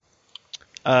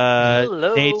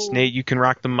Hello. Nate, you can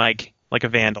rock the mic like a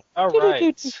vandal. All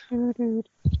right.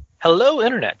 Hello,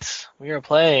 Internet. We are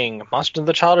playing Monsters of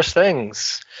the Childish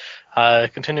Things.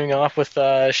 Continuing off with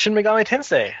Shin Megami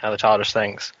Tensei, the Childish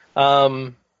Things.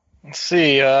 Let's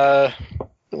see.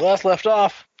 We last left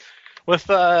off with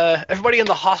everybody in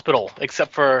the hospital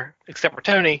except for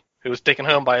Tony, who was taken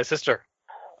home by his sister.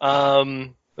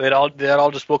 They'd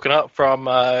all just woken up from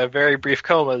very brief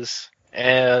comas,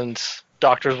 and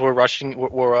doctors were rushing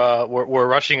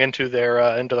into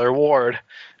their ward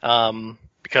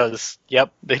because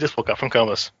they just woke up from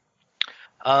comas.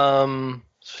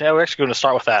 So yeah, we're actually going to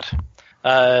start with that.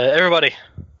 Everybody,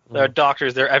 there are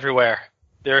doctors. They're everywhere.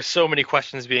 There are so many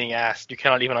questions being asked. You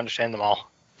cannot even understand them all.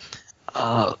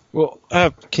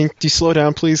 Can you slow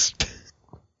down, please?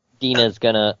 Deanne's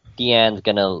gonna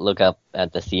look up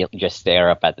at the ceiling, just stare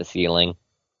up at the ceiling.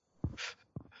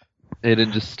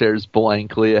 Aiden just stares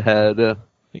blankly ahead.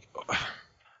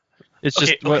 It's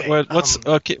just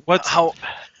what's how?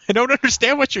 I don't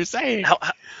understand what you're saying.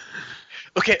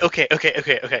 Okay.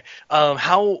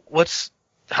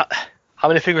 How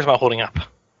many fingers am I holding up?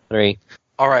 3.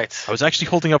 All right. I was actually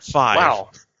holding up 5. Wow.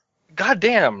 God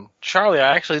damn, Charlie,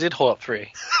 I actually did hold up 3.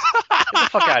 Get the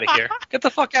fuck out of here. Get the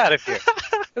fuck out of here.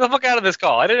 Get the fuck out of this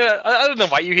call. I didn't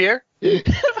invite you here.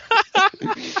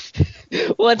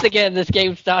 Once again, this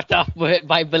game starts off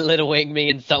by belittling me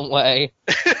in some way.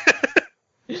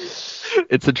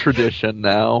 It's a tradition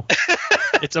now.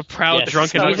 It's a proud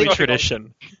drunken ugly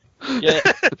tradition. Yeah.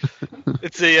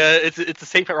 It's a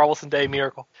St. Pat Robertson Day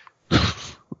miracle.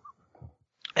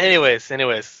 Anyways.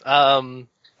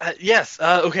 Yes.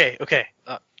 Okay. The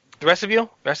rest of you.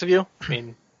 I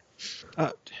mean,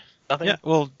 nothing. Yeah.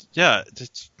 Well, yeah.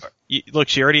 Look,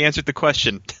 she already answered the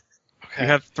question. Okay. You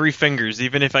have 3 fingers.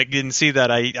 Even if I didn't see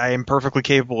that, I am perfectly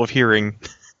capable of hearing.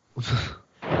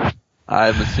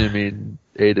 I'm assuming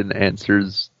Aiden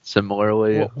answers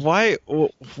similarly. Why?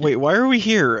 Wait. Why are we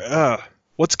here?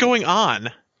 What's going on?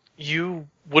 You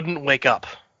wouldn't wake up.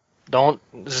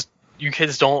 You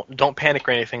kids don't panic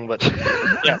or anything. But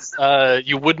yes,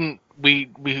 you wouldn't. We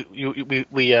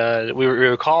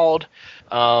were called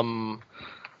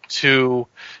to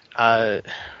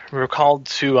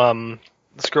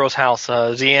this girl's house,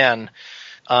 Zian,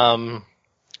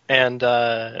 and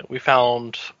we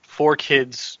found 4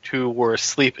 kids who were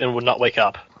asleep and would not wake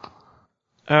up.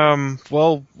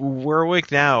 Well, we're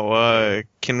awake now.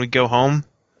 Can we go home?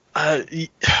 Well,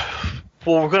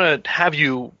 we're gonna have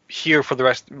you here for the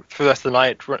rest of the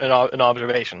night in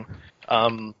observation.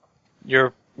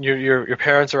 Your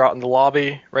parents are out in the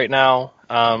lobby right now.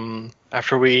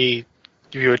 After we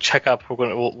give you a checkup, we're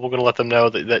gonna let them know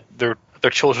that their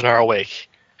children are awake.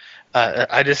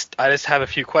 I just have a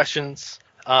few questions.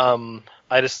 What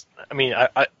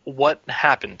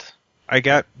happened? I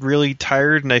got really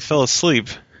tired and I fell asleep.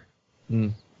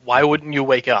 Why wouldn't you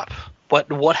wake up?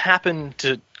 What happened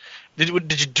to? Did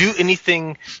you do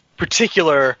anything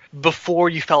particular before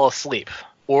you fell asleep,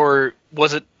 or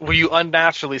were you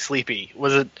unnaturally sleepy?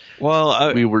 Was it?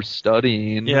 Well, we were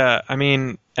studying. Yeah, I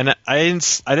mean, and I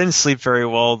didn't sleep very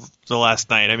well the last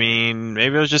night. I mean,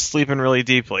 maybe I was just sleeping really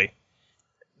deeply.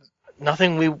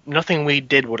 Nothing we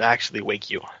did would actually wake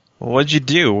you. What'd you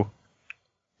do?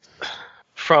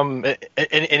 From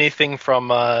anything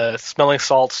from smelling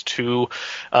salts to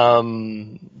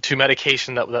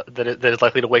medication that is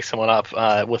likely to wake someone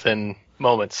up within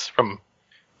moments from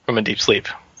a deep sleep.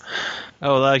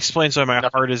 Oh, that explains why my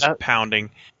heart is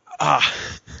pounding.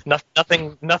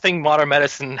 Nothing modern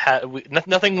medicine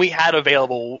nothing we had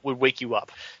available would wake you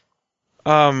up.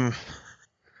 Don't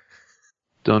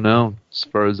know. As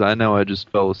far as I know, I just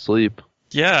fell asleep.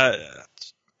 Yeah.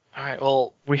 All right.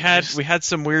 Well, we had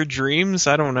some weird dreams.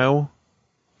 I don't know.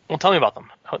 Well, tell me about them.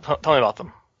 Tell me about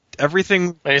them.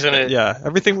 Everything.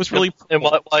 Everything was really. And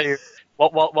while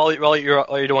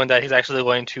you're doing that, he's actually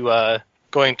going to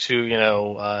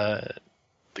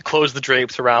close the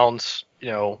drapes around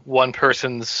one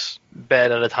person's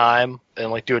bed at a time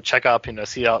and do a checkup.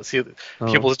 See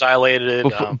pupils dilated.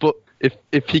 But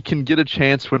if he can get a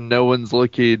chance when no one's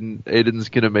looking, Aiden's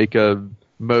gonna make a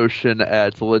motion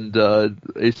at Linda,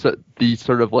 the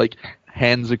sort of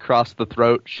hands across the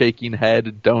throat, shaking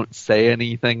head, don't say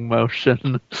anything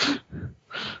motion.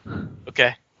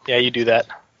 Okay, yeah, you do that.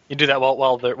 You do that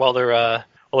while they're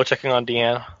checking on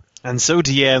Deanne. And so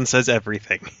Deanne says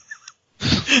everything.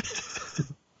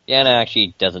 Deanna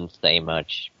actually doesn't say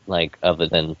much, other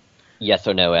than yes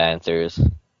or no answers.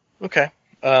 Okay.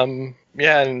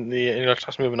 Yeah, and the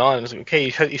talk's moving on. It's okay,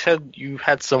 you said you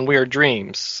had some weird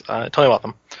dreams. Tell me about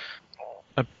them.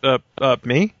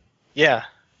 Me? Yeah.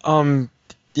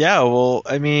 Yeah, well,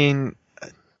 I mean,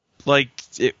 like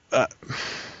it,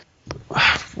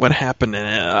 what happened in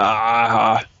it?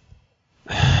 I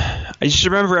just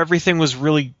remember everything was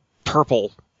really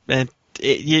purple, and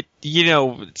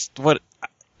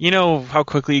how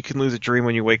quickly you can lose a dream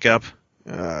when you wake up.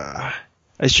 I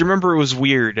just remember it was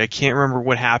weird. I can't remember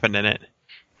what happened in it.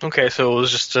 Okay, so it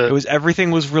was just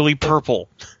Everything was really purple.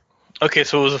 Okay,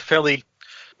 so it was a fairly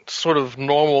sort of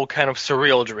normal kind of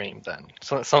surreal dream then.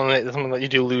 Something that you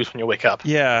do lose when you wake up.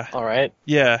 Yeah. All right.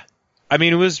 Yeah. I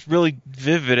mean, it was really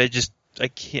vivid. I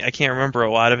can't remember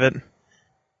a lot of it.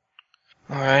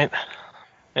 All right.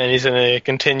 And he's gonna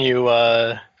continue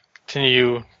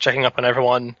checking up on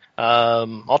everyone.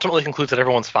 Ultimately concludes that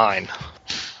everyone's fine.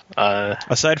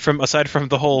 Aside from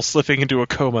the whole slipping into a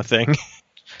coma thing.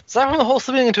 Aside from the whole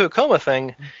slipping into a coma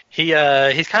thing, he's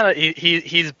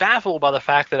baffled by the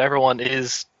fact that everyone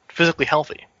is physically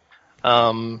healthy.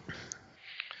 He's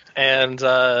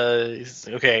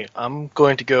okay. I'm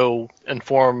going to go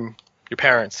inform your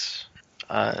parents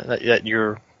that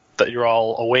you're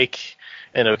all awake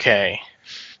and okay.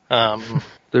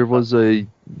 There was a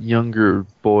younger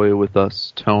boy with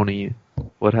us, Tony.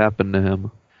 What happened to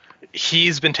him?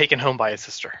 He's been taken home by his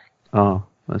sister. Oh,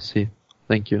 I see.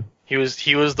 Thank you. He was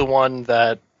the one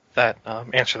that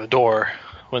answered the door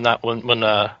when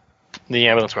the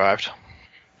ambulance arrived.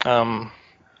 I'm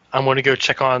going to go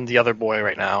check on the other boy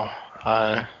right now.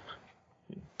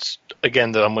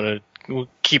 Again, though, I'm going to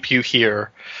keep you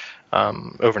here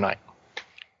overnight.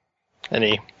 And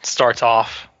he starts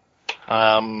off.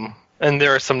 And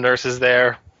there are some nurses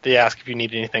there. They ask if you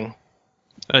need anything.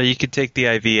 You could take the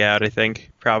IV out, I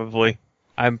think, probably.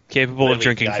 I'm capable of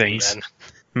drinking things.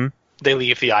 They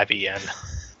leave the IV in.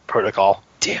 Protocol.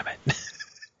 Damn it.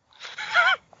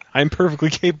 I'm perfectly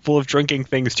capable of drinking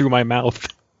things through my mouth.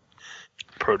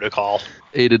 Protocol.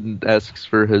 Aiden asks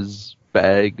for his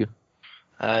bag.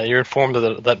 You're informed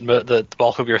that the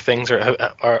bulk of your things were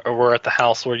at the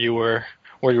house where you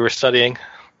were studying.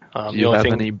 Do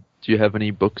you have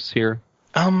any books here?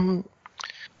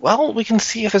 Well, we can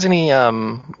see if there's any.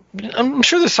 I'm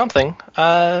sure there's something.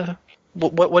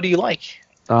 What do you like?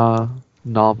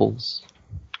 Novels.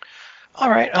 All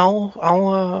right,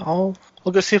 I'll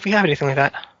go see if we have anything like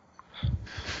that.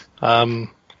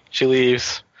 She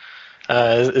leaves.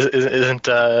 Isn't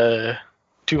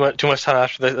too much time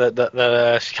after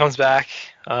that she comes back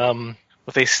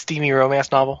with a steamy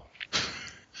romance novel.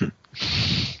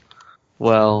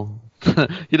 Well,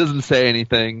 he doesn't say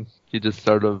anything. He just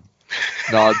sort of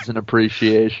nods in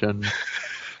appreciation.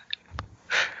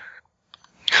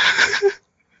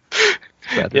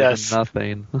 Better yes. than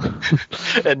nothing.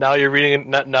 And now you're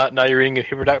reading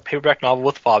a paperback novel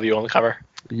with Fabio on the cover.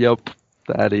 Yep,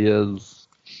 that he is.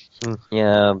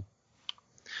 Yeah.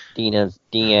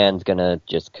 Deanne's gonna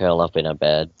just curl up in her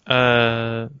bed.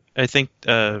 I think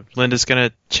Linda's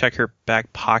gonna check her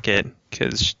back pocket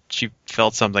because she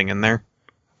felt something in there.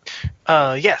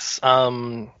 Yes.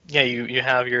 Yeah. You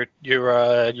have your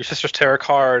sister's tarot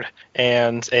card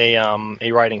and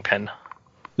a writing pen.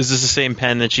 Is this the same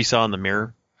pen that she saw in the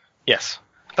mirror? Yes.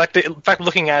 In fact,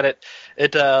 looking at it,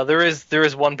 there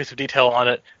is one piece of detail on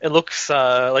it. It looks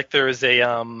like there is a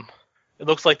It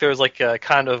looks like there's like a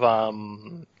kind of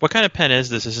What kind of pen is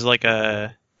this? This is like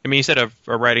a. I mean, you said a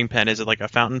writing pen. Is it like a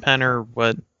fountain pen or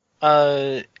what?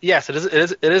 Yes, it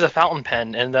is a fountain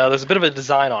pen, and there's a bit of a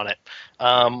design on it.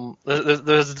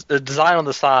 There's a design on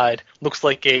the side. Looks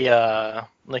like a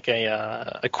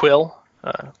quill,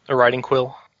 a writing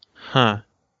quill. Huh.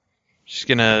 Just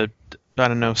gonna, I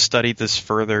don't know, study this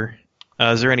further.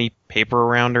 Is there any paper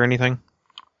around or anything?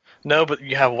 No, but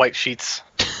you have white sheets.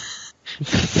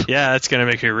 Yeah, that's gonna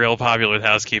make me real popular with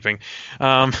housekeeping.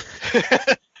 I'm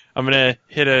gonna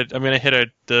hit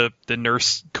the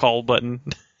nurse call button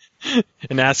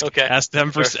and ask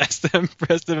them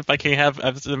if I can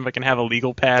have a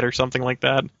legal pad or something like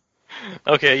that.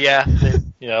 Okay, yeah.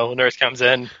 The nurse comes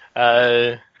in,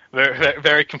 very,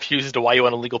 very confused as to why you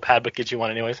want a legal pad, but gives you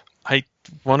one anyways. I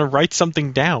want to write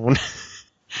something down.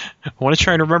 I want to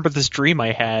try and remember this dream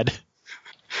I had.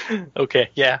 Okay,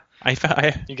 yeah. You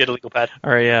get a legal pad.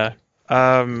 All right, yeah.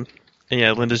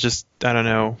 Yeah, Linda's just, I don't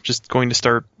know, just going to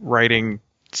start writing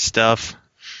stuff.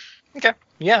 Okay.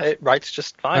 Yeah, it writes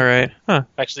just fine. All right. Huh.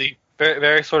 Actually, very,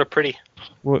 very sort of pretty.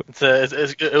 What?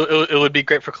 It would be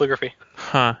great for calligraphy.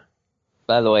 Huh.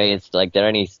 By the way, is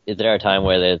there a time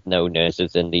where there's no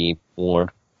nurses in the ward?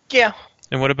 Yeah.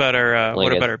 And what about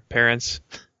our parents?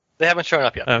 They haven't shown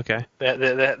up yet. Okay. They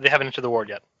haven't entered the ward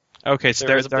yet. Okay, so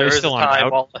they're still on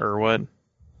out, or what?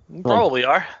 Probably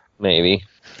are. Maybe.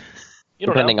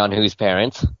 Depending on whose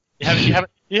parents. You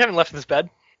haven't left this bed.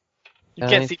 You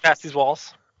can't see past these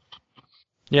walls.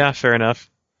 Yeah, fair enough.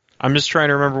 I'm just trying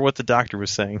to remember what the doctor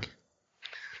was saying.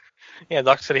 Yeah,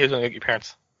 the doctor said he was going to get your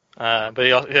parents. But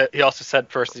he also said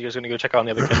first that he was going to go check on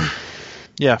the other kid.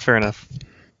 Yeah, fair enough.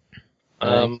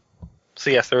 So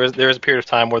yes, there is a period of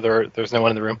time where there's no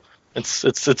one in the room.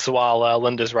 It's while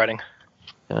Linda's writing.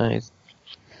 Guys,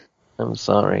 I'm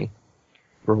sorry.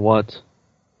 For what?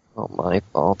 Not my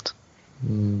fault.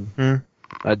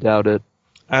 I doubt it.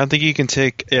 I don't think you can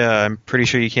take. I'm pretty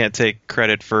sure you can't take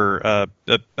credit for.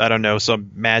 I don't know,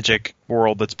 some magic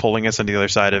world that's pulling us on the other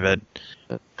side of it.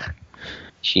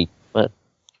 But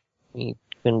we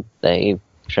couldn't save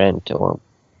Trent or.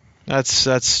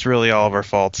 That's really all of our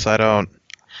faults.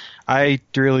 I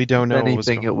really don't know.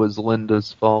 Anything, it was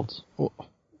Linda's fault.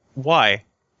 Why?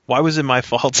 Why was it my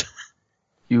fault?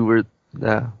 You were.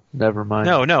 Never mind.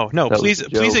 No.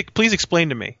 That Please explain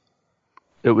to me.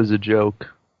 It was a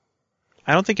joke.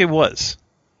 I don't think it was.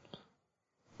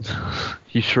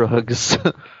 He shrugs.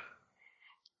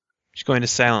 She's going to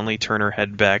silently turn her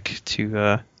head back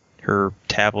to her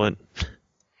tablet.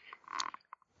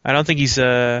 I don't think he's.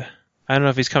 I don't know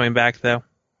if he's coming back though.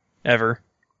 Ever.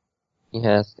 He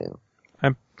has to.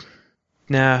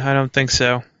 Nah, I don't think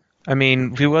so. I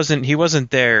mean, he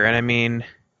wasn't there, and I mean,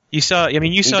 you saw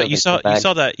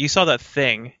that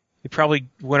thing. It probably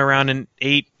went around and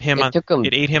ate him.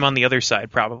 It ate him on the other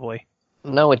side, probably.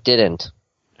 No, it didn't.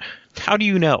 How do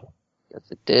you know? Yes,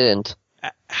 it didn't.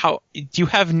 How? You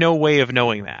have no way of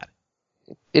knowing that.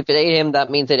 If it ate him, that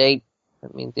means it ate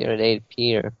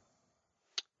Peter.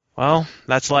 Well,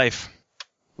 that's life.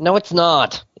 No, it's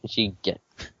not.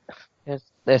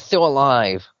 They're still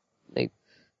alive.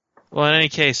 Well, in any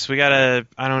case, we gotta.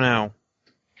 I don't know.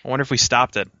 I wonder if we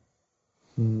stopped it.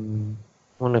 I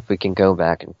wonder if we can go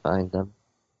back and find them.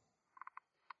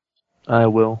 I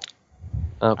will.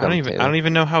 I don't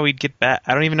even know how we'd get back.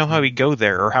 I don't even know how we'd go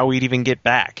there or how we'd even get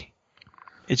back.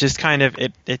 It just kind of I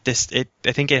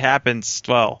think it happens.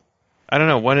 Well, I don't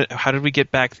know how did we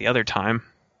get back the other time?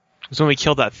 It was when we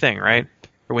killed that thing, right?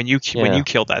 Or when you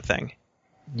killed that thing.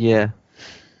 Yeah.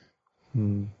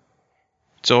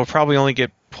 So we'll probably only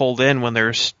get pulled in when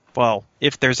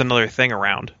if there's another thing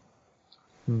around.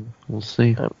 We'll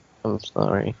see. I'm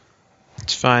sorry.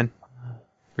 It's fine.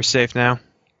 We're safe now.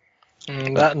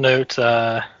 On that note,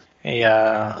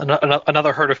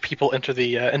 another herd of people enter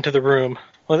the room.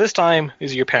 Well, this time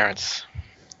these are your parents.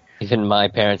 Even my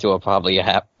parents, who are probably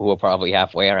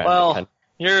halfway around. Well,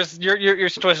 your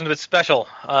situation's a bit special.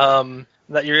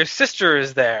 That your sister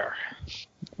is there.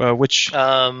 Which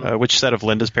set of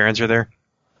Linda's parents are there?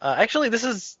 Actually, this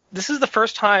is the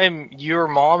first time your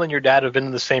mom and your dad have been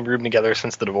in the same room together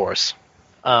since the divorce.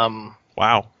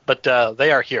 Wow. But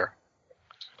they are here.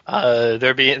 They're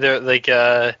like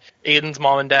Aiden's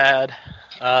mom and dad.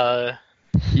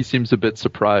 He seems a bit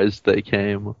surprised they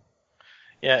came.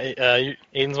 Yeah,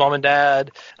 Aiden's mom and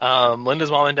dad,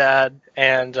 Linda's mom and dad,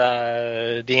 and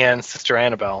Deanne's sister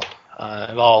Annabelle.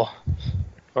 Are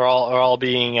all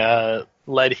being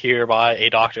led here by a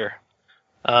doctor,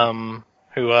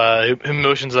 who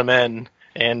motions them in,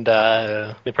 and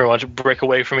they pretty much break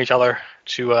away from each other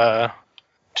to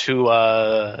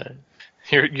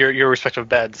your respective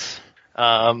beds.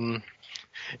 Aiden,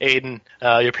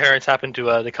 your parents happen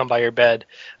to come by your bed.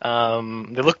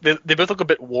 They both look a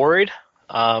bit worried,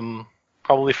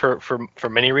 probably for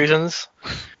many reasons.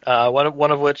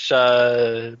 One of which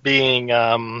being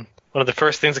one of the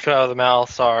first things that come out of the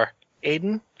mouths are,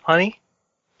 Aiden, honey,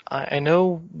 I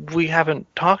know we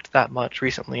haven't talked that much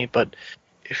recently, but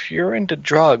if you're into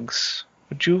drugs,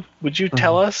 would you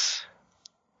tell us?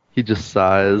 He just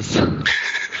sighs.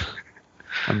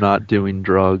 I'm not doing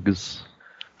drugs.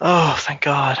 Oh, thank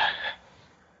God.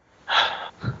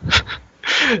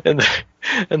 and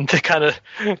they kind of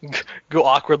go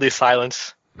awkwardly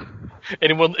silent.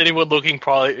 Anyone looking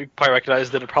probably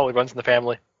recognizes that it probably runs in the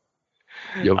family.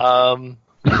 Yep.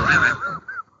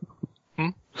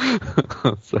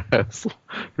 So I was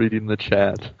reading the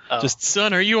chat. Just,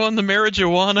 son, are you on the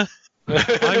marijuana?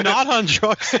 I'm not on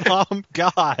drugs, Mom.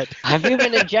 God. Have you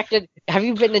been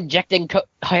injecting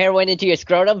heroin into your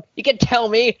scrotum? You can tell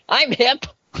me. I'm hip.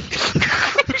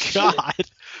 God.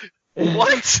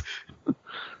 What?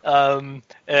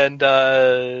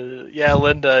 Linda,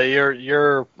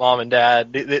 your mom and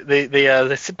dad,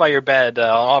 they sit by your bed on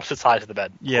opposite sides of the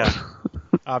bed. Yeah,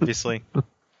 obviously.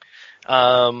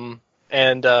 Your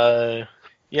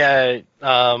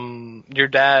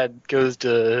dad goes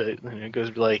to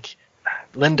be like,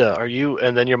 Linda, are you?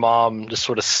 And then your mom just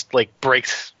sort of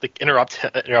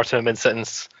interrupts him mid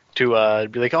sentence to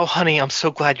be like, oh, honey, I'm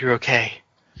so glad you're okay.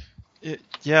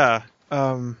 Yeah.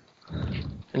 And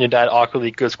your dad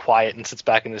awkwardly goes quiet and sits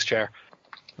back in his chair.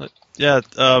 Yeah.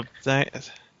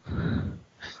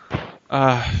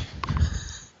 I'm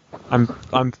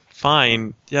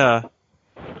fine. Yeah,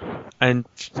 and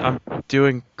I'm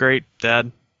doing great,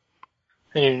 Dad.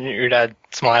 And your dad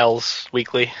smiles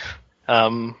weakly.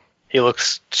 He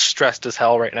looks stressed as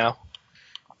hell right now.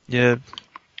 Yeah.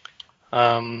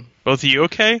 Both of you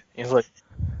okay? He's like,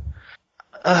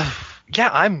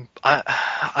 yeah,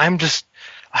 I'm just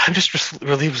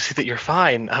relieved to see that you're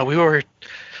fine. We were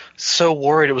so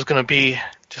worried it was going to be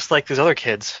just like these other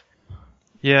kids.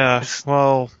 Yeah.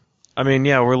 Well, I mean,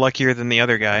 yeah, we're luckier than the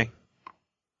other guy.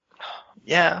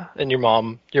 Yeah, and your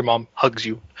mom hugs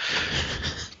you.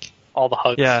 All the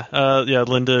hugs. Yeah,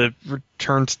 Linda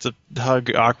returns to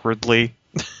hug awkwardly,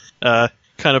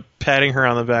 kind of patting her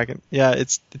on the back. And, yeah,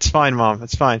 it's fine, Mom.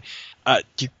 It's fine.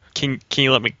 Can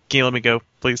you let me go,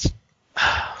 please?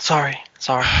 Sorry.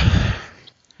 Yeah.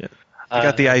 I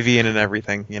got the IV in and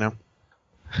everything, you know.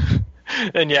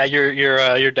 And yeah,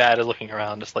 your dad is looking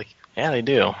around, just like, yeah, they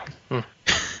do.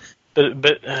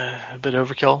 Bit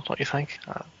overkill, don't you think?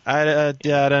 I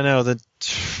don't know. The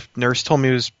nurse told me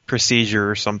it was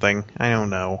procedure or something. I don't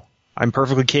know. I'm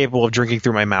perfectly capable of drinking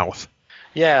through my mouth.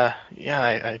 Yeah,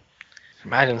 I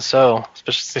imagine so,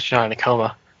 especially since you're not in a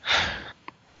coma.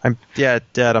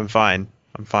 Dad, I'm fine.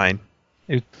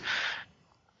 It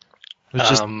was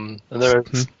just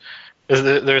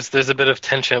there's a bit of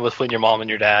tension between your mom and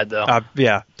your dad, though.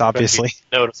 Yeah, obviously.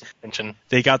 Noticeable tension.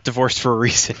 They got divorced for a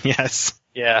reason. Yes.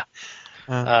 Yeah.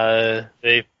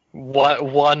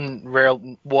 One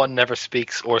never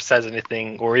speaks or says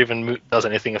anything or even does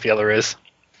anything if the other is.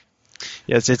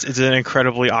 Yes, it's an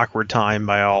incredibly awkward time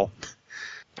by all.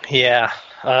 Yeah.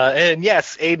 And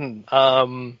yes, Aiden.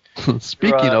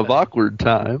 Speaking of awkward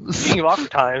times.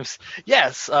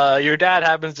 Yes. Your dad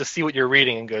happens to see what you're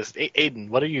reading and goes, Aiden,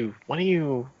 what are you?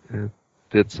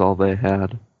 It's all they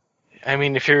had. I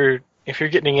mean, if you're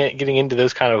getting into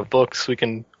those kind of books, we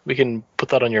can put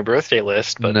that on your birthday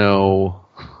list. But no.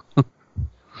 I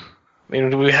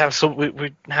mean, we have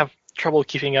trouble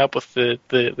keeping up with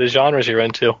the genres you're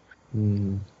into.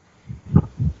 And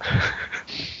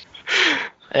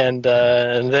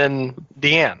then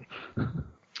Deanne.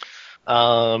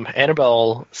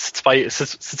 Annabelle sits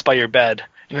by your bed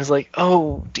and is like,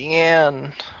 "Oh,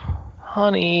 Deanne,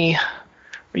 honey,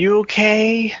 are you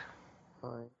okay?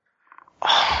 Fine.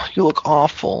 Oh, you look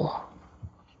awful."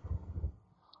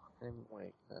 I'm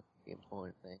awake. That's the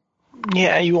important thing.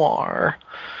 Yeah, you are.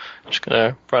 I'm just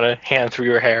gonna run a hand through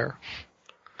your hair.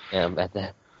 Yeah, but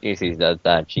that Casey does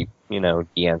that.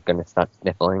 Deanne's gonna start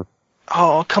sniffling.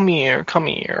 Oh, come here.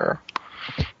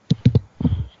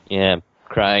 Yeah,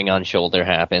 crying on shoulder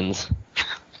happens.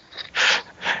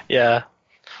 Yeah,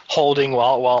 holding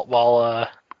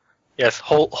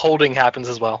holding happens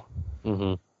as well.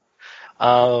 Mm-hmm.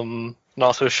 And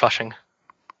also shushing.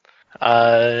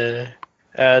 I'm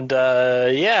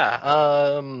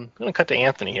gonna cut to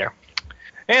Anthony here.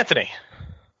 Anthony,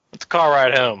 it's a car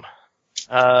ride home.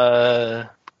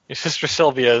 Your sister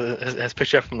Sylvia has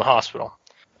picked you up from the hospital.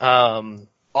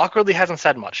 Awkwardly hasn't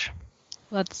said much.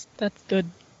 That's good.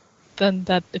 Then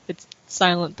that if it's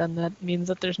silent, then that means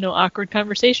that there's no awkward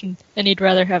conversation, and he'd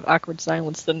rather have awkward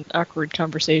silence than awkward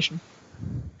conversation.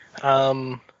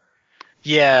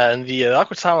 Yeah, and the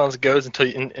awkward silence goes until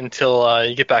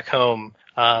you get back home.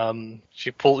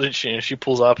 She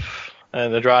pulls up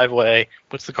in the driveway,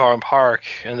 puts the car in park,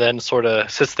 and then sort of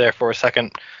sits there for a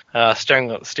second, staring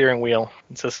at the steering wheel,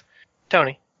 and says,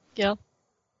 "Tony, Yeah.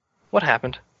 what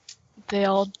happened?" They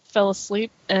all fell asleep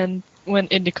and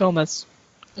went into comas.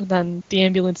 And then the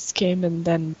ambulance came, and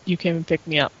then you came and picked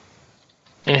me up.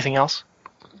 Anything else?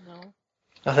 No.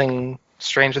 Nothing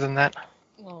stranger than that?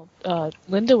 Well,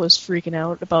 Linda was freaking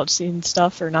out about seeing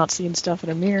stuff or not seeing stuff in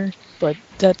a mirror, but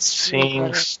that's...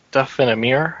 Seeing stuff in a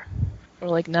mirror? Or,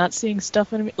 like, not seeing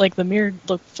stuff in a mirror. Like, the mirror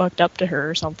looked fucked up to her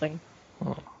or something.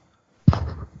 Oh.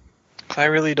 I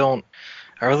really don't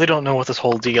know what this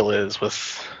whole deal is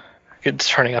with kids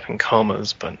turning up in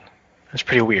comas, but it's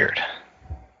pretty weird.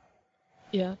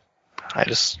 Yeah. I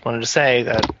just wanted to say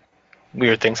that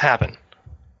weird things happen.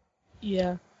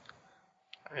 Yeah.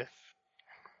 If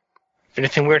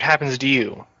anything weird happens to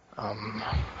you,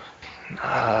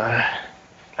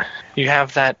 you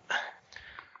have that.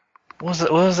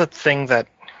 What was that thing that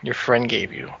your friend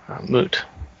gave you? Moot.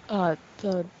 The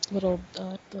little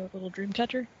dream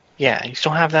catcher? Yeah, you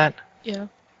still have that? Yeah.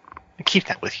 Keep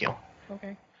that with you.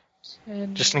 Okay.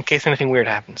 And just in case anything weird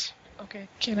happens. Okay.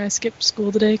 Can I skip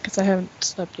school today? Because I haven't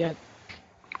slept yet.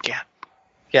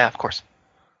 Yeah, of course.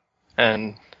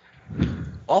 And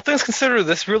all things considered,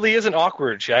 this really isn't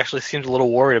awkward. She actually seems a little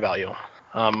worried about you.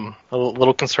 A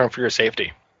little concerned for your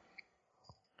safety.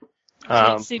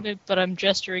 Can't see me, but I'm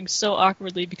gesturing so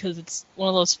awkwardly because it's one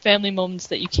of those family moments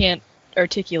that you can't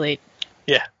articulate.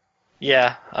 Yeah.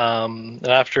 Yeah. And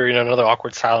after, another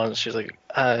awkward silence, she's like,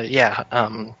 yeah,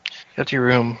 go to your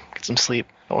room, get some sleep.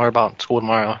 Don't worry about school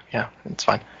tomorrow. Yeah, it's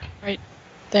fine. Right.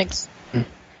 Thanks. And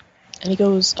he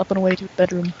goes up and away to his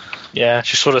bedroom. Yeah,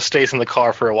 she sort of stays in the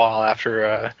car for a while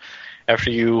after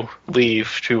you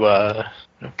leave to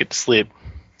get to sleep.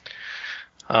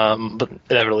 But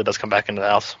inevitably does come back into the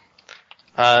house.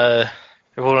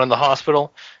 Everyone in the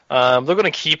hospital, they're going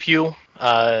to keep you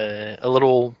a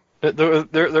little. They're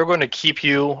going to keep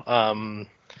you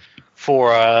for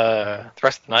the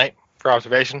rest of the night for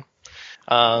observation.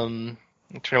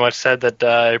 Pretty much said that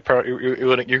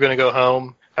you're going to go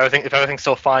home. If everything's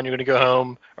still fine, you're going to go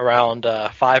home around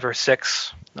 5 or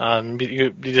 6.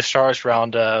 You be discharged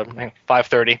around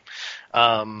 5:30.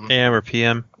 AM or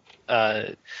PM?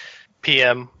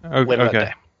 PM later that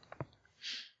day.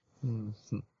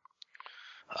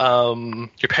 Your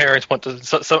parents went to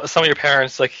some of your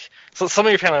parents, some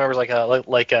of your family members,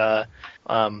 like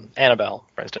Annabelle,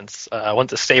 for instance, went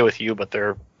to stay with you, but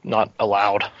they're not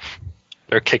allowed.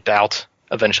 They're kicked out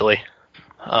eventually.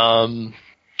 Time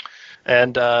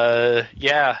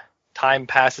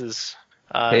passes.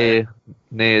 Hey,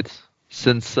 Nate.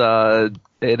 Since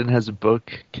Aiden has a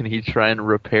book, can he try and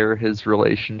repair his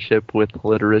relationship with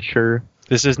literature?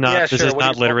 This is not. This is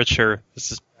not literature.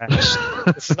 This is.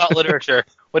 This is not literature.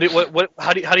 How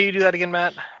do you do that again,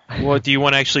 Matt? Well, do you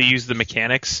want to actually use the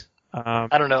mechanics?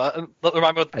 I don't know.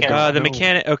 Remind me what the mechanics. The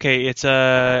mechanic. Okay, it's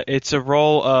a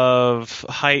roll of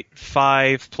height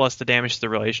 5 plus the damage to the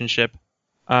relationship.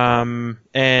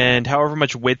 And however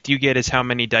much width you get is how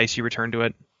many dice you return to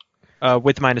it.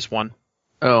 Width -1.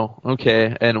 Oh,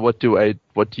 okay. And what do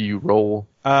you roll?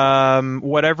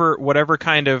 Whatever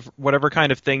kind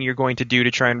of thing you're going to do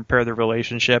to try and repair the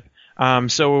relationship.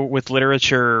 So with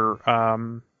literature,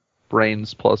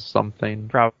 brains plus something.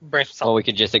 Or we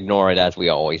could just ignore it as we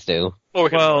always do.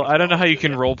 Well, I don't know how you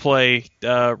can roleplay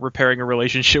repairing a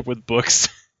relationship with books.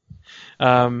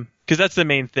 Because that's the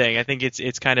main thing. I think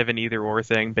it's kind of an either or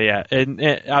thing. But yeah, and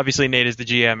obviously Nate is the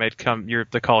GM.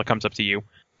 The call comes up to you.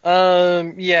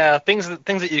 Yeah, things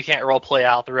that you can't role play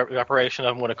out the reparation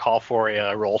of, I'm going to call for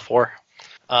a roll for.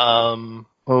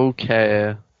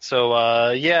 Okay. So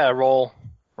roll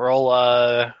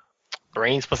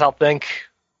brains plus outthink.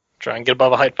 Try and get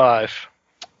above a height 5.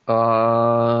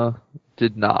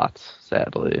 Did not,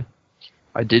 sadly.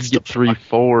 I did get 3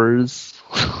 4s.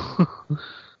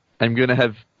 I'm gonna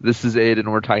have. This is Aiden.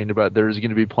 We're talking about. There's going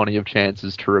to be plenty of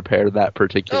chances to repair that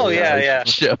particular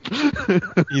relationship.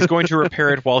 He's going to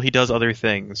repair it while he does other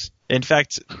things. In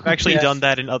fact, I've actually done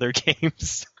that in other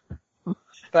games.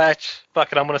 Fuck it.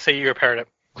 I'm going to say you repaired it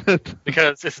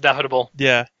because it's inevitable.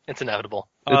 Yeah, it's inevitable.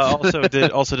 Also,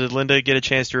 did Linda get a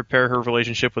chance to repair her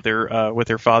relationship with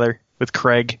her father, with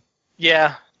Craig?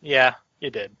 Yeah, you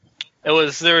did. It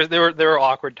was there were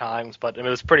awkward times, but it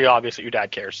was pretty obvious that your dad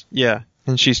cares. Yeah.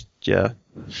 And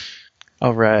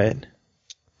all right.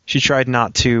 She tried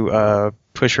not to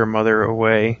push her mother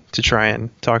away to try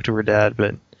and talk to her dad,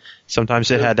 but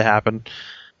sometimes it had to happen.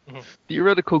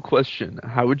 Theoretical question: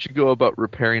 how would you go about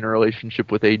repairing a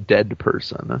relationship with a dead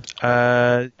person?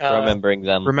 Remembering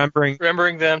them, doing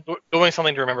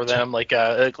something to remember them. Like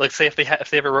say if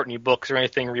they ever wrote any books or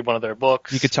anything, read one of their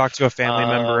books. You could talk to a family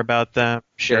member about them,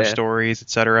 share stories,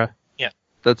 etc. Yeah,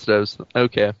 that's those.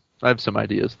 Okay. I have some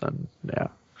ideas then. Yeah.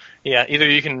 Yeah. Either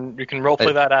you can role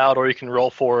play that out, or you can roll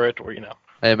for it, or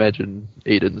I imagine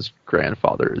Aiden's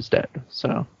grandfather is dead.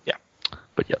 So. Yeah.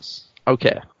 But yes.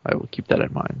 Okay. I will keep that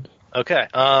in mind. Okay.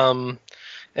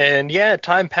 And yeah,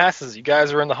 time passes. You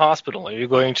guys are in the hospital. Are you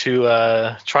going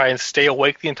to try and stay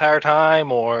awake the entire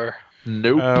time, or?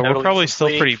 Nope. We're probably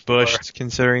still pretty bushed,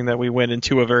 considering that we went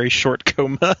into a very short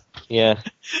coma. Yeah.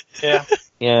 Yeah.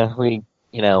 Yeah. We,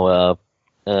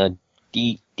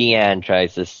 Deanne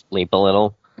tries to sleep a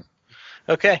little.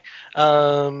 Okay.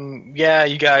 Yeah,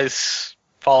 you guys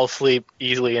fall asleep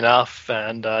easily enough,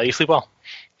 and you sleep well.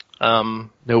 No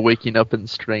waking up in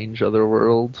strange other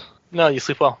world. No, you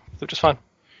sleep well. Sleep just fine.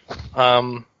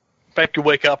 In fact, you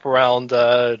wake up around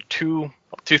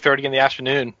 2:30 in the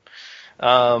afternoon.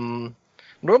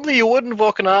 Normally you wouldn't have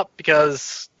woken up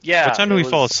because, What time do we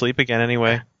fall asleep again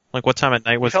anyway? Like, what time at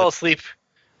night was it? You fell asleep.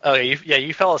 Okay,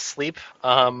 you fell asleep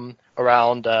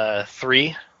around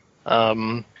 3,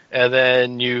 and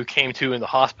then you came to in the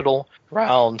hospital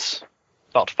around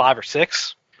about 5 or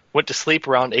 6. Went to sleep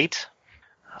around 8.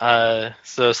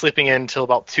 So sleeping in until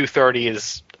about 2:30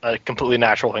 is a completely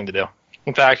natural thing to do.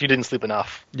 In fact, you didn't sleep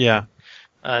enough. Yeah.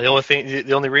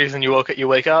 The only reason you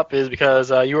wake up is because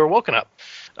you were woken up.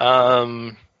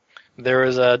 there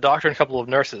is a doctor and a couple of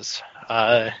nurses,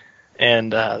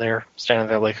 and they're standing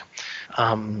there like,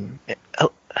 hey,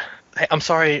 I'm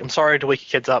sorry to wake you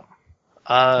kids up.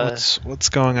 What's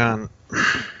going on?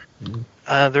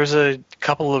 There's a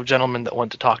couple of gentlemen that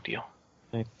want to talk to you.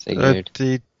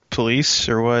 The police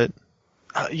or what?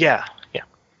 Yeah.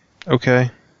 Okay.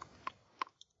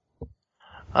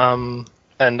 And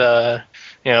the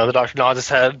doctor nods his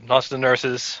head, nods to the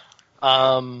nurses,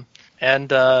 and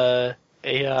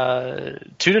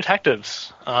two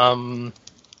detectives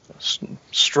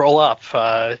stroll up.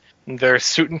 Their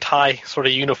suit and tie sort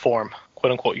of uniform,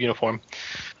 quote unquote uniform.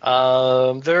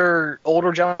 They're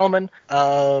older gentlemen,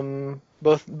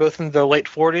 both in their late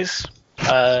 40s.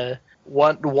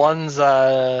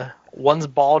 One's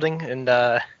balding and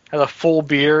has a full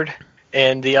beard,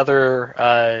 and the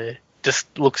other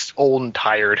just looks old and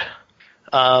tired.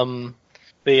 The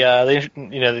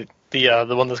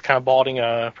one that's kind of balding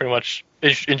pretty much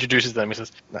introduces them. He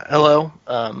says, "Hello,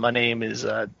 my name is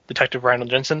Detective Randall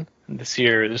Jensen. This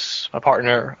here is my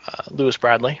partner, Lewis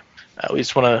Bradley. We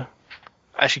just want to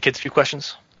ask you kids a few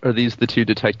questions." Are these the two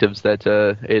detectives that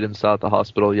Aiden saw at the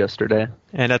hospital yesterday?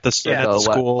 And at the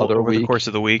school over the course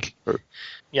of the week?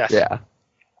 Yes. Yeah.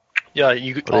 Yeah,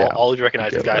 all of you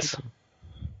recognize these guys.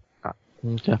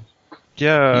 Okay.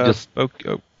 Yeah.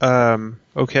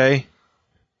 Okay.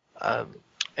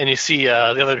 And you see the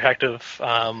other detective,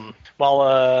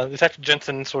 while Detective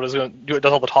Jensen sort of does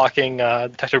all the talking,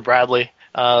 Detective Bradley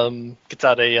gets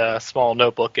out a small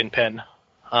notebook and pen.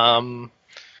 And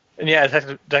yeah,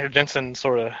 Detective Jensen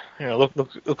sort of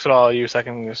looks at all of you a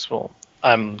second and goes, "Well,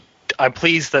 I'm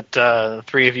pleased that the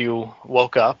three of you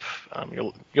woke up.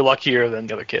 You're luckier than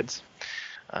the other kids.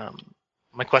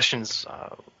 My questions,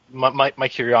 my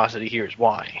curiosity here is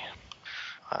why.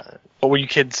 What were you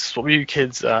kids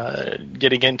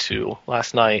getting into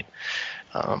last night?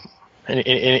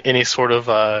 Any sort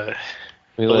of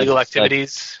illegal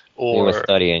activities or?" We were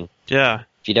studying. Yeah.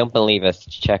 If you don't believe us,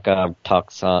 check our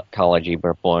toxicology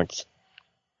reports.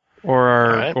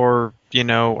 Or Right. our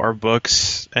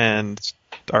books and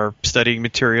our studying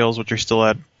materials, which are still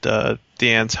at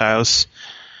Deanne's house.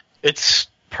 It's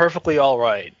perfectly all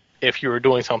right if you were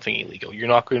doing something illegal. You're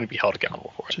not going to be held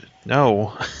accountable for it.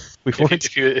 No.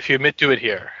 If you admit to it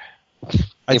here.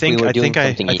 I If we think were I doing think I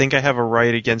something I think I have a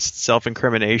right against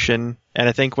self-incrimination, and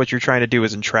I think what you're trying to do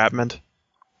is entrapment.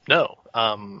 No.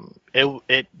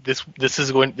 This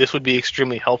would be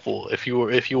extremely helpful if you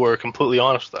were completely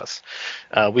honest with us.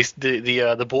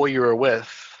 The boy you were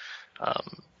with,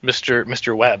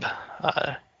 Mr. Webb,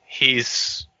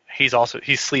 he's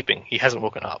sleeping. He hasn't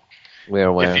woken up.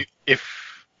 Where?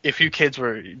 If you kids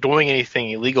were doing anything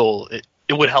illegal,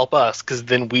 it would help us because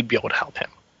then we'd be able to help him.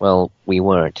 Well, we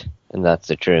weren't, and that's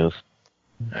the truth.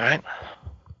 All right.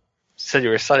 You said you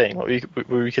were studying. What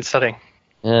were you kids studying?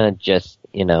 Just,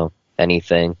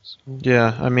 anything.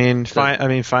 Yeah, I mean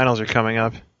finals are coming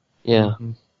up. Yeah.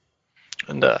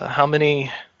 And how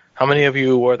many of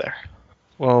you were there?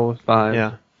 Well, 5.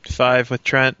 Yeah, 5 with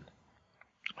Trent.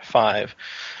 5.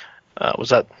 Was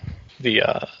that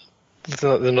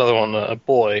another one? A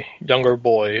boy, younger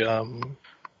boy.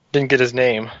 Didn't get his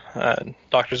name.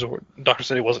 Doctor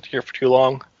said he wasn't here for too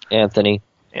long. Anthony.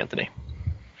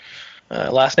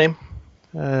 Last name?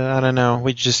 I don't know.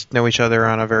 We just know each other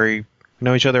on a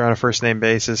first name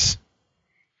basis.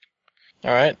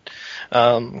 All right.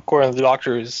 According to the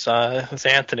doctor, it's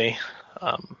Anthony.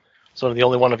 So the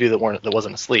only one of you that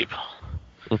wasn't asleep.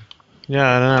 Yeah,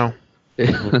 I don't know.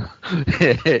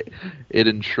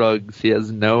 Aiden shrugs. He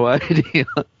has no idea.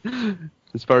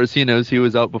 As far as he knows, he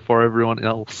was out before everyone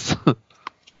else.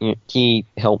 He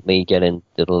helped me get into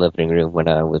the living room when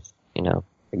I was,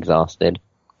 exhausted.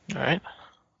 All right.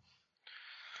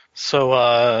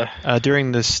 So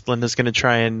During this, Linda's going to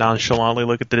try and nonchalantly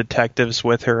look at the detectives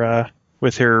with her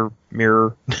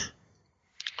mirror.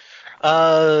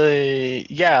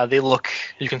 yeah, they look.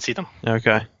 You can see them.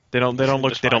 Okay. They don't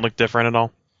look different at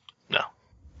all. No.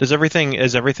 Does everything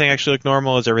actually look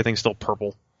normal? Is everything still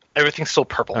purple? Everything's still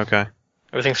purple. Okay.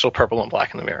 Everything's still purple and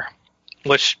black in the mirror,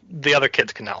 which the other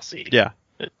kids can now see. Yeah.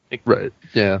 Right.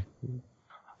 Yeah.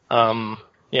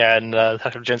 Yeah, and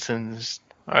Detective Jensen's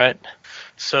all right.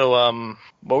 So,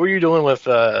 what were you doing with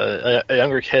a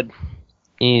younger kid?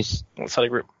 He's What study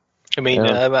group? I mean,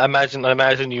 I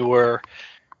imagine you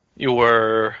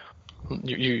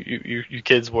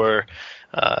kids were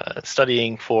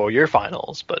studying for your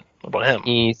finals, but what about him?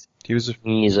 he's He's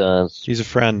a a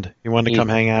friend. He wanted to come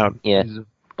hang out. yeah.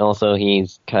 Also,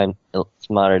 he's kind of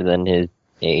smarter than his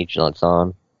age looks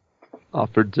on.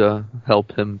 Offered to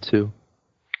help him too.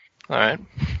 All right.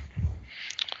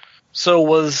 So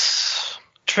was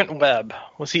Trent Webb,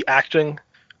 was he acting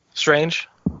strange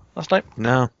last night?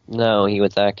 No. No, he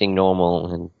was acting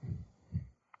normal, and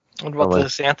What about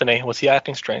this Anthony? Was he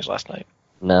acting strange last night?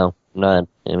 no, not.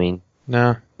 I mean,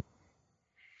 No.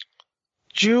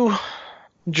 Did you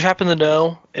happen to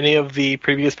know any of the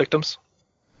previous victims?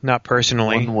 Not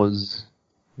personally.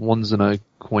 One's an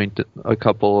a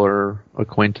couple are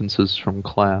acquaintances from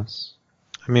class.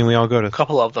 I mean, we all go to A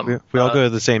couple of them. we all go to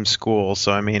the same school,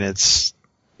 so I mean, it's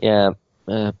yeah.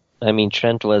 I mean,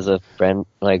 Trent was a friend,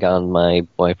 like, on my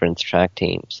boyfriend's track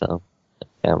team, so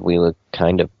we were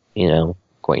kind of,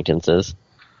 acquaintances.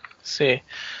 See,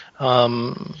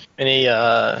 any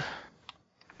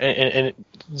and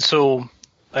so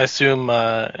I assume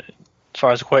as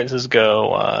far as acquaintances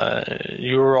go,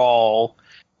 you were all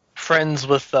friends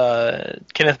with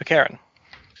Kenneth McCarran.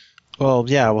 well,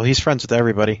 yeah. Well, he's friends with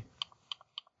everybody.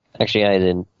 Actually, I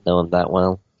didn't know him that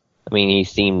well. I mean, he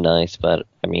seemed nice, but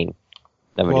I mean,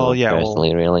 never knew him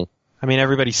personally, really. I mean,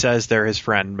 everybody says they're his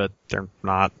friend, but they're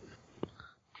not.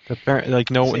 Like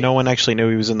no one actually knew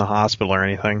he was in the hospital or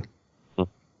anything. All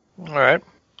right.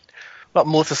 What about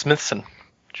Melissa Smithson?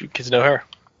 Did you kids know her?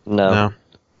 No.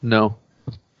 No.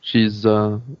 She's,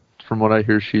 from what I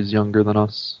hear, she's younger than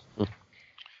us.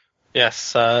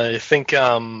 Yes, I think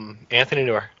Anthony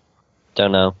knew her.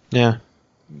 Don't know. Yeah.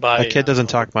 By, That kid doesn't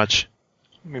talk much.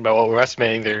 I mean, by what we're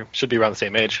estimating, they should be around the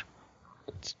same age.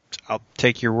 I'll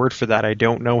take your word for that. I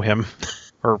don't know him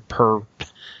or her. All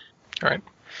right.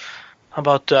 How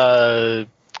about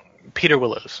Peter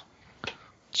Willows?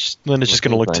 Linda's just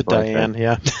going to look to Diane.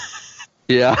 Yeah.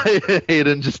 Yeah,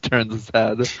 Hayden just turns his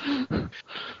head.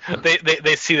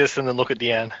 They see this and then look at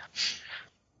Deanne.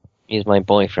 He's my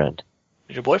boyfriend.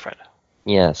 He's your boyfriend.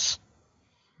 Yes.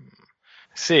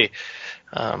 I see.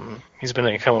 He's been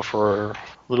in a coma for a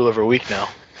little over a week now.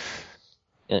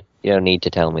 You don't need to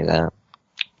tell me that.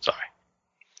 Sorry.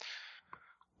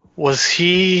 Was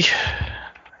he?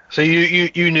 So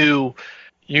you knew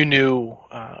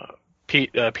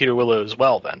Peter Willows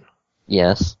well then?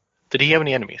 Yes. Did he have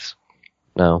any enemies?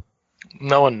 No.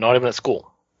 No one, not even at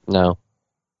school. No.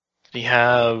 Did he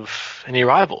have any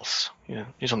rivals?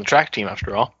 He's on the track team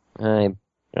after all. I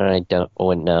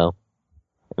wouldn't know.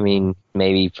 I mean,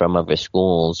 maybe from other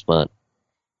schools, but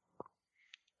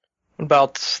What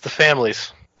about the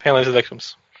families of the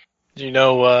victims? Do you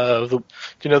know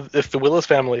if the Willis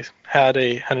family had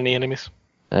any enemies?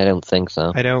 I don't think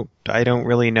so. I don't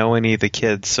really know any of the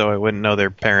kids, so I wouldn't know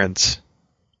their parents.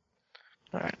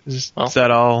 All right. Is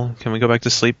that all? Can we go back to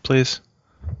sleep, please?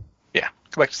 Yeah,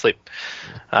 go back to sleep.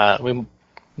 We'll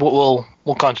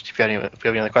contact you if you have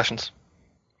any other questions.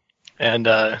 And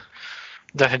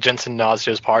Dr. Jensen nods to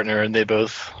his partner, and they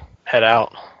both head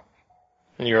out.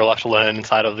 And you're left alone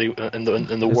inside of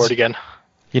the ward again.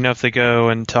 You know, if they go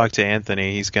and talk to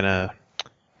Anthony, he's gonna.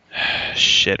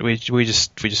 Shit, we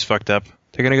just fucked up.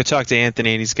 They're gonna go talk to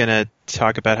Anthony, and he's gonna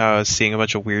talk about how I was seeing a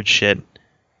bunch of weird shit.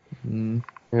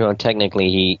 Well, technically,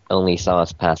 he only saw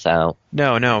us pass out.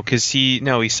 No, because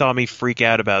he saw me freak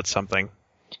out about something.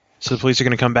 So the police are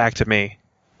gonna come back to me.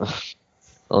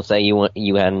 Well, say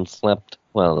you hadn't slept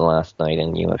well the last night,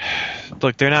 and you.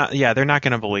 Look, they're not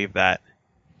gonna believe that.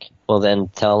 Well, then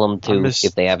tell them to,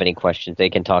 if they have any questions, they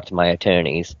can talk to my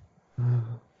attorneys.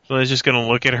 So they're just gonna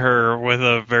look at her with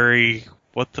a very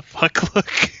what the fuck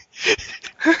look.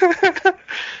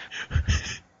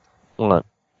 Look,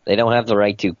 they don't have the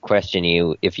right to question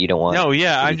you if you don't want. No,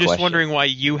 yeah, to be I'm just questioned. wondering why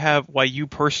you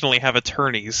personally have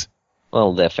attorneys.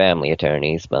 Well, they're family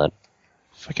attorneys, but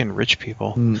Fucking rich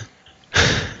people.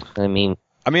 I mean,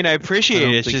 I appreciate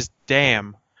it. It's just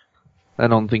damn. I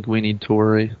don't think we need to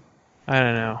worry. I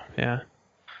don't know. Yeah.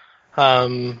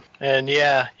 And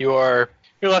yeah, you're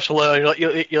left alone.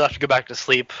 You'll have to go back to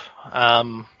sleep.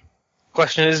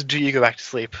 Question is, do you go back to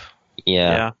sleep?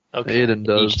 yeah. Okay. Aiden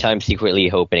does. Each time secretly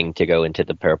hoping to go into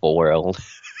the purple world.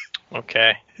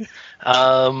 Okay.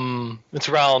 It's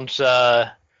around.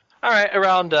 All right,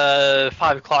 around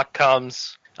 5 o'clock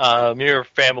comes. Your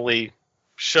family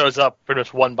shows up pretty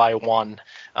much one by one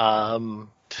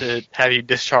to have you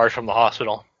discharged from the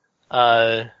hospital.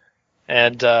 Yeah,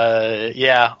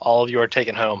 all of you are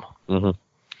taken home. Mm-hmm.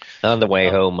 On the way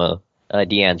home,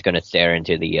 Deanne's gonna stare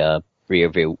into the rear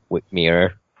view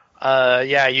mirror.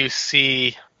 Yeah, you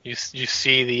see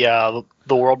the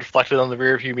world reflected on the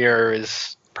rear view mirror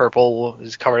is purple,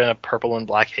 is covered in a purple and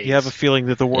black haze. You have a feeling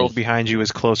that the world behind you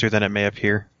is closer than it may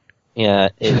appear. Yeah.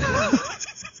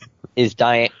 Does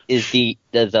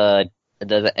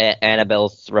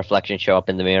Annabelle's reflection show up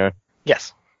in the mirror?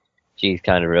 Yes. She's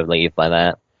kind of relieved by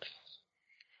that.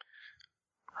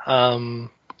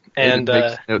 And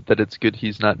makes note that it's good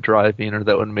he's not driving, or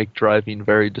that would make driving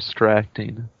very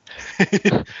distracting.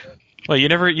 Well, you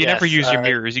never use your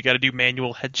mirrors. You got to do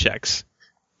manual head checks.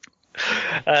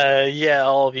 Yeah,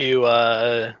 all of you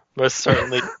most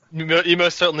certainly you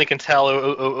most certainly can tell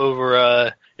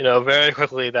over very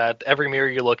quickly that every mirror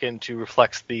you look into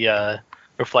reflects a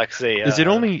strange.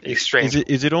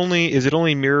 Is it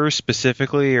only mirrors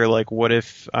specifically, or like what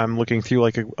if I'm looking through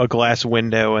like a glass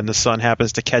window and the sun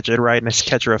happens to catch it right and I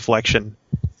catch a reflection?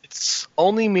 It's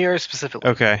only mirrors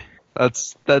specifically. Okay.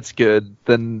 That's good.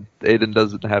 Then Aiden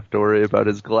doesn't have to worry about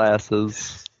his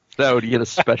glasses. That would get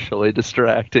especially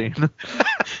distracting.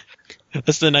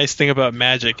 That's the nice thing about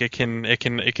magic. It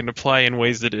can apply in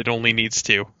ways that it only needs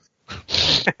to.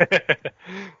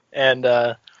 And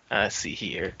let's see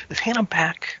here. Is Hannah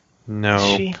back? No.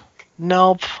 Is she?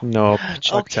 Nope.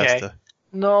 Chuck Testa.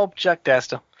 Nope. Chuck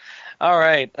Testa. All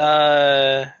right.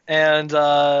 And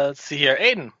let's see here.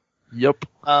 Aiden. Yep.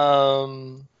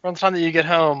 Around the time that you get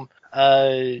home,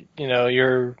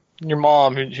 your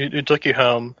mom who took you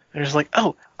home, and was like,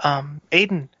 oh,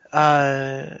 Aiden,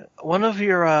 one of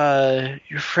your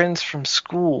friends from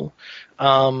school,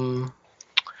 I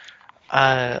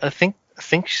think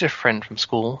she's a friend from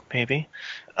school, maybe.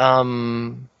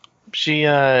 She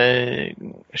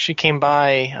came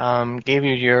by, gave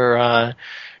you your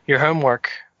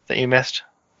homework that you missed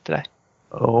today.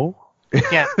 Oh.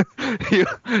 Yeah. he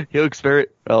looks very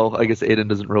well. I guess Aiden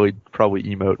doesn't really probably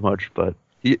emote much, but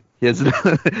he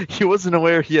wasn't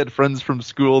aware he had friends from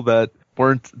school that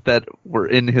were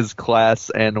in his class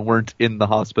and weren't in the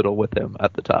hospital with him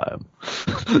at the time.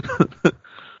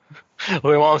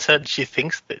 My mom said she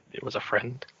thinks that it was a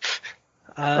friend.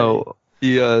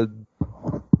 He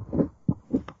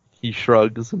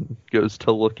shrugs and goes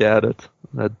to look at it.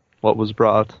 At what was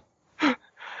brought.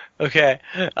 Okay,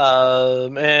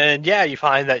 and yeah, you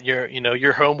find that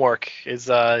your homework is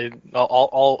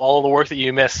all the work that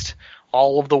you missed,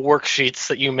 all of the worksheets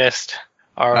that you missed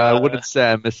are. I wouldn't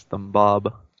say I missed them,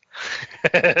 Bob.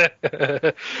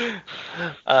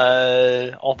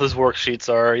 All those worksheets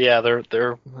are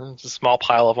they're it's a small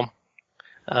pile of them.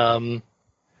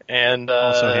 And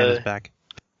also Hannah's back.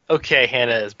 Okay,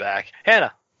 Hannah is back.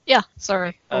 Hannah. Yeah,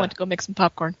 sorry. I went to go make some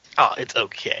popcorn. Oh, it's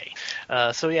okay.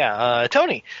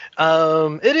 Tony,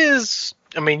 it is.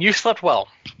 I mean, you slept well.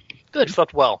 Good. You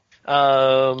slept well.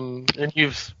 And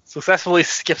you've successfully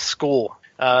skipped school.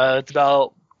 It's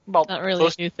about not really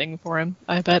a new thing for him,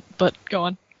 I bet. But go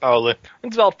on. Probably.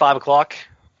 It's about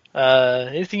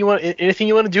 5:00. Anything you want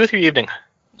to do with your evening?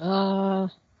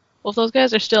 Well, if those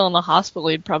guys are still in the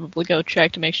hospital, you'd probably go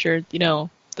check to make sure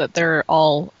that they're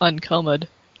all uncombed.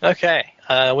 Okay.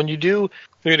 When you do,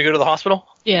 you're gonna go to the hospital?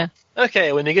 Yeah.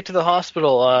 Okay. When you get to the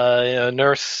hospital,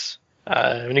 nurse.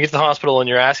 When you get to the hospital and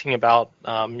you're asking about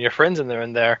your friends in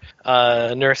there,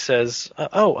 nurse says,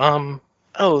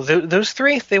 those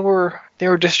three, they were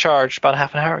discharged about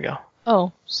half an hour ago.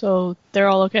 Oh, so they're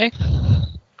all okay?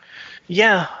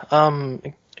 Yeah.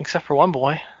 Except for one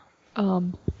boy.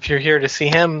 If you're here to see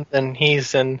him, then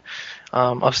he's in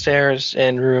upstairs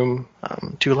in room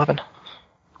 211.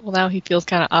 Well, now he feels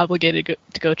kind of obligated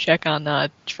to go check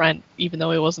on Trent, even though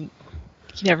he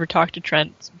never talked to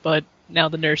Trent, but now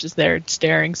the nurse is there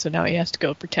staring, so now he has to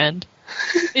go pretend.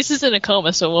 This is in a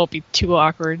coma, so it won't be too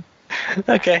awkward.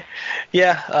 Okay.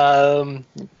 Yeah,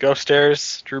 go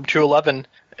upstairs to room 211,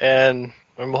 and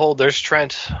behold, there's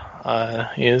Trent.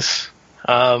 It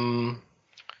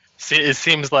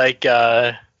seems like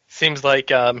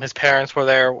his parents were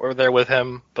there with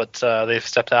him, but they've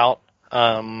stepped out.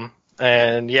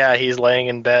 And yeah, he's laying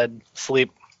in bed,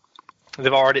 asleep.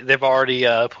 They've already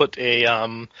put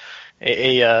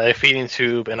a feeding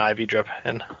tube and IV drip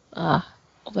in. Well,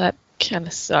 that kind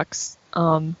of sucks.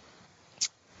 Well,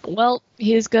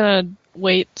 he's gonna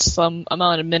wait some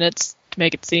amount of minutes to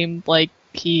make it seem like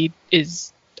he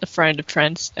is a friend of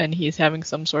Trent's and he's having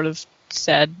some sort of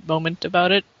sad moment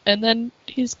about it, and then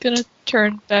he's gonna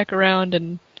turn back around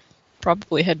and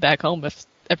probably head back home if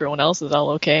everyone else is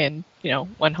all okay and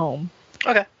went home.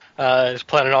 Okay. Just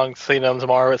planning on seeing them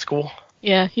tomorrow at school.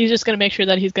 Yeah, he's just gonna make sure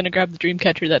that he's gonna grab the dream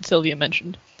catcher that Sylvia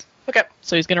mentioned. Okay.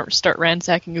 So he's gonna start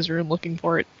ransacking his room looking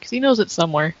for it because he knows it's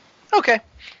somewhere. Okay.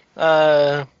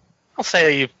 I'll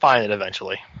say you find it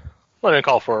eventually. Let me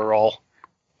call for a roll.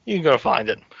 You can go find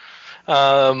it.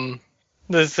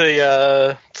 There's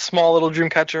a small little dream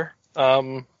catcher.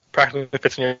 Practically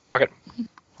fits in your pocket.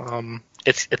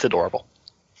 It's adorable.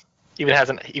 Even has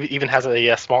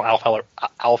a small owl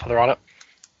feather on it.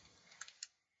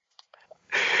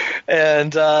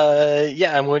 And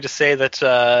I'm going to say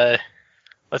that.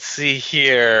 Let's see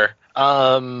here.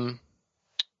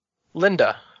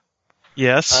 Linda.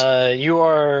 Yes.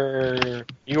 You're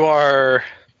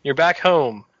back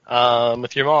home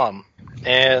with your mom,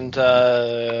 and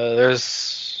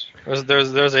there's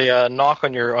a knock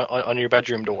on your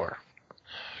bedroom door.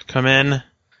 Come in.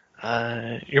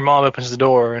 Your mom opens the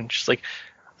door and she's like,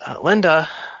 Linda,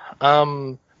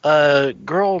 a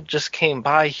girl just came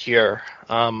by here.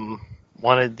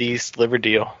 Wanted these delivered to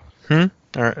you. All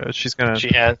right. She's gonna.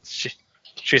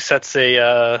 She sets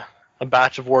a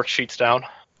batch of worksheets down.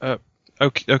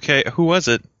 Okay. Who was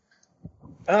it?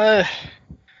 Kind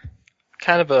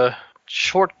of a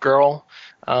short girl,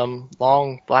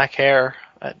 long black hair.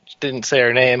 I didn't say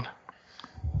her name.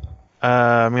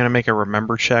 I'm gonna make a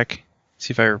remember check.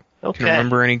 See if I can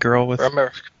remember any girl with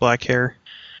black hair.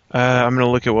 I'm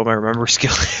gonna look at what my remember skill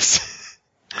is.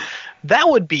 That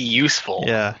would be useful.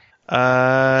 Yeah.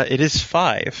 It is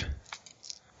 5.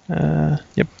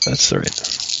 Yep, that's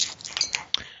right.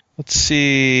 Let's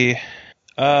see.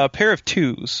 A pair of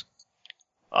 2s.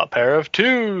 A pair of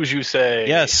 2s, you say?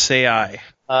 Yes, say I.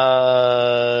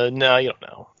 No, you don't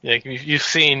know. Like, you've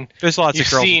seen. There's lots of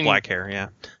girls with black hair. Yeah.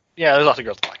 Yeah, there's lots of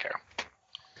girls with black hair.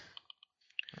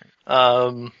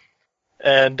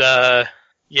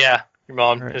 Yeah, your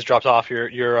mom has dropped off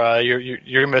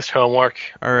your missed homework.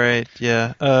 All right,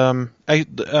 yeah.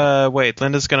 Wait,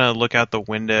 Linda's gonna look out the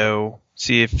window,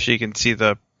 see if she can see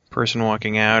the person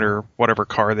walking out or whatever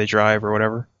car they drive or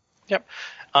whatever. Yep.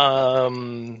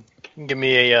 Give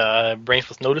me a brains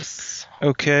plus notice.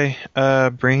 Okay.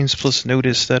 Brains plus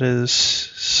notice. That is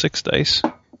 6 dice.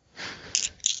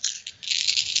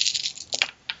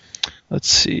 Let's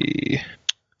see.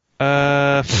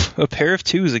 A pair of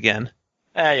 2s again.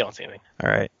 You don't see anything. All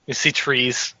right. You see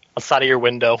trees outside of your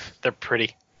window. They're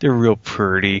pretty. They're real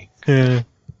pretty. They're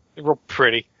real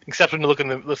pretty. Except when you look in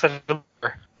the mirror,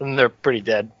 then they're pretty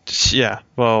dead. Yeah.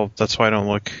 Well, that's why I don't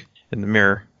look in the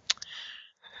mirror.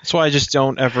 That's why I just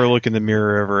don't ever look in the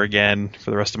mirror ever again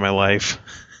for the rest of my life.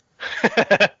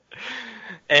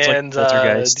 And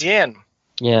Deanne.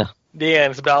 Yeah.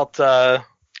 Deanne, it's about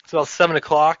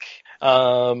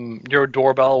 7:00. Your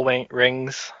doorbell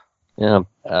rings. Yeah.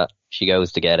 She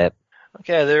goes to get it.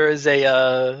 Okay, there's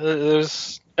a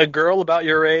girl about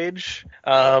your age,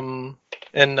 in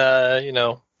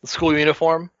the school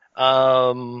uniform,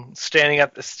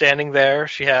 standing there.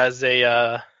 She has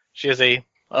a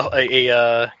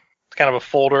kind of a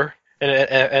folder in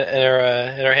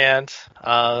her hand.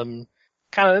 Kind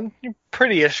of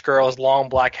pretty-ish girl with long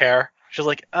black hair. She's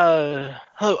like, hello,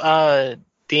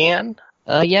 Deanne?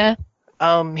 Yeah?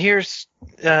 Here's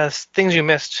things you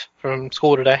missed from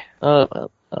school today. I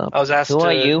was asked. Who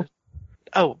are you?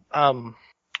 Oh,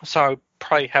 sorry,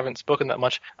 probably haven't spoken that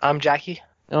much. I'm Jackie.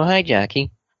 Oh, hi,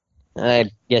 Jackie.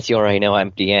 I guess you already know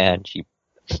I'm Deanne.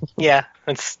 Yeah,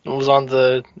 that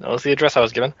was the address I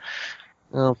was given.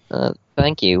 Oh,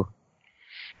 thank you.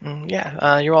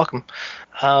 Yeah, you're welcome.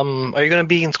 Are you going to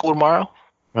be in school tomorrow?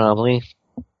 Probably.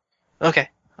 Okay.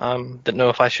 Didn't know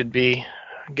if I should be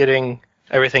getting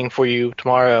everything for you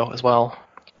tomorrow as well.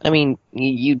 I mean,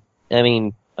 were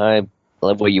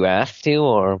you asked to,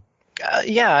 or?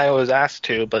 Yeah, I was asked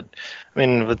to, but I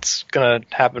mean, if it's gonna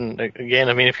happen again,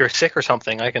 I mean, if you're sick or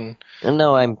something, I can.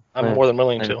 No, I'm more than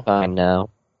willing to. I'm fine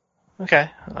now. Okay.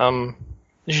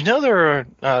 Did you know there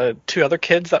were 2 other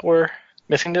kids that were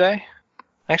missing today?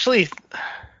 Actually,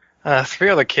 3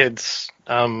 other kids.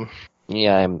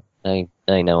 Yeah, I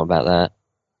know about that.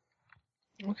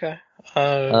 Okay.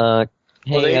 Hey,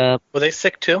 were they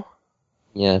sick too?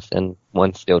 Yes, and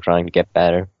one's still trying to get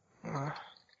better.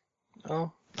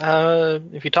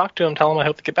 If you talk to them, tell them I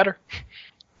hope they get better.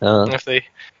 If they.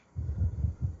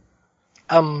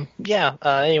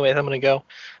 Anyways, I'm gonna go.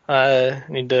 I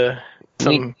need to.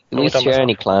 We share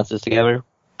any classes together?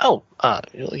 Oh,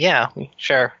 yeah, we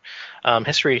share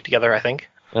history together, I think.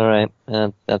 All right,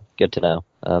 that's good to know.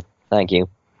 Thank you.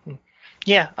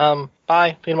 Yeah.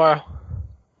 Bye. See you tomorrow.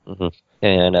 Mm-hmm.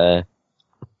 And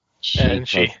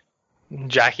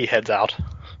Jackie heads out.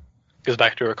 Goes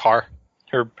back to her car.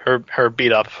 Her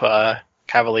beat up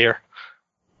Cavalier.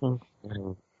 I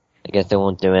guess it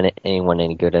won't do anyone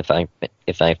any good if I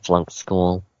flunk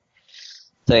school.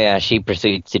 So yeah, she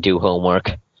proceeds to do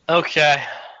homework. Okay,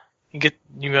 you get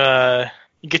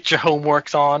your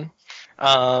homeworks on,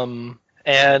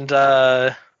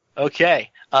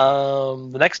 okay.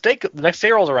 The next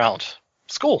day rolls around.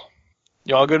 School.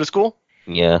 You all go to school?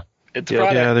 Yeah. It's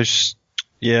Friday.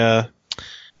 Yeah,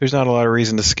 there's not a lot of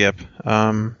reason to skip.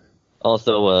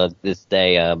 Also, this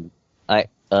day,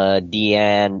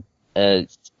 Deanne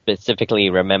specifically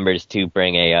remembers to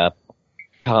bring a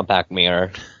compact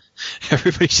mirror.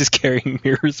 Everybody's just carrying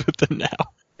mirrors with them now.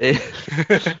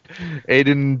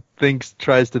 Aiden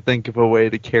tries to think of a way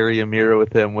to carry a mirror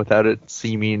with him without it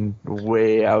seeming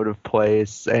way out of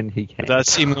place, and he can't. Without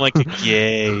seeming like a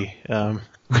gay.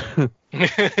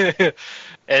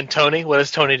 And Tony, what does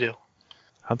Tony do?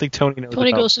 I don't think Tony knows Tony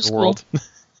about goes to the school. world.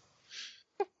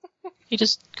 He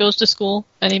just goes to school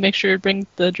and he makes sure to bring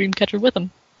the Dreamcatcher with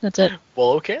him. That's it.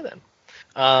 Well, okay then.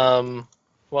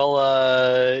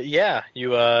 Yeah,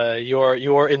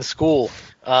 you're in school.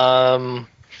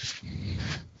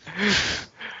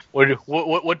 What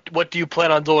do you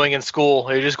plan on doing in school?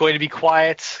 Are you just going to be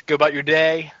quiet, go about your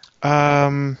day?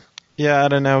 Yeah, I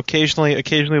don't know. Occasionally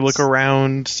look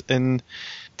around and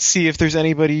see if there's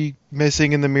anybody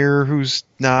missing in the mirror who's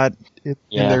not in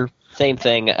there. Same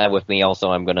thing with me. Also,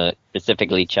 I'm gonna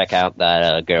specifically check out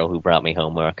that girl who brought me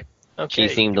homework. Okay.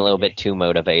 She seemed a little bit too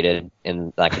motivated,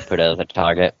 and I could put her as a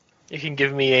target. You can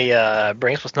give me a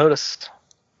brains plus notice.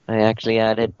 I actually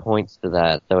added points to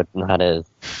that, so it's not as...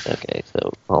 Okay,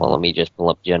 so hold on, let me just pull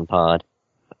up GenPod.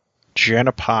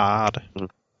 Genopod.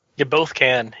 You both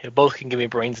can. You both can give me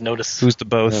brains notice. Who's the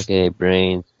both? Okay,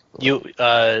 brains. You,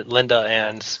 Linda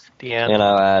and Deanne. And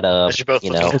I'll add As you're both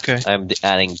looking. Okay. I'm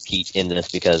adding Pete in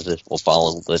this because this will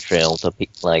follow the trail to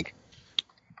like...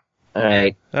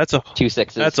 Alright, That's 2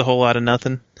 6s. That's a whole lot of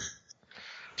nothing.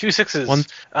 2 6s. 1,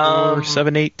 4,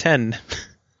 7, 8, 10.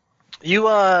 You,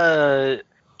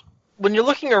 when you're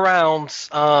looking around,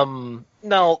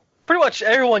 now, pretty much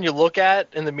everyone you look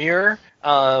at in the mirror,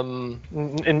 in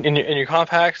your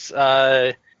compacts,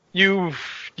 you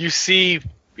see,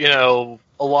 a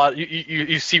lot,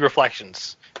 you see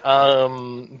reflections.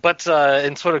 But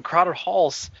in sort of crowded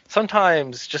halls,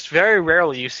 sometimes, just very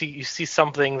rarely, you see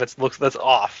something that's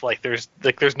off. Like there's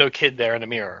no kid there in the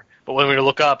mirror. But when we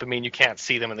look up, you can't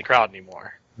see them in the crowd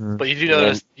anymore. But you do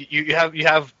notice you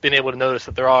have been able to notice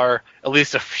that there are at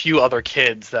least a few other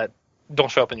kids that don't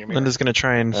show up in your mirror. Linda's gonna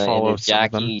try and follow is some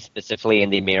of them. Jackie specifically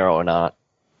in the mirror or not?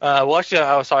 Well, actually,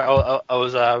 I was sorry. I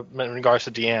was in regards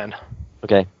to Deanne.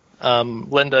 Okay.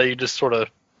 Linda, you just sort of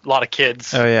a lot of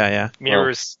kids. Oh yeah.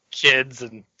 Mirrors, kids,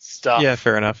 and stuff. Yeah,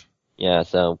 fair enough. Yeah.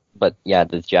 So, but yeah,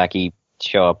 does Jackie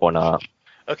show up or not?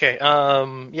 Okay.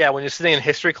 Yeah, when you're sitting in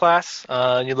history class,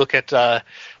 and you look at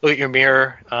your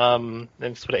mirror, and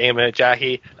sort of aim it at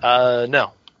Jackie.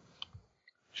 No,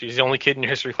 she's the only kid in your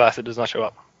history class that does not show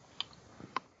up.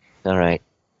 All right.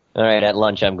 At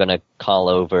lunch, I'm gonna call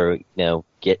over.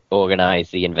 Organize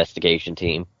the investigation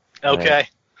team. Okay.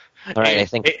 All right. I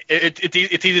think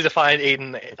it's easy to find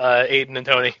Aiden and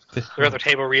Tony. They're at their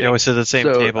table reading. They always sit at the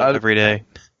same table every day.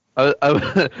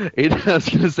 Aiden, I was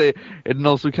going to say, Aiden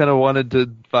also kind of wanted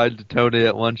to find Tony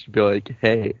at lunch and be like,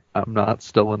 hey, I'm not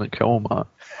still in a coma.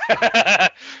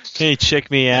 Hey,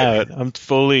 check me out. I'm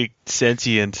fully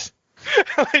sentient.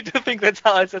 I do think that's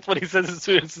what he says as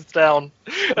soon as he sits down.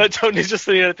 Tony's just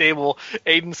sitting at a table.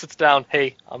 Aiden sits down.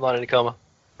 Hey, I'm not in a coma.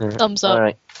 Thumbs up. All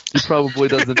right. He probably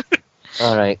doesn't.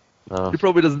 All right. He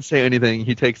probably doesn't say anything.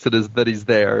 He takes it as that he's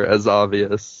there as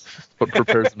obvious, but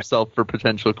prepares himself for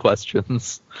potential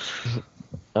questions.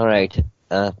 All right.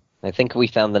 I think we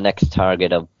found the next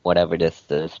target of whatever this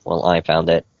is. Well, I found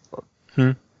it.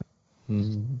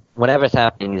 Whatever's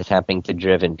happening is happening to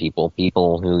driven people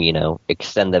who,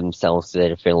 extend themselves to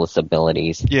their fullest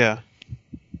abilities. Yeah.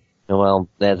 Well,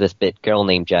 there's this girl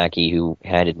named Jackie who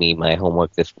handed me my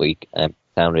homework this week. I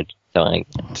found it.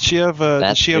 Did she have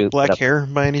black hair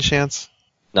by any chance?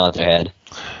 Not her head.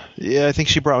 Yeah, I think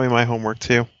she brought me my homework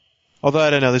too. Although I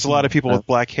don't know, there's a lot of people with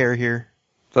black hair here.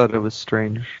 Thought it was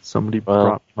strange. Somebody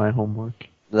brought my homework.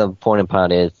 The important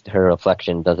part is her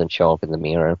reflection doesn't show up in the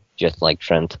mirror, just like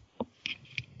Trent.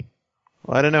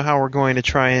 Well, I don't know how we're going to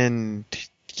try and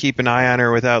keep an eye on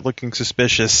her without looking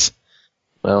suspicious.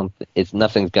 Well,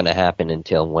 nothing's going to happen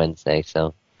until Wednesday,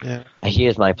 so... Yeah.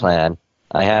 Here's my plan.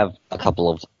 I have a couple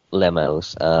of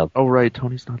limos. Oh, right,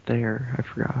 Tony's not there. I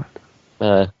forgot.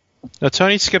 No,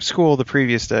 Tony skipped school the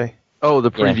previous day. Oh,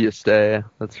 the previous day.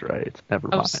 That's right. Never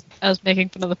mind. I was making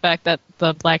fun of the fact that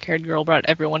the black-haired girl brought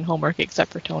everyone homework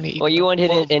except for Tony. Well, you weren't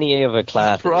in any of her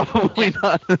classes. Probably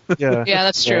not. Yeah. Yeah,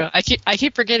 that's true. Yeah. I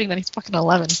keep forgetting that he's fucking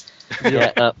 11.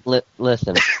 Yeah,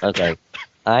 listen, okay.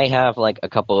 I have, a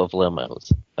couple of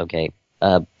limos, okay?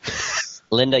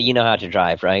 Linda, you know how to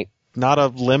drive, right? Not a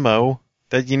limo.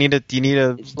 That you need a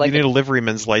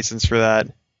liveryman's license for that.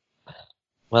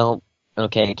 Well,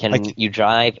 okay, can you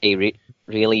drive a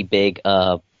really big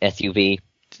SUV?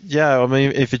 Yeah, I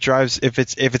mean, if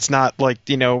it's not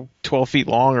 12 feet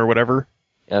long or whatever.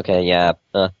 Okay, yeah.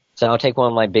 So we'll take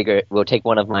one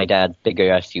of my dad's bigger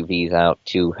SUVs out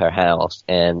to her house,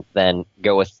 and then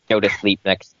go to sleep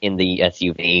next in the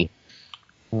SUV.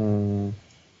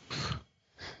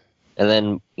 And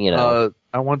then,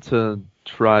 I want to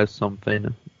try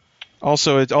something.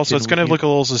 Also, it's going to look a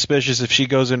little suspicious if she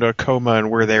goes into a coma and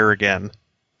we're there again.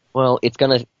 Well,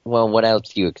 what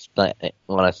else do you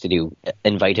want us to do?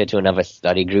 Invite her to another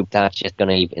study group? That's just going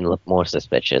to even look more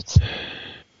suspicious.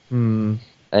 I mean...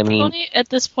 Tony, at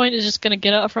this point, is just going to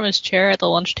get up from his chair at the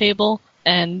lunch table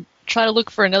and try to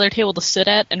look for another table to sit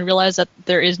at and realize that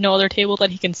there is no other table that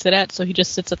he can sit at, so he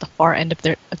just sits at the far end of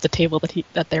the table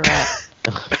that they're at.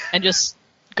 And just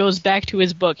goes back to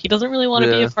his book. He doesn't really want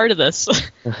to be a part of this.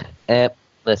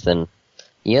 Listen,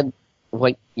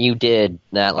 what you did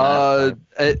that last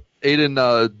time.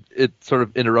 Aiden, it sort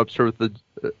of interrupts her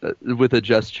with a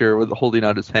gesture, with holding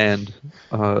out his hand.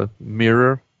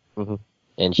 Mirror. Mm-hmm.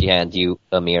 And she hands you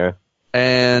a mirror.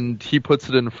 And he puts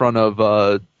it in front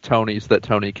of Tony so that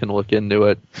Tony can look into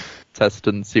it, test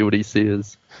and see what he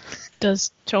sees.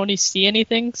 Does Tony see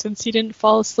anything since he didn't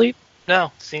fall asleep?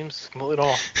 No, seems completely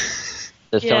normal.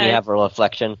 Does Tony have a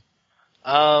reflection?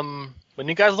 When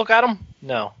you guys look at him,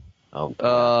 no. Oh.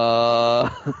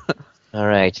 All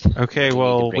right. Okay,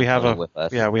 well, we have a...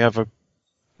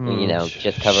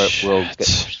 just cover... We'll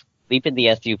sleep in the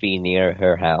SUV near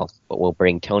her house, but we'll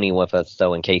bring Tony with us,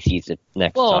 so in case he's the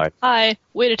next start. Hi.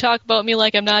 Way to talk about me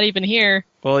like I'm not even here.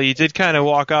 Well, you did kind of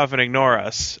walk off and ignore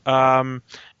us.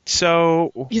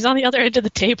 So... He's on the other end of the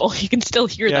table. You can still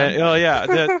hear them. Oh, yeah.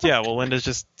 Well, Linda's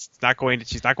just she's not going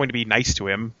to be nice to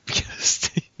him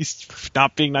because he's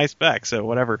not being nice back, so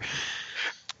whatever.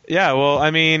 Yeah, well,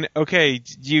 I mean, okay,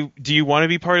 do you want to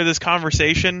be part of this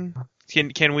conversation?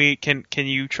 Can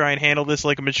you try and handle this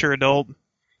like a mature adult?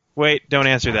 Wait, don't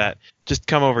answer that. Just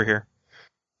come over here.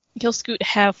 He'll scoot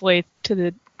halfway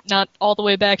to not all the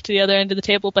way back to the other end of the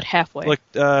table, but halfway. Look,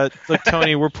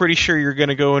 Tony, we're pretty sure you're going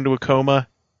to go into a coma.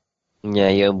 Yeah,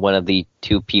 you're one of the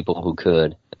two people who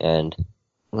could. And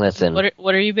listen,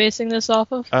 what are you basing this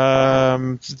off of?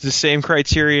 The same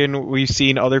criterion we've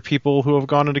seen other people who have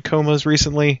gone into comas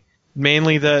recently.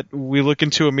 Mainly that we look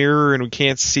into a mirror and we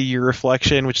can't see your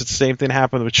reflection, which is the same thing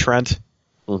happened with Trent.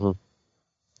 Mm-hmm.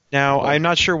 Now, I'm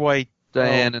not sure why...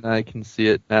 Diane and I can see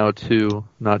it now, too,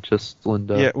 not just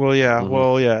Linda. Yeah, well, yeah,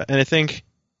 Mm-hmm. And I think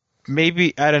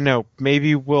maybe, I don't know,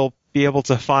 maybe we'll be able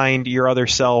to find your other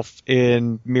self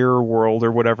in Mirror World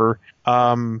or whatever.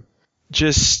 I'm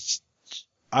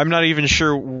not even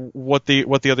sure what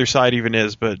the other side even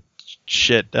is, but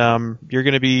shit,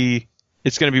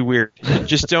 it's gonna be weird.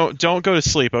 Just don't go to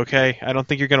sleep, okay? I don't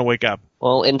think you're gonna wake up.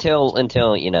 Well, until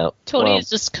Tony is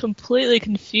just completely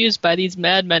confused by these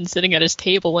madmen sitting at his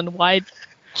table and why.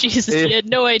 Jesus, he had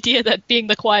no idea that being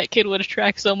the quiet kid would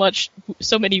attract so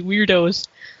many weirdos.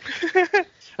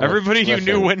 Everybody who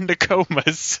knew went into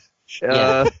comas.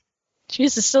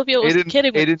 Jesus, Sylvia was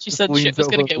kidding when she said shit was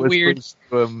going to get weird.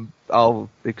 I'll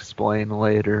explain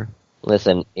later.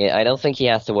 Listen, I don't think he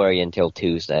has to worry until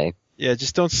Tuesday. Yeah,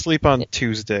 just don't sleep on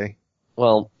Tuesday.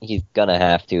 Well, he's gonna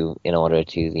have to in order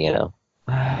to, In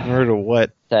order to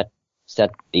what?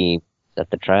 set the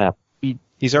trap.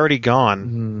 He's already gone.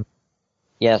 Mm-hmm.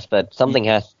 Yes, but something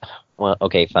has... Well,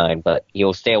 okay, fine, but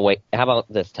you'll stay awake. How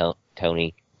about this,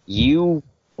 Tony? You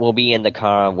will be in the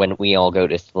car when we all go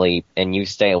to sleep, and you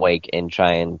stay awake and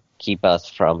try and keep us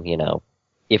from,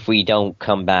 if we don't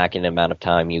come back in an amount of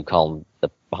time, you call the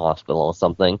hospital or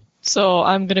something. So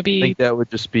I'm going to be... I think that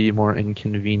would just be more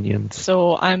inconvenient.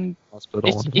 So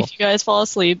if you guys fall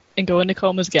asleep and go into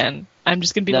comas again, I'm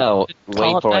just going to be call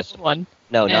up 911.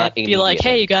 No, not be like,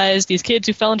 hey, you guys, these kids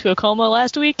who fell into a coma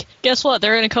last week, guess what?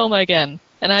 They're in a coma again.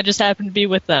 And I just happened to be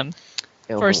with them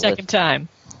for a second time.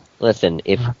 Listen,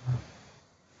 if...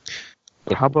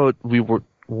 How about we'll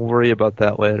worry about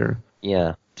that later?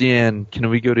 Yeah. Deanne, can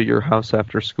we go to your house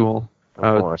after school?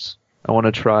 Of course. I want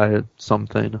to try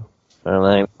something.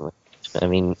 Well, I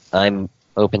mean, I'm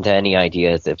open to any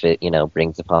ideas if it,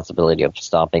 brings the possibility of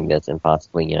stopping this and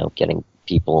possibly, getting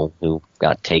people who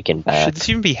got taken back. Should this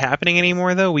even be happening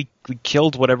anymore, though? We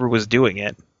killed whatever was doing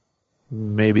it.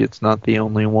 Maybe it's not the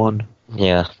only one.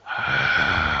 Yeah.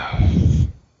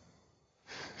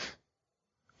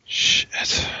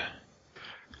 Shit.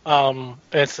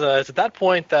 It's at that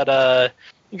point that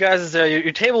you guys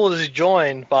your table is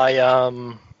joined by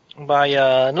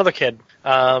another kid.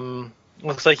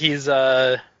 Looks like he's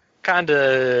kind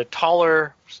of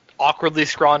taller, awkwardly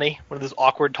scrawny, one of those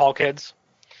awkward tall kids.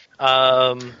 He's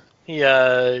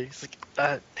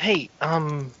like, hey,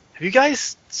 have you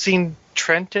guys seen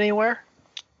Trent anywhere?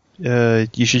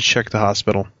 You should check the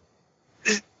hospital.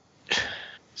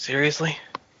 Seriously?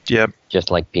 Yep.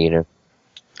 Just like Peter.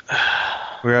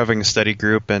 We were having a study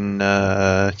group, and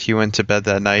he went to bed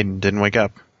that night and didn't wake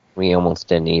up. We almost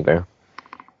didn't either.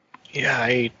 Yeah,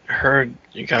 I heard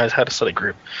you guys had a study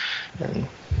group, and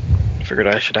figured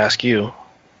I should ask you.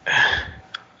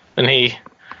 And he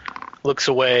looks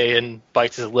away and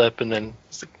bites his lip, and then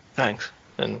he's like, thanks,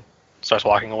 and starts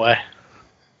walking away.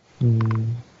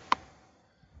 And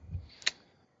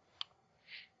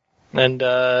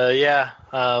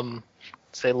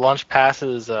say lunch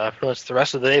passes, pretty much the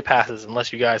rest of the day passes,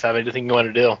 unless you guys have anything you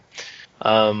want to do.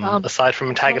 Aside from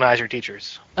antagonize your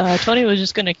teachers. Tony was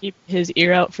just going to keep his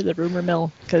ear out for the rumor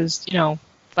mill, because,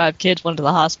 5 kids went to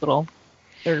the hospital.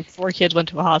 Or 4 kids went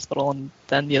to a hospital, and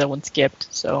then the other one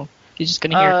skipped, so he's just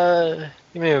going to hear.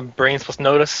 Give me a brains plus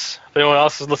notice. If anyone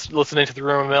else is listening to the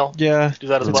rumor mill, yeah, do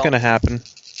that as well. It's going to happen.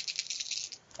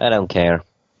 I don't care.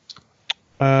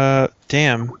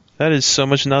 Damn. That is so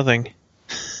much nothing.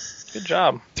 Good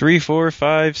job. 3, 4,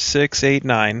 5, 6, 8,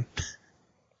 9.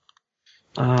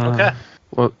 Okay.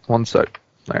 Well, 1 sec.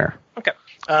 There. Okay.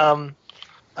 Tony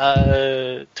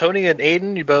and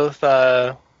Aiden, you both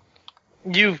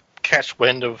you catch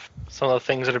wind of some of the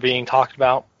things that are being talked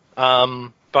about.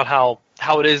 About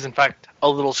how it is in fact a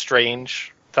little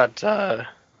strange that of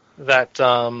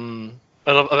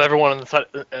everyone in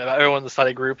the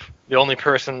study group, the only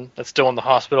person that's still in the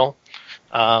hospital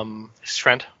is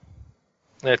Trent.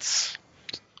 It's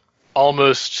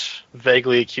almost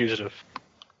vaguely accusative.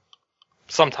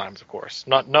 Sometimes, of course.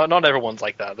 Not everyone's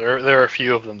like that. There are a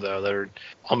few of them though that are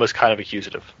almost kind of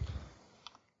accusative.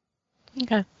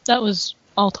 Okay. That was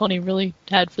all Tony really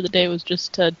had for the day, was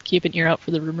just to keep an ear out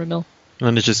for the rumor mill.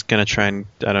 And it's just going to try and,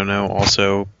 I don't know,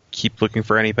 also keep looking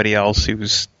for anybody else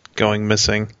who's going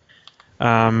missing.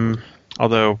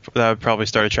 Although that would probably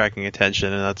start attracting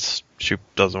attention, and she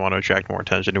doesn't want to attract more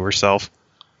attention to herself.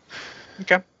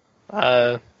 Okay.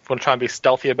 Want to try and be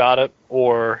stealthy about it,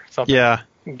 or something? Yeah.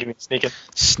 Give me a sneaking.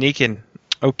 Sneaking.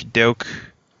 Okie doke.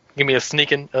 Give me a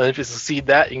sneaking. If you succeed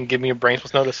that, you can give me a brains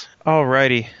plus notice.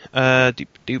 Alrighty.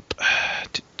 Doop.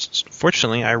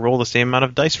 Fortunately, I roll the same amount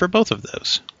of dice for both of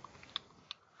those.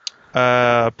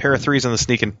 Pair of 3s on the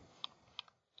sneaking.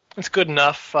 It's good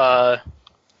enough.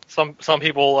 Some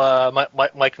people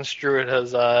might construe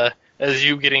it as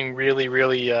you getting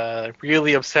really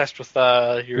obsessed with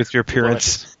your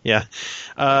appearance. Yeah.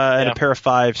 And a pair of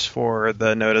 5s for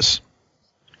the notice.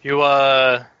 You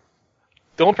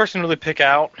the only person to really pick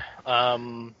out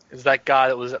is that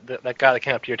guy that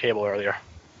came up to your table earlier.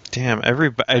 Damn,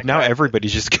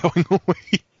 everybody's just going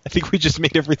away. I think we just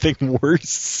made everything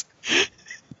worse.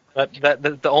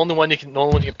 The only one you can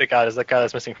pick out is that guy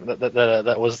that's missing from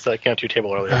that came up to your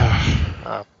table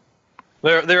earlier.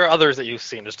 There are others that you've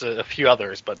seen, just a few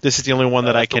others, but this is the only one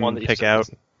that I can pick out.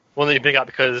 One that you pick out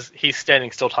because he's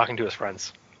standing still talking to his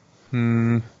friends.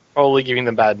 Probably giving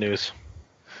them bad news.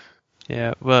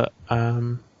 Yeah, but I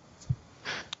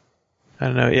don't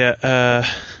know. Yeah,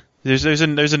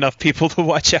 there's enough people to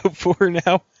watch out for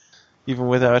now, even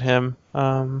without him.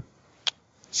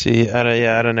 See,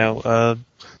 I don't know.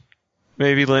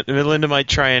 Maybe Linda might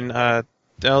try and.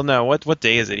 Oh no, what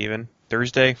day is it even?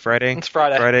 Thursday, Friday? It's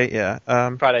Friday. Friday, yeah.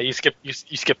 Friday. You skip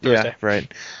Thursday. Yeah,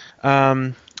 right.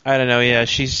 I don't know. Yeah,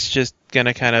 she's just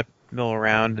gonna kind of mill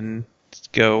around and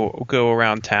go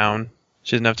around town.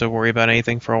 She doesn't have to worry about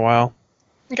anything for a while.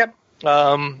 Okay.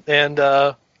 And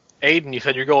Aiden, you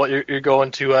said you're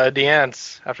going to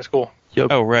Deanne's after school. Yep.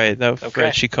 Oh right,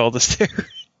 right. She called us there.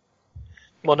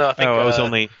 Well, no, I think. I was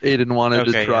only. Aiden wanted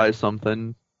to try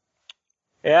something.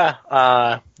 Yeah.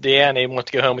 Deanne, Aiden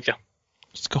wants to go home with you.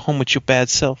 Just go home with your bad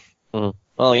self. Well,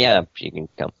 yeah, she can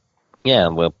come. Yeah,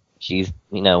 well, she's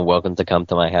welcome to come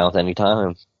to my house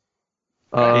anytime.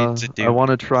 I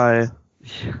want to try.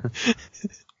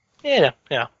 Yeah.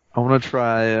 I want to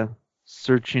try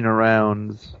searching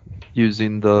around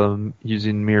using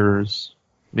mirrors.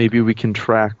 Maybe we can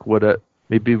track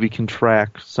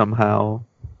somehow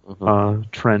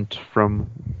Trent from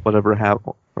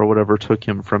whatever took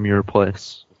him from your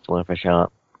place. Worth a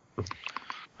shot.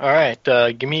 All right,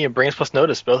 give me a brains plus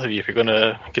notice, both of you, if you're going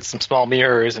to get some small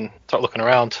mirrors and start looking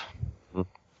around.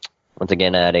 Once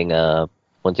again, adding a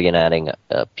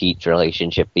Pete's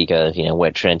relationship because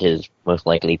where Trent is, most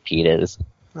likely Pete is.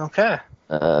 Okay.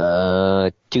 2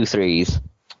 3s.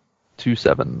 2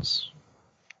 7s.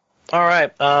 All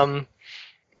right.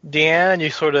 Deanne,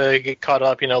 you sort of get caught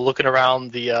up, looking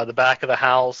around the back of the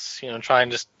house,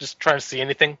 trying to see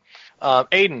anything.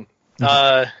 Aiden,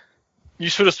 you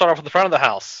sort of start off at the front of the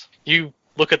house. You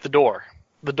look at the door.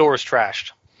 The door is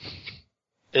trashed.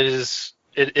 It is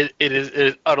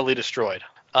utterly destroyed.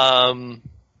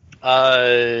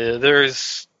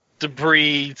 There's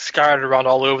debris scattered around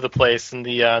all over the place in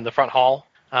the front hall.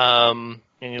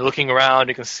 and you're looking around.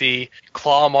 You can see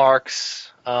claw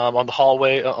marks on the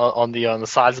hallway, on the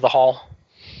sides of the hall.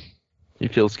 He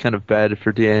feels kind of bad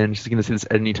for Deanne. She's gonna see this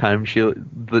anytime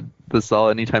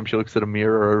anytime she looks at a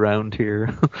mirror around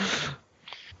here.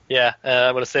 Yeah,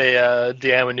 I'm gonna say,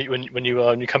 Deanne, when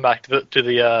you come back to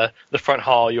the front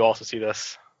hall, you also see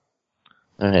this.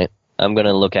 All right. I'm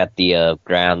gonna look at the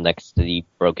ground next to the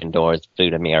broken doors through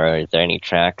the mirror. Is there any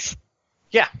tracks?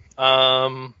 Yeah.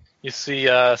 You see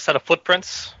a set of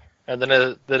footprints, and then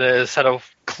a set of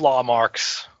claw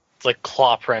marks. It's like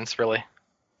claw prints, really.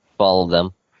 Follow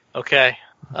them. Okay.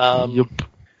 Yep.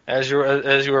 As you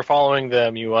were following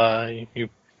them, you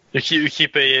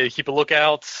keep a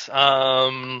lookout.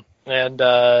 And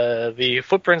the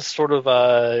footprints sort of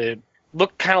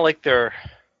look kind of like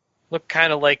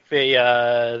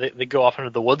they go off into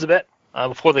the woods a bit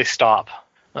before they stop.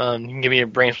 You can give me a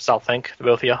brain self think, the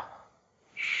both of you.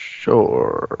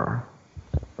 Sure.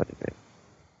 What is it?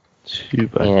 2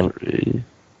 by 3.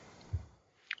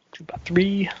 2 by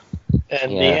 3.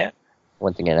 And yeah.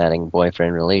 Once again, adding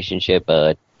boyfriend relationship.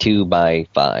 2 by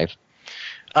 5.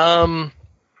 Aiden,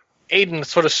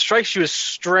 sort of strikes you as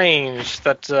strange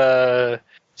that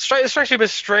strikes you a bit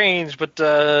strange, but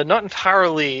not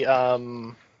entirely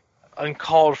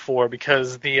uncalled for,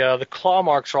 because the claw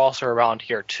marks are also around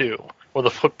here too, where the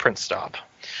footprints stop.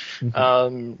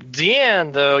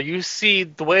 Deanne, though, you see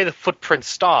the way the footprints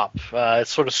stop. It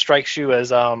sort of strikes you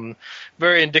as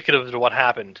very indicative of what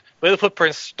happened. The way the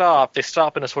footprints stop, they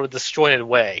stop in a sort of disjointed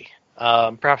way,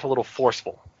 perhaps a little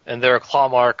forceful, and there are claw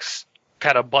marks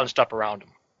kind of bunched up around them.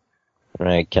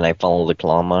 Right? Can I follow the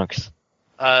claw marks?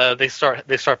 They start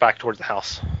back towards the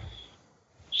house.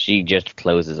 She just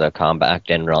closes her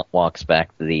compact and walks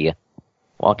back to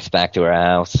her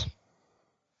house.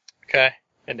 Okay,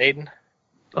 and Aiden.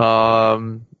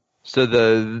 So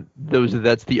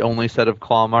that's the only set of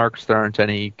claw marks. There aren't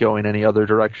any going any other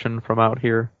direction from out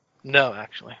here. No,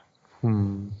 actually.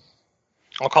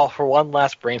 I'll call for one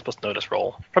last brains plus notice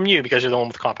roll from you, because you're the one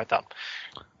with the compact up.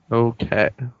 Okay.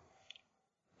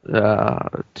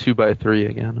 2 by 3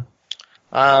 again.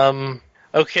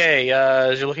 Okay.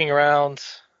 As you're looking around,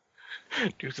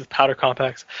 dudes with powder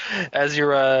compacts. As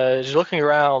you're looking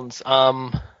around,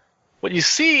 what you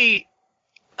see.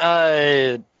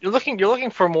 You're looking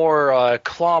for more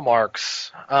claw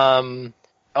marks on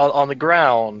the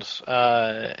ground,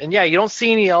 and yeah, you don't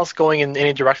see any else going in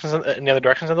any directions, in the other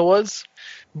directions in the woods.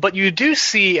 But you do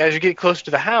see, as you get closer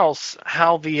to the house,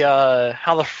 how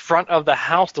the front of the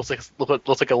house looks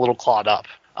like a little clawed up,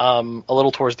 a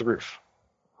little towards the roof.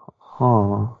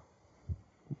 Huh.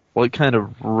 What kind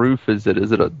of roof is it?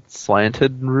 Is it a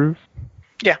slanted roof?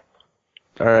 Yeah.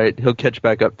 All right, he'll catch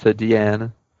back up to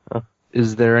Deanne.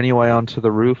 Is there any way onto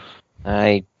the roof?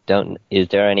 Is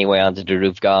there any way onto the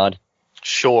roof, God?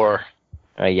 Sure.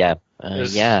 Yeah.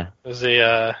 Yeah.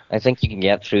 I think you can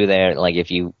get through there, like, if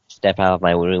you step out of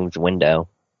my room's window.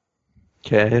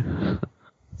 Okay.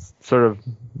 Sort of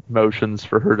motions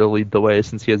for her to lead the way,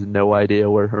 since he has no idea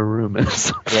where her room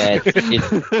is. Yeah,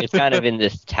 it's kind of in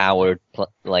this tower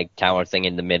thing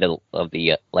in the middle of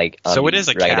the, so it is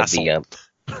a right castle.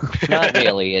 Not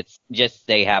really. It's just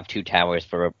they have 2 towers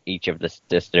for each of the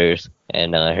sisters,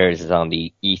 and hers is on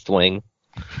the east wing.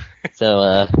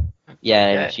 So, yeah,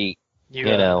 and she,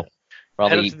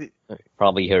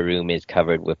 probably her room is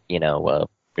covered with,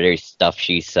 there's stuff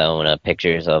she's sewn,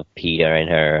 pictures of Peter and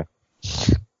her,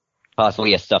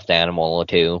 possibly a stuffed animal or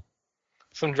 2.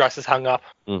 Some dresses hung up.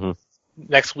 Mm-hmm.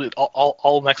 Next week,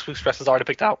 all next week's dresses already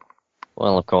picked out.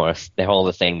 Well, of course, they're all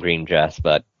the same green dress,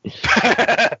 but.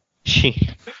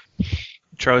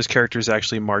 Troy's character is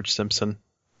actually Marge Simpson.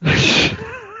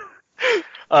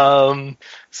 So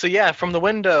yeah, from the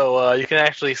window, you can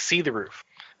actually see the roof.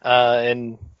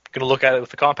 And gonna look at it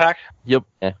with the compact. Yep.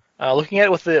 Yeah. Looking at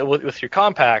it with your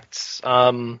compacts,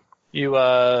 you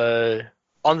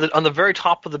on the very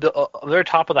top of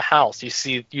the house, you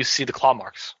see the claw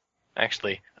marks.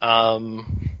 Actually,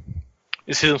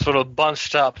 you see them sort of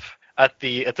bunched up at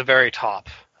the very top.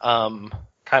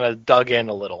 Kind of dug in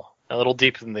a little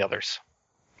deeper than the others,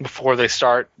 before they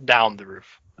start down the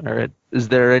roof. All right. Is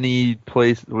there any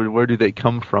place, where do they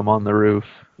come from on the roof?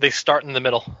 They start in the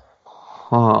middle.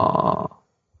 Huh.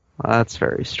 That's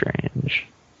very strange.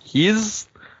 He's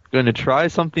going to try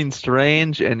something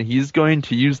strange, and he's going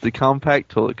to use the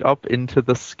compact to look up into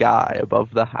the sky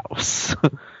above the house.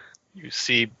 You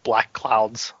see black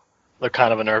clouds. They're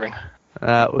kind of unnerving.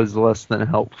 That was less than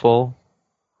helpful.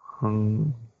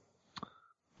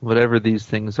 Whatever these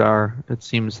things are, it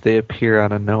seems they appear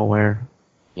out of nowhere.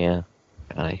 Yeah.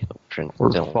 I hope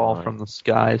or fall from the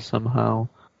sky somehow.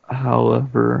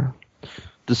 However,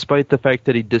 despite the fact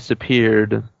that he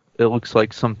disappeared, it looks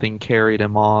like something carried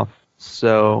him off.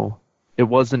 So it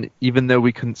wasn't, even though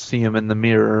we couldn't see him in the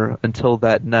mirror until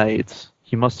that night,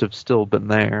 he must have still been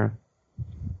there.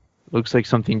 Looks like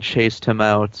something chased him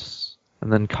out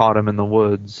and then caught him in the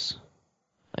woods.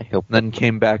 I hope. Then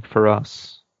came back for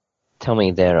us. Tell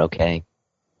me they're okay.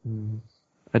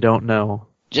 I don't know.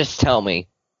 Just tell me.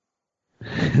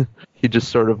 He just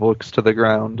sort of looks to the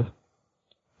ground.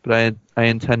 But I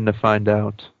intend to find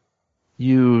out.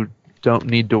 You don't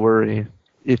need to worry.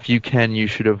 If you can, you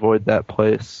should avoid that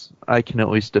place. I can at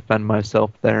least defend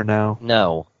myself there now.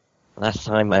 No. Last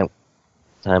time I'm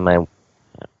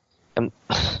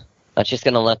not just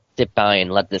gonna let sit by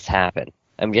and let this happen.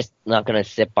 I'm just not gonna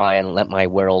sit by and let my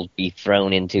world be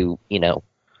thrown into,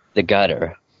 the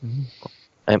gutter.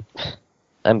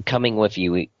 I'm coming with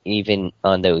you, even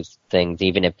on those things,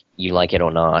 even if you like it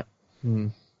or not.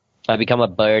 I become a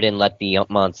bird and let the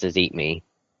monsters eat me.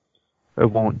 I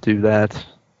won't do that.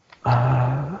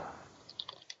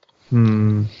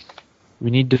 We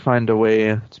need to find a way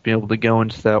to be able to go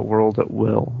into that world at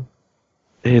will.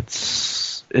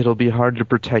 It'll be hard to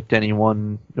protect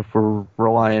anyone if we're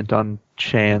reliant on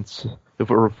chance,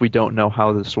 if we don't know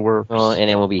how this works. Well, and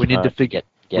it will be we need to get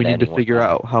figure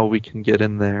out how we can get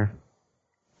in there.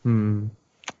 I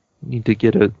need to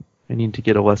get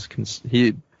a less.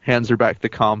 He hands her back the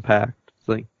compact. It's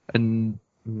like, and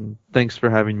thanks for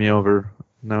having me over.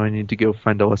 Now I need to go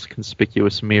find a less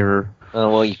conspicuous mirror. Oh,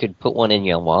 well, you could put one in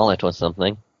your wallet or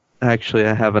something. Actually,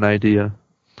 I have an idea.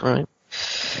 All right.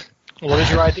 What is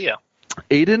your idea?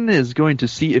 Aiden is going to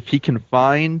see if he can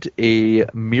find a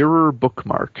mirror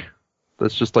bookmark.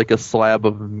 That's just like a slab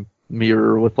of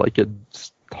mirror with like a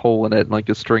hole in it and like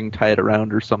a string tied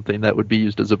around or something that would be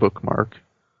used as a bookmark.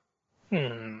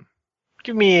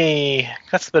 Give me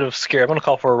that's a bit of scare. I'm going to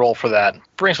call for a roll for that.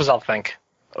 Brains was, I'll think.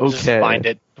 Okay. Just find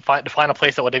it. Find a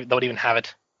place that would even have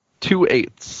it. 2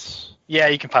 8s. Yeah,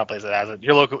 you can find a place that has it.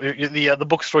 Your local, the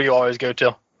bookstore you always go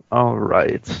to. All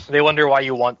right. They wonder why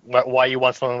you want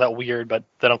something that weird, but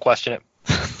they don't question it.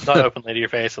 Not openly to your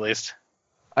face, at least.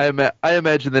 I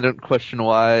imagine they don't question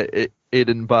why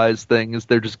Aiden buys things.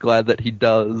 They're just glad that he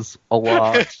does a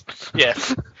lot.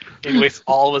 Yes. He wastes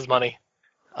all of his money.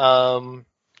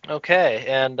 Okay,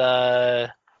 and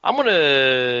I'm going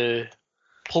to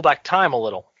pull back time a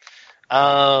little.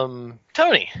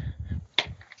 Tony.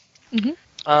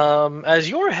 As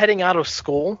you're heading out of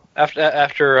school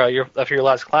after your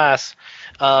last class,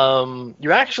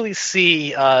 you actually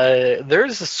see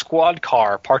there's a squad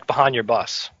car parked behind your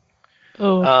bus.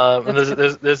 Oh. And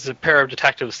there's a pair of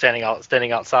detectives standing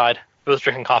outside, both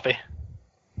drinking coffee.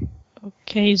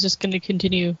 Okay, he's just going to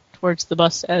continue towards the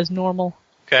bus as normal.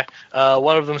 Okay.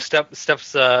 One of them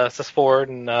steps forward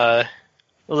and was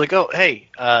like, "Oh, hey,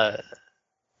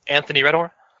 Anthony Redhorn?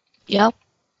 Yep.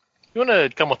 You want to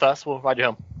come with us? We'll ride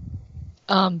you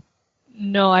home."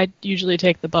 No, I usually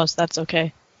take the bus. That's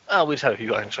okay. We just have a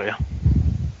few I can show you.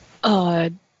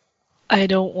 I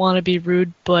don't want to be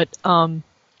rude, but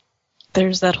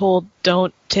there's that whole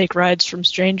don't take rides from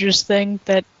strangers thing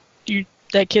that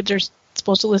kids are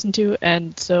supposed to listen to,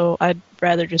 and so I'd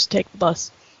rather just take the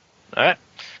bus. All right.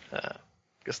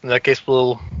 Guess in that case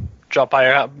we'll drop by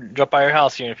your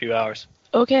house here in a few hours.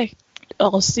 Okay,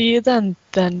 I'll see you then.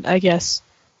 Then I guess.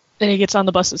 Then he gets on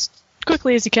the bus as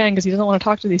quickly as he can because he doesn't want to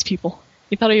talk to these people.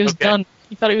 He thought he was done.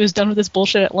 He thought he was done with this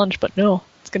bullshit at lunch, but no,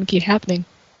 it's gonna keep happening.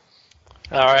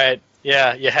 All right.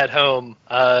 Yeah, you head home.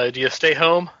 Do you stay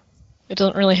home? It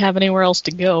doesn't really have anywhere else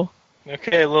to go.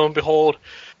 Okay. Lo and behold,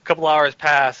 a couple hours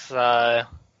pass,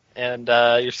 and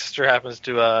your sister happens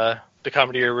to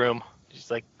come to your room.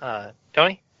 She's like,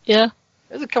 Tony? Yeah?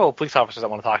 There's a couple of police officers that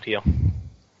want to talk to you. Are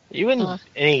you in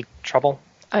any trouble?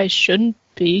 I shouldn't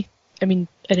be. I mean,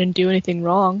 I didn't do anything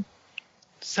wrong.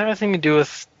 Does that have anything to do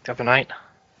with the other night?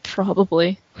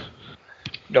 Probably.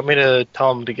 You want me to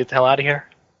tell them to get the hell out of here?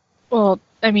 Well,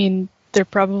 I mean, they're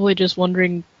probably just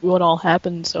wondering what all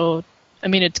happened, so, I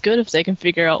mean, it's good if they can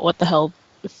figure out what the hell,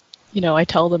 if, I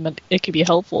tell them it could be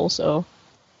helpful, so,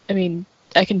 I mean,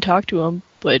 I can talk to them,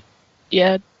 but,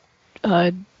 yeah,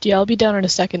 I'll be down in a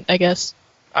second, I guess.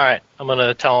 Alright, I'm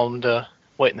gonna tell them to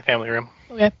wait in the family room.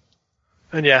 Okay.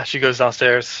 And yeah, she goes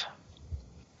downstairs.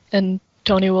 And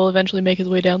Tony will eventually make his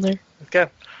way down there. Okay.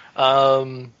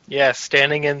 Yeah,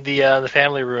 standing in the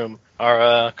family room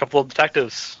are a couple of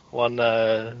detectives. One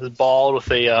is bald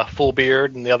with a full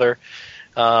beard, and the other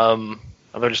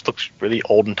just looks really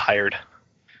old and tired.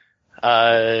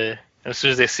 And as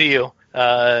soon as they see you,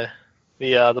 the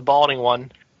balding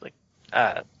one, like,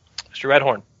 Mr.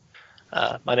 Redhorn,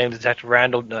 my name is Detective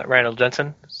Randall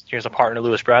Jensen. Here's a partner,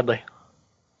 Lewis Bradley.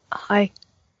 Hi.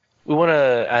 we want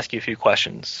to ask you a few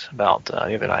questions about the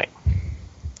other night.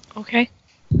 Okay.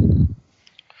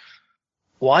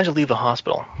 Why did you leave the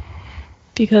hospital?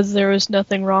 Because there was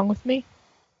nothing wrong with me.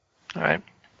 All right,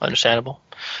 understandable.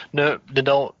 No,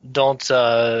 don't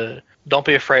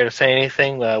be afraid of saying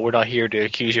anything. We're not here to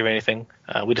accuse you of anything.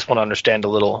 We just want to understand a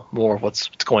little more of what's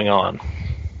going on.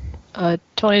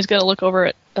 Tony's gonna look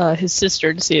over at his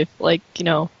sister to see if,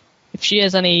 if she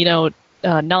has any,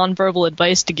 non-verbal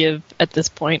advice to give at this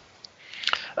point.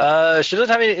 She doesn't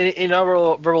have any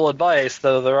verbal advice,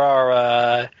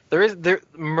 though.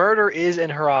 Murder is in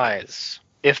her eyes.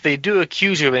 If they do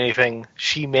accuse you of anything,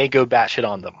 she may go batshit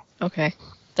on them. Okay,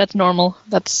 that's normal.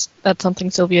 That's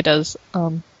something Sylvia does.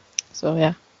 So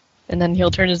yeah, and then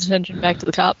he'll turn his attention back to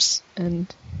the cops,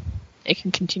 and they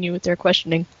can continue with their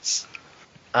questioning.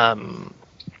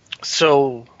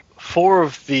 So 4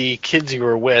 of the kids you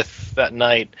were with that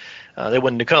night, they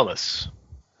went into comas.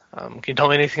 Can you tell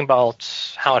me anything about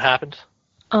how it happened?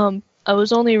 I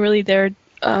was only really there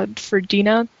for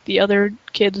Dina. The other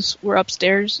kids were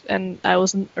upstairs, and I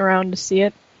wasn't around to see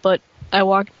it. But I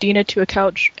walked Dina to a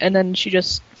couch, and then she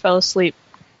just fell asleep.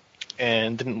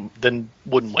 And then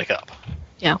wouldn't wake up.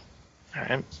 Yeah. All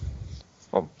right.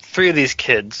 Well, 3 of these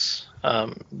kids,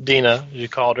 Dina, as you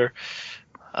called her,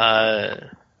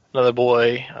 another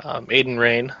boy, Aiden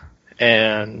Rain,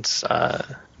 and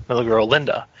another girl,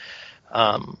 Linda.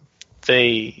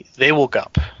 They woke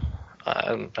up.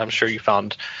 I'm sure you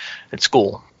found at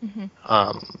school. Mm-hmm.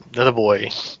 The other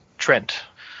boy, Trent,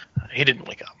 he didn't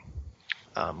wake up.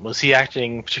 Was he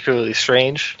acting particularly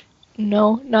strange?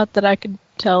 No, not that I could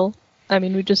tell. I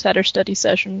mean, we just had our study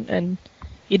session, and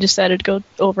he decided to go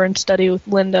over and study with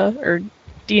Linda, or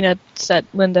Dina set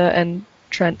Linda and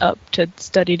Trent up to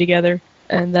study together,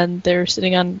 and then they were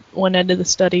sitting on one end of the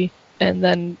study, and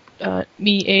then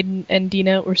me, Aiden, and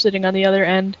Dina were sitting on the other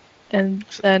end, and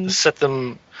then set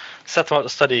them up to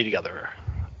study together.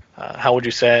 How would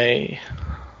you say?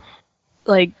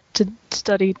 Like, to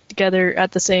study together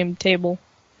at the same table.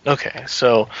 Okay,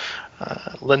 so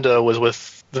Linda was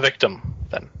with the victim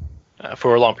then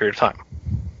for a long period of time.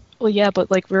 Well, yeah, but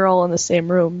we're all in the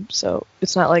same room, so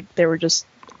it's not like they were just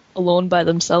alone by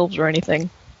themselves or anything.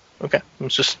 Okay,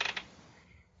 it's just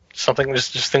something,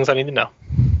 just things I need to know.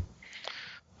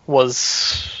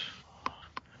 Was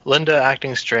Linda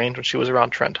acting strange when she was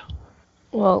around Trent?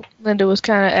 Well, Linda was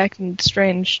kind of acting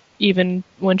strange even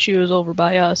when she was over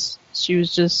by us. She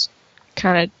was just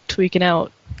kind of tweaking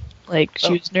out, like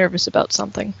she was nervous about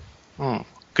something.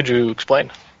 Could you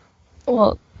explain?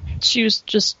 Well, she was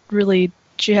just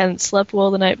she hadn't slept well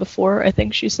the night before, I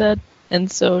think she said,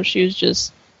 and so she was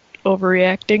just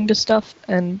overreacting to stuff.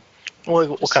 And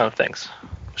what kind of things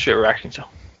was she reacting to?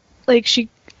 Like, she,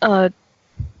 I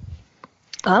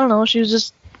don't know, she was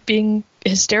just being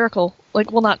hysterical.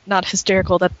 Like, well, not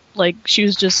hysterical, that, she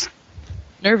was just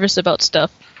nervous about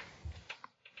stuff.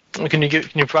 Can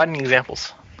you provide any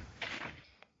examples?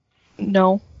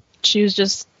 No. She was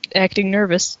just acting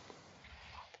nervous.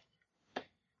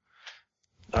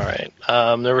 All right.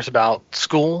 Nervous about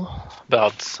school?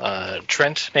 About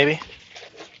Trent, maybe?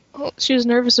 Well, she was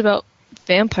nervous about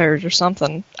vampires or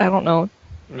something. I don't know.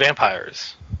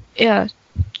 Vampires? Yeah.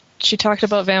 She talked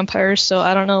about vampires, so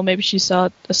I don't know. Maybe she saw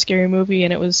a scary movie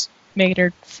and it was making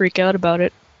her freak out about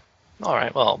it. All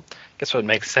right. Well, I guess it would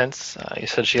make sense. You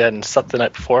said she hadn't slept the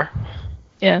night before?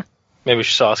 Yeah. Maybe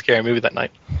she saw a scary movie that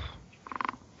night.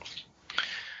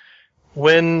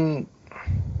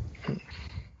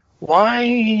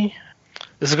 Why?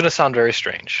 This is going to sound very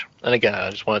strange. And again,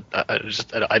 I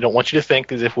don't want you to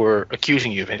think as if we're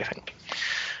accusing you of anything.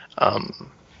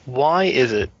 Why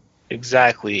is it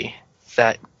exactly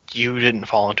that you didn't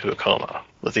fall into a coma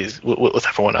with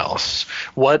everyone else?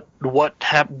 What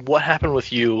happened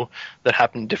with you that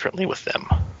happened differently with them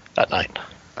that night?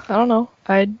 I don't know.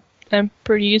 I'm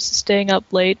pretty used to staying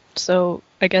up late, so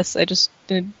I guess I just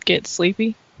didn't get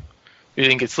sleepy. You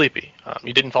didn't get sleepy.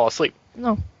 You didn't fall asleep.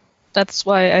 No. That's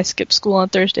why I skipped school on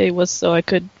Thursday, was so I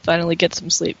could finally get some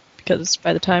sleep, because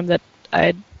by the time that I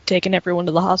had taken everyone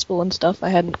to the hospital and stuff, I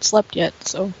hadn't slept yet,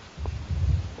 so.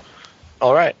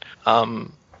 All right.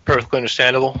 Perfectly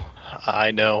understandable.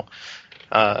 I know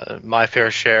my fair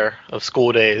share of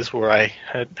school days where I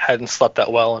hadn't slept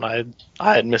that well, and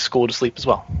I had missed school to sleep as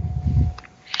well.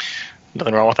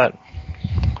 Nothing wrong with that.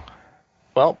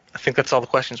 Well, I think that's all the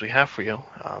questions we have for you.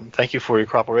 Thank you for your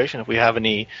cooperation. If we have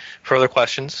any further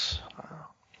questions,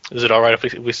 is it all right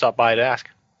if we stop by to ask?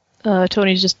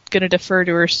 Tony's just going to defer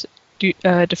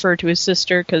to his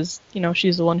sister, because,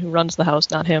 she's the one who runs the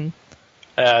house, not him.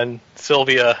 And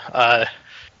Sylvia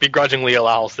begrudgingly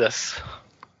allows this.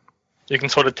 You can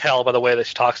sort of tell by the way that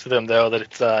she talks to them, though,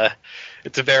 that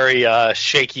it's a very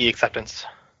shaky acceptance.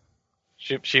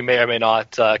 She may or may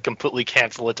not completely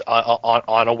cancel it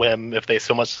on a whim if they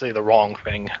so much say the wrong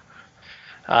thing.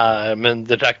 And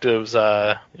the detectives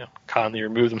kindly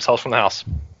remove themselves from the house.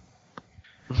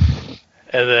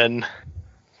 And then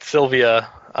Sylvia,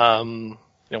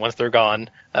 once they're gone,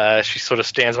 she sort of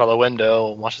stands by the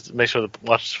window, watches for the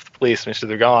police, make sure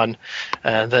they're gone,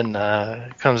 and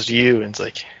then comes to you and it's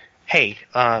like, "Hey,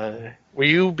 were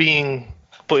you being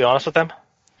completely honest with them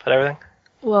about everything?"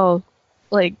 Well,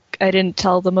 I didn't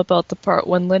tell them about the part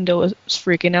when Linda was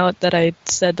freaking out that I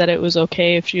said that it was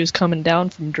okay if she was coming down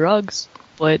from drugs,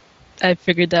 but I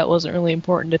figured that wasn't really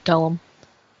important to tell them.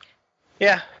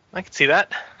 Yeah, I can see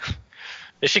that.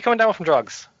 Is she coming down from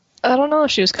drugs? I don't know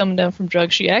if she was coming down from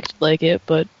drugs. She acted like it,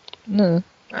 but no.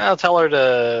 I'll tell her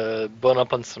to bone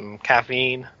up on some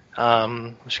caffeine. She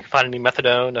can find any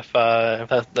methadone if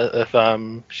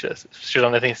she's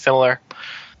on anything similar.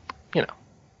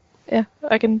 Yeah,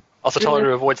 I can. Also, tell her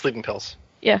to avoid sleeping pills.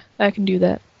 Yeah, I can do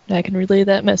that. I can relay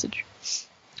that message.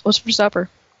 What's for supper?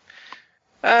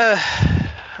 I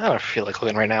don't feel like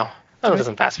cooking right now. I'll get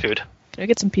some fast food. Can I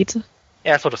get some pizza?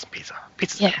 Yeah, let's order some pizza.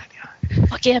 Pizza's Yeah. good, yeah.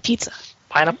 Fuck yeah, pizza.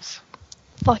 Pineapples?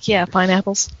 Fuck yeah,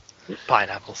 pineapples.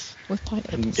 Pineapples. With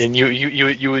pineapples. And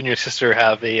you and your sister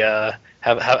have a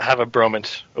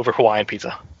bromance over Hawaiian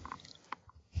pizza.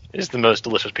 It's the most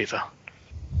delicious pizza.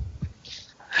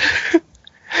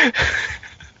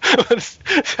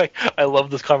 I love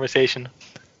this conversation.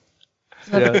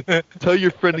 Yeah. Tell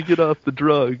your friend to get off the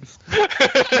drugs.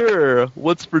 Sure.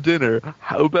 What's for dinner?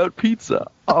 How about pizza?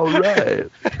 All right.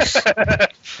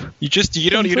 You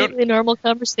don't Completely normal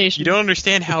conversation. You don't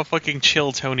understand how fucking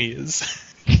chill Tony is.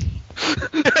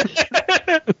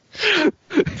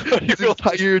 His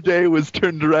entire day was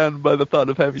turned around by the thought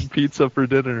of having pizza for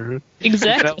dinner.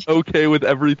 Exactly. He's now okay with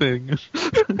everything.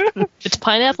 It's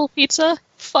pineapple pizza?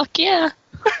 Fuck yeah.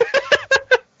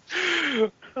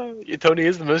 Tony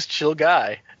is the most chill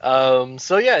guy.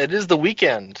 So yeah, it is the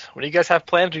weekend. What do you guys have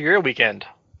planned for your weekend?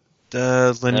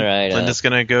 Linda's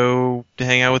gonna go to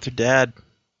hang out with her dad.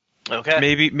 Okay.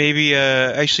 Maybe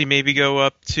go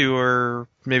up to her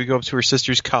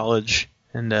sister's college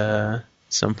and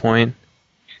some point.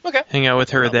 Okay. Hang out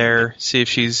with her there, see if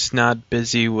she's not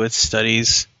busy with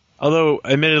studies. Although,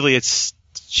 admittedly,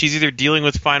 she's either dealing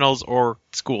with finals or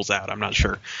school's out. I'm not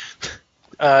sure.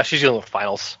 She's dealing with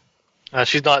finals.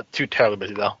 She's not too terribly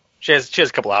busy though. She has a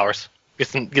couple hours. Get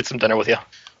some dinner with you.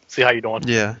 See how you're doing.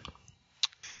 Yeah.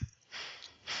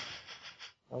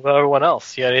 How about everyone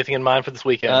else? You got anything in mind for this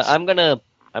weekend? I'm gonna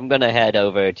head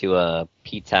over to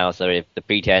Pete's house with the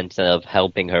pretense of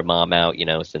helping her mom out,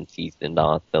 since he's in the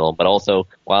hospital. But also,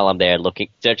 while I'm there,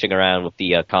 searching around with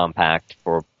the compact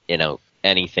for,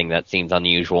 anything that seems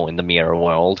unusual in the mirror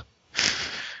world.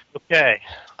 Okay.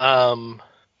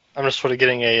 I'm just sort of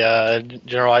getting a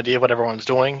general idea of what everyone's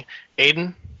doing.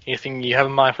 Aiden, anything you have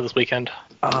in mind for this weekend?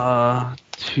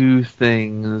 Two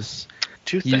things.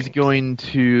 He's going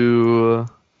to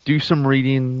do some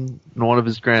reading in one of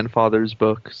his grandfather's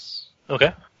books.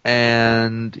 Okay.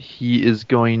 And he is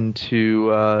going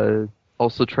to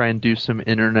also try and do some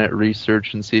internet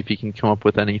research and see if he can come up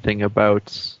with anything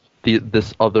about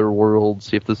this other world,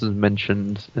 see if this is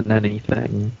mentioned in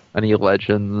anything, any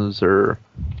legends or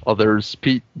others,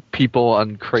 people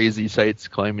on crazy sites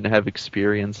claiming to have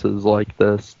experiences like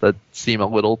this that seem a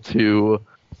little too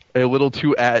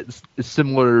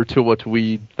similar to what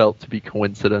we felt to be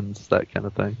coincidence, that kind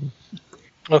of thing.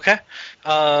 Okay.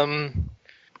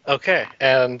 Okay.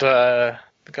 And Tony,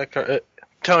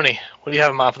 what do you have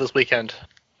in mind for this weekend?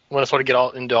 I want to sort of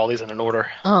get into all these in an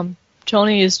order.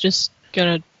 Tony is just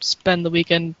gonna spend the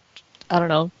weekend, I don't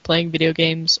know, playing video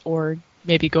games or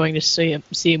maybe going to see a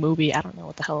movie. I don't know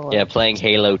what the hell. Yeah, playing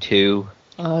Halo 2.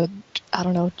 I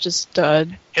don't know, just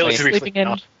sleeping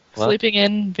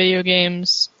in, video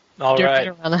games, all right,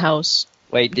 around the house.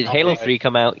 Wait, did Halo 3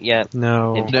 come out yet?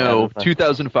 No.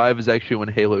 2005 is actually when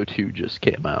Halo 2 just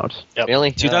came out. Yep.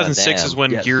 Really? 2006 is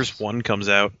when Gears 1 comes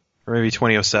out, or maybe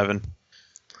 2007.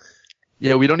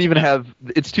 Yeah, we don't even have...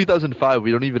 It's 2005. We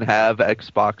don't even have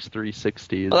Xbox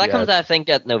 360s. Well, that yet. comes out, I think,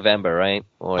 at November, right?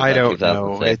 Or I don't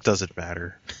know. It doesn't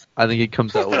matter. I think it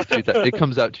comes out it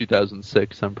comes out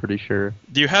 2006, I'm pretty sure.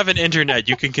 Do you have an internet?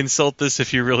 You can consult this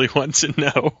if you really want to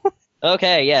know.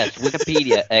 Okay, yes,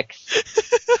 Wikipedia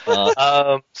X.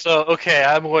 Okay,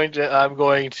 I'm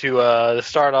going to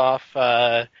start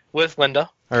off with Linda.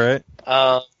 All right.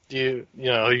 You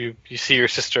see your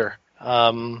sister.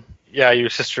 Your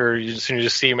sister. You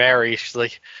just see Mary. She's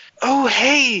like, "Oh,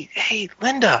 hey,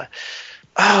 Linda.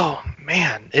 Oh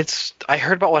man, I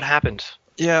heard about what happened.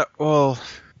 Yeah, well,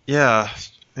 yeah,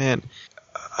 man.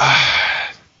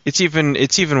 It's even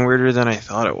weirder than I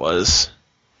thought it was.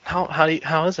 How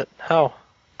is it? How?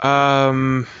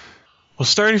 Well,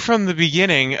 starting from the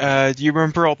beginning, do you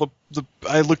remember all the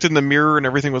I looked in the mirror and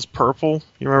everything was purple?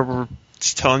 You remember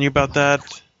telling you about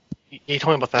that? You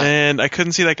told me about that. And I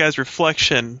couldn't see that guy's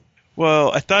reflection.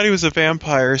 Well, I thought he was a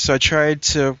vampire, so I tried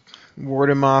to ward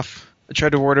him off. I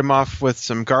tried to ward him off with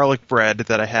some garlic bread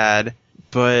that I had,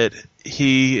 but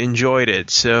he enjoyed it.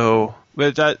 So,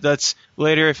 but that's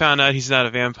later I found out he's not a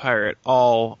vampire at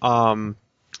all.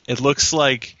 It looks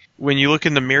like when you look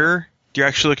in the mirror, you're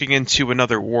actually looking into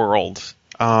another world.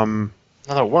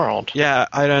 Another world? Yeah,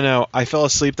 I don't know. I fell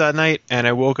asleep that night, and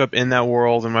I woke up in that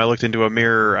world, and when I looked into a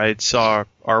mirror, I saw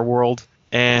our world.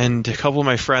 And a couple of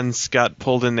my friends got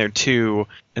pulled in there too,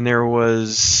 and there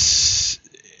was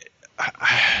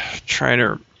trying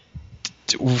to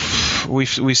we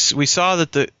saw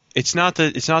that it's not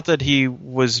that he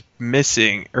was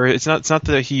missing, or it's not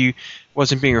that he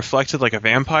wasn't being reflected like a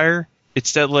vampire.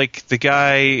 It's that like the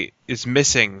guy is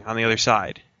missing on the other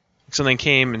side. Something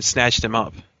came and snatched him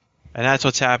up, and that's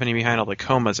what's happening behind all the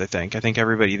comas. I think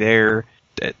everybody there.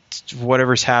 That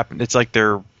whatever's happened, it's like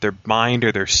their mind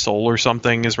or their soul or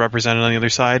something is represented on the other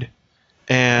side.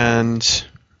 And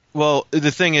well,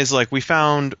 the thing is, like, we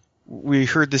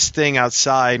heard this thing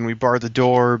outside and we barred the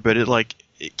door, but it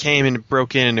came and it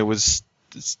broke in and it was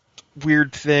this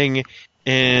weird thing.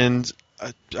 And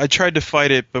I tried to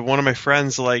fight it, but one of my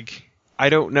friends, like, I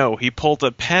don't know, he pulled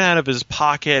a pen out of his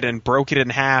pocket and broke it in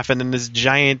half, and then this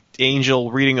giant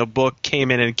angel reading a book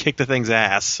came in and kicked the thing's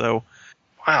ass. So.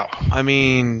 Wow. I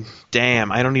mean,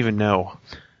 damn, I don't even know.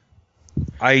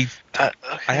 I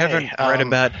haven't read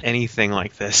about anything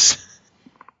like this.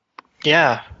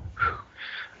 Yeah.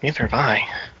 Neither have I. I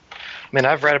mean,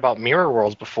 I've read about mirror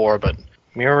worlds before, but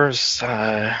mirrors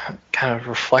kind of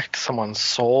reflect someone's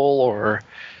soul, or...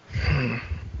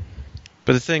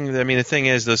 But the thing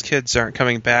is, those kids aren't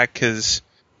coming back because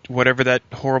whatever that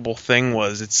horrible thing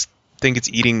was, I think it's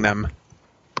eating them.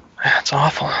 That's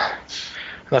awful.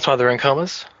 That's why they're in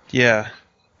comas? Yeah.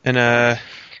 And and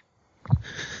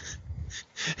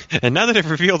now that I've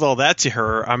revealed all that to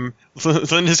her,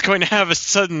 Linda's going to have a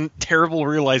sudden terrible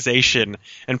realization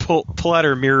and pull out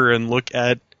her mirror and look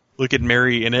at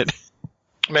Mary in it.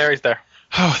 Mary's there.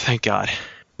 Oh, thank God.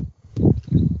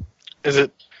 Is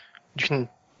it...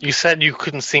 You said you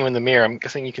couldn't see him in the mirror. I'm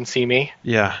guessing you can see me?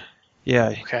 Yeah.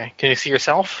 Okay. Can you see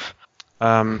yourself?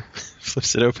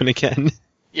 Flips it open again.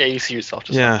 Yeah, you see yourself.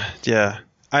 Yeah.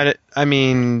 I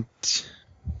mean,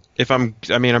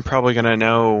 I'm probably gonna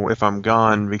know if I'm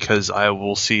gone because I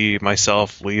will see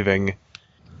myself leaving.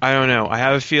 I don't know. I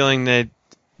have a feeling that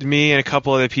me and a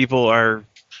couple other people are,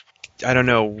 I don't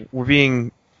know, we're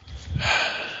being...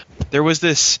 There was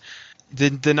this...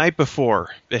 The night before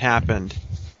it happened,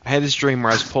 I had this dream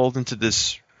where I was pulled into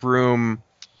this room,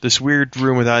 this weird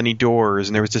room without any doors,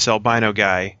 and there was this albino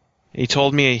guy. He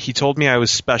told me I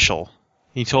was special.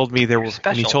 He told me there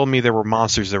were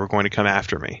monsters that were going to come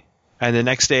after me. And the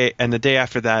next day, and the day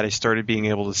after that, I started being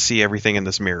able to see everything in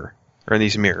this mirror, or in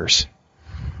these mirrors.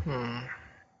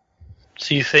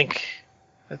 So you think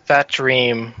that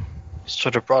dream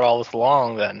sort of brought all this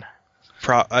along, then?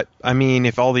 I mean,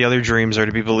 if all the other dreams are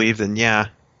to be believed, then yeah.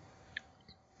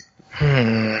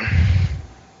 I'm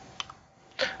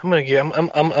gonna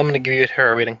give you a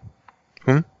tarot reading.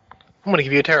 I'm gonna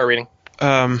give you a tarot reading.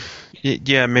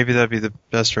 Yeah, maybe that'd be the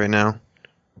best right now.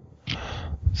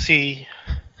 See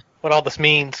what all this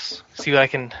means. See what I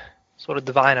can sort of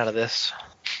divine out of this.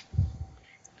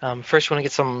 First, you want to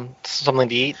get something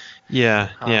to eat? Yeah,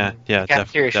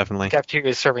 definitely. The cafeteria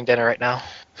is serving dinner right now.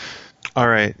 All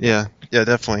right, yeah,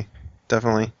 definitely.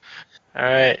 All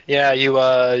right, yeah, you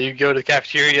go to the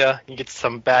cafeteria, you get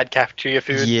some bad cafeteria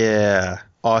food. Yeah,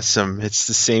 awesome. It's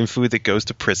the same food that goes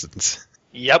to prisons.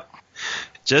 Yep.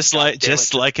 Just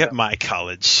like at my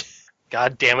college.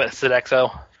 God damn it,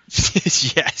 Sodexo.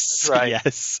 Yes. That's right.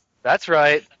 Yes. That's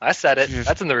right. I said it.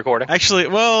 That's in the recording. Actually,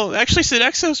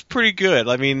 Sodexo's pretty good.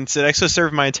 I mean, Sodexo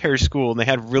served my entire school, and they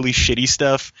had really shitty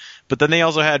stuff, but then they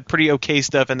also had pretty okay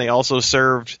stuff, and they also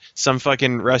served some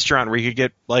fucking restaurant where you could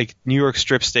get, like, New York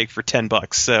strip steak for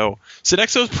 $10. So,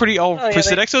 Sodexo's pretty all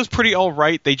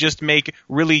right. They just make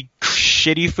really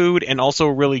shitty food and also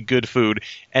really good food,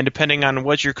 and depending on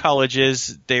what your college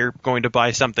is, they're going to buy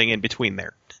something in between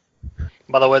there.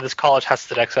 By the way, this college has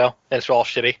Sodexo, and it's all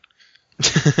shitty.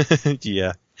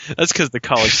 Yeah, that's because the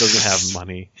college doesn't have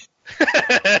money,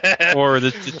 or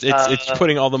it's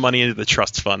putting all the money into the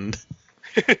trust fund.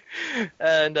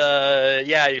 And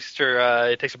yeah,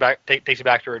 it takes you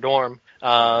back to her dorm.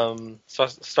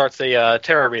 Starts a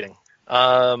tarot reading.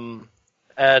 And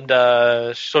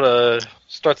sort of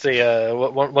starts a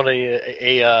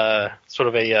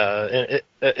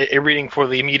reading for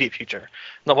the immediate future,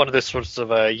 not one of those sorts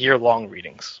of year-long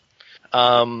readings.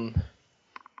 Draws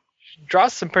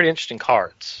some pretty interesting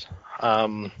cards.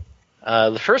 The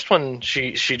first one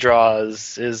she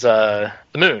draws is the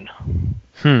moon.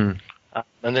 And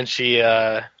then she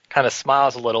kind of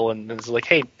smiles a little and is like,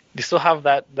 "Hey, do you still have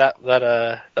that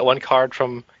one card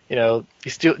from, you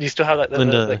still have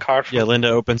that card from Linda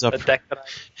opens up the deck that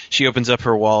she opens up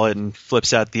her wallet and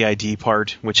flips out the ID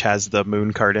part, which has the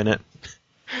moon card in it.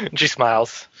 And she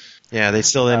smiles. Yeah, they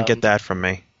still didn't get that from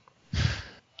me.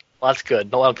 Well, that's good.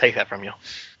 Don't let them take that from you.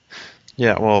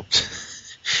 Yeah, well,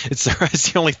 it's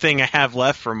the only thing I have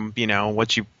left from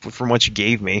what you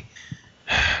gave me.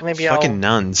 Maybe fucking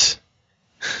nuns.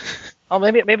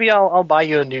 Maybe I'll buy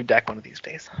you a new deck one of these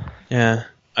days. Yeah,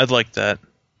 I'd like that.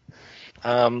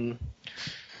 The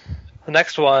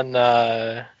next one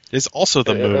is also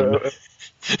the moon.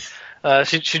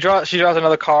 She draws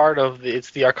another card it's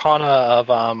the Arcana of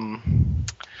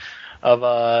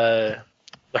the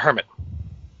Hermit.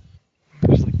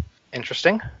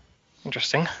 Interesting.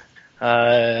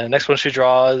 Next one she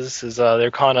draws is the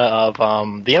Arcana of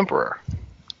the Emperor.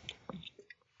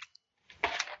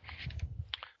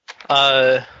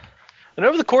 And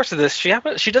over the course of this, she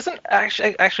doesn't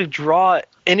actually draw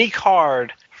any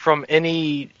card from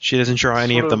any. She doesn't draw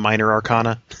any of the minor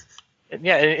arcana.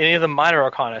 Yeah, any of the minor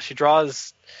arcana. She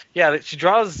draws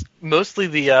mostly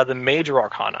the major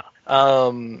arcana.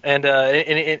 And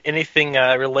anything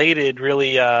related,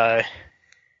 really, there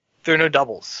are no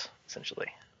doubles essentially.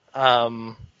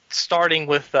 Starting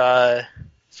with the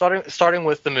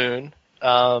moon.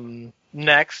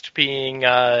 Next being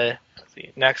the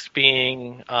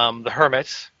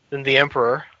Hermit, then the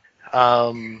Emperor,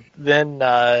 then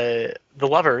the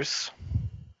Lovers,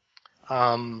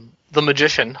 the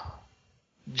Magician,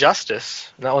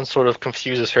 Justice. That one sort of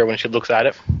confuses her when she looks at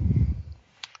it.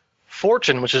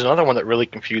 Fortune, which is another one that really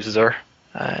confuses her,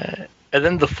 and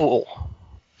then the Fool.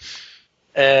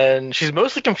 And she's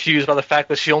mostly confused by the fact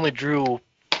that she only drew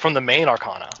from the main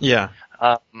arcana. Yeah.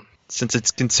 Since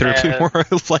it's considerably more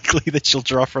likely that she'll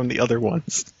draw from the other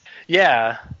ones.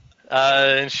 Yeah.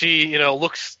 And she,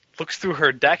 looks through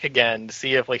her deck again to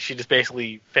see if she just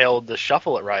basically failed to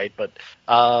shuffle it right, but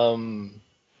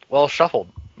shuffled.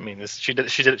 I mean, she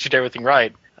did everything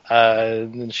right.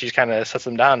 And she kind of sets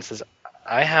them down and says,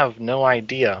 "I have no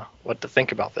idea what to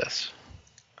think about this."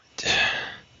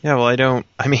 Yeah, well, I don't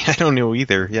know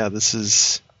either. Yeah, this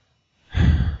is...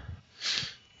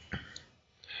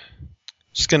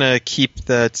 She's going to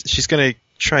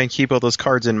try and keep all those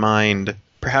cards in mind,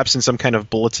 perhaps in some kind of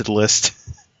bulleted list.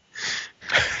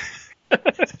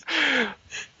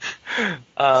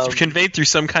 Conveyed through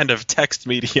some kind of text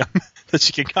medium that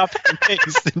she can copy and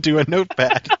paste into a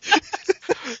notepad.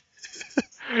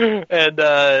 And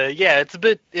it's a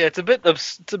bit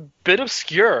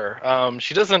obscure.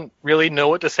 She doesn't really know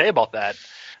what to say about that.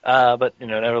 But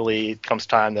inevitably it comes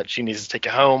time that she needs to take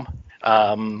it home.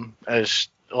 As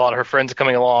a lot of her friends are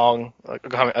coming around,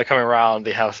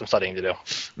 they have some studying to do.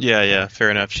 Yeah,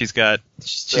 fair enough. She's got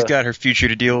her future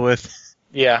to deal with.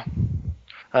 Yeah.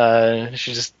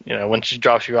 She just when she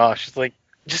drops you off, she's like,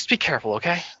 "Just be careful,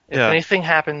 okay? If anything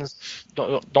happens,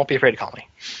 don't be afraid to call me."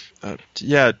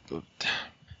 Yeah.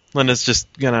 Linda's just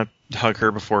gonna hug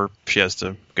her before she has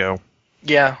to go.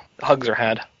 Yeah, hugs are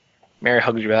had. Mary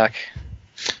hugs you back.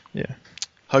 Yeah,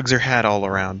 hugs are had all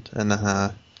around, and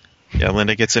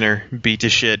Linda gets in her beat to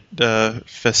shit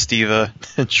Festiva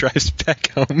and drives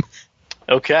back home.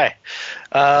 Okay,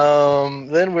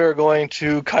 then we're going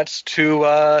to cut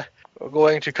to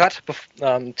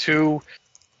to.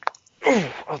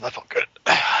 Oh, that felt good.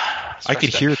 I could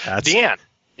hear that. Deanne,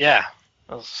 yeah.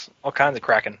 All kinds of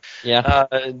cracking. Yeah.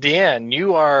 Deanne,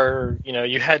 you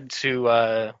head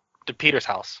to Peter's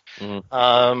house.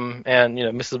 Mm-hmm. And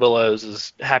Mrs. Willows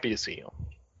is happy to see you.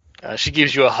 She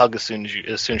gives you a hug as soon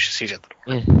as she sees you at the door.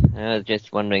 I was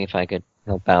just wondering if I could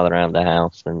help out around the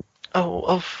house. And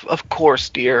Oh, of course,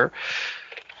 dear.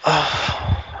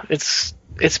 It's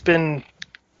been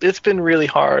really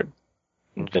hard.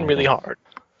 It's been really hard.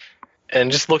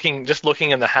 And just looking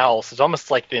in the house, it's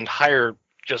almost like the entire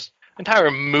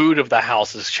mood of the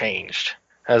house has changed,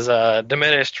 has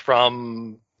diminished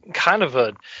from kind of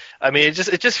it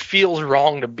just feels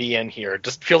wrong to be in here. It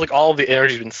just feels like all of the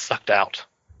energy's been sucked out.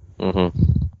 Mm-hmm.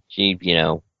 She,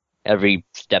 every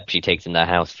step she takes in the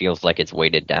house feels like it's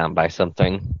weighted down by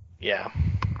something. Yeah.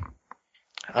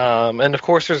 And of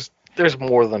course there's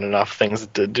more than enough things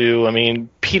to do. I mean,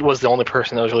 Pete was the only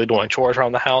person that was really doing chores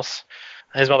around the house.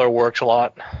 His mother works a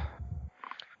lot.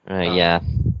 Yeah.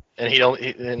 And he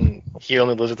only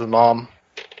lives with his mom.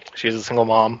 She's a single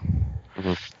mom.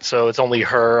 Mm-hmm. So it's only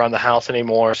her on the house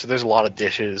anymore. So there's a lot of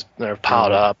dishes that are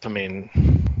piled up. I mean,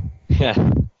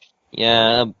 yeah,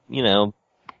 yeah.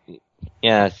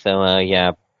 So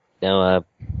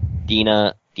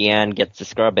Deanne gets the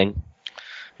scrubbing.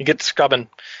 you get to scrubbing.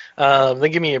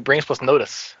 Then give me a brains plus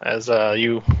notice as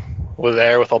you were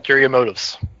there with ulterior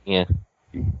motives. Yeah.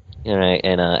 All right,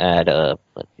 and add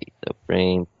let's see, so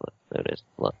brain plus notice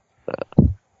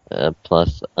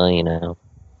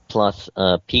plus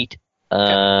Pete.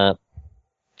 Okay.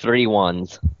 3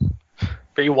 1s.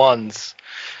 3 1s.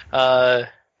 I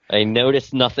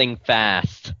noticed nothing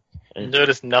fast.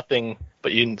 Notice nothing,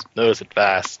 but you notice it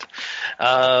fast.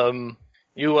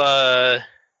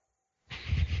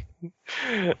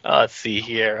 Let's see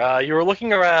here. You were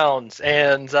looking around,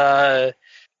 and I'm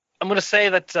gonna say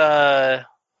that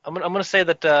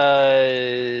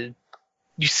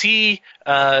you see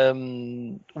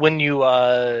when you when you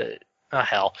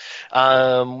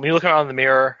look around in the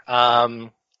mirror,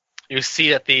 you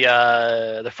see that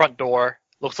the front door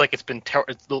looks like it's been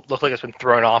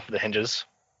thrown off the hinges.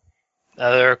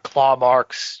 There are claw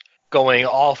marks going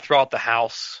all throughout the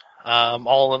house,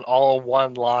 all in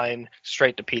one line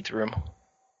straight to Pete's room.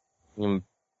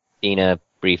 Dina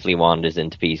briefly wanders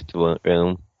into Pete's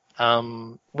room.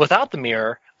 Without the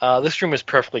mirror, this room is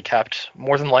perfectly kept.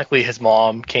 More than likely, his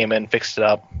mom came in, fixed it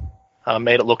up,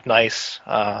 made it look nice.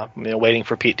 Waiting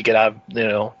for Pete to get out,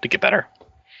 to get better.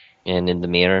 And in the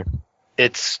mirror,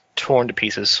 it's torn to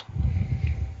pieces.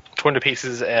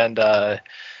 And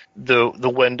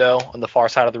the window on the far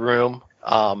side of the room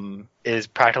is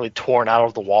practically torn out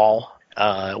of the wall,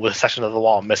 with a section of the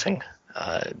wall missing.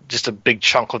 Just a big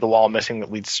chunk of the wall missing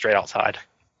that leads straight outside.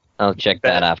 I'll check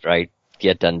that after I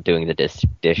get done doing the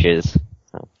dishes.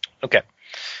 Okay.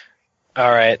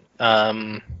 All right.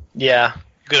 Yeah.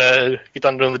 Gonna get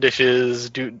done doing the dishes,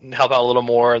 help out a little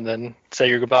more, and then say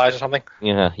your goodbyes or something.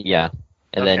 Yeah.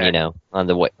 And then on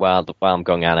the way, while I'm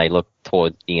going out, I look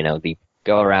towards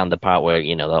go around the part where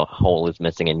the hole is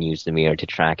missing and use the mirror to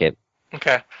track it.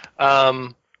 Okay.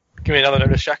 Give me another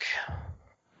notice check.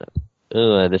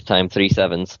 This time 3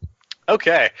 7s.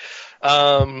 Okay.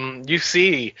 You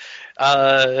see,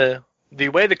 the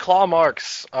way the claw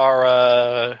marks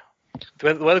are,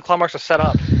 set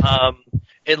up,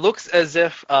 it looks as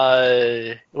if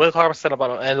the way the claw marks are set up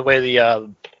and the way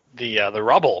the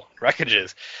rubble wreckage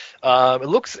is, it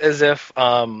looks as if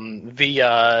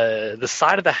the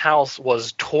side of the house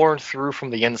was torn through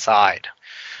from the inside.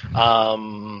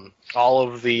 All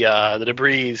of the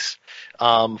debris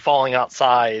falling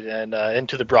outside and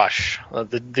into the brush,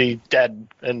 the dead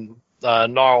and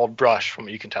gnarled brush, from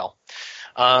what you can tell.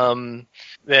 Then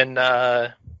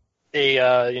a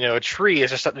tree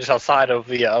is just outside of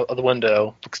the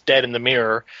window. Looks dead in the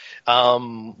mirror.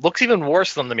 Looks even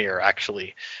worse than the mirror,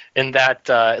 actually, in that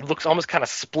it looks almost kind of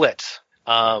split,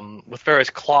 with various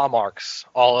claw marks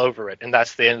all over it, and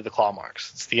that's the end of the claw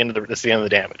marks. It's the end of the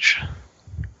damage.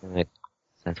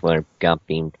 That's where it got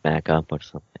beamed back up or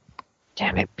something.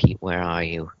 Damn it, Pete, where are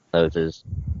you? Closes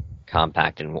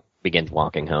compact and begins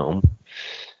walking home.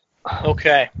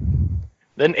 Okay.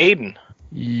 Then Aiden.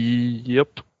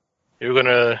 Yep. You're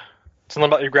gonna something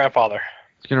about your grandfather.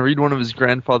 He's gonna read one of his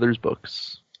grandfather's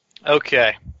books.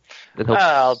 Okay.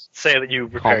 I'll say that you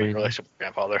repair your relationship with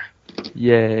grandfather.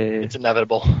 Yay. It's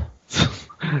inevitable.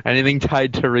 Anything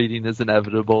tied to reading is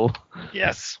inevitable.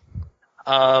 Yes.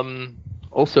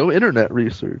 Also, internet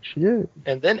research. Yeah.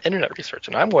 And then internet research.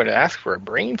 And I'm going to ask for a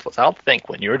brains without think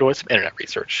when you're doing some internet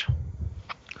research.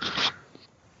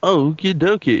 Okie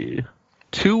dokie.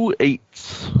 2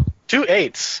 8s. 2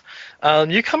 8s.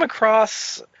 You come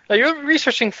across... Now you're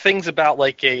researching things about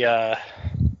like a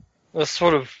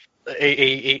sort of...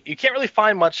 you can't really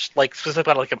find much like specific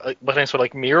about like any sort of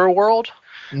like mirror world.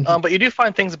 Mm-hmm. But you do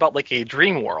find things about like a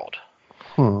dream world.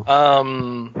 Huh.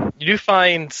 You do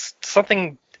find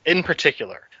something in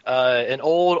particular, an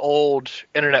old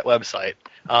internet website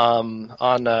on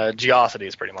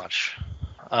Geocities, pretty much.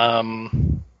 About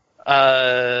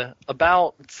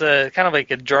it's kind of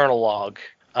like a journal log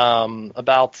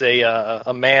about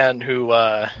a man who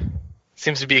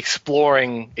seems to be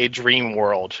exploring a dream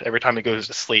world every time he goes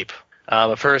to sleep.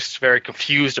 At first, very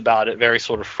confused about it, very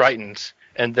sort of frightened,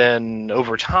 and then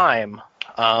over time,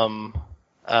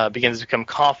 begins to become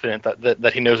confident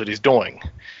that he knows what he's doing.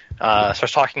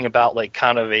 Starts talking about like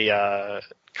kind of a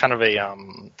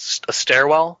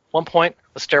stairwell. At one point,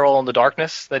 a stairwell in the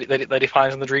darkness that he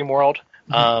finds in the dream world.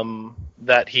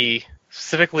 That he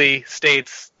specifically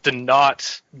states, "Do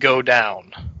not go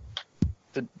down.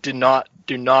 Do not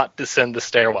descend the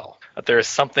stairwell." that there is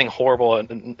something horrible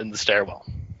in the stairwell.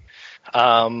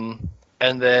 And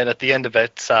then at the end of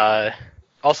it,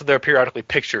 also there are periodically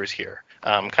pictures here,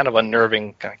 kind of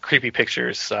unnerving, kind of creepy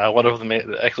pictures. One of them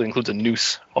actually includes a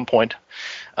noose at one point.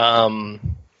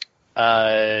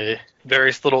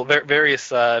 Various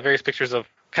pictures of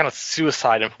kind of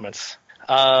suicide implements.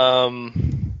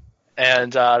 And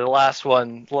the last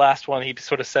one, he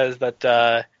sort of says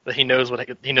that he knows what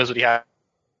he has.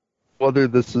 Whether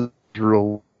this is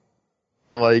real,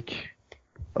 like,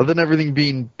 other than everything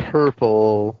being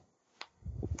purple,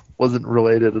 wasn't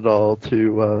related at all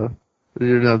to,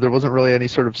 there wasn't really any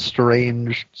sort of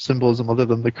strange symbolism other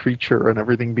than the creature and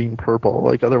everything being purple.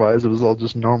 Like, otherwise it was all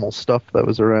just normal stuff that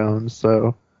was around,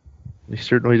 so you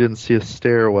certainly didn't see a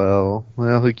stairwell.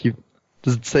 Well, like,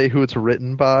 does it say who it's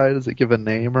written by? Does it give a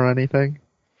name or anything?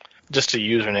 Just a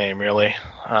username, really.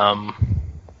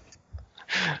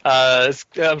 I'm just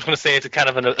going to say it's a kind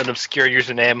of an obscure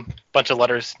username, bunch of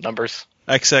letters, numbers.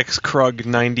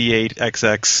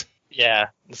 XXKrug98XX. Yeah,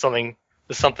 something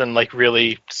like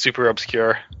really super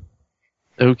obscure.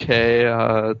 Okay,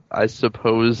 I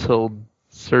suppose he'll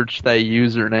search that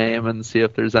username and see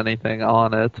if there's anything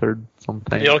on it or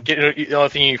something. The only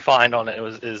thing you find on it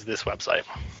is this website.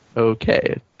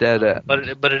 Okay, dead end.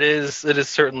 But it is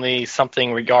certainly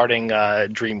something regarding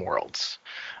dream worlds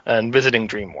and visiting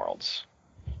dream worlds.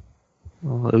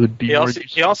 Well, it would be he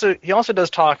also does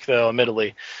talk, though,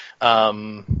 admittedly,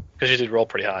 because you did roll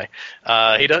pretty high.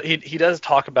 He does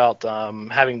talk about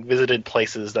having visited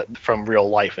places that from real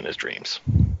life in his dreams.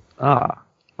 Ah,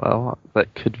 well,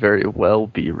 that could very well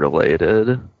be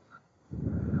related.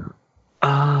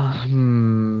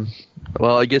 Well,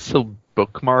 I guess he'll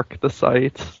bookmark the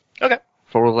site. Okay.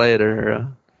 For later.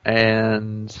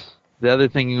 And the other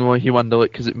thing he wanted to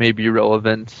look, because it may be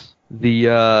relevant,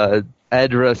 the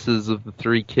addresses of the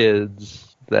 3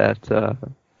 kids that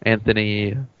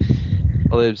Anthony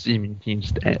lives. He can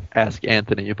just ask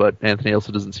Anthony, but Anthony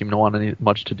also doesn't seem to want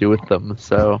much to do with them.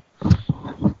 So,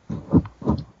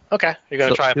 okay, you're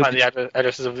gonna try and find the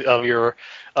addresses of the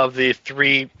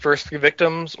first three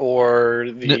victims, or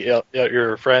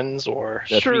your friends, or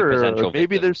sure.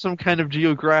 Maybe there's some kind of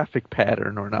geographic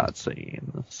pattern we're not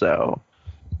seeing. So,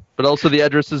 but also the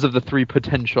addresses of the 3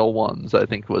 potential ones, I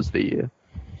think, was the.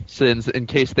 Since in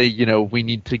case we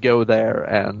need to go there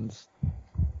and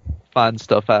find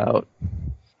stuff out.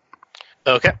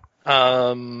 Okay.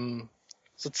 So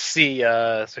let's see.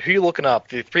 So who are you looking up?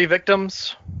 The 3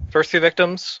 victims, first 3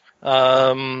 victims.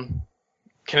 Kenneth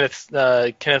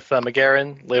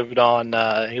McGarren lived on.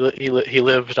 He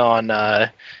lived on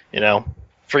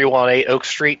 318 Oak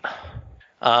Street.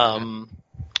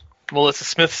 Melissa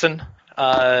Smithson.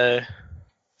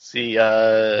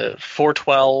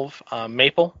 412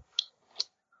 Maple.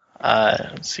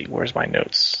 Let's see, where's my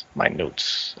notes?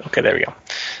 Okay, there we go.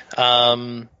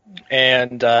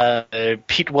 And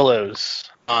Pete Willows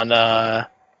on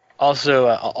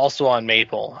also on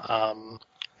Maple.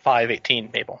 518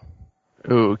 Maple.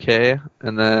 Okay,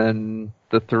 and then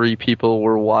the 3 people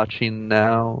we're watching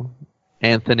now: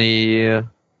 Anthony,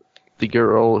 the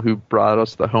girl who brought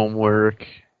us the homework,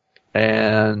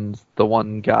 and the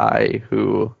one guy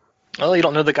who. Oh, you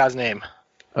don't know the guy's name.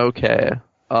 Okay.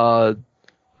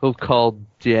 He'll call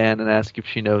Deanne and ask if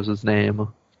she knows his name.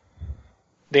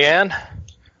 Deanne?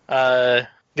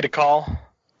 Get a call?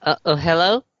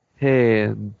 Hello? Hey,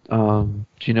 do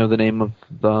you know the name of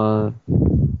the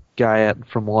guy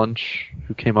from lunch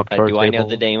who came up to our table? Do I know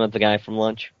the name of the guy from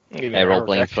lunch? I roll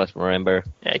blank plus remember.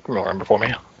 Yeah, you can remember for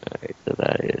me. Alright, so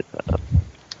that is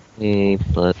E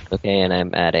plus, okay, and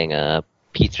I'm adding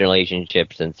Pete's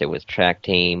relationship since it was track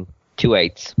team. 2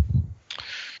 8s.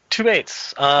 2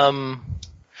 8s.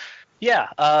 Yeah,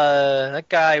 that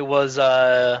guy was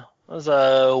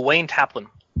Wayne Taplin.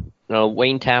 No,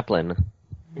 Wayne Taplin.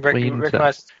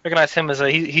 Recognize him as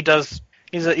he's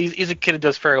a kid who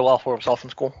does very well for himself in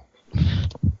school.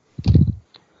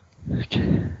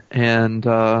 Okay. And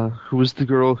who was the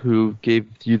girl who gave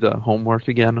you the homework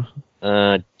again?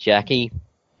 Jackie.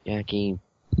 Jackie.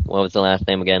 What was the last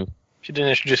name again? She didn't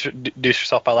introduce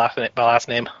herself by last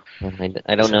name.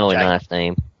 I don't know her last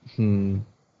name.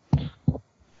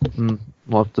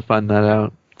 We'll have to find that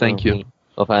out. Thank you.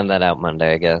 We'll find that out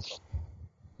Monday, I guess.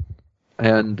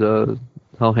 And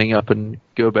he'll hang up and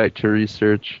go back to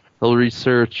research. He'll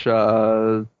research.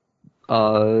 He'll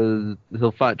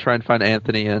try and find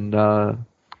Anthony and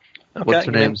what's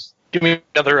her names. Give me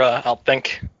another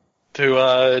outthink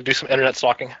to do some internet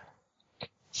stalking.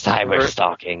 Cyber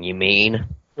stalking, you mean?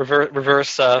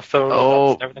 Reverse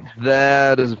phone and everything.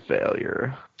 That is a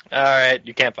failure. Alright,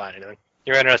 you can't find anything.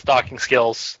 Your internet stalking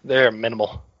skills, they're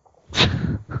minimal.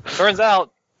 Turns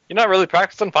out, You're not really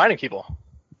practicing finding people.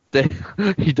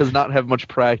 He does not have much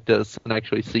practice in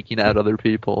actually seeking out other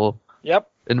people. Yep.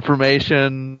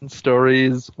 Information,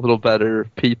 stories, a little better.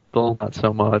 People, not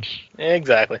so much.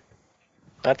 Exactly.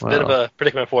 That's a bit of a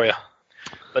predicament for you.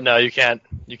 But no, you can't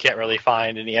really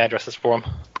find any addresses for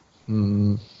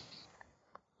him.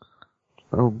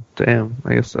 Oh, damn.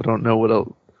 I guess I don't know what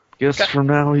else. Guess from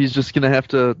now he's just going to have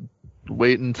to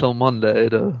wait until Monday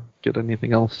to get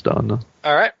anything else done.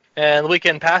 All right. And the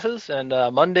weekend passes, and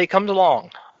Monday comes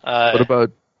along. What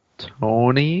about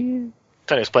Tony?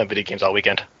 Tony's playing video games all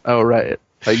weekend. Oh, right.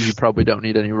 You probably don't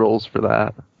need any rolls for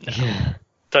that.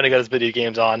 Tony got his video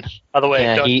games on. By the way,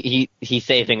 yeah, Tony, he's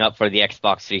saving up for the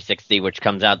Xbox 360, which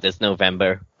comes out this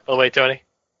November. By the way, Tony,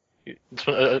 just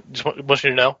want you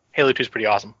to know, Halo 2 is pretty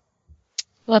awesome.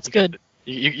 Well, that's good.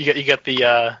 You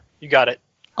got it.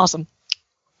 Awesome.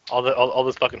 All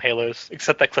those fucking Halos,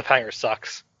 except that cliffhanger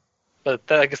sucks.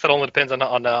 But I guess that only depends on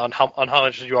how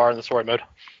much you are in the story mode.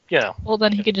 You know. Well,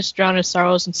 then he could just drown his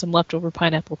sorrows in some leftover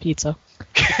pineapple pizza.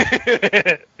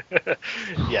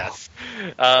 Yes.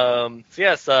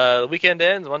 The weekend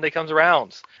ends, Monday comes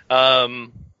around.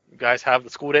 You guys have the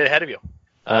school day ahead of you.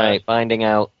 Alright,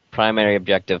 primary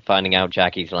objective, finding out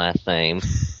Jackie's last name.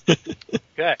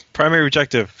 Okay. Primary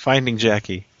objective, finding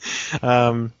Jackie.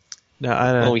 We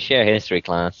share history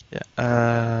class.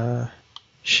 Yeah.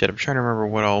 Shit, I'm trying to remember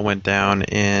what all went down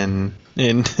in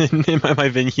my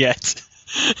vignette.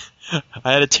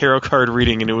 I had a tarot card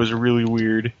reading and it was really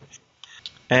weird.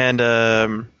 And I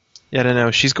don't know.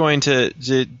 She's going to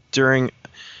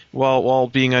while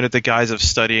being under the guise of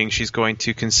studying, she's going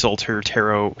to consult her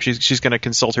tarot. She's going to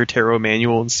consult her tarot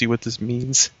manual and see what this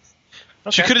means.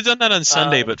 Okay. She could have done that on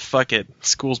Sunday, but fuck it,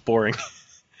 school's boring.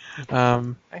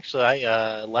 Actually,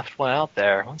 I left one out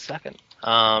there. 1 second.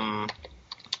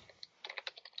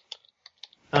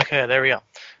 Okay, there we go.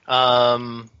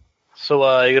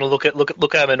 So you're gonna look at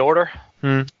them in order.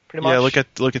 Pretty much. Yeah, look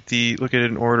at it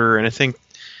in order, and I think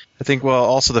well,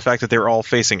 also the fact that they're all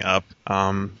facing up,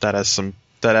 that adds some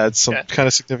kind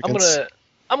of significance.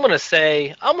 I'm gonna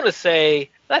say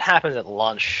that happens at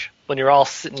lunch when you're all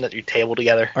sitting at your table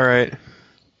together. All right.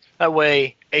 That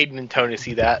way, Aiden and Tony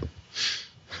see that.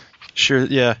 Sure,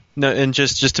 yeah. No, and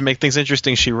just to make things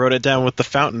interesting, she wrote it down with the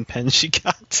fountain pen she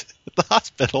got at the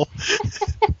hospital.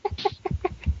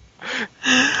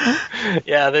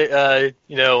 Yeah, it's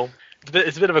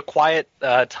a bit of a quiet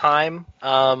time.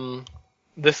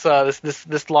 This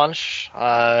lunch.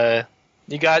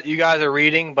 You guys are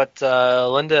reading, but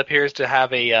Linda appears to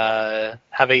have a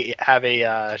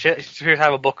she appears to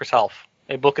have a book herself,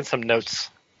 a book and some notes.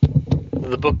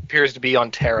 The book appears to be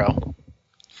on tarot.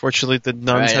 Fortunately, the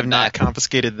nuns have not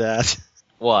confiscated that.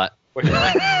 What?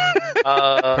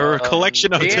 Her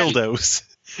collection of dildos.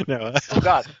 No. Oh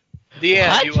God.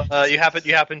 Deanne, you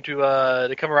happen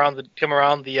to come around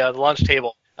the lunch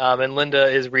table, and Linda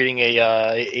is reading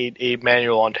a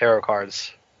manual on tarot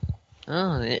cards.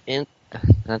 Oh,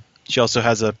 she also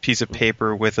has a piece of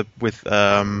paper with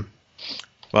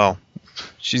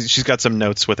she's got some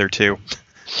notes with her too.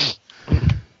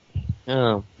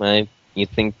 Oh, you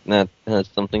think that has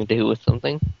something to do with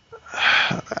something?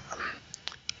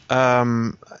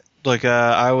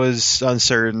 I was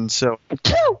uncertain, so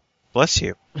bless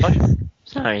you.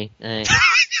 Sorry,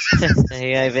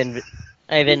 I've been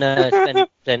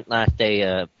spent last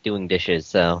day doing dishes,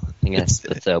 so I guess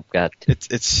the soap got.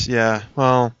 It's yeah.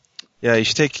 Well, yeah. You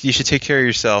should take care of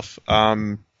yourself.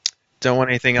 Don't want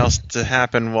anything else to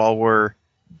happen while we're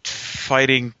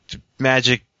fighting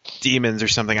magic demons or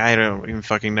something. I don't even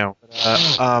fucking know.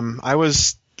 I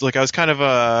was kind of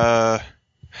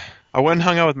I went and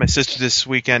hung out with my sister this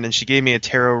weekend, and she gave me a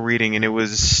tarot reading, and it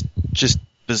was just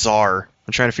bizarre.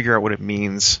 I'm trying to figure out what it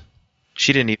means.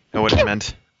 She didn't even know what it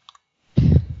meant.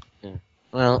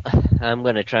 Well, I'm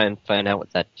gonna try and find out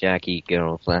what that Jackie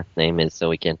girl's last name is, so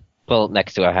we can pull it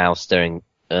next to our house during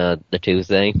the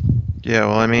Tuesday. Yeah,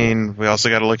 well, I mean, we also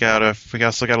got to look out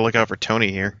for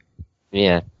Tony here.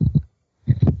 Yeah.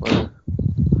 Well.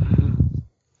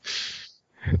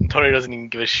 Tony doesn't even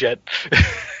give a shit.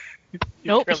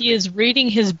 Nope, he is reading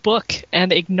his book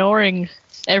and ignoring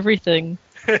everything.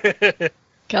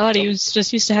 God, he was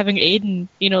just used to having Aiden,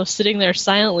 sitting there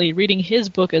silently reading his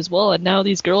book as well, and now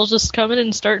these girls just come in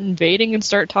and start invading and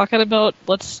start talking about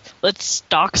let's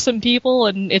stalk some people,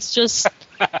 and it's just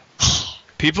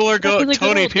people are going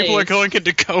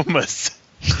into comas.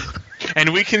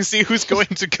 And we can see who's going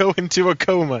to go into a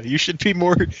coma. You should be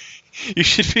more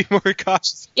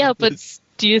cautious. Yeah, but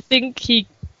do you think he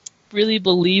really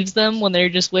believes them when they're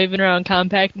just waving around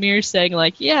compact mirrors saying,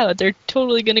 like, yeah, they're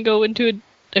totally going to go into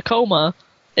a coma?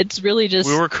 It's really just...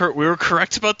 We were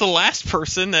correct about the last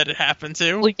person that it happened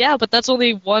to. Well, yeah, but that's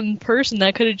only one person.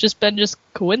 That could have just been just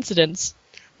coincidence.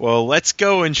 Well, let's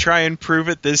go and try and prove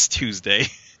it this Tuesday.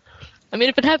 I mean,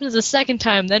 if it happens a second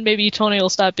time, then maybe Tony will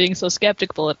stop being so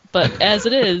skeptical. But as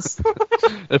it is...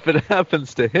 If it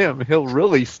happens to him, he'll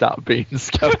really stop being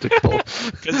skeptical.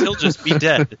 Because he'll just be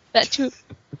dead. That too.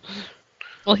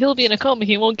 Well, he'll be in a coma.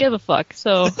 He won't give a fuck.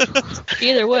 So,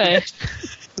 either way.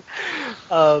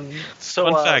 Fun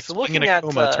fact, so being in a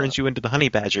coma turns you into the honey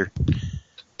badger.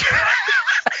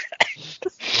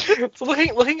 So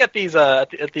looking at these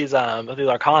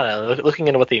arcana, looking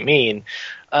into what they mean,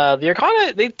 the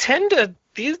arcana, they tend to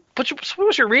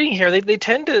what you're reading here, they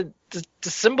tend to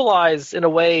symbolize in a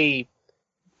way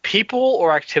people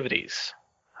or activities.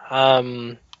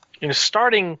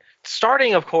 Starting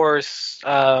of course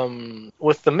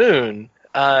with the moon.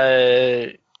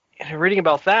 Reading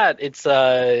about that, it's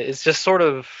just sort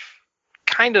of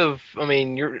kind of. I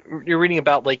mean, you're reading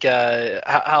about like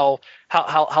how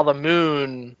the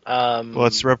moon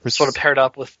it's sort of paired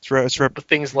up with with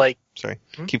things like. Sorry,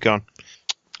 keep going.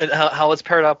 How it's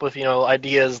paired up with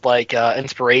ideas like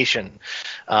inspiration,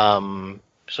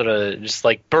 sort of just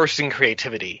like bursting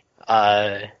creativity.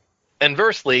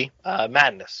 Inversely,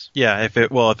 madness. Yeah, if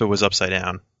it was upside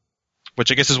down,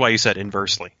 which I guess is why you said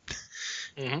inversely.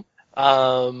 Mm-hmm.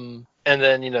 And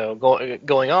then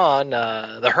going on,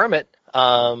 the hermit.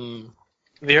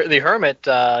 The hermit.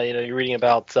 You're reading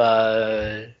about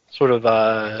sort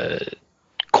of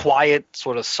quiet,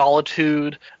 sort of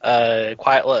solitude,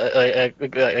 quiet,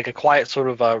 like a quiet sort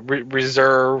of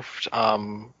reserved,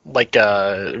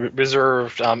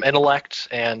 reserved intellect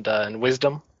and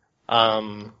wisdom.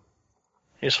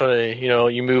 You sort of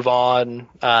you move on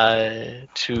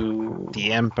to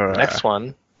the Emperor. Next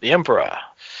one, the Emperor.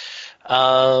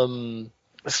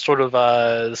 Sort of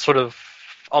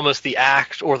almost the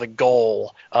act or the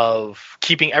goal of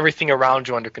keeping everything around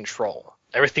you under control.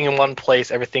 Everything in one place,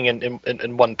 everything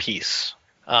in one piece.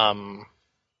 Even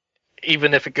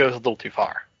if it goes a little too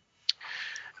far.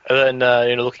 And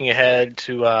then, looking ahead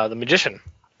to the Magician.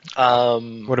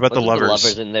 What about the lovers? The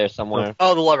lovers in there somewhere.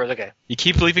 Oh, the lovers, okay. You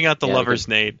keep leaving out the lovers,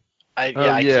 Nate. I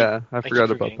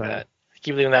forgot about that.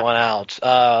 Keep leaving that one out.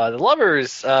 The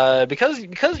lovers,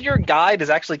 because your guide is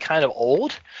actually kind of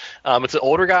old. It's an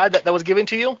older guide that was given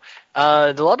to you.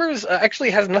 The lovers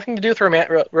actually has nothing to do with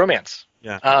romance.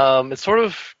 Yeah. It sort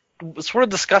of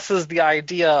discusses the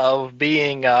idea of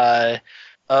being of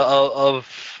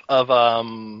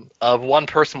one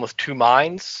person with two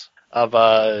minds, of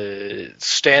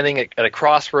standing at a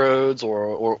crossroads,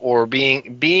 or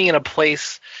being in a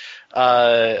place.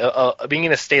 Being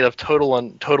in a state of total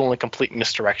and complete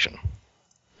misdirection.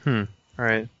 All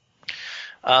right.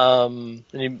 Then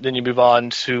you move on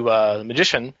to the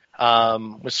Magician,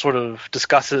 which sort of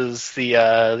discusses the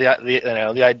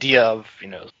idea of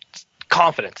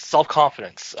confidence,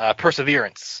 self-confidence,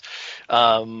 perseverance,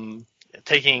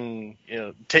 taking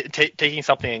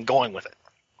something and going with it,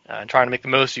 and trying to make the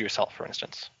most of yourself, for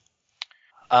instance.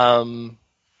 You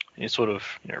sort of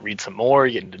read some more,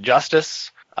 you get into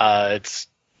justice. It's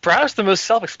perhaps the most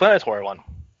self-explanatory one.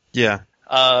 Yeah.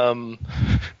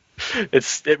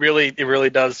 It really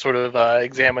does sort of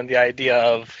examine the idea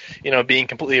of being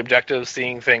completely objective,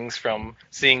 seeing things from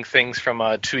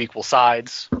two equal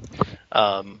sides,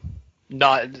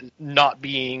 not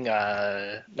being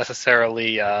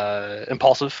necessarily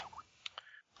impulsive.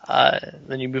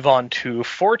 Then you move on to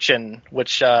Fortune,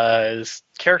 which is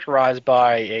characterized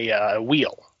by a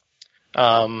wheel.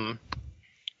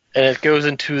 And it goes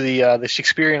into the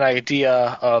Shakespearean idea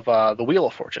of the Wheel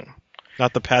of Fortune.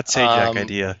 Not the Pat Sajak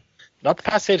idea. Not the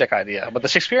Pat Sajak idea, but the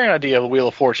Shakespearean idea of the Wheel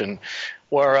of Fortune,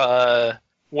 where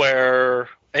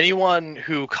anyone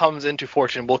who comes into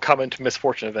fortune will come into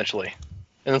misfortune eventually,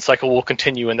 and the cycle will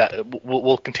continue, and that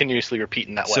will continuously repeat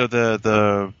in that way. So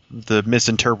the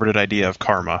misinterpreted idea of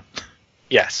karma.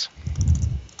 Yes.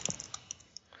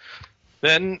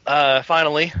 Then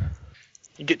finally,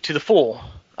 you get to the Fool.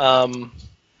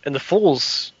 And the Fool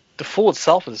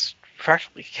itself is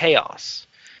practically chaos.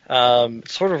 It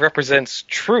sort of represents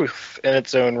truth in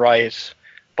its own right,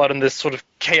 but in this sort of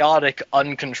chaotic,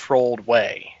 uncontrolled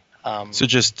way. So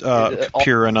just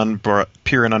pure and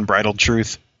unbridled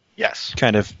truth. Yes.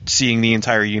 Kind of seeing the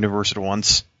entire universe at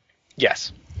once.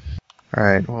 Yes. All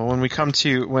right. Well, when we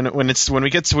finally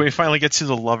get to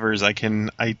the lovers, I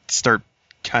start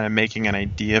kind of making an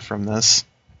idea from this,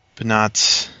 but not.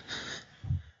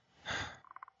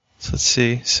 So let's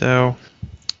see. So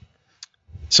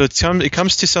it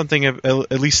comes to something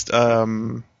at least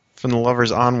from the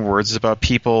lovers onwards about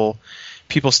people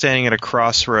standing at a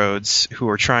crossroads who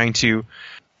are trying to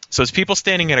So it's people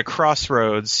standing at a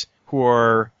crossroads who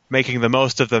are making the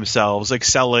most of themselves,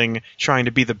 excelling, trying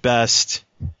to be the best.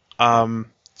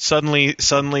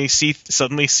 Suddenly see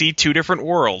two different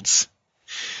worlds.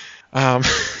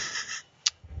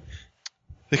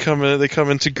 They come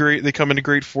into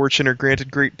great fortune or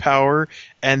granted great power,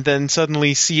 and then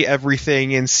suddenly see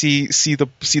everything and see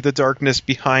the darkness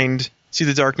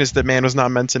that man was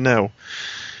not meant to know.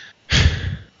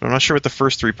 I'm not sure what the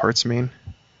first three parts mean.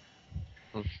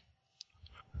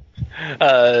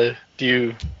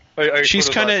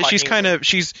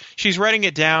 She's writing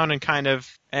it down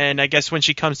and I guess when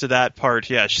she comes to that part,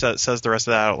 yeah, she says the rest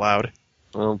of that out loud.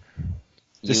 Well,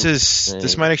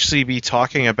 this might actually be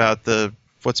talking about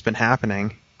what's been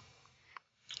happening.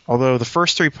 Although the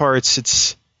first three parts,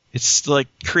 it's like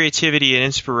creativity and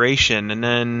inspiration, and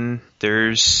then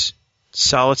there's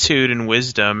solitude and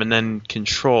wisdom, and then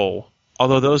control.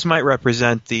 Although those might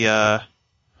represent the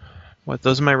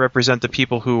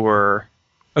people who were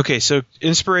okay. So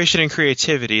inspiration and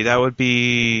creativity, that would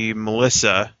be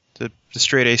Melissa, the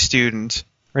straight A student.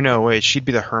 Or no, wait, she'd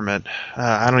be the hermit.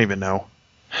 I don't even know.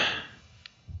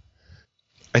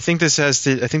 I think this has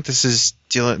to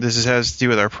do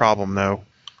with our problem, though.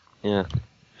 Yeah.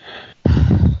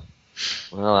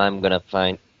 Well, I'm gonna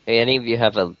find. Hey, any of you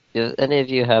have a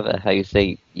how you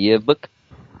say yearbook?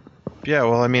 Yeah.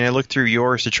 Well, I mean, I looked through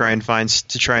yours to try and find.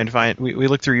 We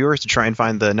looked through yours to try and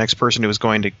find the next person who was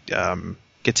going to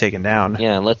get taken down.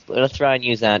 Yeah. Let's try and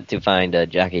use that to find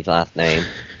Jackie's last name.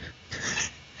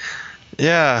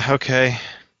 Yeah. Okay.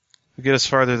 We'll get us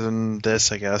farther than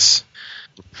this, I guess.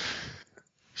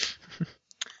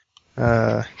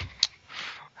 Don't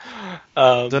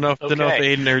know if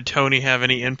Aiden or Tony have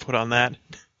any input on that.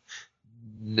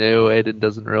 No, Aiden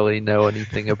doesn't really know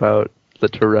anything about the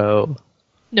tarot.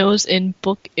 Nose in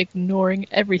book, ignoring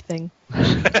everything.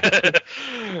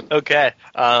 Okay.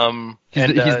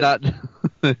 He's not.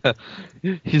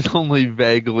 He's only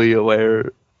vaguely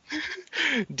aware.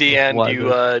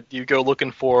 Deanne, you go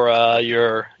looking for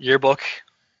your yearbook?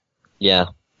 Yeah.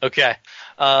 Okay.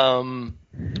 I'm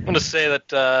going to say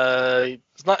that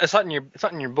it's not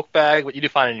in your book bag, but you do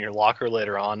find it in your locker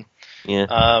later on. Yeah.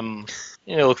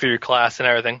 Look through your class and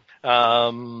everything.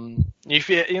 Lo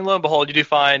and behold, you do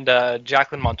find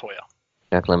Jacqueline Montoya.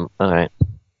 Jacqueline. All right.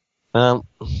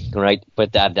 Right.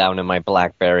 Put that down in my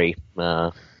BlackBerry.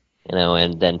 And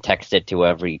then text it to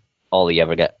all the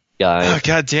other guys. Oh,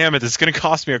 God damn it! It's going to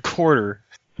cost me $0.25.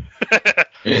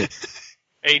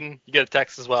 Aiden, you get a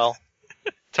text as well.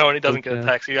 Tony doesn't get a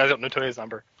text. You guys don't know Tony's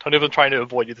number. Tony's been trying to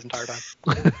avoid you this entire time.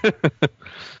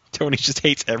 Tony just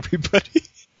hates everybody.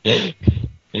 I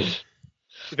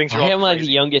am the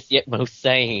youngest yet most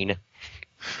sane.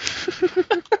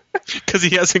 Because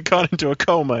he hasn't gone into a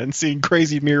coma and seen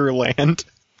Crazy Mirror Land.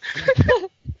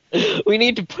 We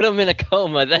need to put him in a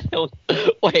coma.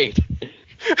 Wait.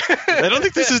 I don't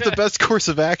think this is the best course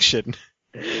of action.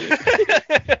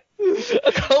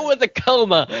 A coma's a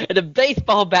coma, and a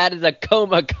baseball bat is a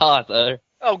coma causer.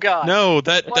 Oh, God. No,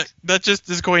 that just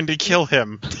is going to kill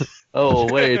him.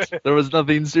 Oh, wait. There was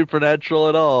nothing supernatural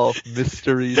at all.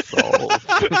 Mystery solved.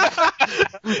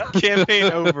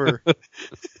 Campaign over.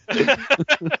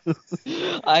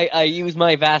 I use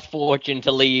my vast fortune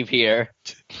to leave here.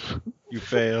 You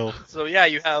fail. So yeah,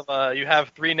 you have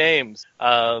three names: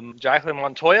 Jacqueline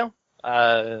Montoya,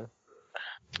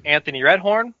 Anthony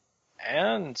Redhorn,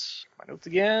 and my notes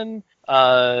again,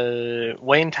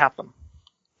 Wayne Taplin.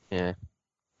 Yeah.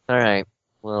 All right.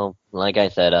 Well, like I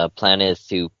said, plan is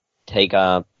to take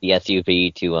the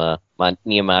SUV to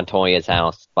near Montoya's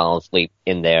house, fall asleep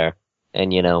in there,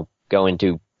 and go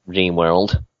into Dream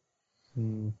World.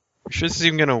 Sure this is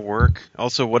even gonna work?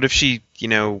 Also, what if she,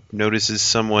 notices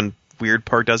someone weird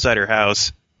parked outside her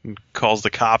house and calls the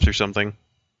cops or something?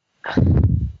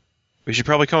 We should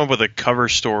probably come up with a cover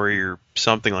story or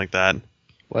something like that.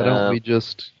 Why don't we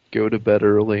just go to bed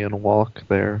early and walk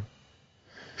there?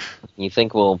 You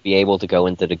think we'll be able to go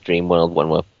into the dream world when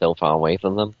we're so far away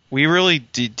from them? We really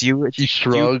do. Do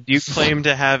you claim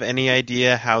to have any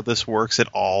idea how this works at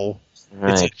all?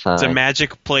 Right, it's a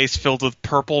magic place filled with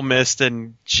purple mist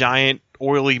and giant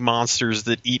oily monsters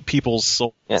that eat people's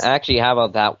souls. Yeah, actually, how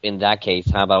about that? In that case,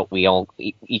 how about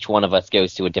each one of us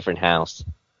goes to a different house?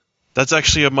 That's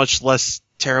actually a much less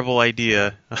terrible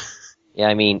idea. Yeah,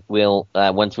 I mean, we'll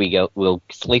once we go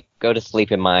to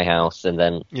sleep in my house, and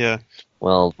then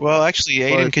Well, actually,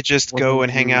 Aiden could just go and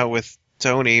hang out with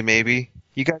Tony. Maybe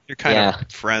you guys are kind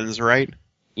of friends, right?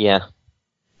 Yeah.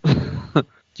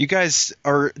 You guys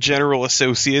are general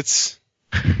associates.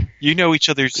 You know each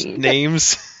other's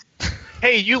names.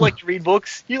 Hey, you like to read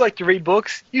books?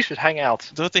 You should hang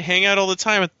out. Don't they hang out all the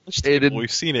time at the lunch table?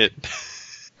 We've seen it.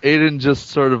 Aiden just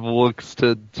sort of looks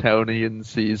to Tony and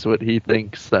sees what he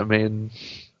thinks. I mean,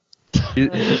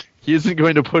 he isn't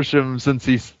going to push him since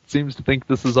he seems to think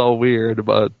this is all weird,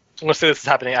 but... I'm going to say this is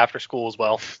happening after school as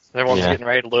well. Everyone's getting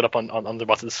ready to load up on their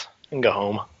buses and go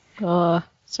home.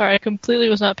 Sorry, I completely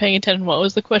was not paying attention. What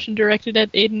was the question directed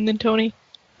at Aiden and Tony?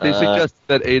 They suggest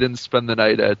that Aiden spend the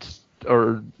night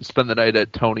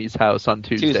at Tony's house on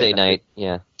Tuesday night.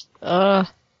 Yeah. I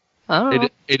don't know.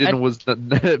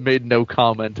 Aiden made no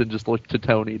comment and just looked to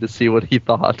Tony to see what he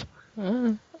thought.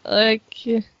 I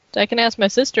can ask my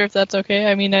sister if that's okay.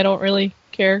 I mean, I don't really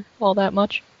care all that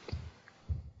much.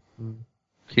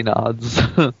 He nods.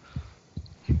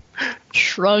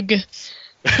 Shrug.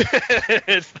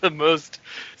 It's the most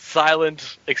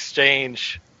silent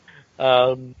exchange.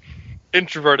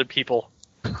 Introverted people.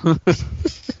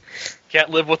 Can't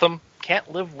live with them.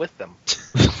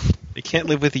 They can't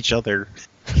live with each other.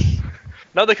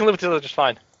 No, they can live with each other just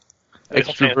fine.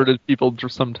 Extroverted people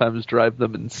sometimes drive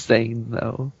them insane,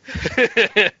 though.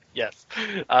 Yes.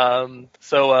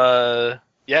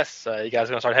 Yes, you guys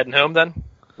are going to start heading home then?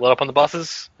 Load up on the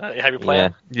buses? You have your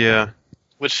plan? Yeah.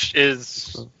 Which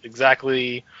is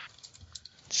exactly...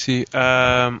 See,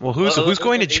 well, who's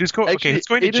going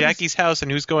to Jackie's house and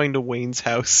who's going to Wayne's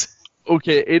house?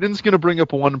 Okay, Aiden's going to bring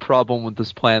up one problem with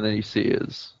this plan that he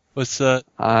sees. What's that?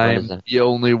 I'm the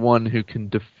only one who can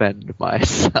defend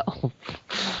myself.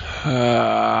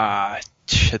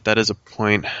 Shit, that is a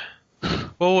point.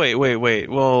 Well, wait.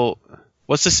 Well,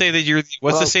 what's to say that you're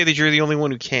the only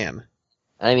one who can?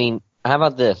 I mean, how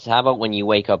about this? How about when you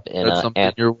wake up in That's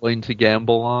something you're willing to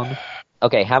gamble on?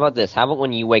 Okay, how about this? How about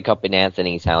when you wake up in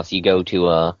Anthony's house, you go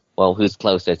to who's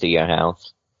closer to your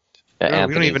house? We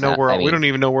don't even know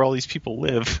where all these people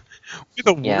live.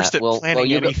 We're the worst at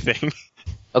planning anything.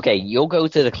 Okay, you'll go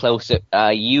to the closer.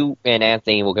 You and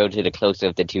Anthony will go to the closer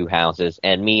of the two houses,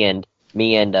 and me and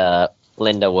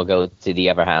Linda will go to the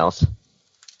other house.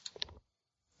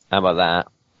 How about that?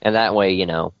 And that way,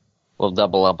 we'll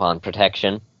double up on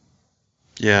protection.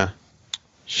 Yeah.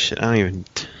 Shit, I don't even.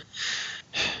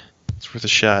 It's worth a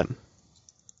shot.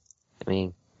 I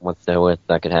mean, what's there worth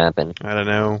that could happen? I don't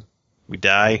know. We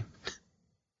die.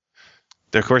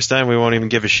 Of course, then we won't even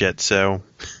give a shit. So.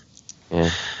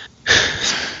 Yeah.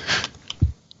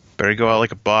 Better go out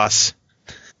like a boss.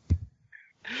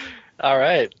 All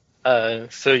right.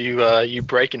 So you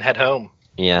break and head home.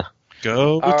 Yeah.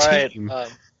 Go team.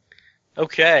 Right.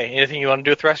 Okay. Anything you want to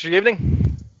do with the rest of your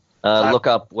evening? Look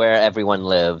up where everyone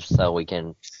lives so we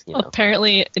can.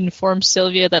 Apparently, inform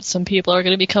Sylvia that some people are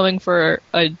going to be coming for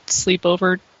a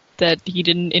sleepover that he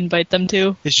didn't invite them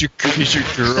to. Is your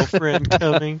girlfriend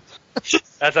coming?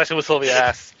 That's actually what Sylvia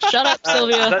asked. Shut up,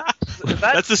 Sylvia.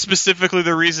 That's specifically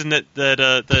the reason that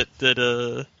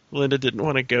Linda didn't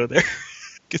want to go there.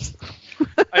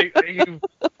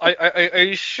 Are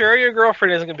you sure your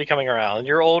girlfriend isn't going to be coming around?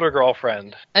 Your older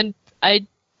girlfriend. And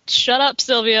shut up,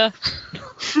 Sylvia.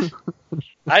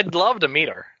 I'd love to meet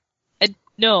her.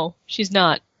 No, she's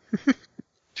not.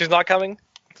 She's not coming?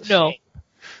 No. Shame.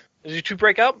 Did you two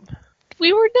break up?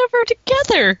 We were never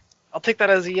together. I'll take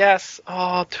that as a yes.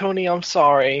 Oh, Tony, I'm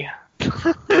sorry.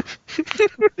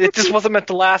 It just wasn't meant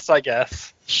to last, I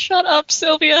guess. Shut up,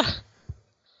 Sylvia.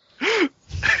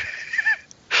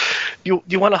 You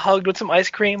want a hug with some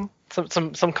ice cream?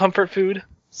 Some comfort food?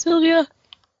 Sylvia,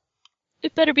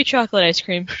 it better be chocolate ice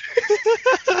cream.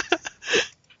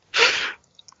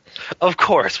 Of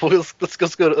course. Well, let's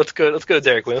go to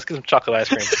Dairy Queen. Let's get some chocolate ice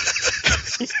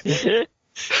cream.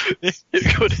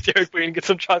 Go to Dairy Queen and get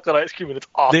some chocolate ice cream, and it's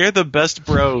awesome. They're the best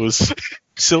bros.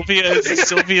 Sylvia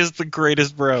is the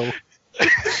greatest bro.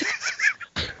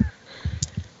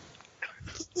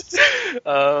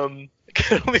 I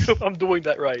can't believe if I'm doing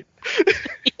that right.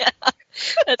 Yeah,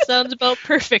 that sounds about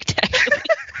perfect, actually.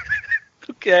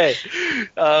 Okay.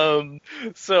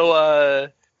 So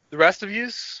the rest of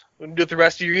yous, what do you do with the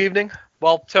rest of your evening?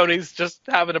 Well, Tony's just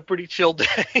having a pretty chill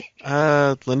day.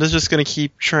 Linda's just gonna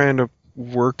keep trying to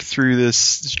work through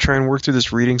this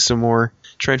reading some more.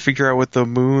 Try and figure out what the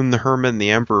moon, the hermit, and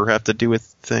the emperor have to do with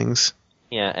things.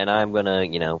 Yeah, and I'm gonna,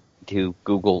 do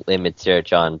Google image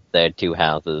search on their two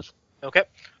houses. Okay.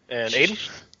 And Aiden?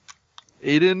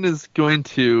 Aiden is going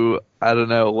to,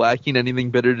 lacking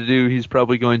anything better to do, he's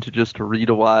probably going to just read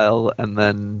a while and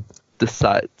then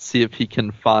see if he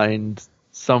can find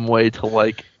some way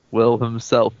to, will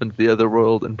himself into the other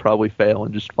world and probably fail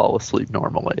and just fall asleep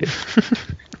normally.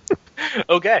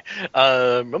 Okay.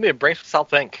 Roll me a brain for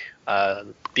self-think.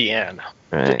 Deanne.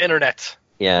 Right. The internet.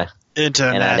 Yeah.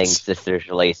 Internet. And adding sister's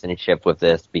relationship with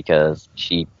this because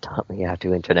she taught me how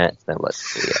to internet. So let's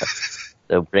see.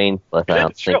 So brain plus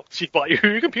out. She bought you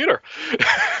your computer.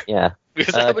 Yeah. 2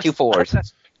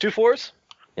 4s. 2 4s?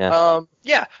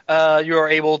 Yeah. You're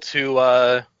able to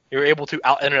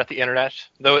out internet the internet.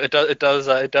 Though it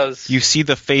does. You see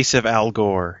the face of Al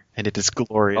Gore, and it is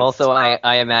glorious. Also,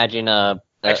 I imagine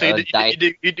actually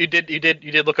you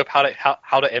did look up how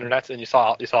to internet, and you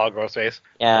saw Al Gore's face.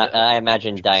 Yeah, I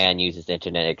imagine Diane uses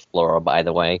Internet Explorer. By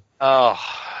the way. Oh.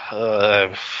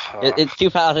 It's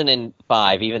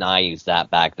 2005. Even I used that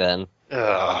back then.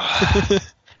 I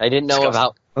didn't know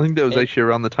about. I think that was actually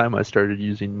around the time I started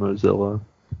using Mozilla.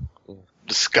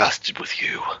 Disgusted with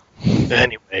you.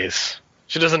 Anyways,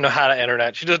 she doesn't know how to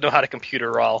internet. She doesn't know how to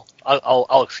computer. I'll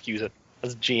excuse it.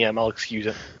 As GM, I'll excuse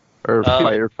it. Or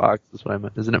Firefox is what I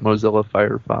meant. Isn't it Mozilla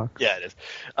Firefox? Yeah, it is.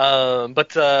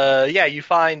 You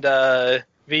find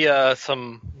via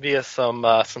some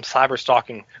cyber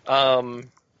stalking.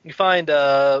 You find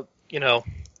a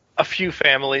few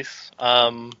families.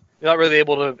 You're not really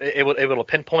able to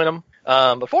pinpoint them.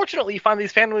 But fortunately, you find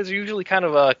these families are usually kind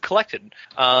of collected.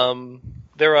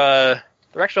 They're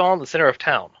actually all in the center of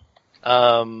town.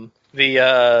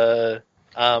 The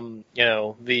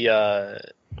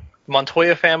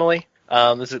Montoya family.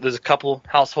 There's a couple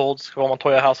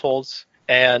Montoya households,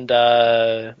 and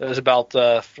there's about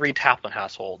 3 Taplin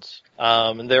households.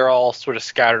 And they're all sort of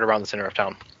scattered around the center of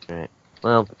town. Right.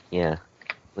 Well, yeah,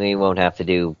 we won't have to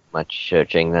do much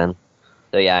searching then.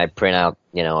 So yeah, I print out,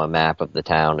 a map of the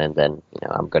town, and then,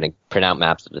 I'm going to print out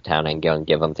maps of the town and go and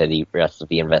give them to the rest of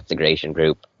the investigation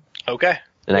group. Okay.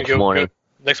 The next morning.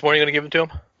 Next morning, you're going to give them to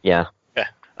them? Yeah. Okay.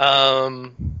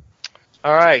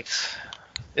 All right.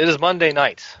 It is Monday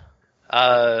night.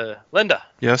 Linda.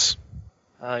 Yes.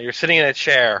 You're sitting in a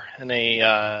chair in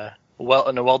a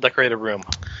well-decorated room.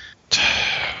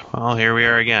 Well, here we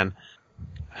are again.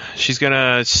 She's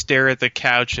gonna stare at the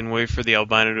couch and wait for the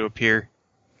albino to appear.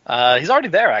 He's already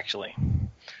there, actually.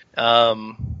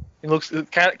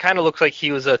 It kind of looks like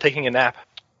he was taking a nap.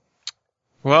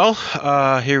 Well,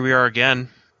 here we are again.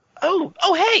 Oh,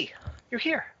 hey, you're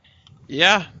here.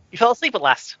 Yeah. You fell asleep at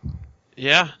last.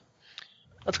 Yeah.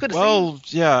 That's good to see. Well,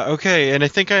 yeah, okay, and I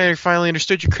think I finally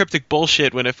understood your cryptic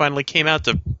bullshit when it finally came out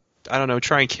to, I don't know,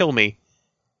 try and kill me.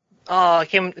 It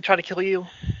came to try to kill you?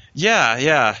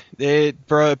 Yeah. It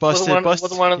busted.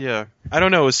 Yeah. I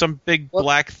don't know. It was some big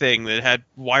black thing that had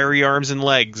wiry arms and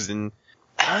legs, and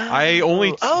I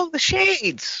only. Oh, the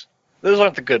shades. Those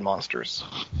aren't the good monsters.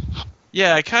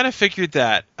 Yeah, I kind of figured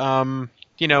that. When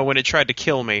it tried to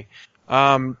kill me.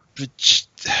 I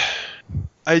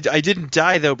didn't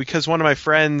die though because one of my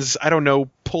friends, I don't know,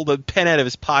 pulled a pen out of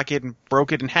his pocket and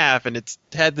broke it in half, and it's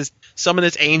had some of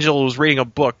this angel was reading a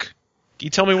book. Can you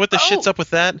tell me what the shit's up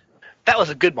with that? That was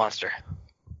a good monster.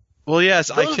 Well,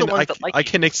 yes, once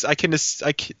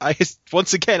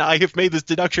again, I have made this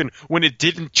deduction when it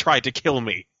didn't try to kill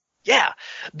me. Yeah,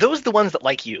 those are the ones that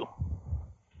like you.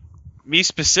 Me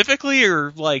specifically,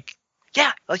 or like?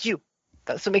 Yeah, like you.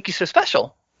 That's what makes you so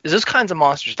special. Is those kinds of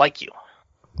monsters like you?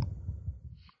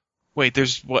 Wait,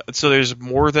 there's what? So there's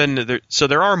more than so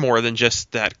there are more than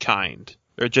just that kind,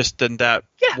 or just than that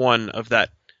one of that.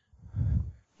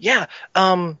 Yeah,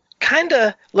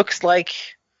 kinda looks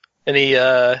like, and he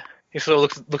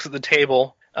sort of looks at the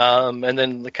table, and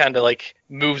then kind of like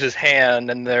moves his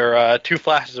hand, and there are 2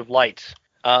 flashes of light,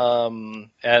 and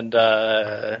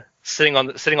sitting on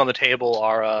the table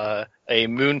are a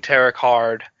moon tarot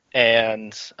card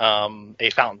and a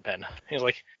fountain pen. He's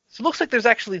like, so it looks like there's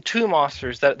actually 2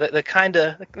 monsters that kind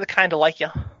of like you.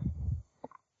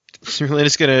 So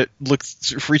Elena's gonna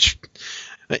reach.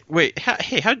 Wait,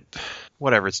 how?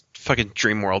 Whatever, it's fucking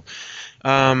dream world.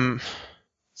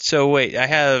 So wait, I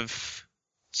have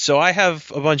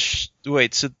a bunch.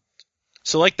 Wait,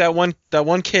 so like that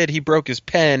one kid, he broke his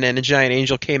pen and a giant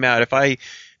angel came out. If I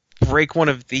break one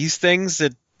of these things,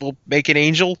 it will make an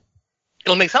angel.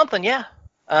 It'll make something, yeah.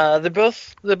 They're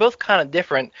both kind of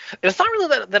different. It's not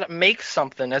really that it makes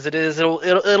something as it is.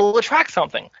 It'll attract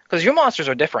something because your monsters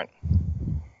are different.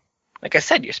 Like I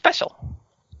said, you're special.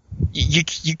 You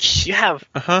have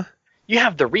You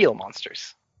have the real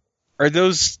monsters. Are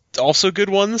those also good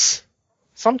ones?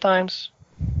 Sometimes.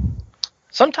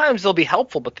 Sometimes they'll be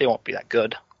helpful, but they won't be that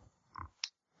good.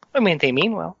 I mean, they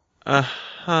mean well. They're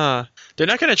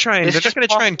not gonna try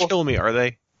and kill me, are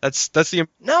they? That's the.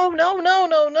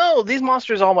 No. These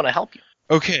monsters all want to help you.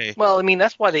 Okay. Well, I mean,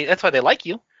 that's why they like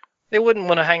you. They wouldn't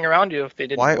want to hang around you if they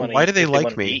didn't. Why do they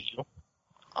like me?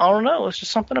 I don't know. It's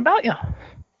just something about you.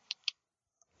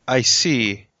 I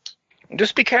see.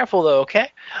 Just be careful, though,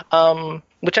 okay?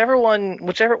 whichever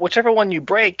one you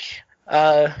break,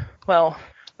 well,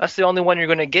 that's the only one you're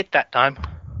going to get that time.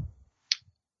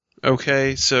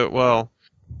 Okay, so, well,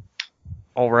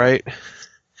 all right.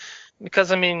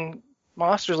 Because, I mean,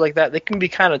 monsters like that, they can be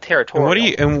kind of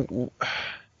territorial.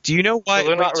 Do you know why? So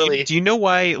they're not really... Do you know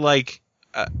why? Like,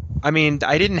 I mean,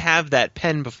 I didn't have that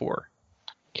pen before.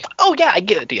 Oh yeah, I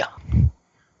get it, do you?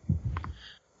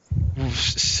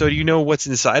 So do you know what's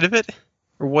inside of it,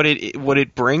 or what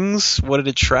it brings, what it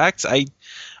attracts? I'm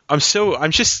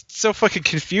just so fucking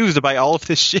confused by all of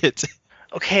this shit.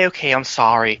 Okay, I'm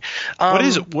sorry. What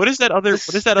is that other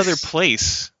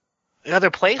place? The other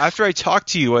place? After I talked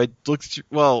to you, I looked through,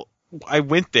 well, I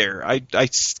went there. I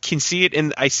can see it,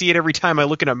 and I see it every time I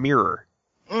look in a mirror.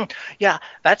 Yeah,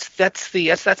 that's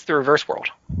the reverse world.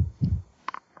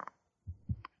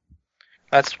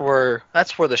 That's where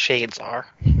the shades are.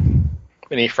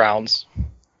 And he frowns.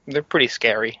 They're pretty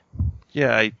scary.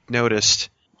 Yeah, I noticed.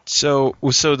 So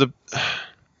the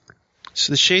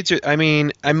shades are. I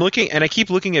mean, I'm looking, and I keep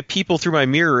looking at people through my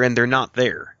mirror, and they're not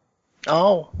there.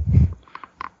 Oh,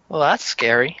 well, that's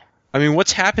scary. I mean,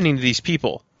 what's happening to these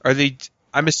people? Are they?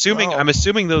 I'm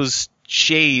assuming those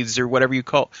shades, or whatever you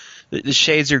call the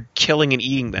shades, are killing and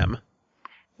eating them.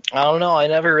 I don't know. I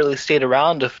never really stayed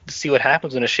around to see what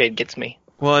happens when a shade gets me.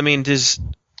 Well, I mean, is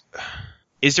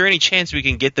there any chance we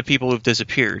can get the people who've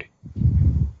disappeared?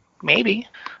 Maybe.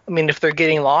 I mean, if they're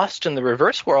getting lost in the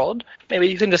reverse world, maybe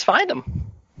you can just find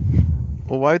them.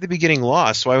 Well, why would they be getting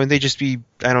lost? Why wouldn't they just be,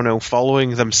 I don't know,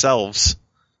 following themselves?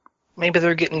 Maybe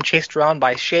they're getting chased around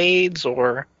by shades,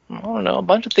 or, I don't know, a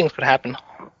bunch of things could happen.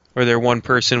 Or they're one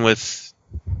person with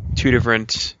two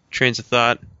different trains of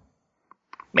thought?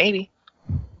 Maybe.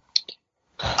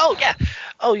 Oh, yeah.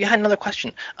 Oh, you had another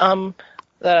question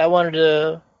that I wanted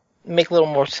to make a little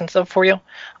more sense of for you.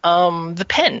 The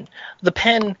pen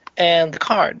and the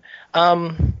card.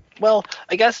 Well,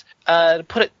 I guess to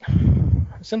put it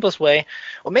the simplest way,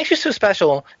 what makes you so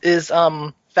special is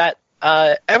that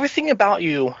everything about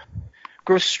you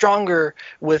grows stronger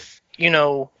with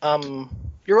your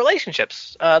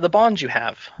relationships, the bonds you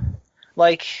have.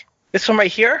 Like this one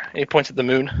right here, and he points at the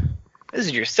moon. This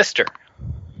is your sister.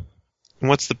 And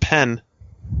what's the pen?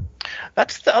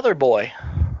 That's the other boy.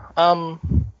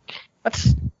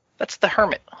 That's the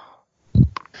hermit.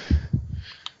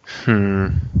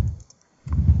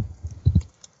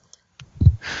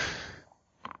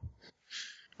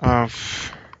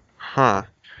 Huh.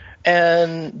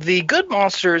 And the good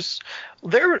monsters,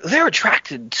 they're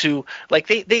attracted to, like,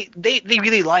 they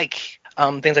really like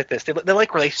things like this. They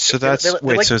like relationships. So that's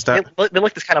they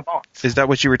like this kind of bonds. Is that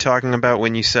what you were talking about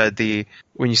when you said the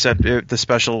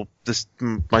special,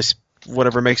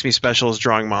 whatever makes me special is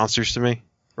drawing monsters to me,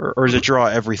 or does it draw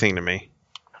everything to me?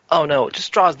 Oh no, it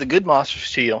just draws the good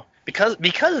monsters to you because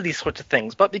of these sorts of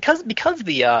things. But because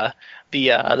the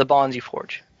bonds you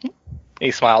forge.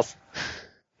 He smiles.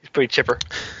 He's pretty chipper.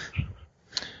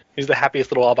 He's the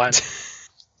happiest little albino.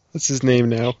 What's his name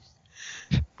now?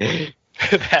 The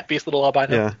happiest little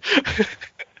albino. Yeah.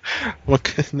 Well,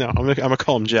 no, I'm gonna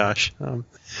call him Josh. No.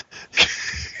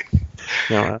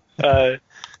 Yeah,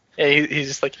 he's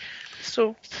just like,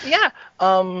 so yeah.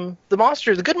 The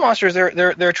good monsters,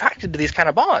 they're attracted to these kind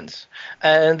of bonds,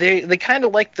 and they kind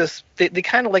of like this. They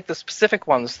kind of like the specific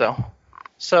ones though.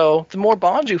 So the more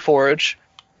bonds you forge,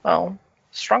 well,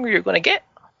 the stronger you're going to get.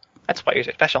 That's why you're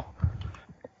so special.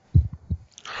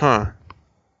 Huh.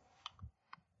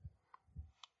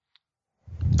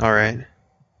 All right.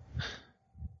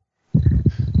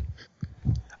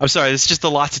 I'm sorry, it's just a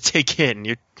lot to take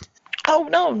in. Oh,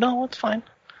 no, it's fine.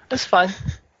 It's fine.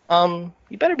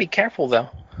 You better be careful, though.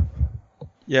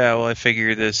 Yeah, well, I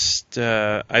figure this...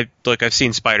 I've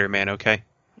seen Spider-Man, okay?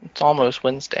 It's almost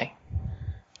Wednesday.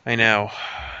 I know.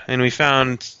 And we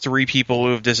found 3 people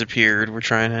who have disappeared. We're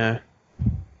trying to...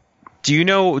 Do you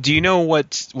know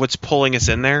what's pulling us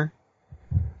in there?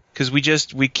 Because we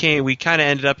kind of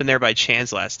ended up in there by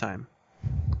chance last time.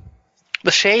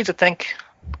 The shades, I think.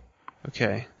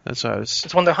 Okay, that's what I was...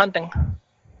 It's when they're hunting.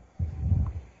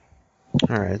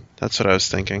 Alright, that's what I was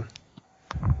thinking.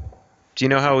 Do you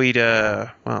know how we'd,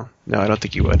 well, no, I don't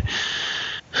think you would.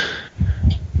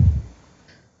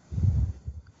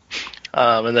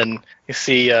 And then you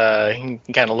see, he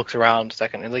kind of looks around a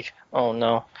second, and he's like, oh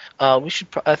no, we should,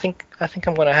 I think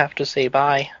I'm gonna have to say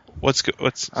bye.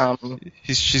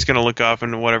 She's gonna look off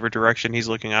in whatever direction he's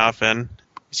looking off in.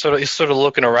 He's sort of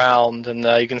looking around, and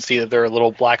you can see that there are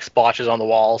little black splotches on the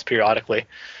walls periodically.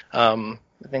 I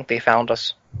think they found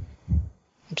us.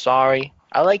 I'm sorry.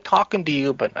 I like talking to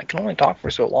you, but I can only talk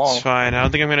for so long. It's fine. I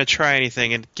don't think I'm gonna try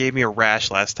anything. It gave me a rash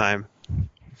last time.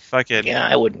 Fuck it. Yeah,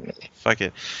 I wouldn't really. Fuck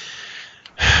it.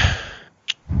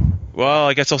 Well,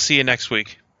 I guess I'll see you next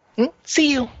week.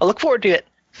 See you. I look forward to it.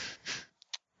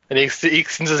 And he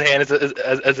extends his hand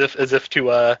as if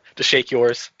to shake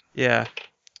yours. Yeah.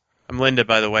 I'm Linda,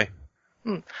 by the way.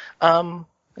 I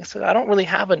said I don't really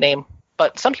have a name,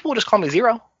 but some people just call me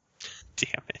Zero.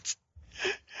 Damn it.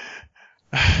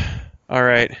 All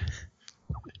right.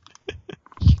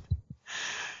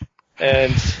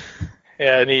 And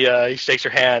he shakes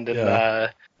your hand,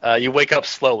 and you wake up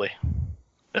slowly.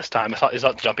 This time, it's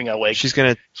not jumping awake. She's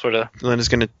gonna sort of. Linda's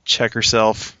gonna check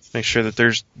herself, make sure that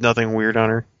there's nothing weird on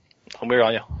her. I'm weird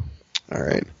on you. All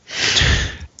right.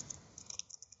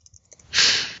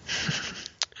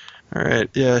 All right.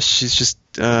 Yeah, she's just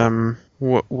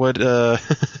what what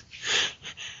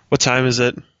time is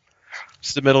it?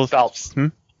 It's the middle. About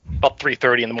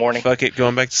 3:30 in the morning. Fuck it,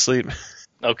 going back to sleep.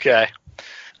 Okay.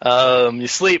 You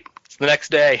sleep. It's the next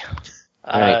day.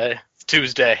 Right. It's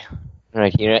Tuesday.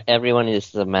 Right here, everyone,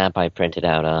 is the map I printed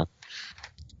out. Of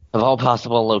all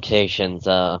possible locations,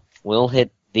 we'll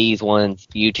hit these ones.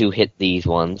 You two hit these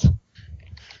ones.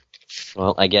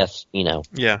 Well, I guess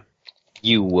Yeah.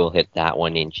 You will hit that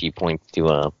one, and she points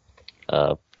to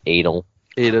Aiden,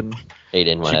 Aiden.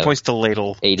 whatever. She points to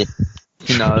ladle. Aiden.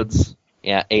 He nods.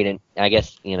 Yeah, Aiden. I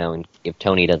guess if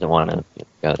Tony doesn't want to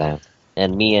go down,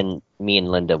 and me and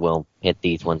Linda will hit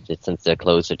these ones since they're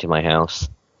closer to my house.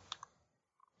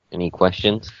 Any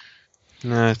questions?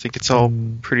 No, I think it's all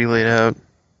pretty laid out.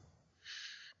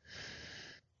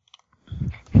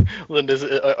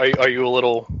 Linda, are you a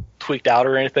little tweaked out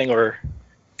or anything, or?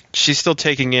 She's still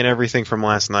taking in everything from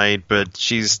last night, but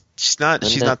she's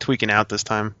not tweaking out this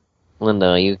time.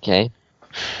 Linda, are you okay?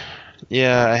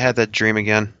 Yeah, I had that dream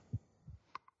again.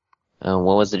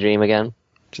 What was the dream again?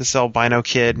 Just albino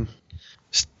kid,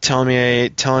 just telling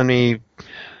me.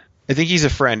 I think he's a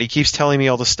friend. He keeps telling me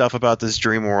all the stuff about this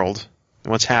dream world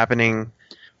and what's happening,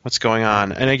 what's going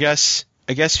on. And I guess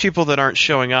people that aren't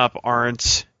showing up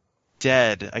aren't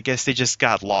dead. I guess they just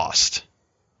got lost.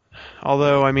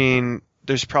 Although, I mean,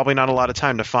 there's probably not a lot of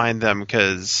time to find them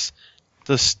because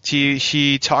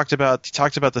he talked about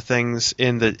the things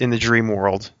in the dream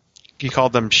world. He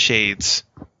called them shades.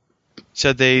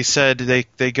 Said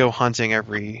they go hunting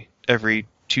every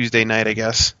Tuesday night, I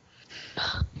guess.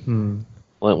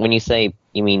 When you say,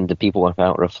 you mean the people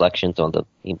without reflections or the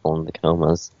people in the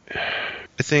comas?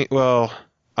 I think. Well,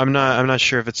 I'm not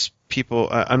sure if it's people.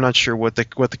 I'm not sure what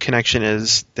the connection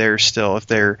is there still.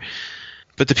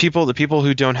 But the people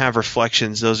who don't have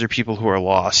reflections, those are people who are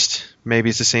lost. Maybe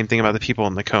it's the same thing about the people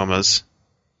in the comas.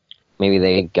 Maybe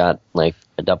they got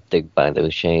adopted by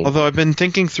those shades. Although I've been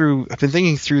thinking through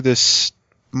this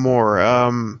more.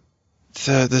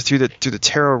 Through the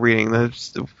tarot reading.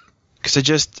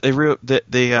 Because I wrote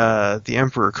the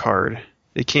Emperor card.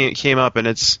 It came up, and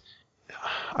it's.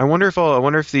 I wonder if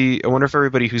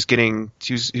everybody who's starting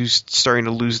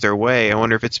to lose their way. I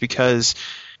wonder if it's because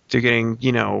they're getting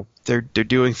they're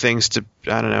doing things to,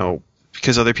 I don't know,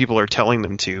 because other people are telling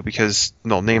them to, because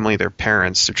namely their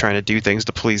parents. They're trying to do things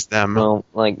to please them. Well,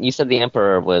 like you said, the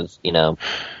Emperor was they're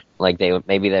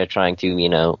trying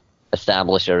to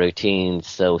establish a routine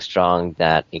so strong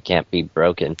that it can't be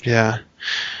broken. Yeah.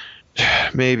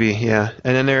 Maybe, yeah.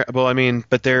 And then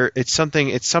it's something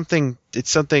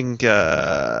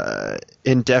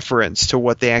in deference to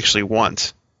what they actually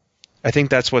want. I think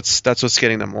that's what's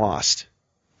getting them lost.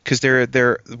 Because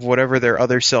they're whatever their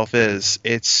other self is,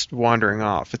 it's wandering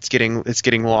off. It's getting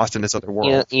lost in this other world.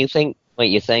 Yeah, you're saying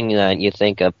that you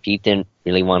think Pete didn't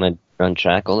really want to run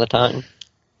track all the time?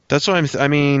 That's what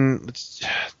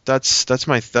that's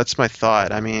my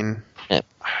thought. I mean, yeah.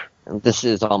 This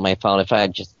is all my fault. If I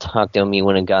had just talked to him, he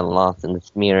wouldn't have gotten lost in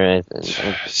this mirror.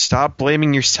 Stop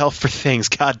blaming yourself for things.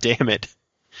 God damn it.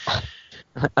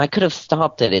 I could have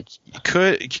stopped it. We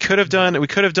could have done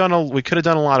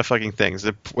a lot of fucking things.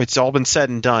 It's all been said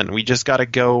and done. We just got to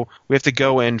go. We have to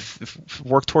go and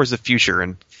work towards the future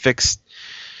and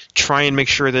try and make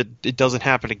sure that it doesn't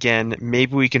happen again.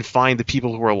 Maybe we can find the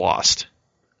people who are lost.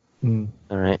 All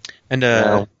right.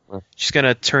 And she's gonna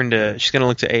look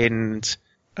to Aiden.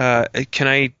 Can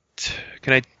I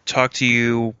talk to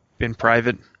you in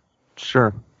private?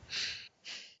 Sure.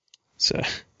 So,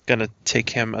 gonna take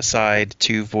him aside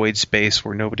to void space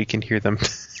where nobody can hear them.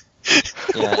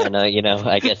 Yeah, and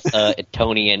I guess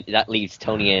Tony and that leaves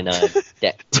Tony and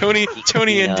Tony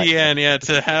and Deanne, yeah,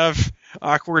 to have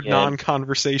awkward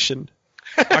non-conversation,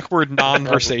 awkward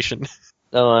non-versation.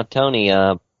 So, Tony,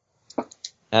 how's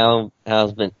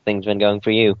things been going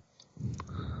for you?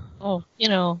 Oh,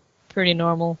 pretty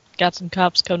normal. Got some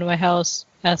cops come to my house,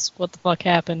 ask what the fuck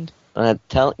happened.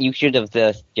 You should have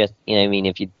just if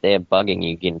they're bugging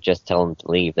you, can just tell them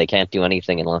to leave. They can't do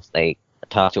anything unless they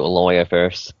talk to a lawyer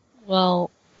first.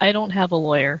 Well, I don't have a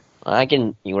lawyer. I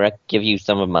can give you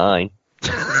some of mine.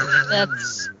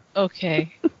 That's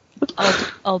okay.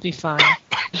 I'll be fine.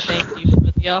 Thank you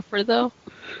for the offer, though.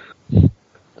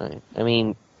 I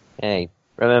mean, hey,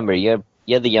 remember you're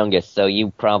the youngest, so they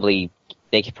probably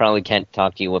can't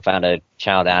talk to you without a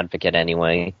child advocate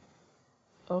anyway.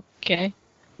 Okay.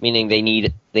 Meaning they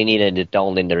need an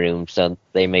adult in the room, so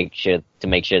they make sure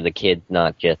the kid's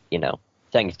not just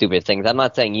saying stupid things. I'm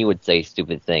not saying you would say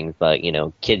stupid things, but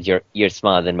kids, you're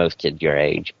smarter than most kids your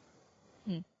age.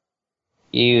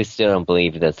 You still don't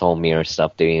believe this whole mirror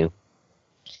stuff, do you?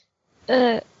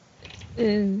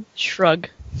 Shrug.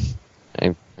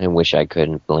 I wish I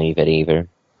couldn't believe it either.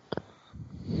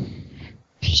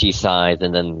 She sighs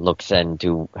and then looks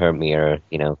into her mirror,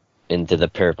 into the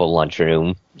purple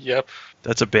lunchroom. Yep.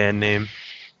 That's a band name.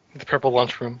 The purple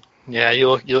lunchroom. Yeah,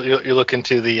 you look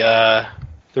into the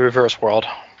reverse world,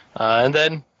 and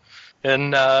then pretty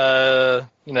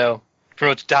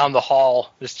much down the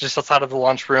hall, just outside of the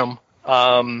lunchroom.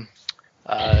 Linda,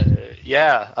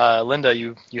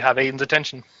 you have Aiden's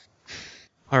attention.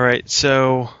 All right.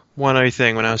 So one other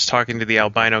thing, when I was talking to the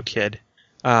albino kid,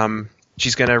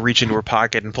 she's gonna reach into her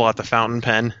pocket and pull out the fountain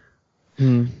pen.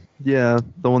 Yeah,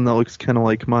 the one that looks kind of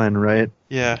like mine, right?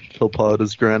 Yeah. She'll pull out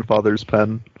his grandfather's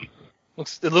pen.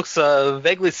 It looks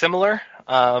vaguely similar,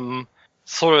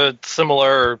 sort of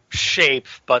similar shape,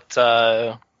 but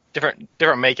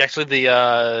different make. Actually,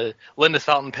 the Linda's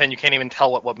fountain pen, you can't even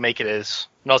tell what make it is.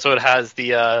 And also, it has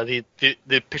the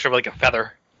picture of like a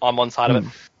feather on one side of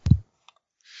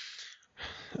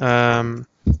it.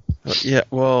 Yeah.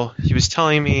 Well, he was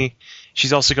telling me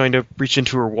she's also going to reach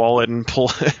into her wallet and pull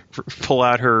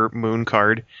out her moon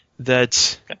card.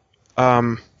 That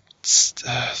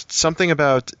something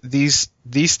about these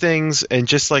things, and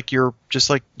just like your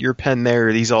pen there,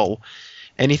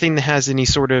 anything that has any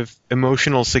sort of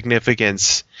emotional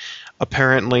significance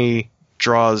apparently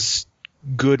draws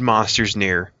good monsters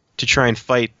near to try and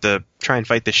fight the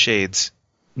shades.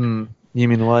 You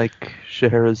mean like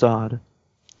Scheherazade?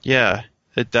 Yeah,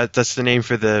 that's the name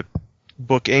for the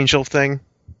book angel thing.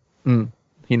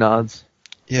 He nods.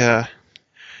 Yeah,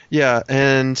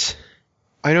 and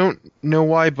I don't know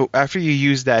why, but after you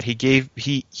used that, he gave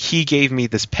me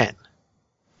this pen,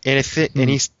 and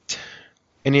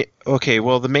okay.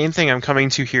 Well, the main thing I'm coming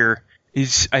to here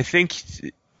is I think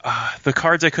the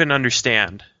cards I couldn't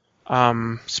understand,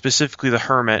 specifically the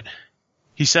Hermit.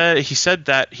 He said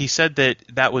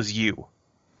that was you.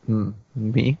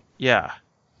 Me? Yeah.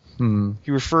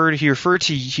 He referred to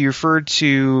you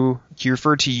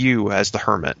as the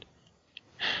Hermit.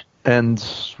 And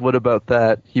what about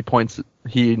that? He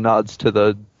nods to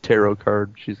the tarot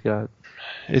card she's got.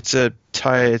 It's a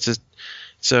tie to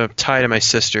my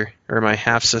sister, or my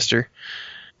half sister.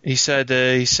 He said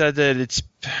that it's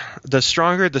the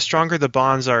stronger the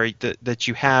bonds are that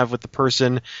you have with the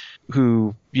person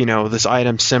who this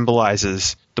item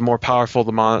symbolizes, the more powerful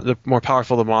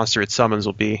the monster it summons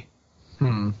will be.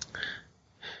 Well,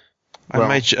 I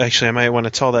might want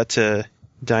to tell that to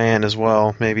Diane as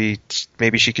well. Maybe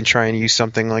she can try and use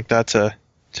something like that to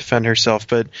defend herself.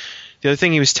 But the other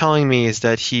thing he was telling me is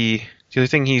that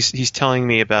he's telling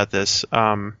me about this.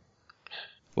 Well,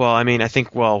 I mean, I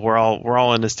think we're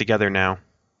all in this together now.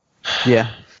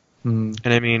 Yeah. And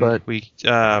I mean, but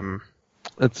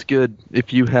that's good.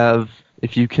 If you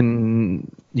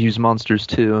can use monsters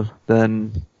too,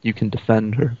 then you can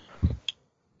defend her.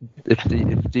 If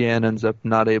Deanne ends up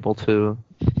not able to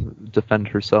defend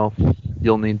herself,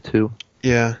 you'll need to.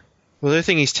 Yeah. Well, the other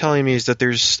thing he's telling me is that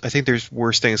I think there's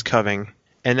worse things coming,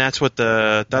 and that's what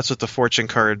the fortune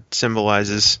card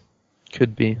symbolizes.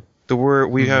 Could be.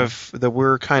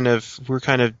 We're kind of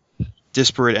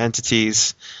disparate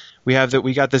entities. We have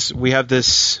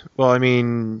this. Well, I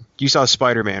mean, you saw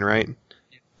Spider-Man, right?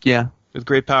 Yeah. With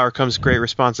great power comes great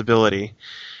responsibility.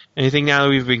 And I think now that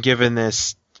we've been given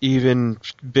this, even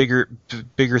bigger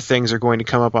things are going to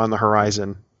come up on the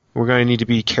horizon. We're going to need to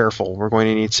be careful. We're going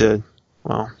to need to,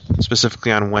 well,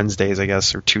 specifically on Wednesdays, I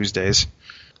guess, or Tuesdays.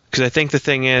 Because I think the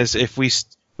thing is, if we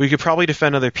could probably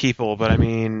defend other people, but I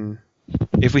mean,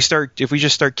 if we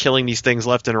just start killing these things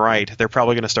left and right, they're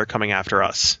probably going to start coming after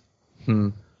us.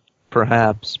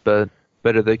 Perhaps, but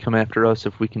better they come after us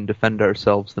if we can defend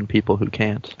ourselves than people who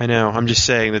can't. I know. I'm just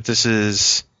saying that this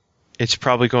is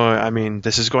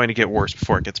going to get worse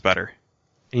before it gets better.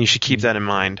 And you should keep that in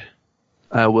mind.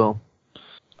 I will.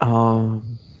 About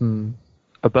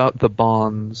the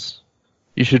bonds,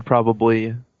 you should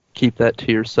probably keep that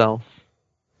to yourself.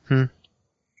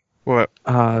 What?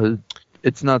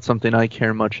 It's not something I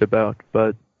care much about,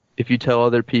 but if you tell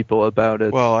other people about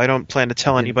it, Well, I don't plan to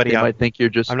tell anybody. They might think you're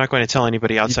just. I'm not going to tell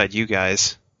anybody outside you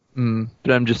guys.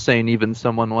 But I'm just saying, even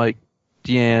someone like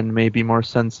Deanne may be more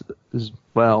sensitive.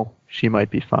 Well, she might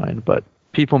be fine, but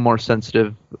people more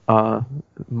sensitive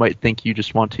might think you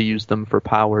just want to use them for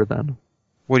power. Then.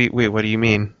 What do you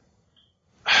mean?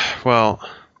 Well,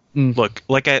 look,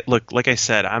 like I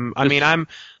said,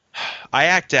 I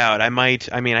act out. I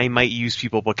might use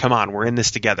people, but come on, we're in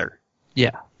this together.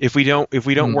 Yeah. If we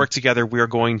don't work together, we're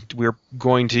going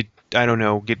to, I don't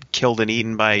know, get killed and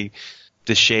eaten by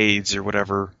the shades or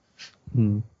whatever.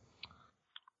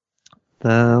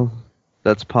 Well,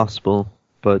 that's possible,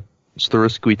 but it's the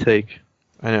risk we take.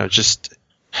 I know. Just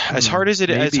as hard as it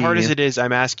is,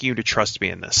 I'm asking you to trust me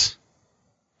in this.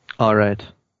 All right.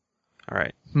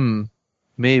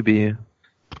 Maybe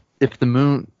if the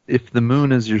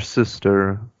moon is your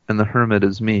sister and the hermit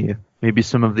is me, maybe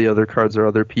some of the other cards are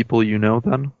other people you know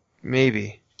then?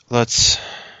 Maybe. So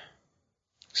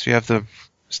we have the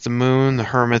moon, the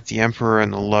hermit, the emperor,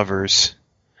 and the lovers.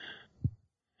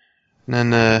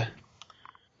 And then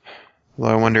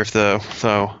I wonder if the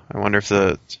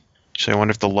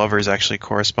lovers actually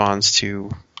corresponds to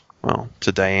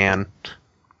Diane.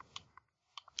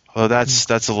 Although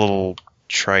that's a little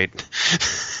trite.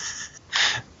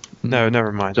 No,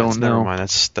 never mind. Never mind.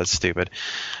 That's stupid.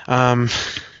 Don't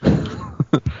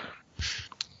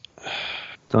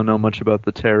know much about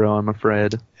the tarot, I'm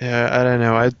afraid. Yeah, I don't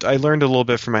know. I learned a little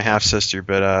bit from my half sister,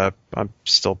 but I'm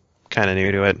still kind of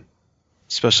new to it.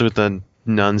 Especially with the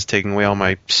nuns taking away all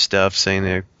my stuff, saying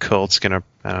the cult's gonna,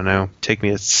 I don't know, take me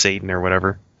to Satan or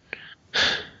whatever.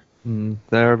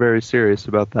 They're very serious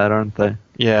about that, aren't they?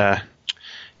 Yeah,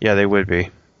 they would be.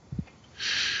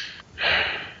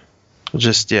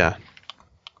 Just,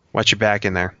 watch your back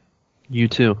in there. You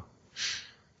too.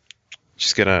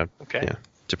 Just gonna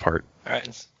depart. All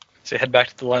right, so head back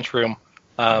to the lunchroom.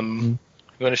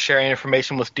 You want to share any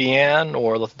information with Deanne,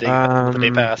 or let the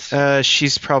day pass?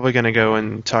 She's probably gonna go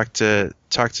and talk to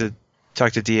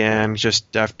Deanne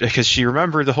just after, because she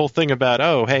remembered the whole thing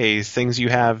about things you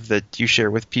have that you share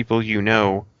with people you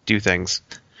know do things.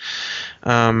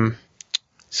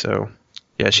 So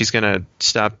yeah, she's gonna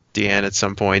stop Deanne at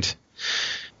some point.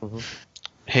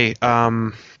 Hey,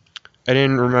 I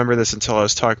didn't remember this until I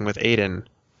was talking with Aiden,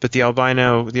 but the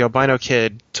albino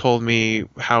kid told me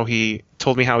how he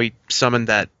summoned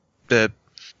the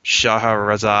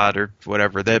Shahrazad or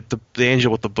whatever, the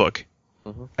angel with the book.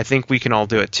 I think we can all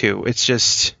do it too. It's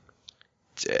just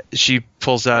she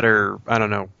pulls out her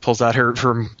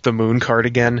the moon card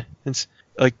again. It's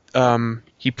like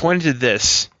he pointed to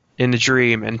this in the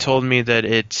dream and told me that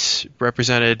it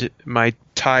represented my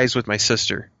ties with my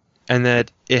sister, and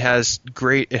that it has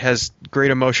great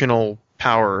emotional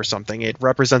power or something. It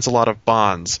represents a lot of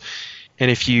bonds,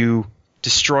 and if you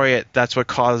destroy it, that's what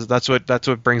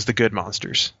brings the good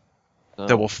monsters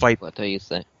that will fight. What do you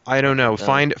say? I don't know.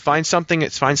 Find something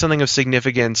of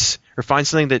significance, or find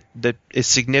something that is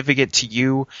significant to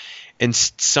you, and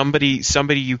somebody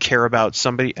you care about,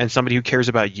 somebody who cares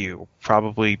about you.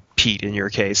 Probably Pete in your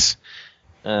case.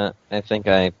 I think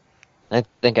I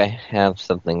have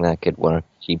something that could work.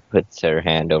 She puts her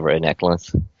hand over a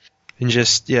necklace. And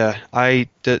just and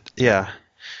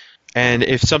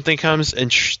if something comes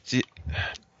and the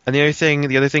other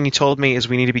thing he told me is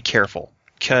we need to be careful,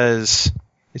 because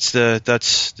it's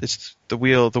the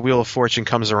wheel of fortune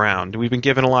comes around. We've been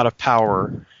given a lot of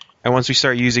power, and once we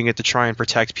start using it to try and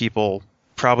protect people,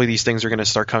 probably these things are going to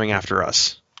start coming after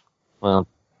us. Well,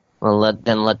 let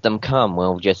them come.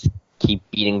 We'll just keep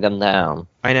beating them down.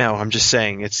 I know. I'm just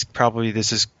saying. It's probably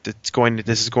this is going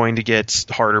to get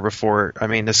harder before.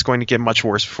 This is going to get much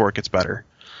worse before it gets better.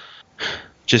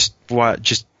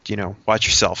 Watch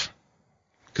yourself,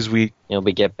 because it'll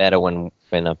get better when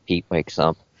Pete wakes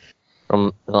up.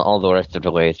 From all the rest of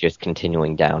the way, it's just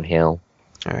continuing downhill.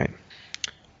 All right.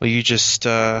 Well, you just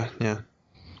hang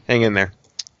in there.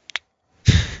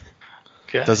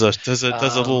 Okay. Does a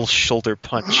little shoulder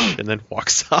punch and then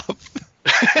walks off.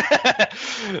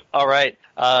 All right.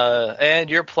 And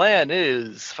your plan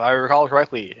is, if I recall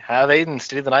correctly, have Aiden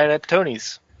stay the night at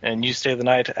Tony's, and you stay the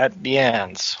night at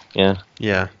Deanne's.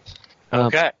 Yeah.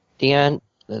 Okay. Deanne,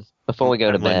 before we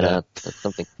go to bed,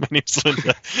 something. My name's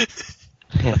Linda.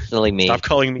 Yeah, silly me. Stop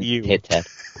calling me you. Hit Ted.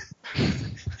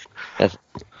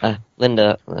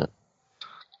 Linda.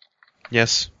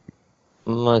 Yes.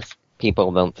 Most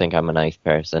people don't think I'm a nice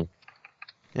person.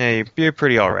 Yeah, you're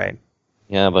pretty alright.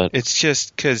 Yeah, but it's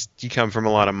just because you come from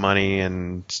a lot of money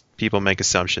and people make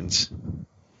assumptions.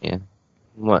 Yeah.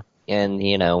 What? And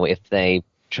if they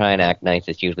try and act nice,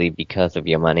 it's usually because of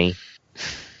your money.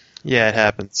 Yeah, it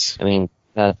happens. I mean,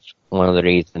 that's one of the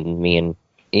reasons me and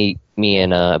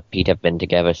Pete have been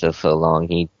together so long.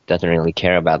 He doesn't really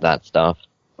care about that stuff.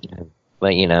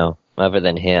 But, other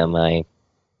than him, what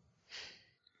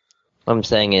I'm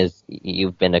saying is,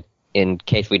 you've been in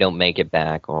case we don't make it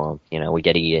back, or, we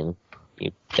get eaten,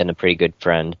 you've been a pretty good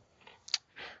friend.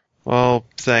 Well,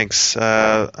 thanks.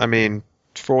 I mean,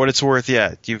 for what it's worth,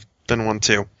 yeah, you've been one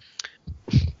too.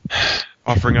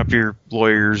 Offering up your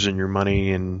lawyers and your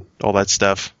money and all that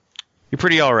stuff. You're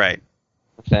pretty alright.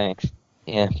 Thanks.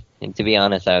 Yeah, and to be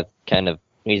honest, the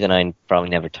reason I probably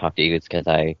never talked to you is because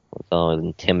I was all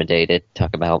intimidated.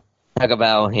 Talk about,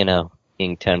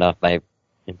 being turned off by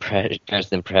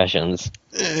first impressions.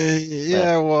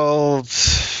 Yeah, well,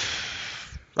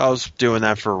 I was doing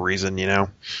that for a reason,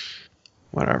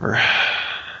 Whatever.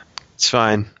 It's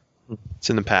fine. It's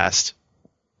in the past.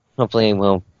 Hopefully,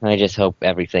 I just hope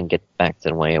everything gets back to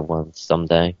the way it was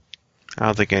someday. I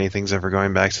don't think anything's ever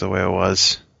going back to the way it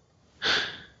was.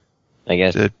 I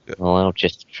guess, I'll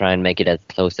just try and make it as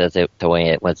close as the way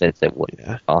it was as it was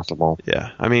possible.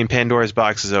 Yeah, I mean, Pandora's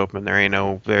box is open. There ain't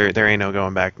no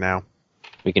going back now.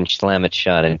 We can slam it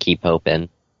shut and keep hoping.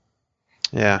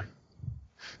 Yeah,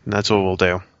 and that's what we'll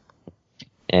do.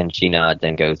 And she nods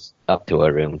and goes up to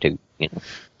her room to,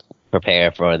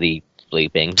 prepare for the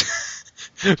sleeping.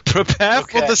 Prepare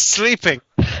for the sleeping.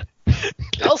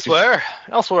 Elsewhere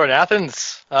in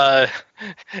Athens,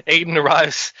 Aiden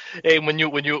arrives. Aiden, when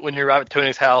you arrive at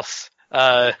Tony's house,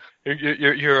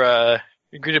 you're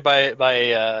greeted by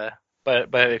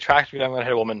an attractive young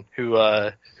red-haired woman who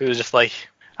is just like,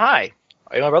 "Hi,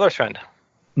 are you my brother's friend?"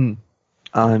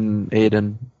 I'm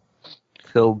Aiden.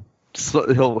 He'll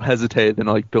hesitate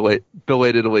and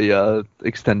belatedly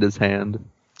extend his hand.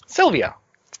 Sylvia,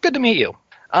 it's good to meet you.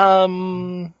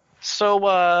 So,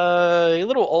 you're a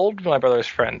little old for my brother's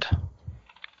friend.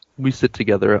 We sit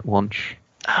together at lunch.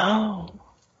 Oh.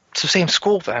 So same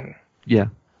school then? Yeah.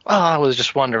 Well, I was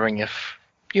just wondering if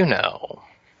he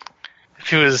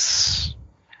was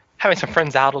having some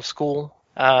friends out of school,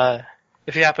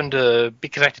 if he happened to be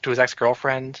connected to his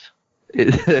ex-girlfriend.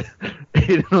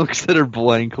 He looks at her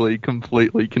blankly,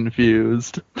 completely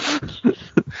confused.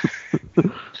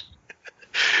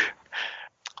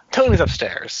 Tony's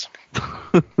upstairs.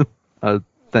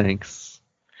 Thanks.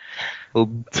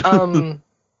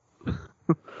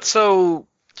 So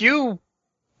you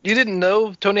didn't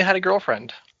know Tony had a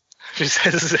girlfriend? She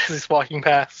says as he's walking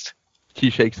past. He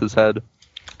shakes his head.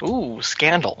 Ooh,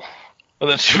 scandal. And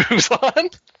then she moves on.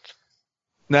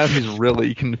 Now he's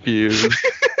really confused.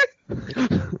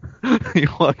 He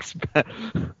walks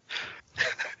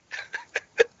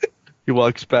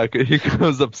back. He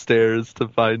goes upstairs to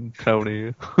find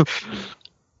Tony.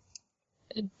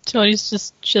 Tony's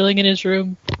just chilling in his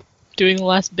room, doing the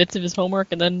last bits of his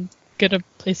homework, and then gonna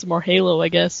play some more Halo, I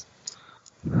guess.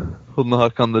 He'll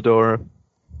knock on the door.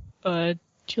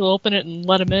 She'll open it and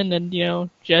let him in, and,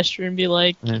 gesture and be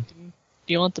like, Do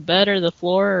you want the bed or the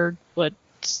floor, or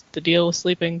what's the deal with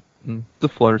sleeping? The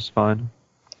floor's fine.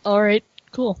 Alright,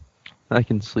 cool. I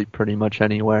can sleep pretty much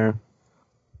anywhere.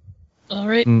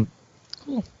 Alright,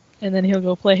 cool. And then he'll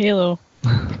go play Halo.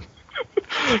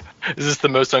 Is this the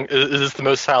most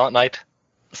silent night,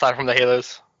 aside from the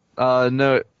Halos?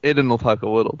 No, Aiden will talk a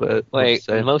little bit. Wait,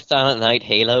 most silent night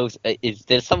Halos? Is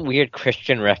there some weird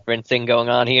Christian referencing going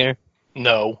on here?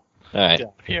 No. Alright. Yeah,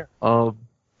 here.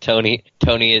 Tony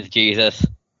is Jesus.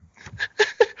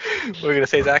 What were you gonna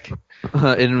say, Zach?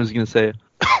 Aiden was gonna say,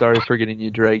 sorry for getting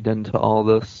you dragged into all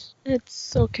this.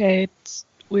 It's okay. It's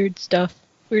weird stuff.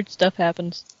 Weird stuff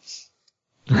happens.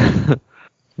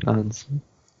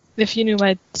 If you knew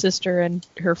my sister and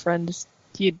her friends,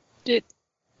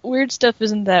 weird stuff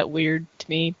isn't that weird to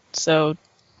me. So,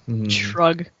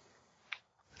 shrug.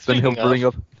 Then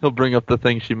he'll bring up the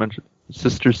thing she mentioned.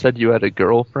 Sister said you had a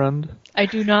girlfriend? I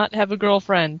do not have a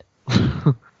girlfriend.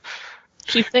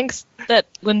 She thinks that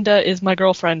Linda is my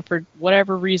girlfriend for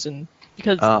whatever reason,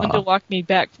 because Linda walked me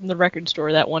back from the record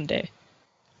store that one day.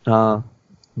 You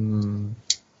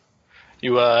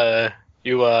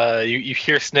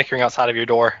hear snickering outside of your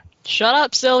door. Shut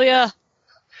up, Sylvia!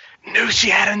 Knew she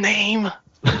had a name!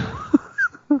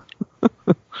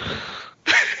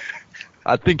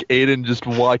 I think Aiden just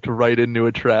walked right into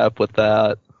a trap with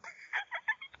that.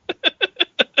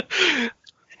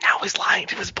 Now he's lying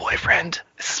to his boyfriend.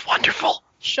 This is wonderful.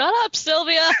 Shut up,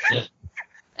 Sylvia!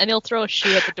 And he'll throw a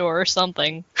shoe at the door or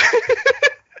something.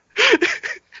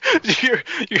 You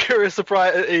hear a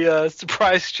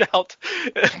surprise shout,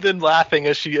 and then laughing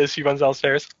as she runs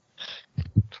downstairs.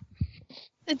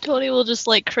 And Tony will just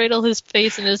cradle his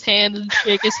face in his hand and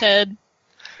shake his head.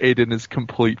 Aiden is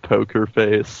complete poker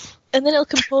face. And then he'll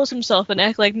compose himself and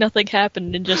act like nothing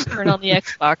happened and just turn on the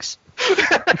Xbox.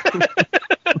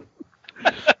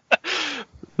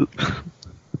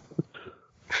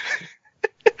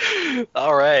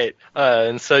 All right.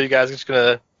 And so you guys are just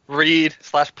going to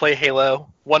read/play Halo.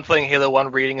 One playing Halo,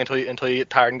 one reading until you get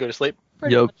tired and go to sleep?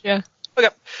 Pretty much, yeah. Okay.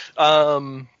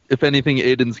 If anything,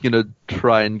 Aiden's going to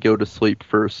try and go to sleep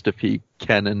first if he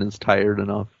can and is tired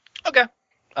enough. Okay.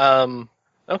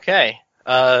 Okay.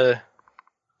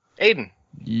 Aiden.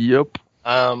 Yep.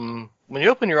 When you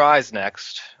open your eyes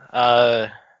next,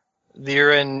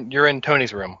 you're in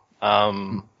Tony's room.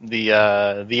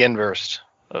 The inverse,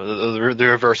 the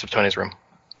reverse of Tony's room.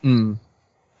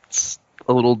 It's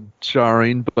a little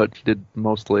jarring, but he did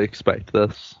mostly expect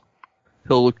this.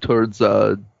 He'll look towards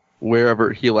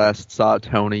wherever he last saw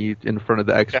Tony in front of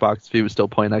the Xbox, if he was still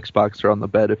playing Xbox, or on the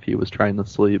bed if he was trying to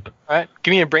sleep. All right,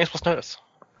 give me a brains plus notice.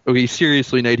 Okay,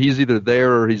 seriously, Nate, he's either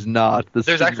there or he's not.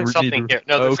 There's actually something here.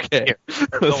 No, there's something here.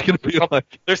 I was gonna be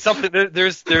like, there's something.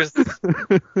 There's.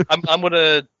 I'm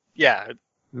gonna. Yeah.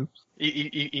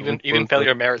 Even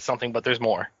failure merits something, but there's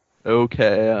more.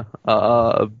 Okay.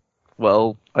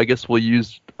 Well, I guess we'll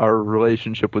use our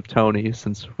relationship with Tony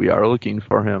since we are looking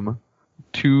for him.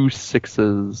 2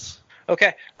 6s.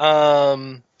 Okay.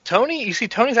 Tony, you see,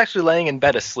 Tony's actually laying in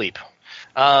bed asleep.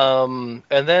 And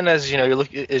then as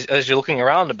you're looking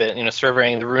around a bit,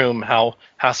 surveying the room, how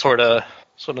sort of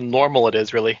normal it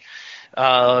is really.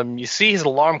 You see his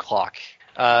alarm clock.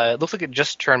 It looks like it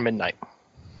just turned midnight.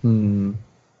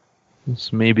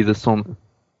 Maybe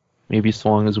so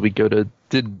long as we go to.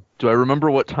 Do I remember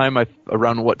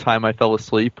around what time I fell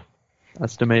asleep?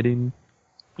 Estimating.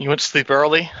 You went to sleep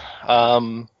early.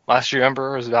 Last you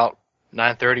remember was about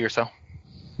 9:30 or so.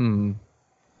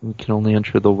 We can only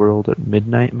enter the world at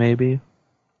midnight, maybe?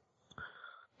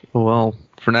 Well,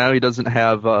 for now he doesn't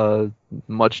have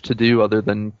much to do other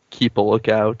than keep a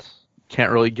lookout.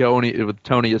 Can't really go with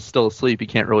Tony is still asleep, he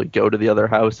can't really go to the other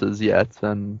houses yet,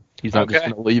 and he's not just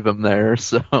going to leave him there,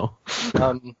 so...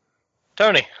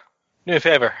 Tony, do me a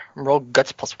favor. Roll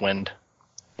Guts plus Wind.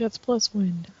 Guts plus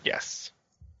Wind. Yes.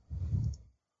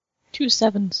 2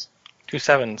 7s. 2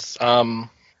 7s.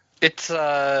 It's,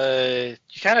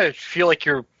 you kind of feel like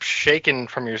you're shaken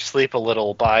from your sleep a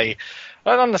little by,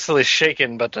 not necessarily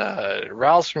shaken, but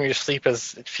roused from your sleep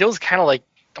as it feels kind of like,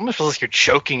 almost feels like you're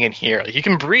choking in here. Like you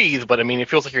can breathe, but I mean, it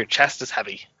feels like your chest is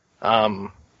heavy. But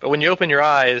when you open your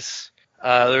eyes,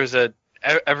 there's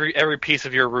every piece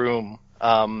of your room,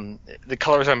 the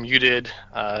colors are muted,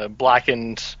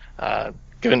 blackened,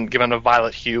 given a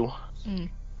violet hue.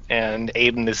 And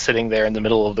Aiden is sitting there in the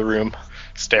middle of the room,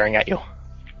 staring at you.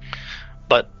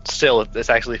 But still, this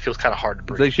actually feels kind of hard to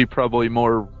breathe. It's actually probably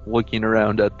more looking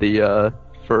around at the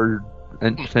for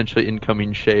and potentially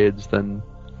incoming shades than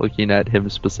looking at him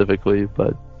specifically.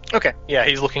 But okay, yeah,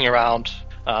 he's looking around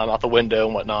out the window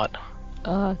and whatnot.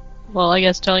 Well, I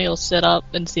guess Tony will sit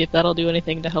up and see if that'll do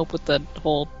anything to help with the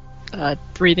whole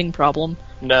breathing problem.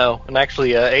 No, and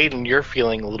actually, Aiden, you're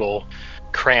feeling a little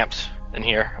cramped in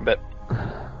here a bit.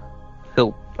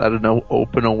 He'll, I don't know,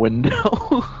 open a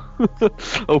window.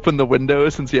 Open the window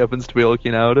since he happens to be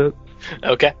looking out it.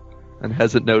 Okay. And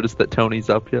hasn't noticed that Tony's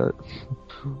up yet.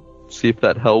 See if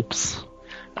that helps.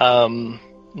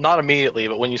 Not immediately,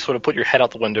 but when you sort of put your head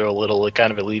out the window a little, it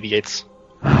kind of alleviates.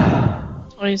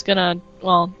 Tony's gonna,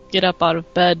 get up out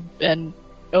of bed and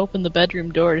open the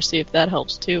bedroom door to see if that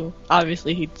helps too.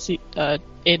 Obviously,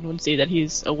 Aiden would see that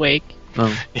he's awake.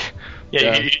 Oh.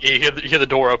 Yeah. You hear the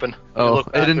door open. Oh,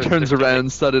 Aiden turns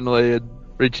around suddenly and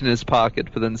reaching in his pocket,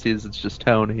 but then sees it's just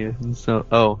Tony. And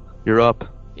so, you're up.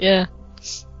 Yeah.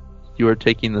 You are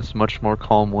taking this much more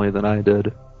calmly than I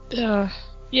did.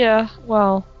 Yeah,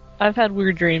 well, I've had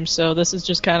weird dreams, so this is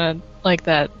just kind of like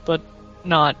that, but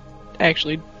not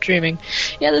actually dreaming.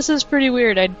 Yeah, this is pretty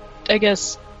weird. I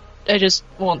guess I just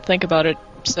won't think about it,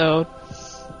 so...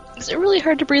 Is it really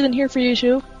hard to breathe in here for you,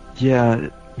 Shu? Yeah,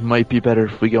 it might be better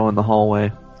if we go in the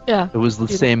hallway. Yeah. It was the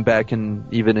same back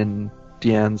even in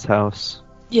Deanne's house.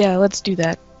 Yeah, let's do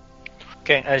that.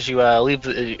 Okay, as you leave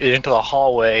into the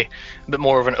hallway, a bit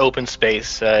more of an open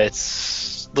space,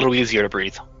 it's a little easier to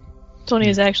breathe. Tony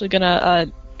is actually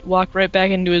gonna walk right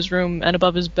back into his room, and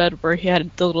above his bed where he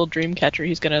had the little dream catcher,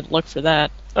 he's gonna look for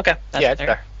that. Okay, that's yeah, it's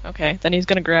there. Okay, then he's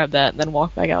gonna grab that and then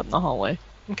walk back out in the hallway.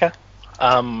 Okay.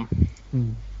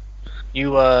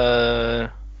 You,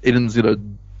 Aiden's gonna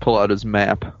pull out his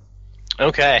map.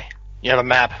 Okay, you have a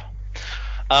map.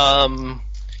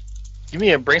 Give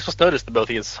me a brains plus notice, the both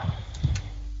of you.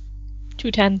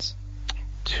 2 10s.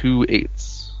 2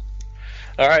 8s.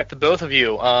 Alright, the both of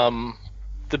you,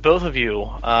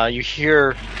 you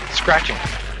hear scratching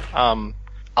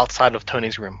outside of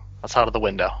Tony's room, outside of the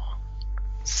window.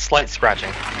 Slight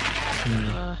scratching.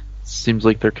 Seems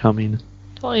like they're coming.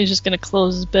 Tony's just gonna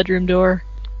close his bedroom door.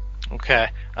 Okay.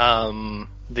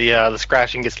 The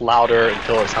scratching gets louder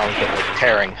until it sounds like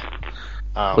tearing.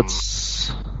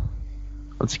 Let's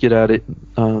get at it.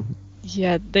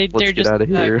 Yeah, they're Let's just get outta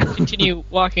here. continue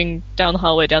walking down the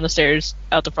hallway, down the stairs,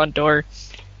 out the front door.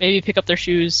 Maybe pick up their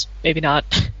shoes, maybe not.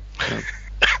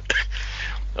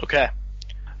 Okay.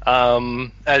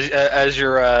 As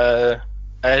you're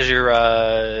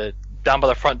down by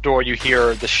the front door, you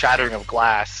hear the shattering of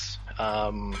glass,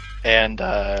 and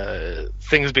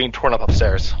things being torn up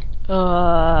upstairs.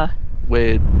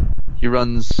 Wait, he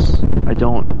runs.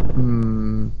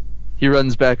 He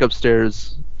runs back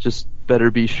upstairs. Just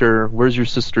better be sure. Where's your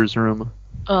sister's room?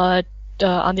 On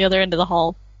the other end of the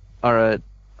hall. All right.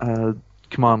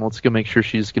 Come on, let's go make sure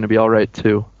she's gonna be all right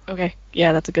too. Okay,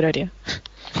 yeah, that's a good idea.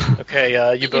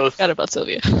 Okay, you both forgot about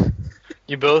Sylvia.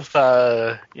 You both,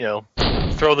 throw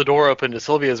the door open to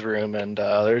Sylvia's room, and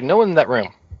there's no one in that room.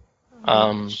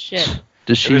 Shit.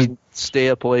 Does she stay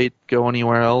up late? Go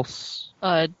anywhere else?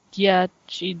 Yeah,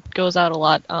 she goes out a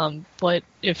lot. But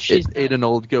if she's Aiden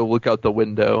will go look out the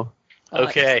window.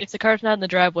 Okay. If the car's not in the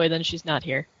driveway, then she's not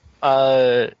here.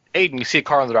 Aiden, you see a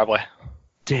car on the driveway.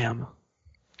 Damn.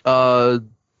 Oh,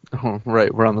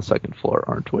 right, we're on the second floor,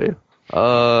 aren't we?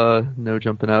 No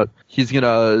jumping out. He's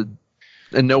gonna,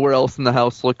 and nowhere else in the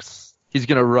house he's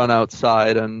gonna run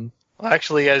outside and... Well,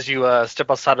 actually, as you step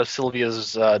outside of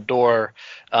Sylvia's door,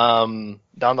 down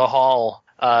the hall,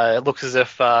 it looks as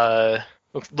if Tony,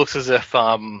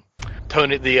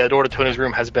 the door to Tony's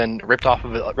room has been ripped off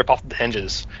the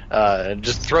hinges,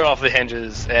 just thrown off the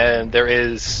hinges, and there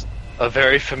is a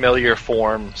very familiar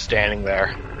form standing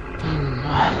there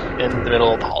in the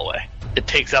middle of the hallway. It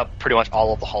takes up pretty much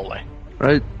all of the hallway.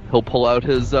 Right, he'll pull out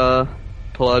his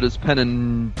pen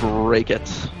and break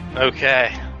it.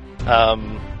 Okay,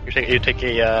 you take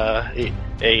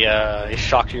a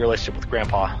shock to your relationship with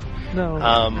Grandpa. No.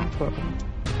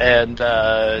 And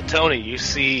Tony, you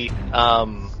see,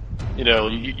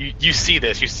 you see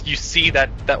this. You see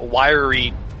that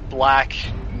wiry black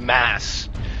mass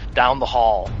down the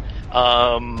hall.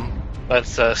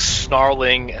 That's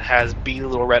snarling, has beady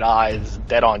little red eyes,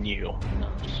 dead on you.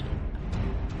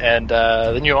 And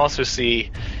then you also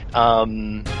see,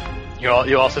 Aiden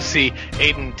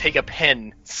take a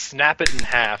pin, snap it in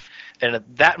half, and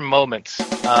at that moment,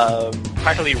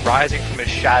 practically rising from his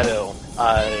shadow,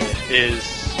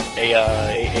 is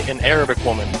an Arabic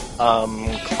woman,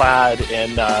 clad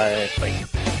in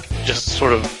just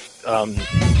sort of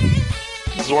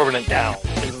exorbitant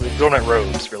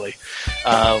robes, really.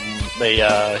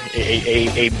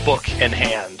 A book in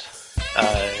hand.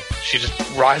 She just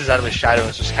rises out of his shadow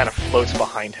and just kind of floats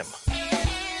behind him.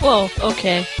 Whoa,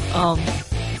 okay.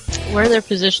 Where are their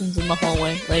positions in the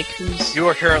hallway? Like, who's... You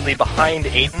are currently behind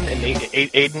Aiden,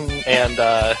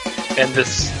 and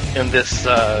this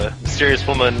mysterious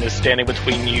woman is standing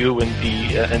between you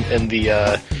and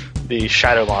the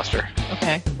shadow monster.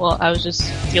 Okay, well, I was just...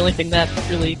 The only thing that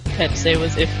really had to say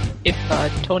was if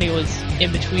Tony was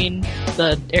in between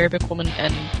the Arabic woman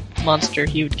and monster,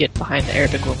 he would get behind the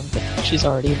Arabic woman, but she's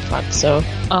already in front, so...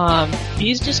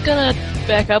 he's just gonna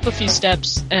back up a few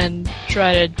steps and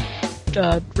try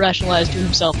to rationalize to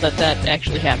himself that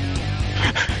actually happened.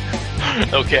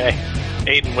 Okay.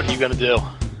 Aiden, what are you gonna do?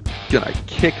 Gonna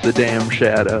kick the damn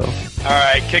shadow.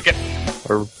 Alright, kick it.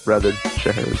 Or rather,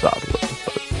 Scheherazade will.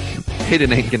 But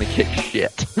Aiden ain't gonna kick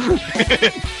shit.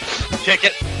 Kick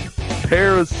it.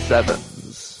 Pair of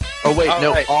sevens. Oh wait, All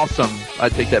no, right. awesome. I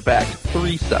take that back.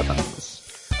 3 sevens.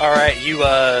 Alright, you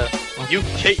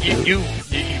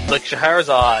like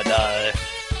Scheherazade,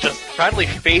 just practically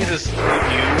phases through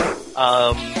you,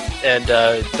 and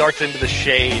darts into the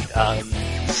shade,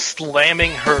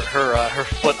 slamming her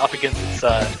foot up against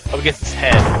its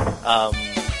head,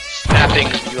 snapping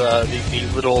the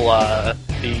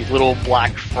little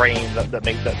black frame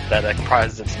that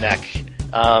comprises its neck,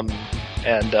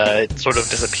 and it sort of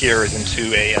disappears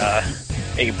into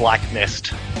a black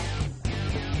mist.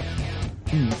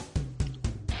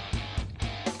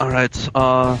 Alright,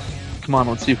 come on,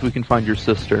 let's see if we can find your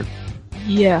sister.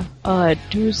 Yeah,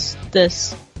 who's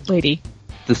this lady?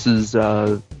 This is,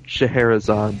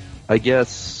 Scheherazade. I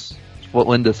guess what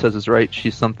Linda says is right.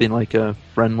 She's something like a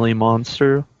friendly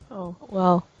monster. Oh,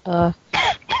 well,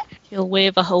 he'll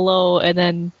wave a hello and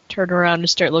then turn around and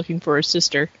start looking for his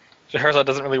sister. Scheherazade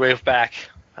doesn't really wave back.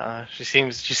 She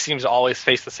seems to always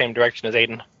face the same direction as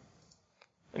Aiden.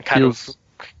 And kind of...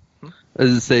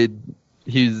 As I say,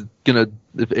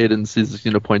 if Aiden sees, he's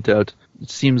gonna point out, it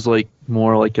seems like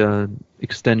more like a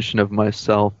extension of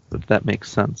myself, if that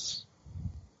makes sense.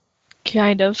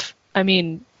 Kind of. I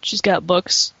mean, she's got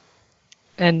books.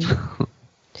 And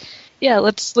yeah,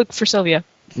 let's look for Sylvia.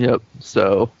 Yep,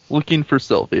 so looking for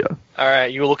Sylvia.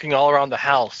 Alright, you're looking all around the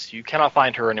house. You cannot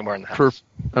find her anywhere in the house.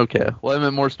 Okay, well, I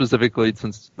meant more specifically,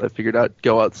 since I figured out,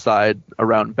 go outside,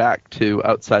 around back to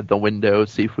outside the window,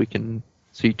 see if we can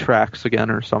see tracks again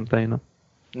or something.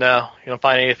 No, you don't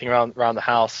find anything around the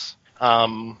house.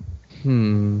 They're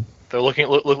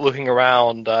looking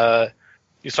around.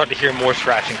 You start to hear more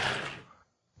scratching.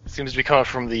 Seems to be coming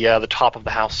from the top of the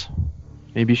house.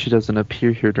 Maybe she doesn't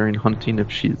appear here during hunting.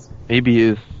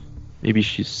 Maybe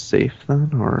she's safe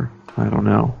then, or I don't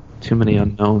know. Too many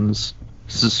unknowns.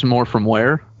 This is more from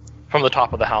where? From the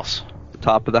top of the house. The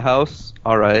top of the house.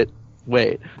 All right.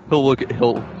 Wait. He'll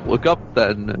look up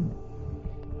then.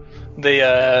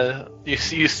 You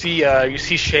see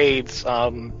shades.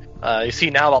 You see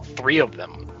now about 3 of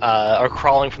them are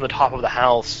crawling from the top of the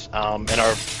house and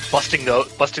are busting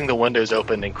the windows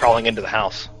open and crawling into the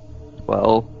house.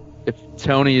 Well, if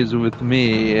Tony is with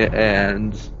me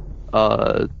and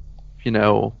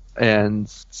and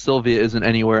Sylvia isn't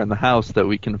anywhere in the house that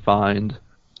we can find,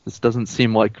 this doesn't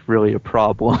seem like really a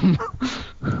problem.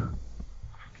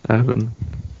 Evan.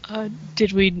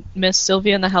 Did we miss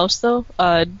Sylvia in the house, though?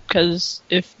 Because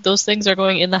if those things are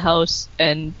going in the house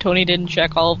and Tony didn't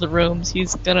check all of the rooms,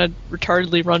 he's gonna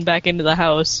retardedly run back into the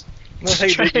house to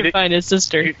try to find his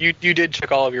sister. You did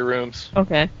check all of your rooms.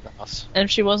 Okay. In the house. And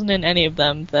if she wasn't in any of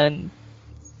them, then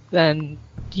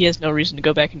he has no reason to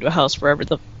go back into a house wherever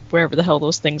the hell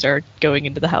those things are going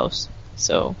into the house.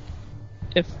 So,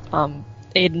 if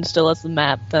Aiden still has the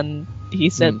map, then he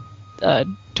said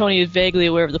Tony is vaguely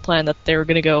aware of the plan that they were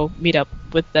going to go meet up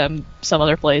with them some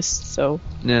other place. So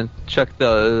yeah,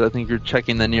 I think you're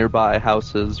checking the nearby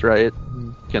houses, right?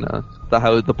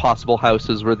 The possible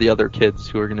houses where the other kids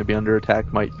who are going to be under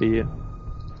attack might be.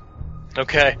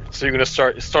 Okay, so you're going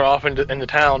to start off into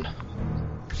town.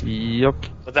 Yep.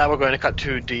 With that, we're going to cut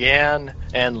to Deanne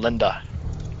and Linda.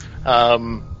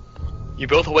 You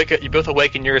both awake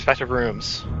in your respective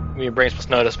rooms. Your brains must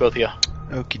notice, both of you.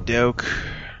 Okie doke.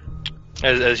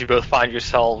 As you both find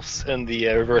yourselves in the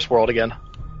reverse world again.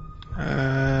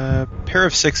 Pair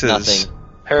of 6s. Nothing.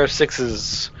 Pair of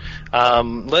 6s.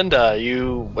 Linda,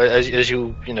 as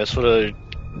you sort of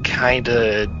kind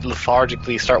of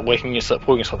lethargically start pulling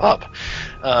yourself up.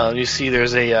 You see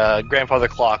there's a grandfather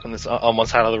clock on one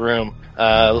side of the room.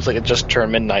 Looks like it just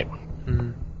turned midnight.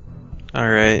 All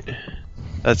right,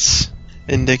 that's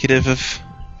indicative of.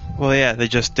 Well, yeah, they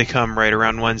come right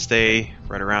around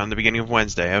the beginning of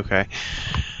Wednesday. Okay,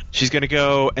 she's gonna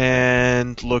go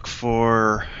and look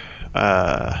for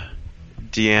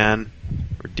Deanne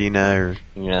or Dina or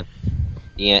yeah.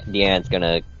 Deanne's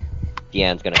gonna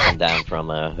come down from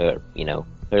her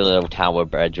little tower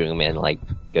bedroom and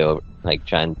go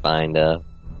try and find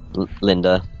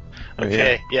Linda.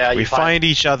 Okay, yeah. We find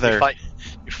each other.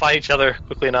 You find each other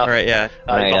quickly enough. All right, yeah.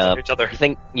 Each other.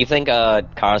 You think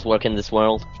cars work in this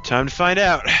world? Time to find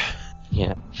out.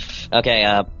 Yeah.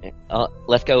 Okay.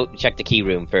 Let's go check the key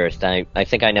room first. I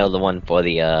think I know the one for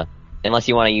the. Unless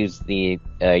you want to use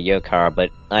your car, but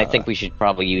I think we should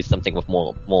probably use something with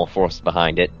more force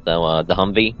behind it. So the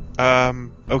Humvee.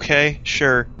 Okay,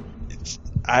 sure.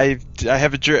 I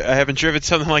haven't driven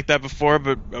something like that before,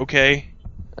 but okay.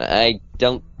 I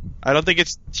don't think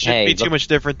it should be too much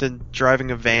different than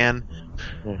driving a van.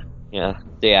 Yeah.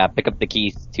 So yeah, pick up the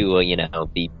keys to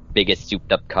the biggest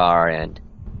souped up car, and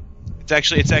it's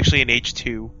actually an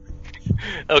H2.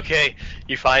 Okay,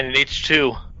 you find an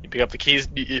H2. You pick up the keys.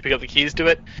 You pick up the keys to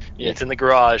it. Yeah. It's in the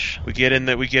garage. We get in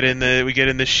the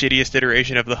shittiest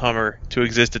iteration of the Hummer to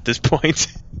exist at this point.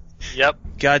 Yep.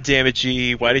 God damn it,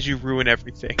 GE! Why did you ruin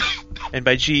everything? And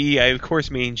by GE, I of course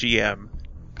mean GM.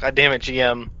 God damn it,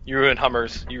 GM! You ruined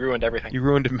Hummers. You ruined everything. You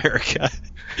ruined America.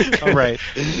 All right.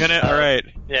 All right.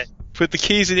 Yeah. Put the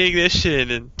keys in the ignition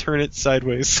and turn it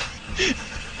sideways.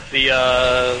 The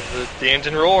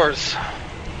engine roars.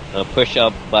 Push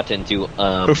up button to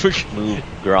move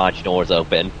garage doors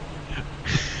open.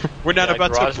 We're not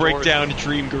about to break down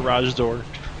Dream garage door.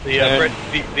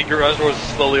 The garage doors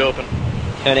slowly open.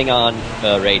 Turning on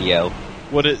radio.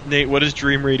 Nate? What does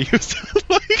Dream radio sound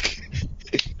like?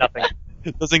 Nothing.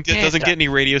 Doesn't get any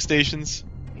radio stations.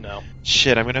 No.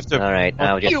 Shit, I'm gonna have to. All right,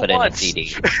 I'll just put in a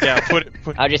CD. Yeah, put.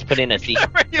 I'll just put in a CD.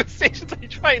 What radio stations are you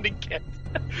trying to get?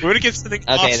 We're gonna get something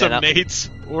awesome, Nate,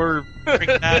 or bring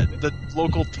the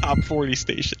local top 40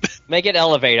 station. Make it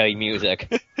elevator music.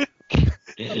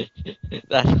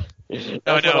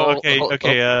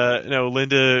 No,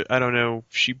 Linda, I don't know,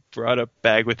 she brought a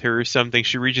bag with her or something.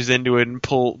 She reaches into it and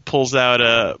pulls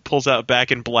out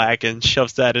Back in Black and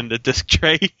shoves that in the disc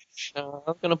tray.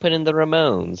 I'm gonna put in the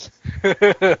Ramones.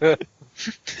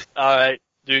 All right,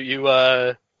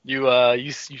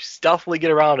 you stealthily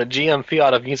get around a GM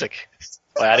Fiat of music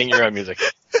by adding your own music.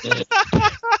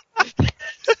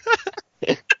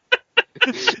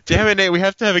 Damn it, Nate, we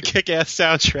have to have a kick-ass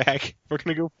soundtrack. We're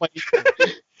gonna go play.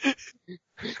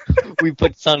 We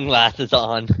put sunglasses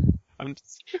on.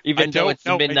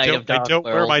 Midnight of Dark I don't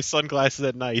World. wear my sunglasses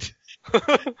at night.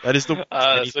 That is the.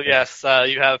 So yes,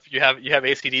 you have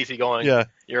AC/DC going. Yeah.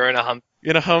 You're in a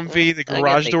Humvee. The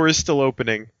garage door is still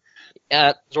opening.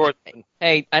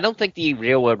 Hey, I don't think the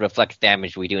real world reflects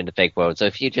damage we do in the fake world. So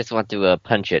if you just want to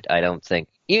punch it, I don't think.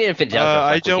 Even if it does.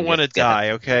 I don't want to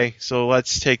die. Okay, so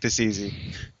let's take this easy.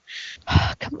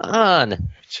 Come on.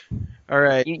 All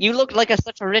right. You look like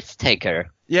such a risk taker.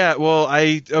 Yeah. Well,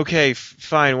 okay,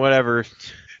 fine, whatever.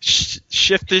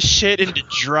 Shift this shit into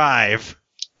drive.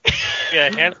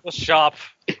 Yeah, hands to the shop.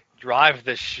 Drive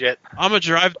this shit. I'm gonna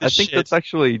drive this shit. I think that's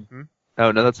actually.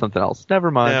 Oh no, that's something else.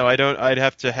 Never mind. No, I don't. I'd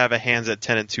have to have a hands at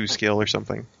 10 and 2 skill or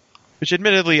something. Which,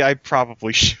 admittedly, I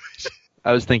probably should.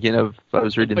 I was thinking of. I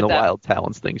was reading the Wild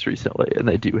Talents things recently, and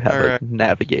they do have a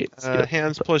navigate skill.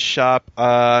 Hands plus shop.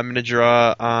 I'm gonna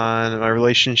draw on my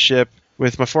relationship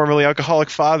with my formerly alcoholic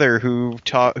father, who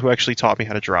actually taught me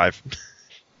how to drive.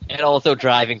 And also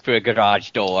driving through a garage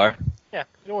door. Yeah,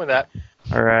 doing that.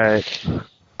 All right.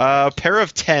 Pair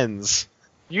of 10s.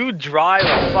 You drive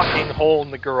a fucking hole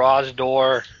in the garage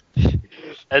door,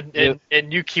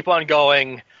 and you keep on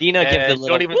going. Dina gives a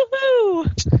little woohoo!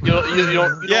 You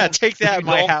don't, take that,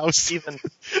 my house. You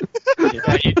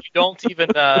don't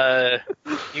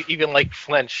even like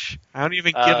flinch. I don't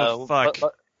even give a fuck.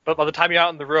 But by the time you're out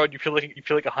on the road, you feel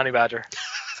like a honey badger.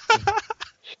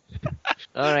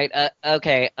 All right.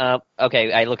 Okay.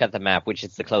 I look at the map. Which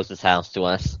is the closest house to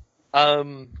us?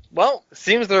 Well, it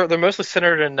seems they're mostly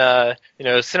centered in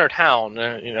center town,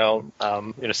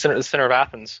 center of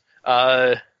Athens.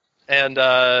 And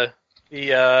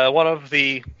one of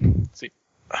the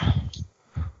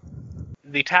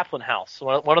Taplin house,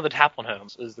 one of the Taplin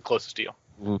homes is the closest to you.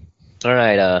 Mm. All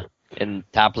right. And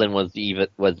Taplin was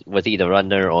either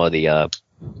Runner or the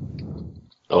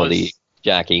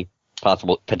Jackie,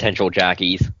 potential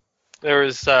Jackies. There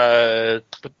is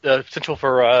potential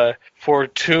for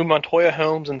 2 Montoya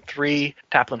homes and 3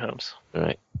 Taplin homes. All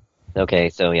right. Okay,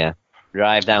 so yeah,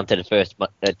 drive down to the first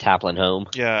Taplin home.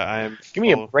 Yeah, Give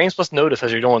me a brains plus notice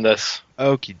as you're doing this.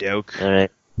 Okie doke. All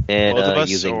right. And both of us,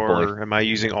 using or am I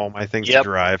using all my things to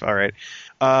drive? All right.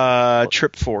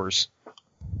 Trip 4s.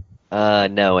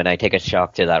 No, and I take a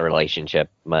shock to that relationship.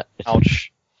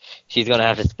 Ouch. She's gonna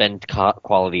have to spend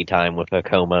quality time with her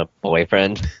coma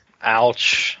boyfriend.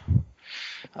 Ouch.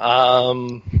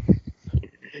 Cry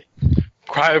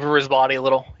over his body a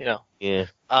little, Yeah.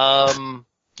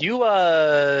 You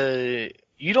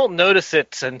don't notice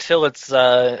it until it's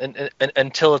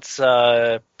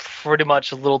pretty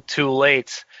much a little too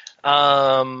late.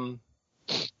 Linda,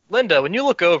 when you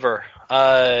look over,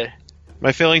 am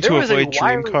I failing to avoid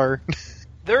dream car?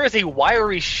 There is a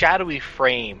wiry, shadowy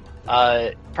frame,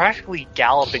 practically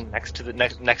galloping next to the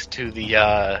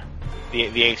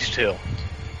H2.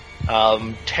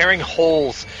 Tearing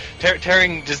holes,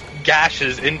 tearing just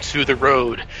gashes into the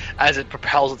road as it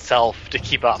propels itself to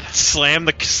keep up. Slam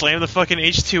the fucking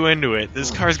H2 into it.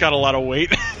 This car's got a lot of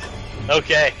weight.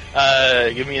 Okay,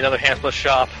 give me another hands plus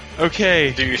shop.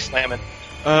 Okay. Do your slamming.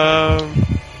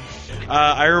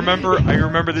 I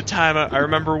remember the time. I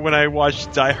remember when I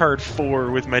watched Die Hard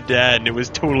 4 with my dad, and it was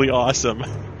totally awesome.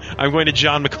 I'm going to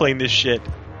John McClane this shit.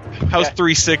 How's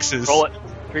 3 6s? Roll it.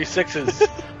 3 6s.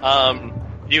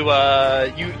 You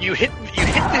hit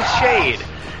the shade.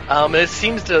 It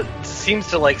seems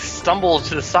to like stumble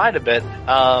to the side a bit.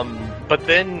 But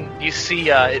then you see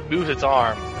it moves its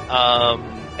arm.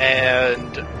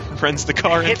 And rends the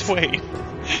car in twain.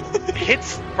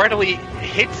 hits the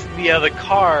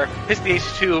car, hits the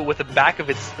H2 with the back of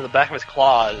its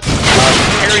claws,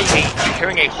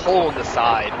 tearing a hole in the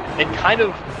side, and kind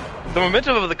of the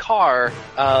momentum of the car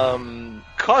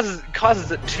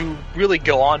causes it to really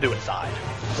go onto its side.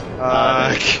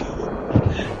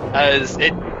 As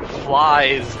it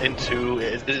flies onto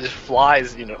the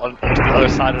other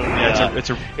side of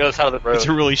the other side of the road. It's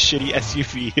a really shitty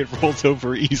SUV. It rolls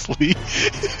over easily.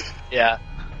 Yeah.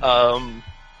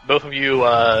 Both of you.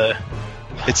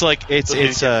 It's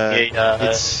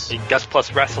a Gus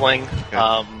Plus wrestling.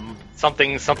 Okay.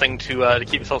 Something to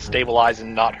keep yourself stabilized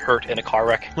and not hurt in a car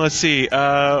wreck. Let's see.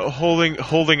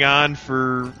 Holding on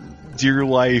for dear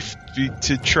life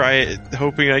to try it,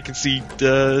 hoping I can see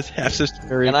the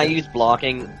half-sister. Can I use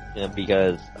blocking?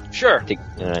 Because... Sure.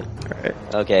 Alright.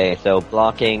 Okay, so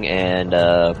blocking and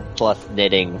plus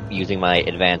knitting using my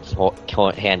advanced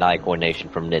hand-eye coordination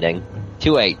from knitting.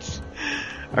 2 8s.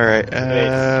 Alright,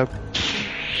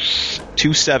 2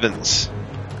 7s.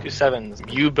 2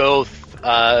 7s. You both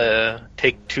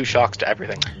take 2 shocks to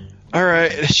everything.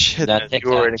 Alright, shit.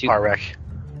 You were in a car wreck.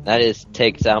 That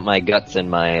takes out my guts and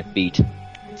my feet.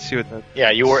 See what that...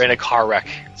 Yeah, you were in a car wreck.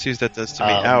 See what that does to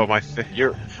me. Ow, my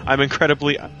face. I'm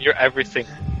incredibly... Your everything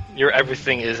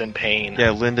is in pain.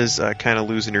 Yeah, Linda's kind of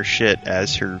losing her shit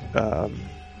as her...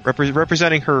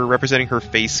 representing her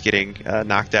face getting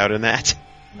knocked out in that.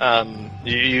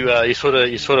 You sort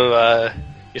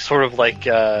of like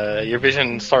your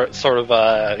vision sort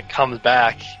of comes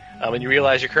back, and you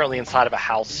realize you're currently inside of a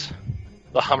house.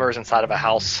 The Hummer is inside of a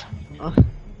house.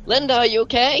 Linda, are you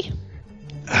okay?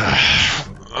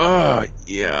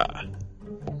 Yeah.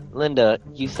 Linda,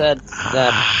 you said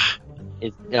that...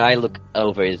 I look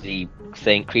over, is the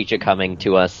same creature coming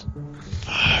to us?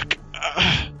 Fuck.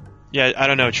 Yeah, I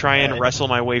don't know, try and wrestle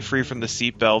my way free from the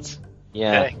seatbelt.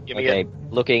 Yeah, okay.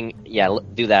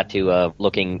 Do that too,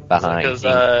 looking behind. Because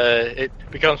it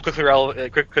becomes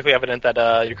quickly evident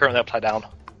that you're currently upside down.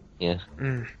 Yeah.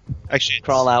 Actually,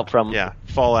 crawl out from... Yeah,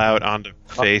 fall out onto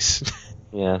face.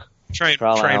 Yeah. Try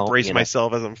and brace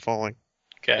myself as I'm falling.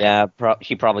 Okay. Yeah,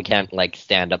 she probably can't, like,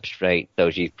 stand up straight, so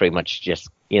she's pretty much just,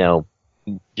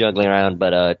 juggling around,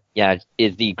 but,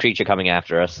 is the creature coming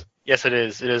after us? Yes, it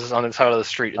is. It is on the side of the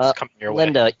street. It's coming your way.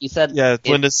 Linda, you said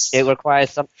it requires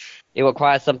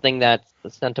something that's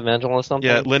sentimental or something?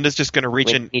 Yeah, Linda's just gonna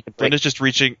Linda's just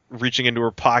reaching into her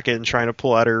pocket and trying to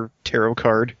pull out her tarot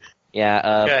card.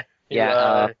 Yeah, okay.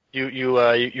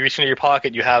 You reach into your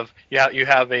pocket. You have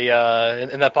a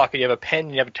in that pocket. You have a pen.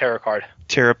 And you have a tarot card.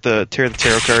 Tear the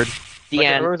tarot card.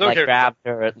 Deanne grabs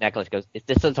her necklace. Goes, if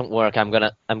this doesn't work, I'm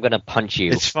gonna punch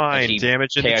you. It's fine.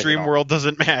 Damage in the dream world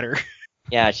doesn't matter.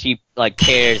 Yeah, she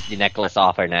tears the necklace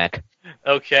off her neck.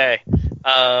 Okay.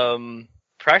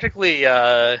 Practically.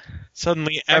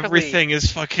 Suddenly, everything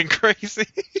is fucking crazy.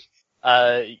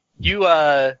 Deanne.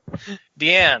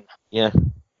 Yeah.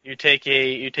 You take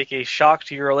a shock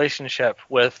to your relationship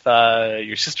with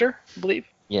your sister, I believe.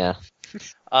 Yeah.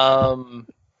 And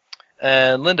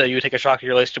Linda, you take a shock to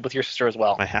your relationship with your sister as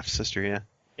well. My half sister, yeah.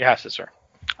 Your half sister.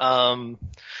 And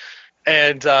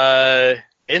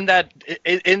in that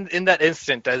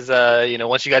instant, as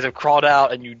once you guys have crawled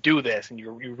out and you do this and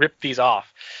you rip these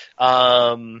off, what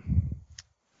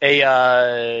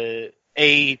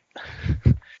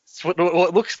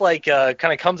looks like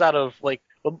kind of comes out of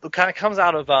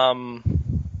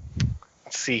let's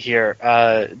see here,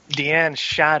 Deanne's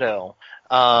shadow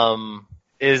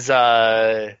is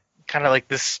kind of like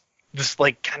this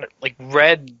like kind of like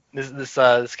red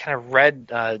this kind of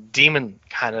red demon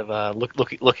kind of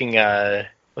looking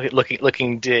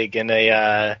dig in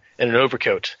an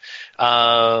overcoat.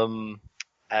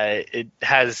 It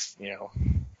has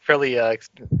fairly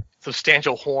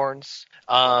substantial horns.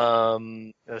 As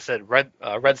I said,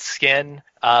 red skin,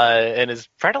 and is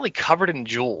practically covered in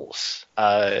jewels,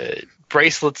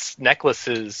 bracelets,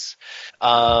 necklaces,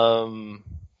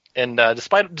 and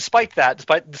despite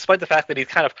the fact that he's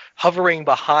kind of hovering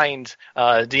behind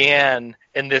Deanne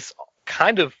in this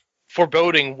kind of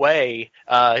foreboding way,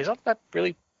 he's not that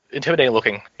really intimidating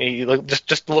looking.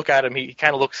 Just look at him, he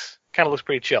kind of looks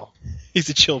pretty chill. He's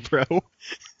a chill bro.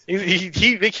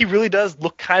 He really does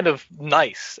look kind of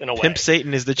nice in a way. Pimp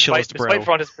Satan is the chillest bro.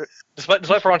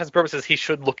 Despite for his purposes, he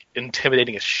should look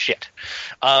intimidating as shit.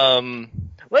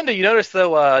 Linda, you notice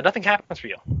though nothing happens for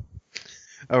you.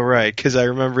 Oh right, because I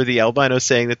remember the albino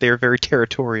saying that they are very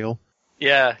territorial.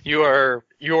 Yeah, you're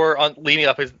leaning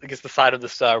up against the side of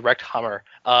this wrecked Hummer.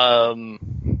 Deanne,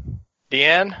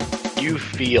 you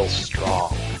feel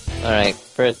strong. All right,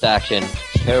 first action.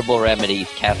 Terrible remedies,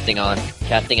 casting on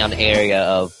area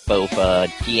of both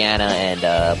Deanna and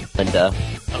Linda.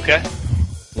 Okay.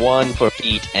 1 for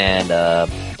feet and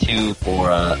 2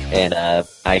 for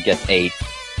I guess 8.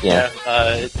 Yeah.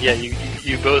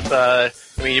 You both.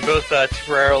 You both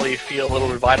temporarily feel a little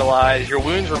revitalized. Your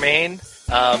wounds remain,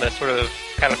 and it sort of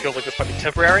kind of feels like this might be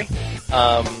temporary.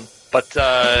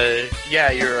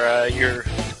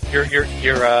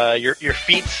 Your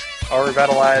feet are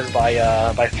revitalized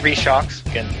by 3 shocks,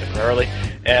 again temporarily,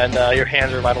 and your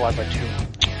hands are revitalized by 2.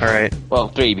 All right. Well,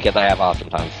 3 because I have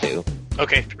awesome times 2.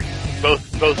 Okay, 3. Both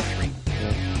 3.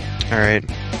 All right.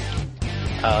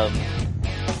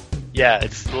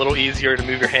 It's a little easier to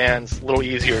move your hands, a little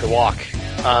easier to walk.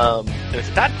 And it's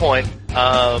at that point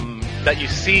that you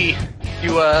see,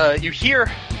 you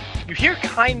you hear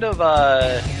kind of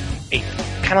a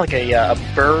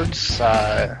bird's,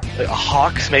 a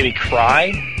hawk's maybe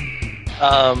cry,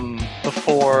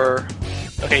 before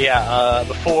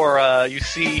you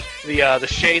see the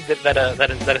shade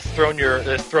that has thrown your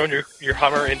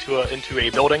Hummer into a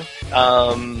building.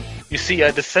 You see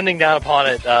descending down upon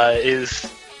it is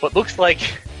what looks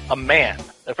like a man,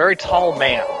 a very tall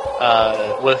man,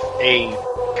 with a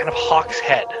kind of hawk's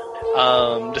head.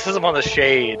 This is upon the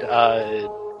shade,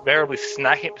 variably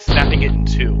snapping it in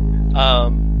two.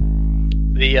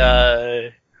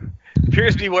 The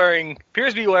appears to be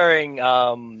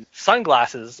wearing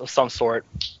sunglasses of some sort.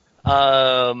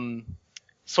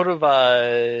 Sort of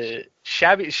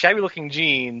shabby looking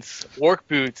jeans, work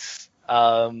boots,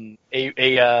 a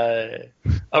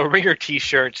ringer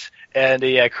t-shirt, and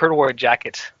a corduroy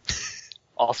jacket.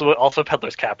 Also a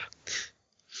peddler's cap,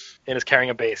 and is carrying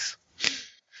a bass.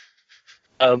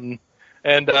 And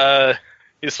he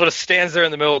sort of stands there in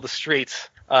the middle of the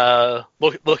street,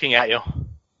 looking at you.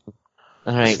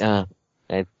 All right,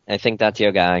 I think that's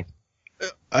your guy.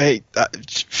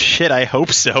 Shit, I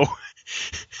hope so.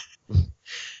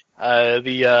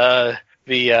 The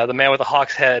man with the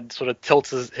hawk's head sort of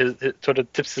tips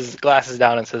his glasses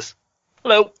down and says,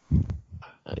 "Hello."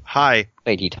 Hi.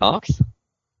 Wait, he talks?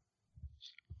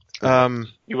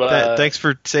 Thanks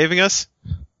for saving us.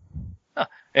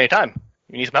 Anytime.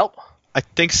 You need some help? I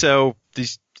think so. We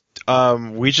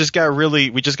just got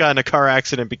in a car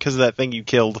accident because of that thing you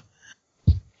killed.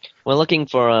 We're looking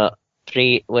for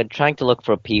we're trying to look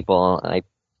for people.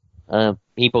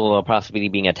 People who are possibly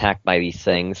being attacked by these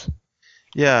things.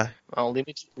 Yeah. Well,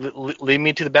 lead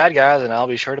me to the bad guys, and I'll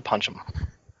be sure to punch them.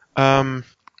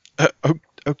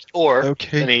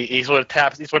 Okay. And he sort of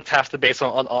taps the base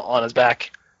on his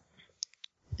back.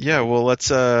 Yeah. Well, let's.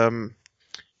 Do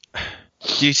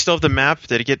you still have the map?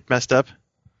 Did it get messed up?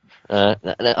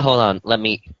 Hold on. Let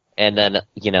me. And then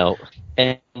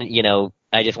I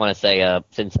just want to say,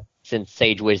 since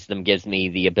Sage Wisdom gives me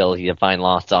the ability to find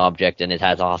lost object, and it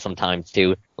has awesome times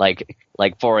too. Like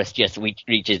Forrest just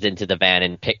reaches into the van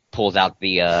and pulls out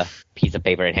the piece of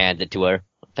paper and hands it to her.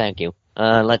 Thank you.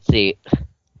 Let's see.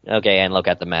 Okay, and look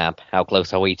at the map. How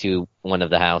close are we to one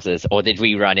of the houses? Or did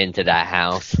we run into that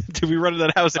house? Did we run into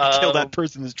that house and kill that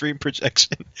person's dream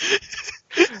projection?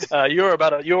 You are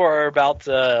about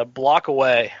a block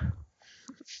away.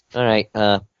 All right.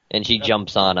 And she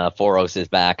jumps on Foros's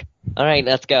back. All right,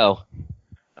 let's go.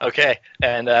 Okay,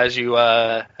 and as you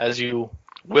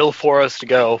will Forrest to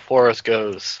go, Forrest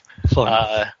goes.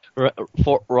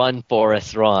 Run,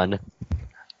 Forrest, run.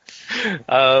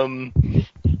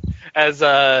 As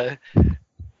you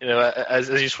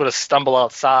sort of stumble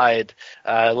outside,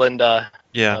 Linda,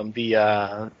 yeah,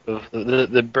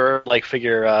 the bird-like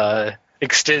figure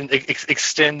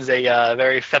extends a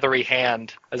very feathery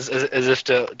hand as if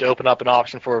to open up an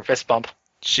option for a fist bump.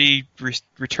 She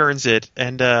returns it,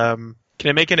 and can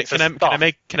I make an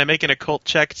occult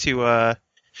check to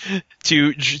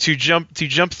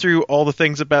jump through all the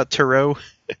things about Tarot?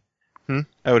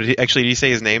 Oh, did he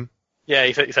say his name? Yeah,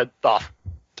 he said Thoth.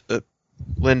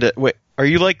 Linda, wait, are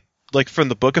you like from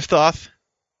the Book of Thoth?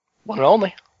 One and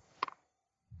only.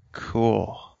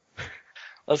 Cool.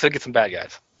 Let's go get some bad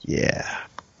guys. Yeah.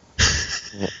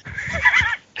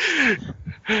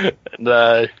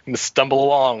 And stumble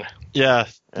along. Yeah,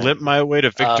 limp my way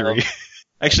to victory.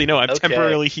 Actually, no, I'm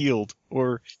temporarily healed.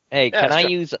 Or hey, can I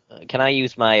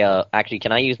use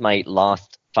my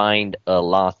lost thing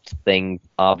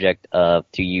object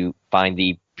to find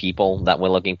the people that we're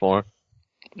looking for?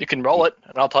 You can roll it,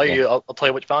 and I'll tell you. I'll tell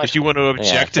you what you find. If you want to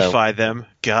objectify them,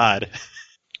 God.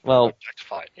 Well,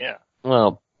 objectify, yeah.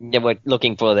 Well, yeah, we're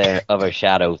looking for their other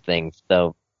shadow things.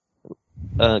 So,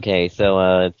 okay,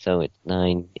 so it's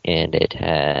 9, and it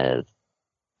has.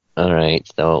 All right,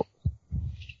 so,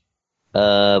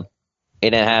 and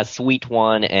it has Sweet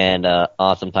 1 and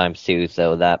Awesome times 2,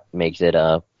 so that makes it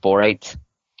 4/8.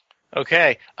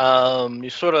 Okay, you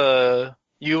sort of.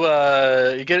 You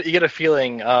get a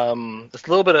feeling it's a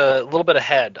little bit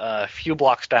ahead, a few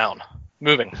blocks down,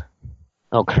 moving.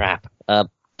 Oh crap!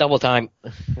 Double time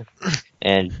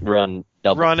and run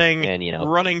double running and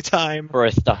running time for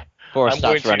a stops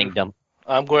running dump.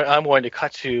 I'm going to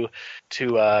cut to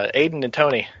Aiden and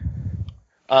Tony.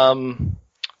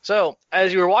 So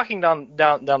as you were walking down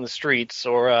the streets,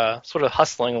 or sort of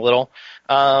hustling a little,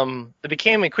 it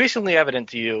became increasingly evident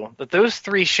to you that those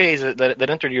three shades that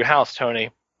entered your house, Tony,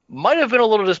 might have been a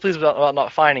little displeased about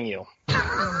not finding you,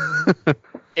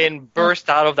 and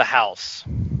burst out of the house.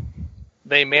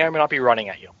 They may or may not be running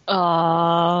at you.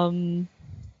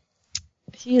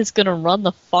 He is gonna run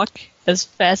the fuck as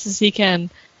fast as he can.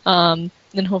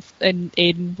 and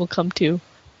Aiden will come too.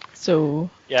 So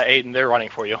yeah, Aiden, they're running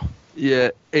for you.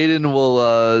 Yeah, Aiden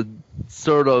will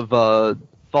sort of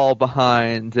fall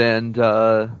behind and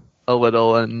a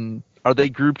little. And are they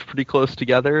grouped pretty close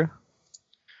together?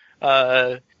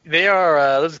 They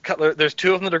are. There's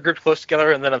two of them that are grouped close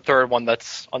together, and then a third one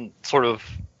that's on the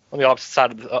opposite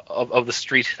side of the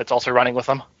street that's also running with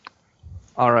them.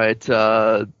 All right.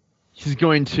 He's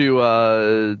going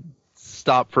to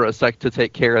stop for a sec to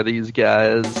take care of these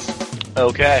guys.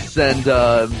 Okay. Send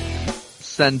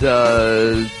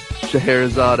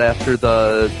Scheherazade after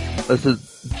the.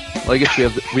 I guess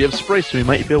we have spray, so we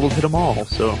might be able to hit them all.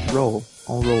 So roll.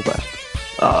 I'll roll that.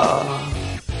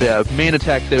 Yeah, main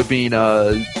attack though being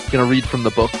gonna read from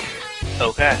the book.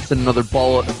 Okay. Send another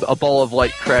ball of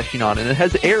light crashing on, and it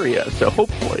has area, so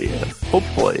hopefully,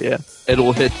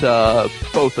 it'll hit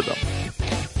both of them.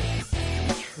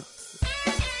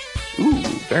 Ooh,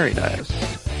 very nice.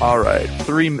 All right,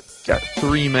 got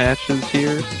three matches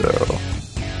here, so.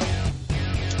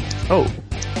 Oh,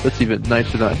 that's even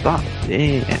nicer than I thought.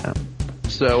 Damn.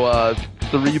 So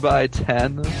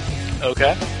 3x10.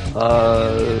 Okay.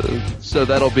 So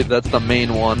that's the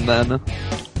main one then.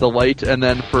 The light, and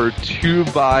then for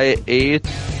 2x8,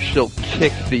 she'll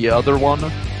kick the other one.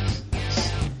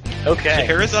 Okay.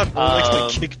 Scheherazade likes to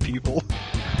kick people.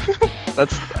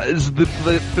 That's the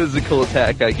physical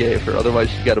attack I gave her.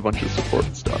 Otherwise, she got a bunch of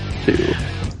support stuff too.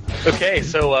 Okay,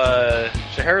 so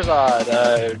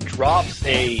Scheherazade drops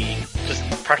just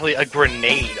practically a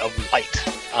grenade of light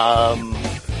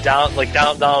down to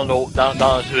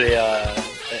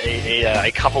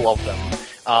a couple of them,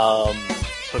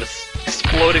 sort of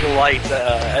exploding light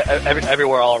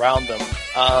everywhere all around them,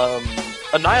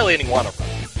 annihilating one of them.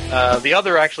 The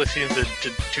other actually seems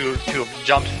to have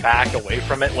jumped back away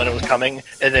from it when it was coming,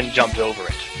 and then jumped over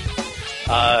it.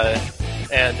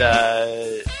 And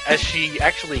as she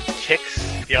actually kicks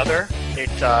the other,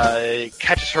 it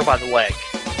catches her by the leg.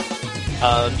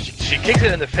 She kicks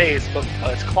it in the face, but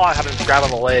its claw happens to grab on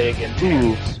the leg and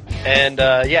tears. And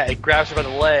it grabs her by the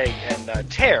leg and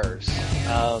tears.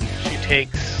 She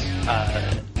takes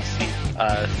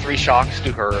 3 shocks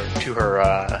to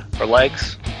her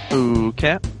legs.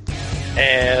 Okay.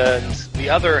 And the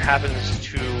other happens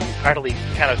to practically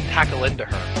kind of tackle into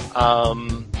her,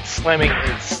 slamming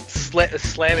its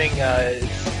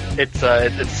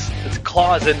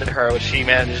claws into her, but she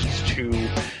manages to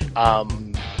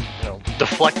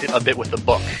deflect it a bit with the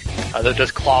book. That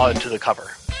does claw into the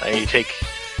cover. You take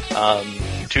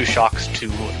 2 shocks to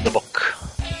the book.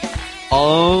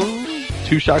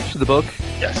 2 shocks to the book?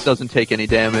 Yes. Doesn't take any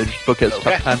damage. Book has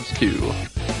tough times 2.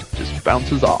 Just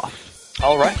bounces off.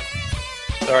 All right.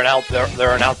 There are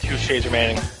now 2 shades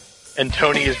remaining, and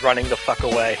Tony is running the fuck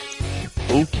away.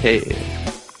 Okay.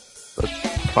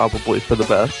 That's probably for the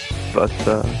best, but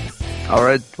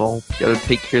alright, well, gotta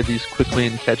take care of these quickly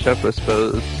and catch up, I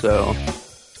suppose, so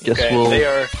guess they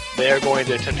are going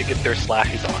to attempt to get their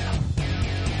slashes on.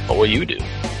 What will you do?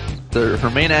 Her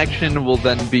main action will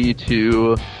then be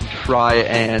to try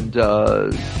and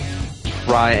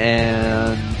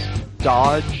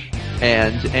dodge,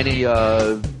 and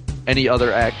any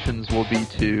other actions will be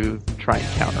to try and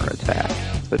counterattack.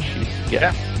 But she's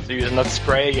so using that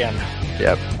spray again.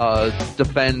 Yep.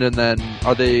 Defend, and then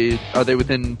are they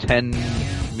within 10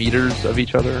 meters of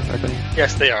each other? I think.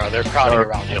 Yes, they are. They're crowding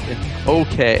around you.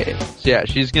 Okay. So yeah,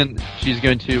 she's going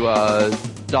to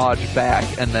dodge back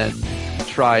and then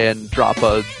try and drop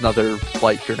another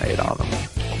light grenade on them.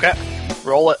 Okay.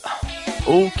 Roll it.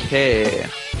 Okay.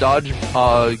 Dodge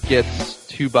gets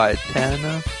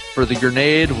 2x10. For the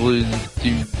grenade, we'll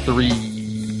do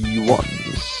 3 ones.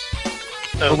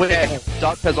 Okay. Oh, wait,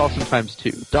 Dodge has awesome times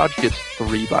 2. Dodge gets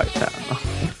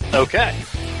 3x10. Okay.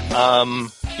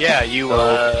 You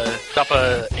drop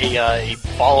a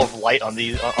ball of light on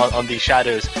these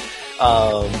shadows.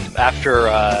 After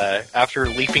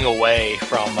leaping away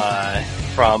from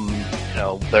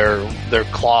their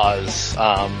claws,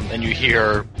 and you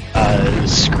hear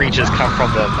screeches come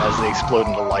from them as they explode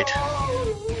into light.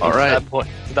 All right. At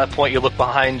that point, you look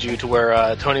behind you to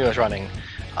where Tony was running.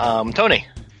 Tony.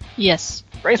 Yes.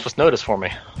 Brain supposed to notice for me.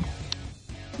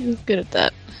 You're good at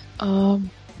that. 2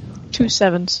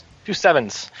 7s. 2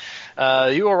 7s.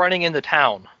 You are running into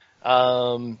town.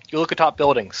 You look atop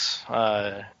buildings.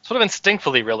 Sort of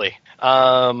instinctively, really.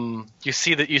 You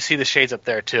see the shades up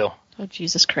there too. Oh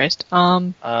Jesus Christ.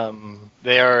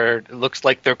 It looks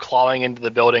like they're clawing into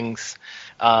the buildings,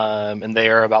 and they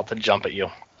are about to jump at you.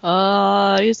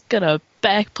 He's gonna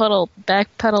backpedal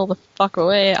the fuck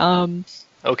away.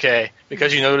 Okay,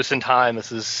 because you notice in time,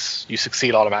 you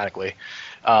succeed automatically.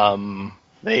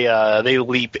 They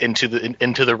leap into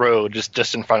the road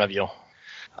just in front of you,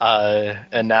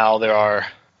 and now there are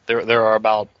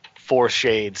about 4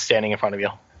 shades standing in front of you,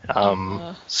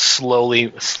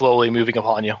 slowly moving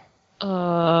upon you.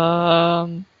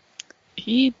 Can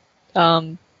he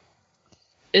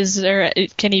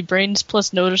brains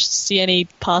plus notice to see any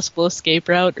possible escape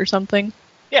route or something?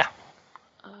 Yeah.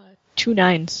 2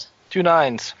 9s. 2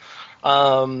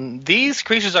 9s. These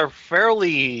creatures are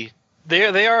fairly.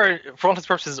 They are, for all intents and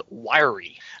purposes,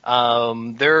 wiry.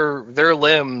 Their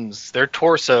limbs, their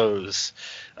torsos,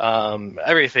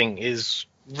 everything is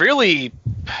really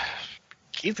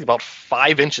easily about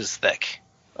 5 inches thick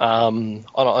on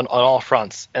all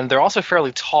fronts, and they're also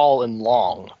fairly tall and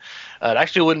long. It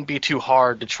actually wouldn't be too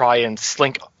hard to try and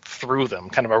slink through them,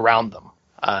 kind of around them.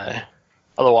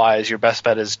 Otherwise, your best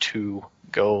bet is to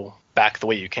go back the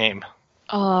way you came.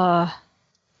 I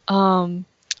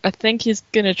think he's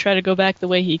gonna try to go back the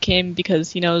way he came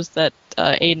because he knows that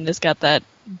Aiden has got that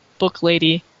book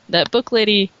lady. That book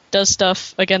lady does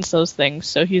stuff against those things,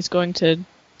 so he's going to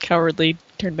cowardly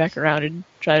turn back around and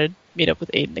try to meet up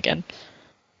with Aiden again.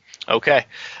 Okay.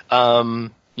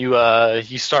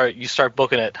 You start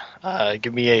booking it.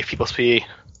 Give me a P plus PE.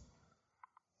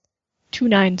 2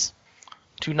 9s.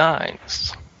 2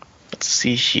 9s. Let's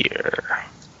see here.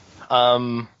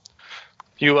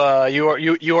 You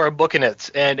are booking it,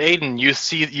 and Aiden, you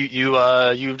see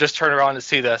you just turn around to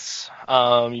see this.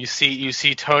 You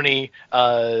see Tony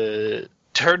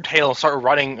turn tail and start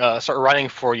running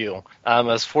for you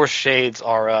as 4 shades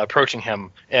are approaching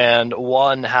him, and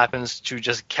one happens to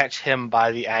just catch him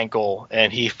by the ankle,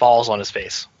 and he falls on his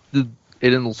face.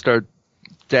 Aiden will start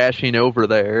dashing over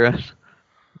there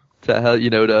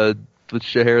to with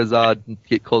Scheherazade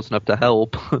get close enough to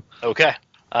help. Okay.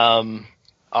 All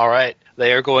right.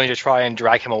 They are going to try and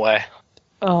drag him away.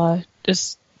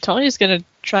 Tony's gonna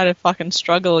try to fucking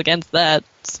struggle against that.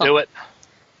 Do it.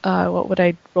 What would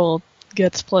I roll?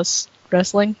 Guts plus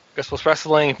wrestling? Guts plus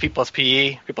wrestling, feet plus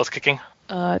PE, feet plus kicking.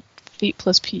 Feet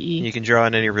plus PE. You can draw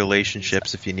on any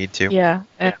relationships if you need to. Yeah,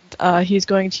 and he's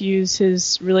going to use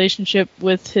his relationship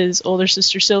with his older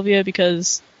sister Sylvia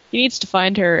because he needs to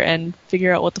find her and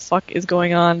figure out what the fuck is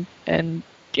going on. And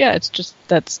yeah, it's just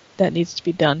that needs to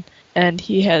be done. And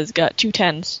he has got 2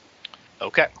 10s.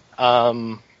 Okay.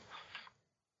 All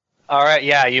right.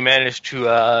 Yeah, you managed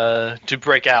to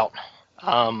break out.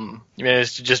 You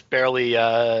managed to just barely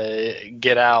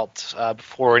get out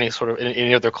before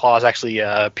any of their claws actually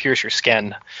pierce your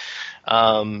skin,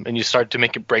 and you start to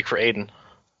make a break for Aiden.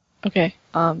 Okay.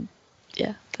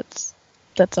 Yeah, that's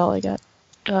all I got.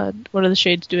 What are the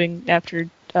shades doing after?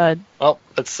 Well,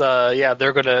 that's they're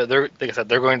like I said,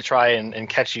 they're going to try and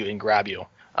catch you and grab you.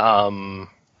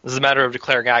 This is a matter of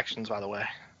declaring actions, by the way.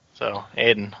 So,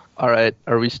 Aiden. All right.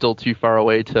 Are we still too far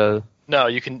away to? No,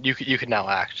 you can now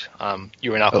act.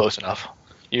 You are now close enough.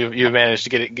 You've managed to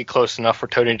get close enough for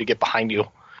Tony to get behind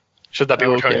you. Should that be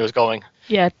where Tony was going?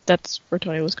 Yeah, that's where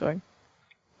Tony was going.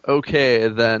 Okay,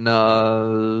 then.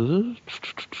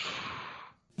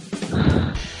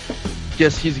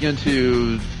 Guess he's going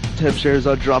to have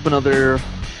Scheherazade drop another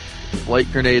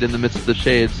light grenade in the midst of the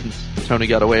shades since Tony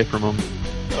got away from him.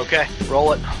 Okay,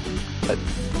 roll it.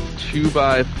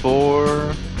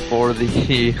 2x4 for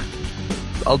the.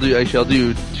 I'll do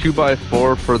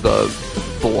 2x4 for the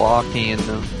blocking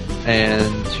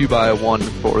and 2x1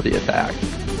 for the attack.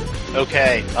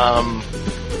 Okay.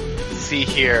 Let's see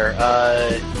here.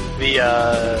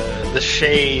 The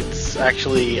shades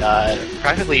actually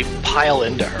practically pile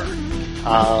into her,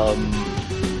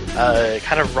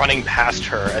 kind of running past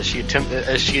her as she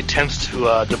attempts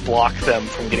to block them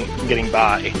from getting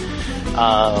by.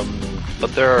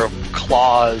 But there are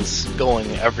claws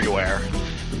going everywhere.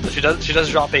 So she does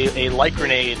drop a light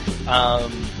grenade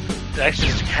that actually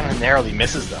just kind of narrowly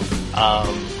misses them.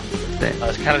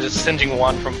 It's kind of just singeing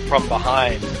one from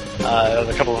behind,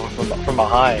 a couple of them from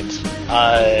behind,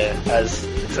 as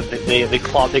they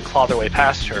claw their way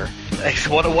past her.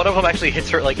 One of them actually hits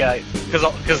her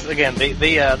because again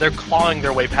they're clawing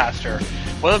their way past her.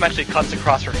 One of them actually cuts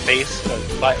across her face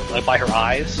by her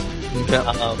eyes. Okay.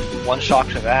 One shock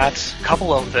to that. A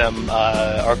couple of them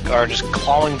are just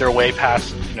clawing their way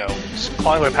past,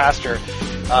 her,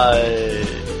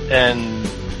 and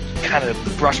kind of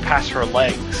brush past her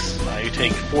legs. You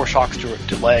take 4 shocks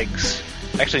to legs.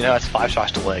 Actually, no, that's 5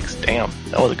 shocks to legs. Damn,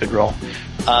 that was a good roll.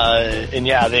 And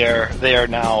yeah, they are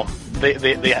now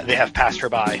they have passed her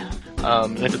by.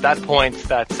 And it's at that point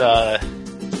that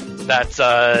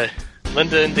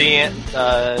Linda and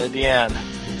Deanne,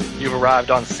 you've arrived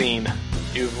on scene.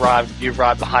 You've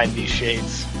arrived behind these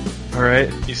shades. All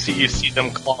right. You see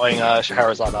them clawing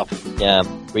Scheherazade up. Yeah,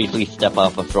 briefly step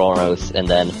off of Thoros, and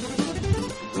then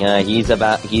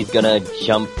he's gonna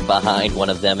jump behind one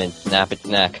of them and snap its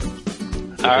neck.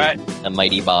 All right. A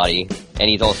mighty body, and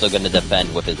he's also gonna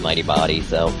defend with his mighty body.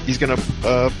 So he's gonna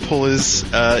pull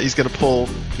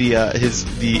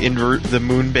the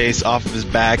moon base off of his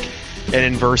back and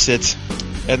inverse it,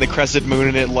 and the crescent moon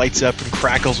in it lights up and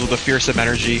crackles with a fearsome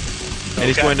energy. And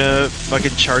he's going to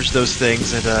fucking charge those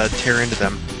things and tear into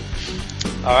them.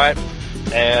 All right,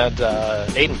 and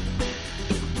Aiden.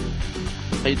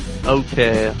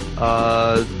 Okay.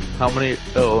 How many?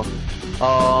 Oh.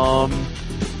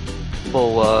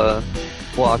 Full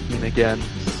blocking again.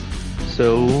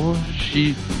 So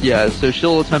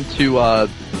she'll attempt to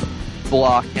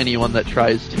block anyone that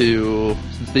tries to.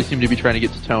 Since they seem to be trying to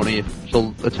get to Tony,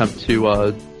 she'll attempt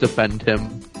to defend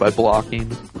him by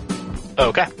blocking.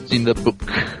 Okay. Seen the book.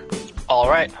 All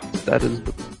right. That is.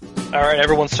 All right,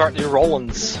 everyone, start your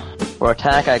rollings. for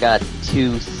attack, I got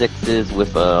 2 6s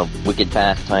with Wicked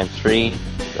Fast times 3,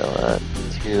 so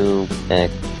 2.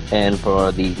 And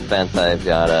for the defense, I've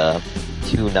got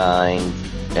 2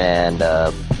 9s, and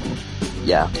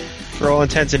yeah. For all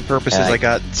intents and purposes, I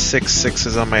got 6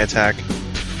 6s on my attack.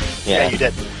 Yeah, you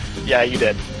did. Yeah, you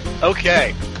did.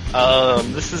 Okay.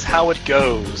 This is how it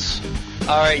goes.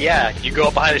 Alright, yeah, you go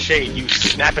up behind a shade, you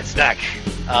snap its neck.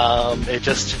 It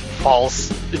just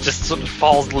sort of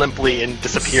falls limply and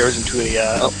disappears into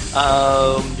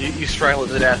you strangle it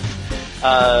to death.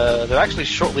 They're actually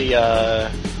shortly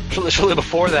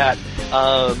before that,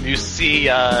 you see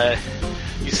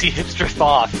Hipster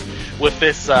Thoth with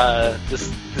this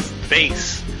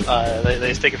base,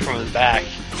 they take it from his back,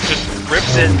 just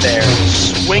rips in there,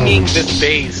 swinging this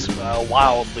base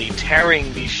wildly,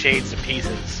 tearing these shades to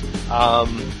pieces.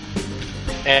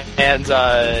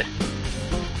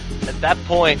 At that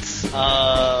point,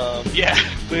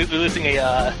 releasing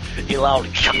a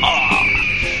loud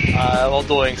caw while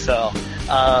doing so.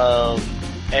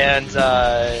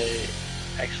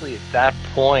 Actually, at that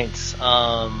point,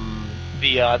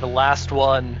 the last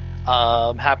one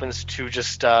happens to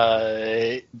just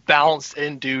bounce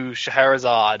into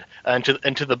Scheherazade,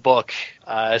 into the book.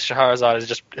 Scheherazade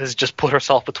has just put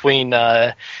herself between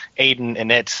Aiden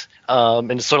and it,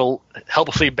 and sort of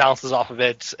helplessly bounces off of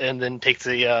it, and then takes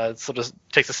a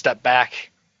step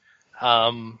back,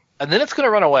 and then it's going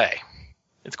to run away.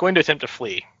 It's going to attempt to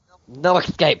flee. No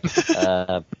escape.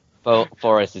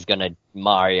 Forrest is going to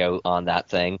Mario on that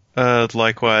thing.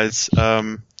 Likewise.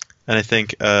 And I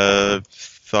think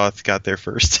Thoth got there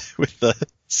first with the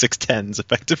 6 10s,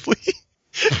 effectively.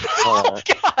 Oh,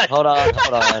 God. Hold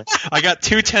on. I got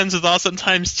 2 10s with Awesome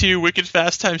times 2, Wicked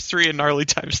Fast times 3, and Gnarly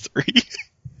times 3.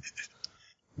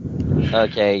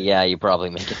 Okay, yeah, you probably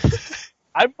make it.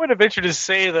 I'm going to venture to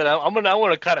say that I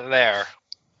want to cut it there.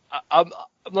 I'm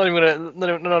not even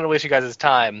going to waste you guys'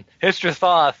 time. Hipster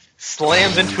Thoth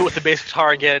slams into it with the basic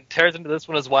target, tears into this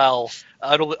one as well,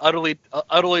 utterly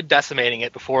decimating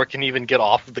it before it can even get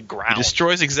off of the ground. He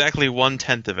destroys exactly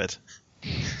 1/10 of it.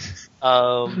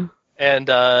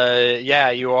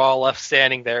 You are all left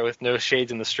standing there with no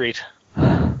shades in the street.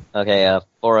 Okay,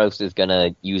 Boros is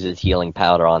gonna use his healing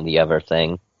powder on the other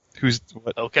thing. Who's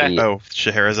what? Okay.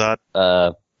 Scheherazade.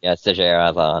 Yeah,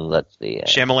 Scheherazade. Let's see.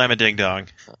 Shamalama Ding Dong.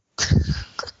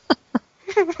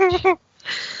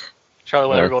 Charlie,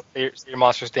 whenever go say your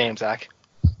monster's name, Zach.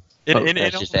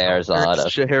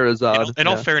 Scheherazade. Scheherazade. In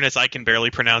all fairness, I can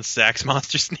barely pronounce Zach's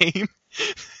monster's name.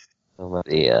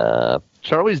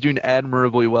 Charlie's doing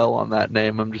admirably well on that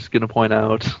name, I'm just going to point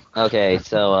out. Okay,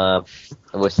 so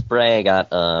with spray, I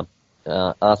got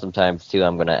awesome times 2.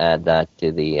 I'm going to add that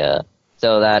to the...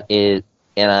 so that is...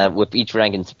 And with each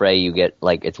rank in spray, you get,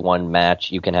 it's one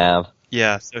match you can have.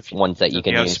 Yeah, so if one set you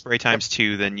can use. Spray times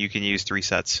 2, then you can use 3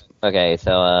 sets. Okay,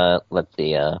 so let's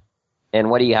see. And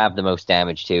what do you have the most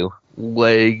damage to?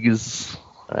 Legs.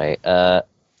 Alright,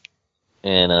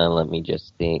 and let me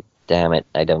just see. Damn it,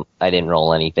 I didn't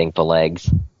roll anything for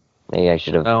legs. Maybe I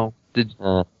should have. Oh,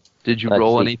 did you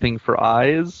roll anything for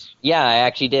eyes? Yeah, I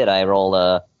actually did. I rolled.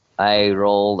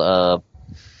 Or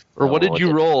what did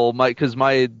you roll? Because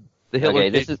the hit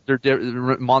locations,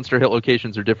 monster hit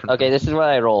locations are different. Okay, this is what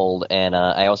I rolled, and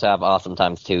I also have awesome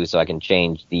times 2, so I can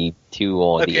change the 2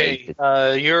 or the 8.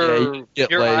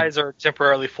 Your eyes are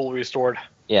temporarily fully restored.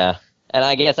 Yeah, and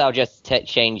I guess I'll just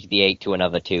change the 8 to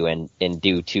another 2 and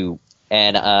do 2.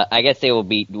 And I guess we'll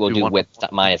do whip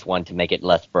 -1 to make it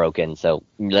less broken. So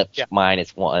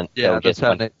 -1. Yeah, so that's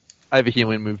how I have a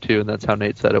healing move too, and that's how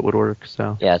Nate said it would work.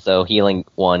 So yeah, so healing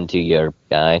 1 to your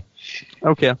guy.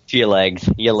 Okay. To your legs.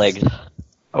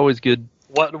 Always good.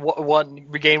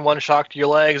 regain 1 shock to your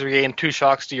legs, regain 2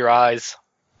 shocks to your eyes.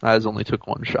 Eyes only took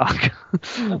 1 shock.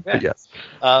 Okay. But yes.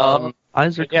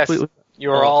 Eyes are yes, completely.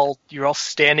 you're all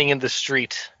standing in the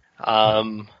street.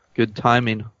 Good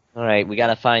timing. All right, we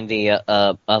gotta find the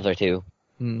other two.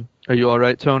 Are you all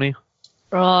right, Tony?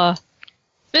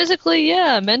 Physically,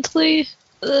 yeah. Mentally,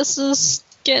 this is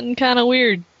getting kind of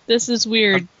weird. This is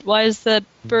weird. Why does that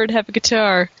bird have a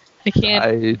guitar? I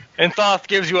can't. And Thoth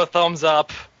gives you a thumbs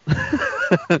up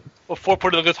before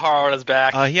putting the guitar on his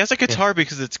back. He has a guitar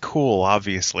because it's cool,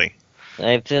 obviously.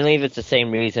 I believe it's the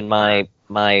same reason my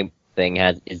thing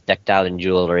is decked out in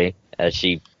jewelry, as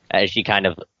she kind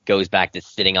of goes back to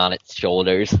sitting on its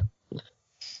shoulders.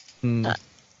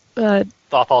 Thoth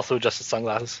also adjusted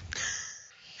sunglasses.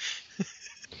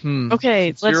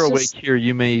 Okay, Since you're awake here,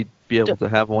 you may be able to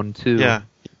have one too. Yeah.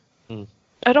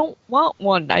 I don't want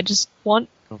one. I just want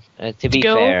To be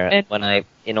fair,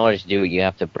 in order to do it, you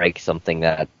have to break something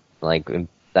that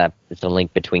is a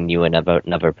link between you and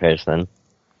another person.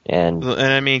 And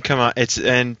I mean, come on,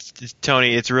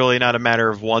 Tony, it's really not a matter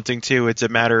of wanting to. It's a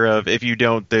matter of if you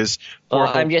don't, there's.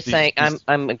 I'm just saying,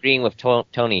 I'm agreeing with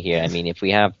Tony here. I mean, if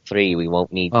we have 3, we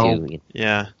won't need 2.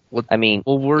 Yeah. I mean,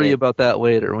 we'll worry about that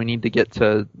later. We need to get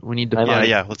to.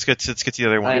 Yeah. Let's get to the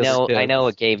other one. I know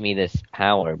it gave me this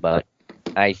power, but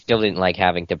I still didn't like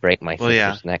having to break my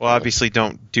sister's neck. Well, obviously,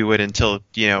 don't do it until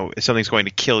something's going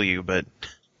to kill you. But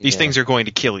these things are going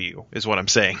to kill you, is what I'm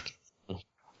saying.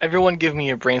 Everyone give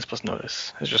me a brains plus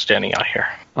notice as you're standing out here.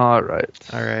 All right.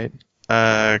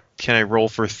 Can I roll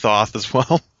for Thoth as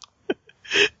well?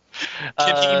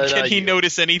 Can he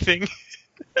notice anything?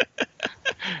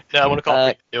 No, I'm going to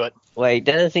call do it. Wait,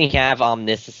 doesn't he have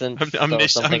omniscience?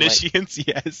 Omniscience,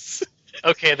 yes.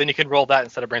 Okay, then you can roll that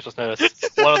instead of brains plus notice.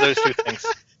 One of those 2 things.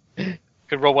 You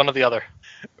could roll one or the other.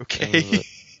 Okay.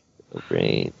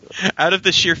 Brain. Out of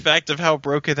the sheer fact of how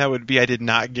broken that would be, I did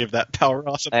not give that power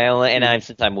awesome.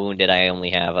 Since I'm wounded, I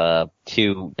only have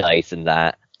 2 dice in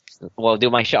that. Well, do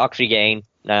my shocks regain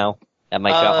now?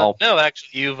 No,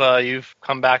 actually, you've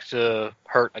come back to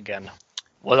hurt again.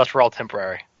 Well, that's all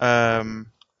temporary.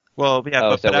 Well,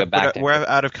 yeah, but we're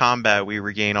out of combat. We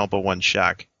regain all but 1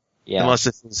 shock. Yeah.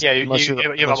 Unless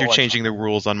you're changing the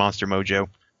rules on Monster Mojo.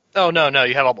 Oh no,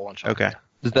 you have all but 1 shock. Okay.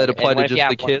 Does that apply to just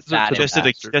the kids? Or just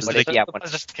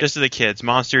to the kids.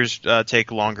 Monsters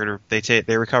take longer. They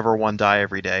recover 1 die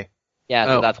every day. Yeah,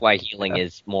 so that's why healing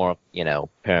is more,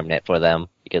 permanent for them,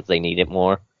 because they need it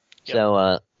more. Yep.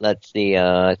 So let's see.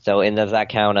 Does that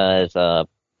count as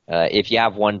if you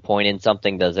have 1 point in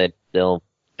something, does it still?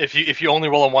 If you only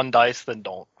roll on 1 dice, then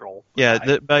don't roll.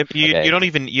 Yeah, but you don't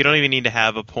even need to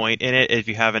have a point in it if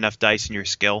you have enough dice in your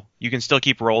skill. You can still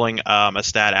keep rolling a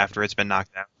stat after it's been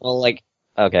knocked out. Well,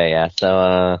 okay, yeah.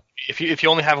 So if you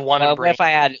only have 1, if I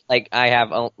had my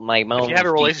if you have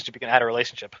a relationship, you can add a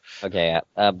relationship. Okay,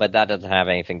 yeah. But that doesn't have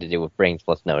anything to do with brains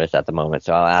plus notice at the moment.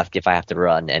 So I'll ask if I have to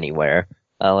run anywhere.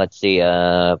 Let's see.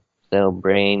 So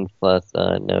brains plus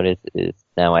notice is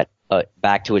now at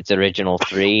back to its original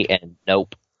 3, and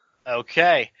nope.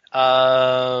 Okay.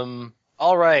 All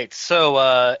right. So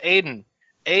Aiden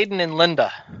and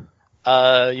Linda,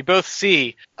 you both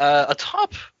see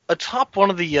atop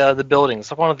one of the buildings,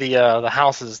 one of the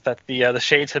houses that the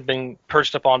shades had been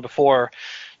perched up on before.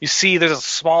 You see there's a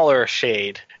smaller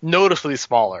shade, noticeably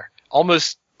smaller,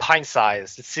 almost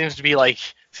pint-sized. It seems to be like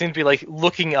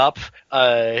looking up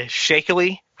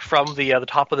shakily from the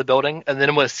top of the building, and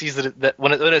then when it sees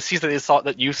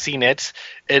that you've seen it,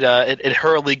 it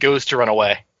hurriedly goes to run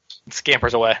away. It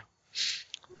scampers away.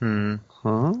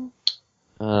 Huh?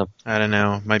 I don't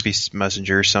know. Might be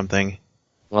messenger or something.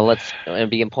 Well,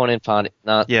 it'd be important to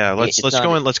not. Yeah, let's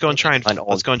go and try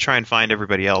and find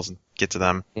everybody else and get to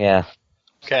them. Yeah.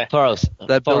 Okay. Forrest,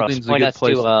 that building's a good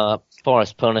place.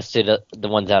 Forrest, point us to the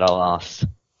ones that are lost.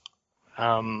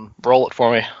 Roll it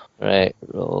for me. Right.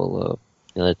 Roll up.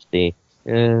 Let's see.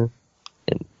 And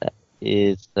that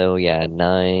is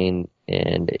 9,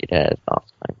 and it has off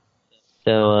time.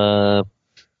 So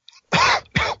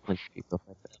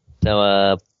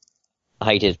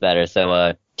height is better.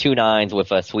 So 2 9s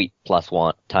with a sweet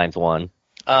 +1 times 1.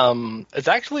 It's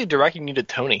actually directing you to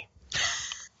Tony.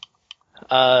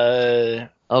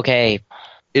 Okay.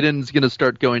 Aiden's gonna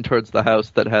start going towards the house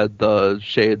that had the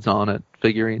shades on it,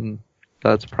 figuring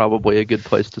that's probably a good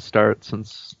place to start,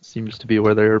 since it seems to be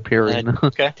where they're appearing.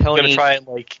 Okay. Tony, you gonna try and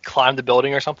climb the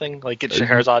building or something? Like get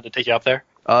Scheherazade to take you up there?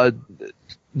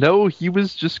 No, he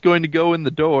was just going to go in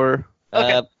the door.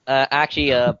 Okay.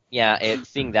 Actually,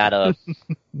 seeing that,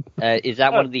 is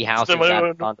that one of the houses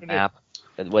that's on the map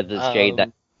with the shade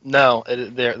that? No,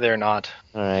 they're not.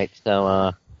 All right,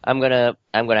 so I'm gonna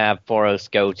have Foros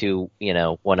go to,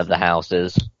 one of the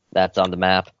houses that's on the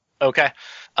map. Okay.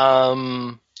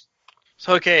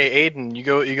 So Aiden, you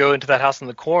go into that house in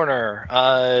the corner.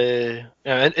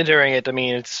 Entering it, I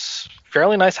mean, it's a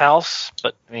fairly nice house,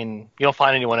 but I mean, you don't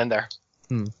find anyone in there.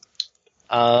 And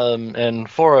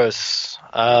Foros,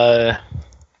 let's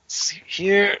see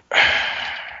here.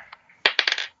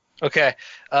 Okay.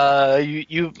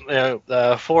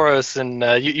 Foros, and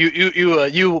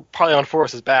you probably on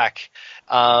Foros's back.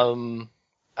 Happen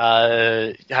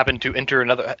to enter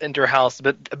a house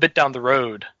a bit down the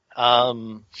road.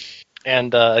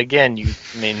 And again,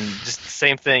 just the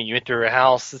same thing. You enter a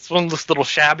house. It's one of those little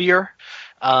shabbier,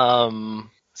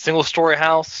 single-story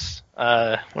house.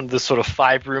 One of those sort of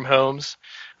 5-room homes.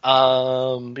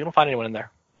 You don't find anyone in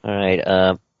there. All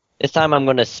right. This time I'm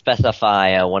going to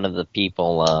specify one of the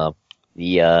people,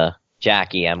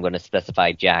 Jackie. I'm going to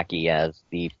specify Jackie as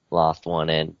the lost one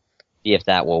and see if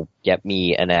that will get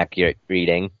me an accurate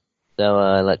reading.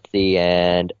 So let's see,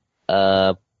 and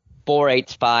 4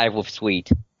 8s 5 with sweet.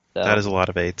 So. That is a lot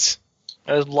of 8s.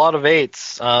 There's a lot of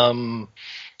 8s.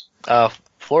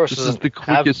 Flores. This is the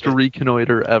quickest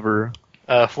reconnoiter ever.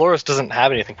 Flores doesn't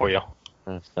have anything for you.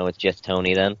 So it's just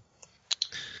Tony then.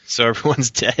 So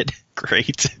everyone's dead.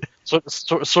 Great.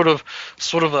 Sort of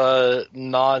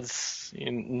nods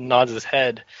his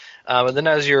head, and then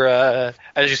as you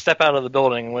step out of the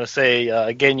building, I'm going to say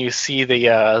again, you see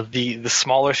the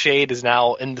smaller shade is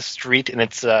now in the street, and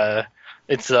it's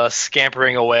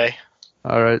scampering away.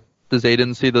 All right. Does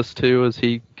Aiden see this too as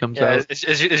he comes out?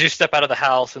 As you step out of the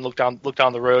house and look down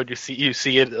the road, you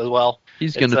see it as well.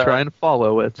 He's going to try and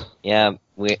follow it. Yeah,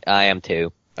 I am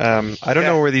too. I don't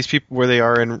know where they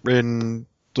are in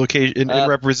location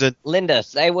represent. Linda,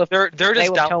 stay with. They're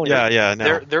just down. Tony. Yeah.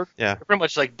 No. They're pretty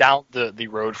much like down the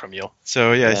road from you.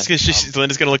 So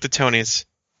Linda's gonna look to Tony's.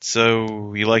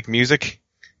 So you like music?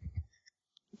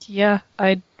 Yeah,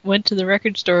 I went to the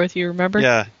record store with you. Remember?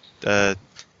 Yeah.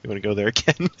 You want to go there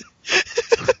again?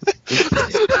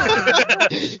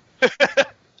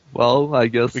 Well, I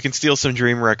guess we can steal some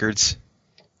Dream records.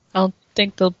 I don't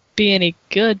think they'll be any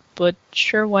good, but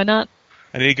sure, why not?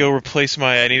 I need to go replace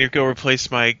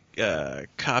my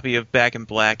copy of Back in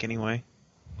Black anyway.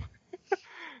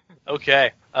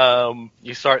 Okay.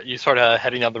 You start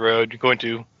heading down the road. You're going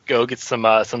to go get some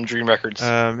Dream records.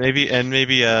 Maybe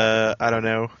I don't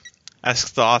know. Ask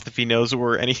Thoth if he knows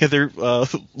where any other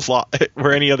lost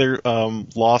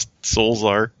souls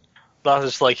are. Thoth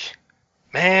is like,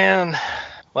 man.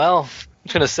 Well, I'm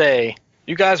just gonna say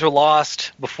you guys were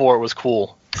lost before it was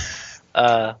cool.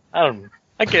 I don't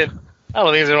think there's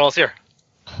anyone else here.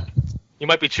 You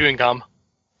might be chewing gum.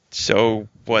 So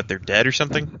what? They're dead or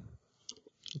something?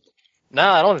 No,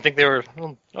 I don't think I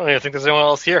don't even think there's anyone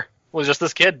else here. It was just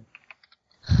this kid.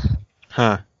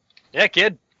 Huh. Yeah,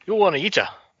 kid. Who want to eat ya?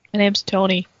 My name's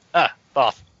Tony.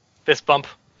 Thoth. Fist bump.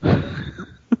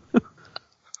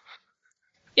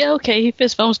 Yeah, okay, he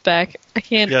fist bumps back. I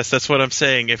can't. Yes, that's what I'm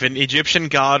saying. If an Egyptian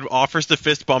god offers to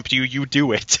fist bump you, you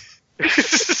do it.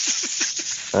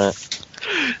 Okay.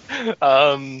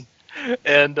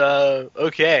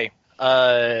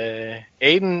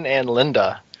 Aiden and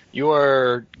Linda, you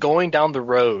are going down the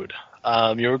road.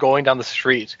 You're going down the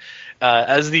street.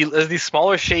 As the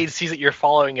smaller shade sees that you're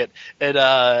following it,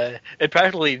 it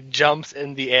practically jumps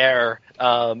in the air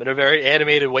in a very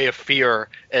animated way of fear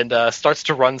and starts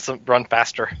to run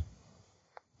faster.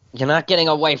 You're not getting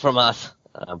away from us.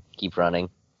 Keep running.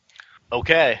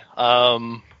 Okay.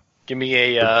 Give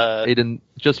me a. Aiden,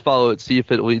 just follow it. See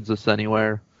if it leads us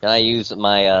anywhere. Can I use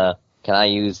my?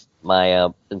 Since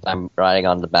I'm riding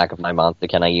on the back of my monster,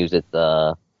 can I use its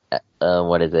what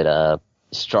is it?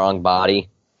 Strong body.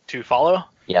 To follow?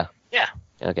 Yeah. Yeah.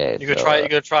 Okay. You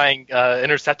gonna try and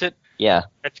intercept it? Yeah.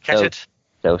 Catch it?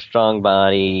 So strong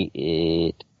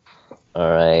body. All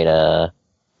right.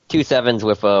 2 7s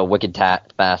with a wicked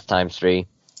fast times 3.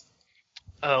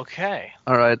 Okay.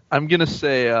 All right. I'm gonna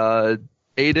say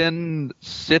Aiden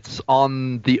sits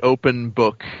on the open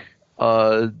book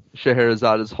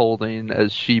Scheherazade is holding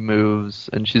as she moves,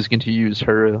 and she's going to use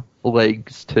her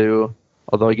legs too.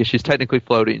 Although I guess she's technically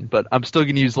floating, but I'm still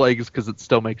going to use legs because it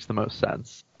still makes the most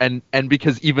sense. And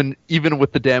because even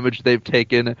with the damage they've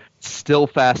taken, still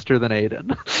faster than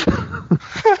Aiden.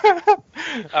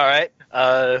 All right.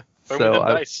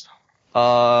 Nice.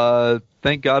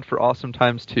 Thank God for awesome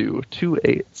times 2. 2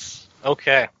 8s.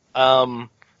 Okay.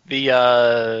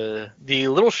 The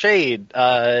little shade,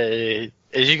 as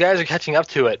you guys are catching up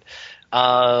to it,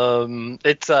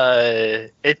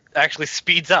 it actually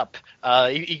speeds up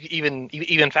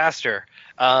even faster.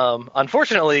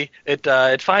 Unfortunately, it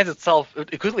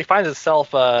quickly finds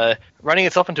itself running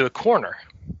itself into a corner,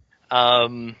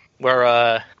 an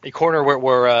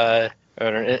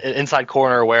inside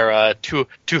corner where two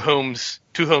homes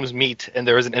meet, and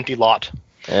there is an empty lot.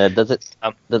 Does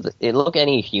it look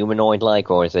any humanoid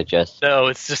like, or is it just? No,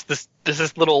 it's just this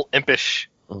little impish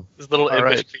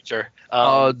creature.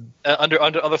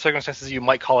 Under other circumstances, you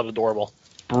might call it adorable.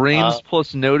 Brains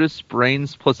plus notice,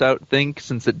 brains plus outthink.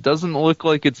 Since it doesn't look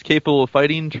like it's capable of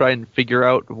fighting, try and figure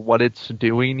out what it's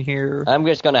doing here. I'm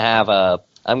gonna have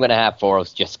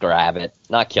Foros just grab it,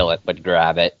 not kill it, but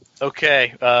grab it.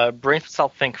 Okay, brains plus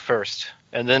outthink first,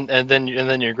 and then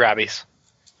your grabbies.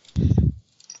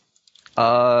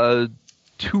 2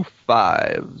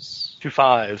 5s. 2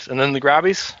 5s, and then the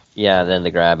grabbies. Yeah, then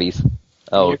the grabbies.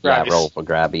 Oh yeah, roll for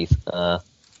grabbies.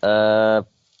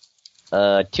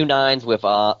 2 9s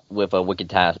with a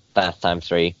wicked fast times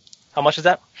 3. How much is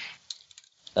that?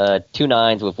 2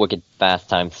 9s with wicked fast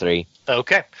times 3.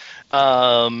 Okay.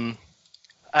 As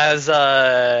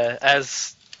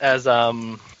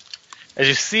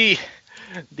you see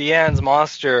Deanne's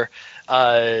monster,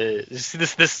 you see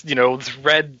this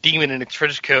red demon in a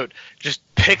trench coat just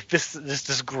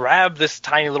grab this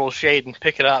tiny little shade and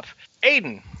pick it up.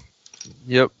 Aiden.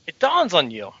 Yep. It dawns on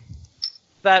you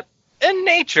that in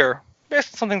nature,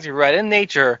 based on some things you read, in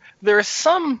nature, there are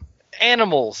some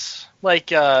animals,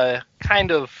 that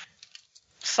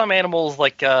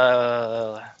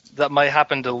might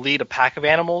happen to lead a pack of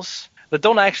animals that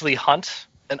don't actually hunt,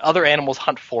 and other animals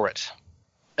hunt for it.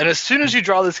 And as soon as you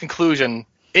draw this conclusion,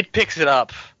 it picks it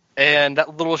up, and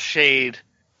that little shade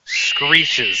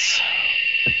screeches.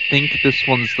 I think this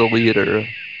one's the leader.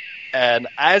 And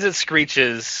as it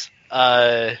screeches,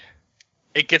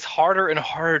 it gets harder and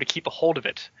harder to keep a hold of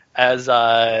it, as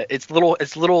its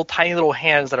tiny little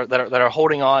hands that are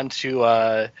holding on to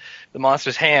the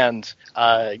monster's hand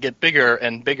get bigger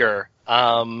and bigger,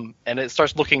 and it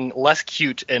starts looking less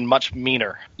cute and much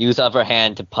meaner. Use other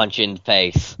hand to punch in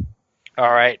face.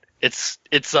 All right, it's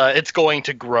going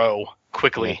to grow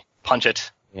quickly. Yeah. Punch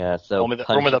it. Yeah, so roll me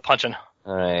the punching.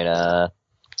 All right,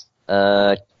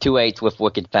 2 8s with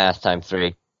wicked fast times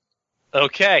 3.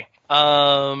 Okay.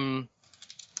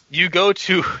 You go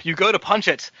to punch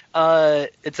it.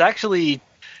 It's actually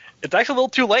a little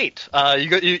too late. You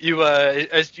go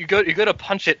to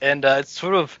punch it, and it's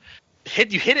sort of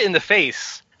hit it in the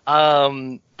face.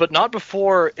 But not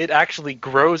before it actually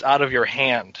grows out of your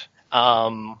hand.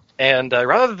 And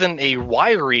rather than a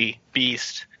wiry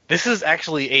beast, this is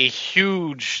actually a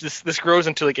huge. This grows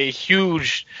into like a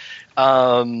huge,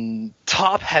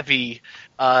 top-heavy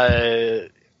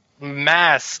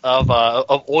mass of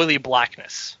oily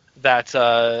blackness that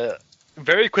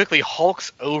very quickly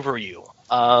hulks over you,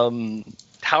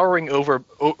 towering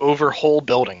over whole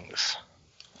buildings,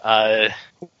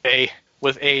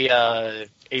 with a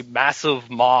massive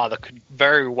maw that could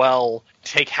very well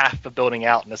take half the building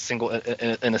out in a single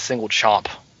chomp.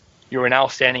 You are now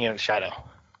standing in its shadow.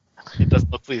 It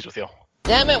doesn't look pleased with you.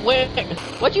 Damn it!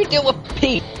 What'd you do with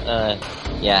Pete?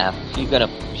 Yeah,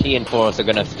 she and Forrest are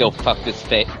gonna still fuck this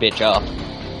bitch up.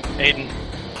 Aiden,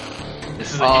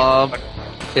 this is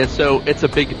yeah, so it's a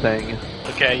big thing.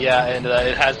 Okay, yeah, and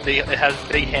it has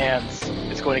big hands.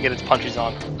 It's going to get its punches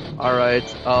on. All right,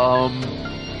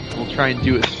 we'll try and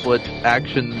do a split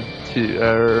action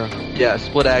to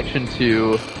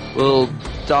we'll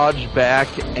dodge back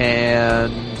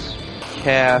and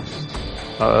cast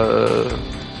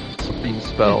something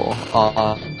spell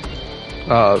on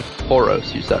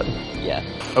Foros, you said? Yeah.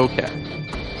 Okay.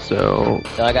 So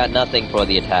I got nothing for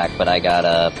the attack, but I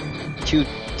got two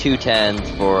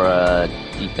 10s for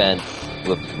defense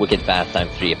with wicked fast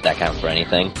times 3 if that counts for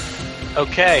anything.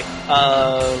 Okay.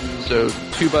 So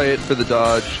 2x8 for the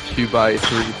dodge,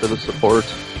 2x3 for the support.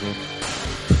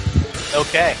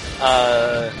 Okay.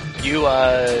 You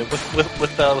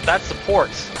with that support,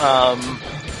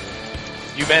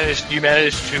 you managed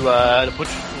to put.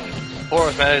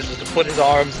 Boris manages to put his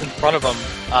arms in front of him,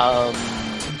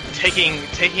 taking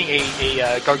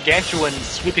a gargantuan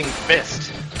sweeping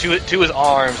fist to his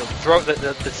arms and throw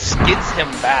that skids him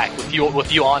back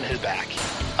with you on his back.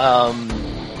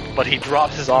 But he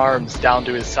drops his arms down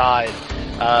to his side,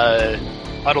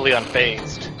 utterly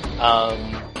unfazed.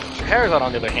 Scheherazade,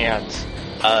 on the other hand,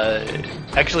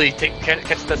 actually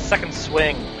catches the second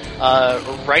swing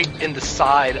right in the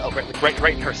side,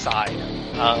 right in her side.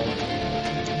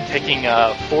 Taking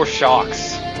 4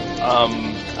 shocks,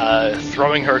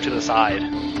 throwing her to the side.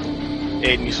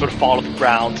 And you sort of fall to the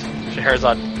ground.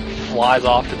 Scheherazade flies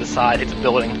off to the side, hits a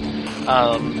building,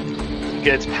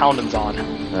 gets poundings on.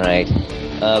 Alright.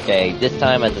 Okay, this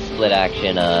time as a split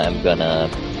action, I'm gonna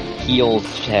heal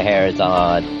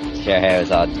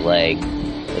Scheherazad's leg,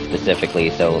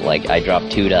 specifically, so, like, I drop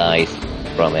 2 dice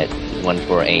from it, 1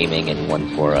 for aiming and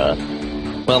 1 for,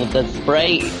 well, does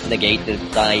spray negate the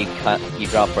die you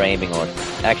drop for aiming, or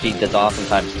actually does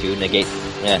oftentimes 2 negate?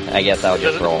 I guess I'll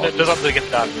just roll. It doesn't negate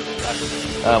the die.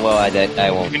 Well, I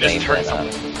won't aim then.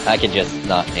 I can just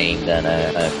not aim then,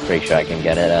 I'm pretty sure I can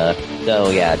get it, so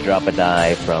yeah, drop a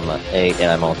die from 8,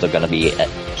 and I'm also gonna be,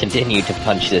 continue to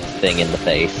punch this thing in the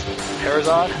face.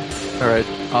 Scheherazade? Alright,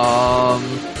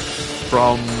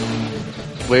 from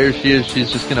where she is,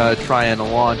 she's just gonna try and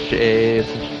launch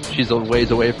she's a ways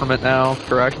away from it now,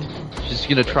 correct? She's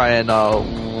gonna try and,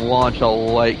 launch a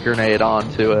light grenade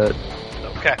onto it.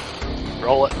 Okay.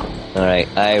 Roll it. Alright,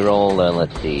 I rolled,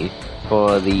 let's see.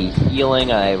 For the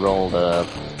healing, I rolled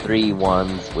 3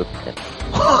 1s with it.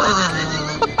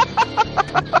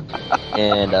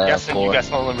 And, guessing you guys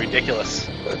found them ridiculous.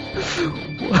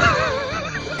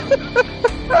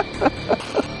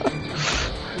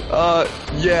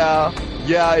 Yeah,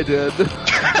 I did.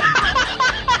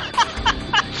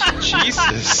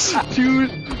 Jesus. 2,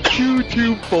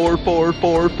 4, 4, 4,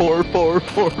 4, 4, 4,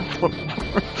 4.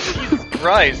 Jesus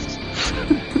Christ.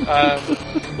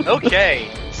 Okay.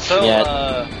 So,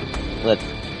 yeah, let's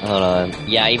hold on.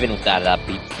 Yeah, even without that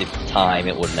beats the time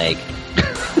it would make.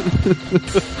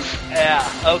 Yeah.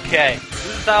 Okay.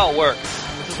 This is how it works.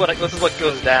 This is what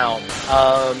goes down.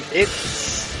 It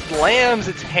slams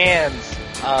its hands.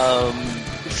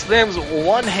 It slams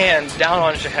one hand down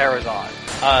on Scheherazade.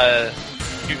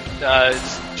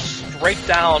 Straight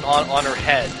down on her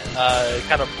head,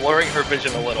 kind of blurring her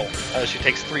vision a little. She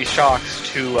takes 3 shocks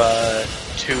to her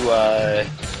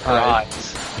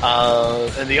eyes.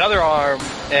 And the other arm,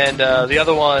 and the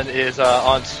other one is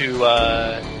onto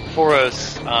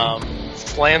Foros.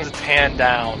 Slams its hand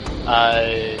down,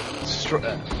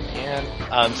 striking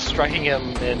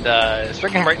him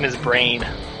right in his brain.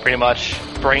 Pretty much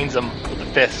brains him with a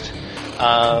fist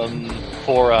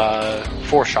for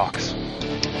 4 shocks.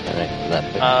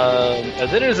 And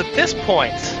then it is at this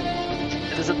point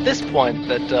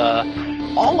that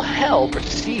all hell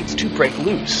proceeds to break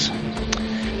loose.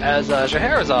 As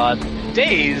Scheherazade,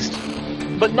 dazed,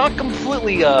 but not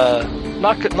completely out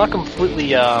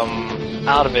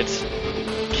of it,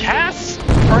 casts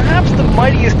perhaps the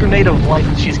mightiest grenade of light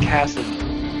that she's casted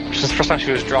since the first time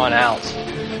she was drawn out.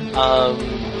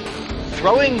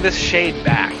 Throwing this shade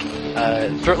back.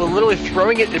 Literally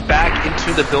throwing it back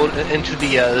into the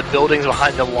buildings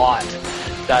behind the lot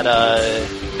that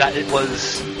it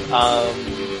was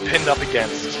pinned up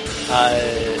against.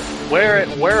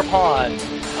 Whereupon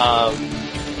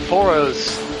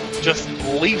Foros just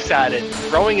leaps at it,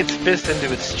 throwing its fist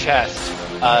into its chest,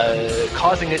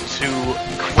 causing it to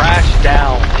crash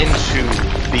down into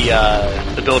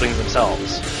the buildings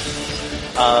themselves,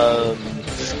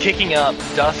 just kicking up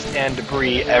dust and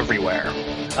debris everywhere.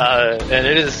 And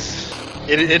it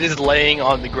is laying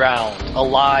on the ground,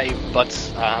 alive but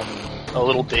a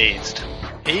little dazed.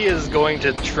 He is going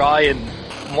to try in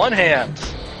one hand.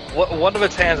 One of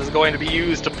its hands is going to be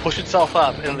used to push itself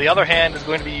up, and the other hand is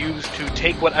going to be used to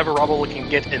take whatever rubble it can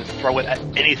get and throw it at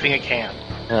anything it can.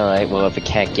 Alright, well if it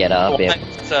can't get up...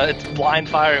 It's blind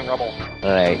firing rubble.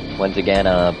 Alright, once again,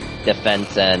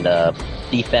 defense and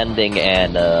defending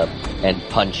and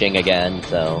punching again,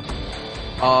 so...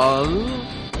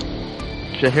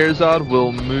 Scheherazade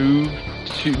will move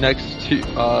next to,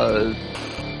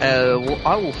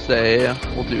 I will say,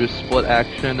 we'll do a split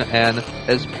action, and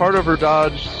as part of her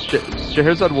dodge,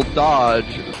 Scheherazade will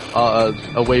dodge,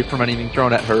 away from anything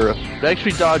thrown at her, but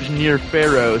actually dodge near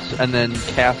Pharos, and then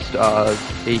cast, a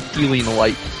healing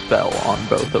light spell on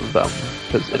both of them,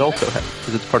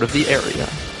 because it's part of the area.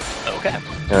 Okay.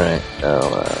 Alright,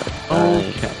 so,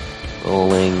 okay.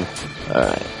 Rolling,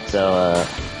 alright, so,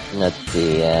 let's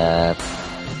see,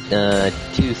 2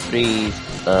 3s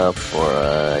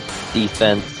for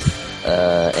defense,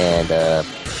 and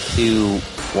 2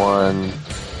 1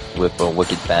 with a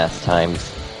wicked fast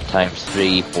times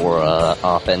 3 for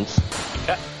offense.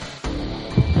 Okay.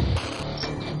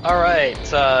 All right.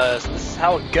 So this is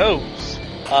how it goes.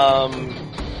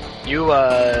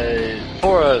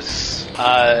 Foros,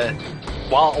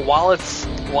 while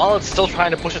it's still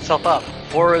trying to push itself up,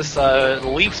 Foros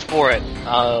leaps for it,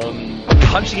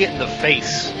 punching it in the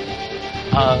face.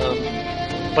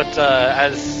 But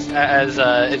as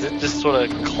it just sort of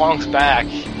clonks back,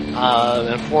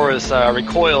 and Foros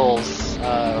recoils,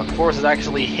 Foros is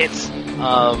actually hit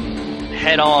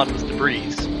head on with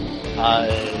debris,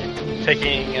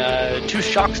 taking 2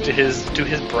 shocks to his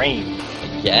brain.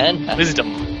 Again? Wisdom.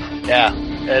 Yeah.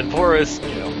 and Boris,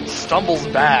 stumbles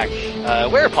back.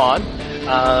 Whereupon,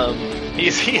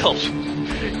 he's healed.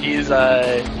 He's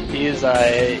healed.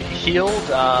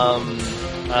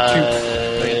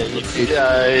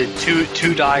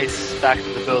 Two dice back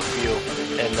to the both of you,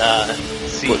 and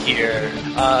see here.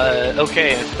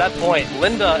 Okay, at that point,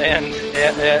 Linda and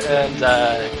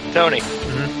Tony,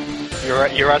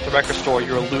 you're at the record store.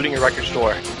 You're looting a record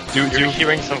store. You're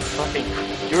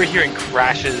hearing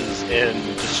crashes and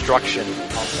destruction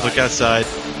outside. Look outside.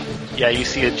 Yeah, you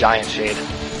see a giant shade.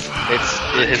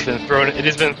 It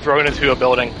has been thrown into a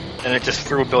building, and it just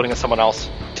threw a building at someone else.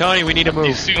 Tony, we need to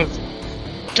move.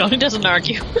 Tony doesn't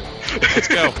argue. Let's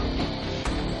go.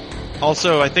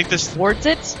 Also, I think this towards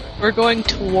it. We're going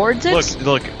towards it.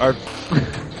 Look, our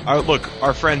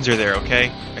friends are there. Okay,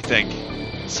 I think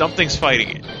something's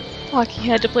fighting it. Fuck, he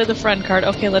had to play the friend card.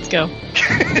 Okay, let's go.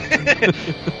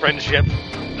 Friendship.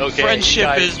 Okay.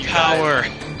 Friendship is power.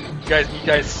 You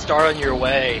guys start on your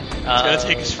way. It's gonna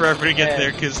take us forever to get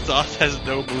there because Thoth has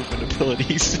no movement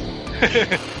abilities.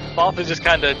 Thoth is just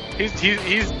kind of he's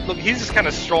just kind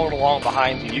of strolling along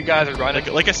behind you. You guys are running.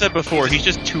 Like I said before, he's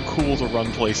just too cool to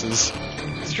run places.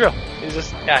 It's true. He's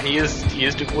just he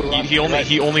is too cool to run.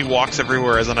 He only walks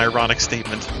everywhere as an ironic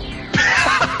statement.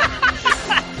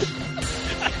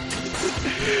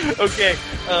 Okay.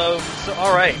 So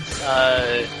all right.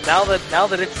 Now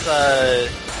that it's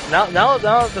now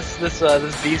this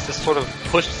beast has sort of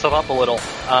pushed itself up a little.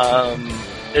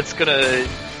 It's gonna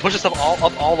push itself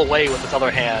all the way with its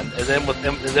other hand, and then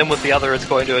with the other, it's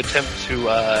going to attempt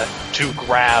to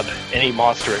grab any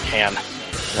monster it can.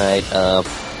 Alright,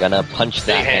 gonna punch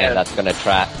that hand that's gonna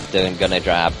grab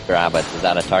it. Is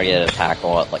that a targeted attack,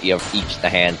 or you have each the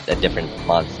hands a different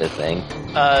monster thing?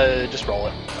 Just roll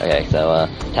it. Okay, so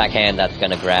attack hand that's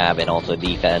gonna grab and also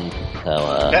defend.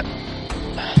 So yep.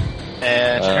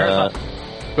 And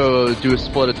so do a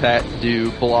split attack,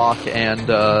 do block and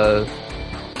to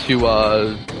do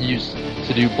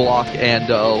block and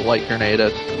light grenade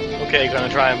it. Okay, gonna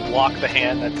try and block the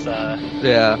hand that's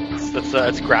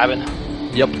that's grabbing.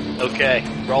 Yep. Okay,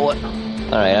 roll it.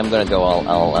 Alright, I'm gonna go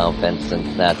all offense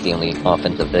since that's the only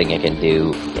offensive thing I can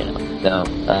do, So,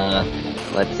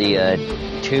 let's see,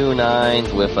 2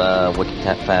 9s with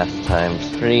Wicked Fast times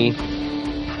 3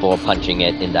 for punching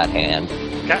it in that hand.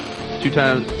 Okay. 2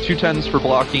 10s for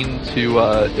blocking, 2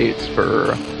 8s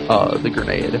for the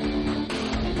grenade.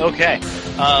 Okay.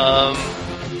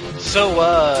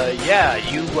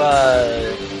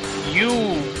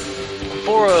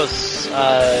 Boros,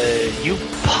 you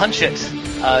punch it.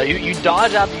 You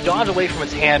dodge away from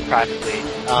its hand practically,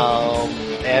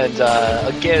 and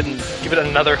again give it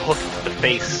another hook to the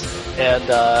face, and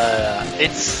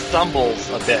it stumbles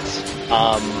a bit,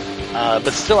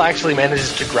 but still actually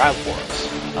manages to grab Boros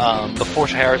before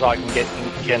Scheherazade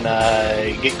can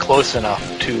get close enough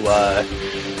to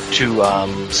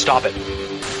stop it.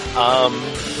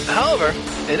 However,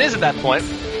 it is at that point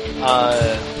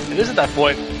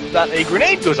that a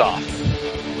grenade goes off.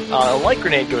 A light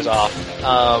grenade goes off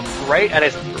right at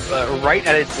its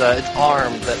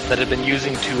arm that had been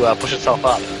using to push itself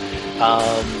up,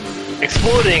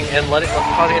 exploding and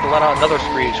causing it to let out another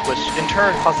screech, which in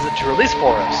turn causes it to release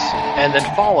Boros and then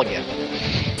fall again.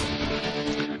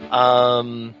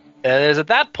 And it is at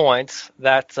that point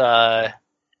that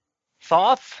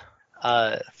Thoth,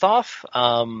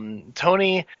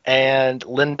 Tony, and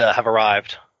Linda have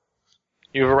arrived.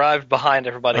 You've arrived behind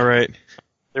everybody. All right.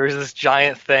 There is this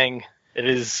giant thing. It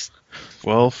is.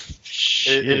 Well,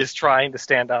 it is trying to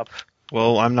stand up.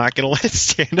 Well, I'm not gonna let it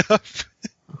stand up.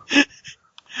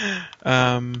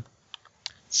 Let's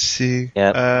see.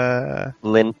 Yeah.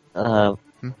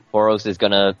 Boros is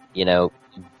gonna,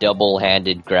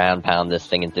 double-handed ground pound this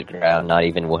thing into the ground, not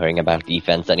even worrying about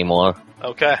defense anymore.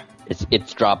 Okay.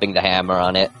 It's dropping the hammer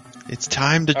on it. It's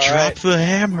time to drop the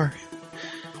hammer.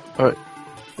 All right.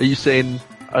 Are you saying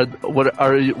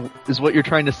is what you're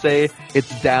trying to say?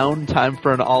 It's down, time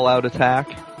for an all-out attack?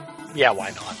 Yeah, why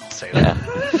not? I'll say that.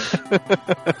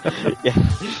 Yeah.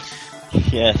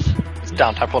 Yes. It's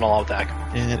down, time for an all-out attack.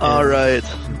 All right.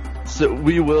 So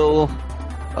we will.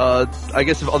 I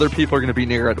guess if other people are going to be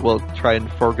near it, we'll try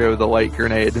and forego the light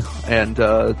grenade and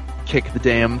kick the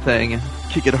damn thing.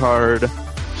 Kick it hard.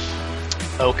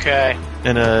 Okay.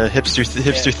 And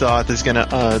hipster Thoth is going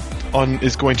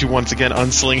to once again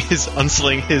unsling his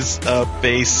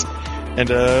base and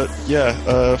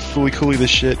fooey cooly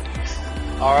this shit.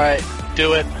 All right,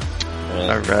 do it.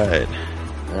 All right.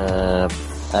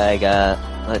 I got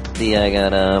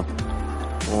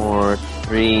 4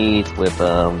 3s with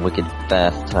Wicked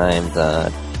Fast times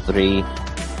 3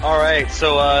 All right,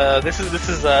 so this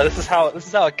is how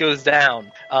it goes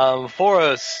down.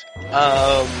 Foros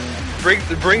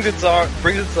brings its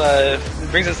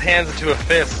hands into a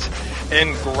fist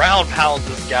and ground pounds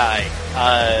this guy.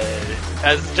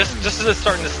 As it's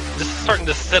starting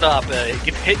to sit up, it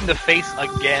gets hit in the face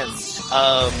again,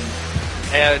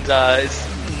 and is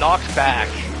knocked back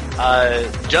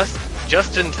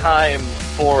just in time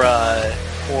for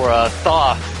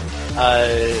Thoth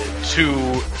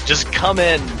to just come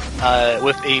in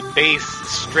with a base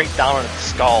straight down on its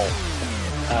skull,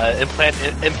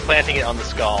 implanting it on the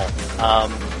skull.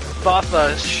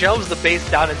 Thoth shoves the base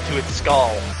down into its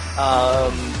skull,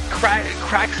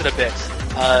 cracks it a bit,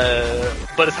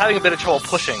 but is having a bit of trouble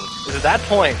pushing. It's at that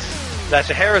point that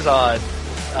Scheherazade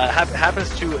happens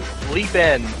to leap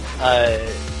in,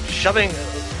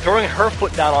 throwing her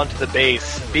foot down onto the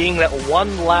base, being that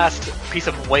one last piece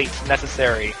of weight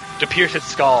necessary to pierce its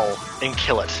skull and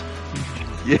kill it.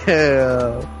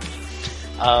 Yeah.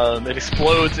 It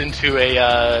explodes into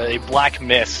a black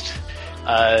mist,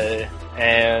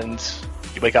 and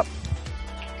you wake up.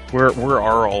 Where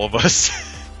are all of us?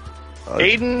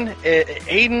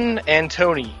 Aiden and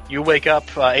Tony, you wake up.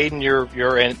 Aiden,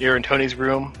 you're in Tony's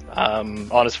room,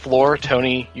 on his floor.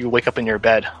 Tony, you wake up in your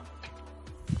bed.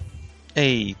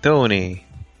 Hey, Tony.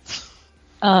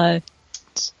 I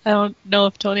don't know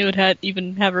if Tony would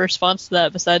even have a response to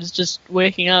that besides just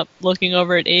waking up, looking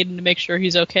over at Aiden to make sure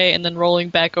he's okay, and then rolling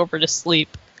back over to sleep.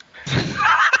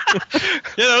 Yeah,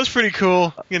 that was pretty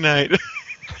cool. Good night.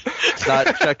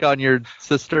 Not check on your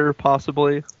sister,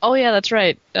 possibly? Oh yeah, that's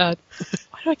right. Why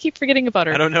do I keep forgetting about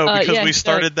her? I don't know, because we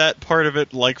started that part of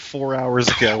it like 4 hours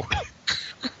ago.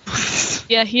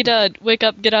 Yeah, he'd wake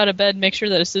up, get out of bed, make sure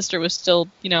that his sister was still,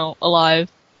 alive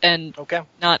and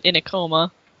not in a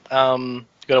coma. You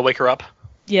gotta wake her up.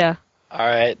 Yeah. All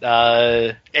right,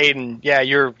 Aiden. Yeah,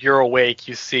 you're awake.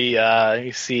 You see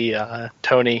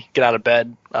Tony get out of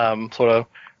bed, sort of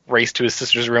race to his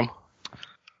sister's room.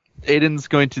 Aiden's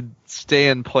going to stay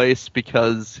in place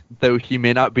because, though he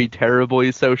may not be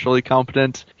terribly socially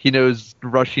competent, he knows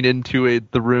rushing into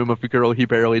the room of a girl he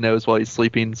barely knows while he's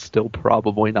sleeping still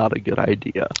probably not a good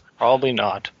idea. Probably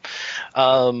not.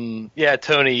 Yeah,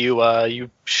 Tony,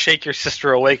 you shake your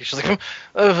sister awake, and she's like,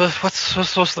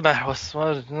 what's the matter?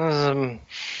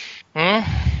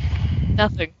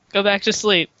 Nothing. Go back to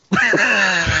sleep.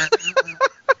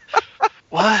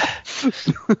 What?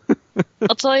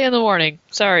 I'll tell you in the morning.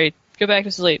 Sorry. Go back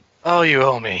to sleep. Oh, you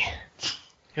owe me.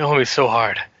 You owe me so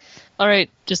hard. Alright,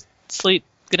 just sleep.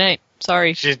 Good night.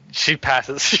 Sorry. She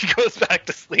passes. She goes back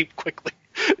to sleep quickly.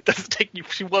 It doesn't take you.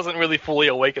 She wasn't really fully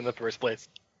awake in the first place.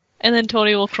 And then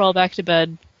Tony will crawl back to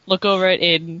bed, look over at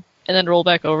Aiden, and then roll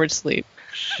back over to sleep.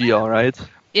 She alright?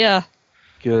 Yeah.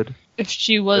 Good. If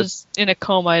she was in a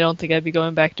coma, I don't think I'd be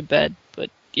going back to bed. But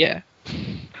yeah.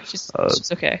 She's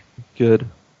okay. Good.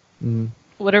 Mm.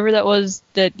 Whatever that was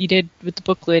that you did with the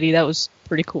book lady, that was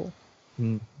pretty cool.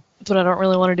 Mm. But I don't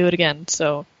really want to do it again,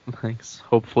 so... Thanks.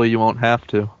 Hopefully you won't have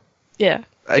to. Yeah.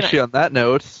 Actually, on that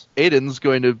note, Aiden's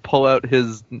going to pull out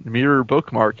his mirror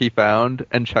bookmark he found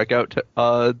and check out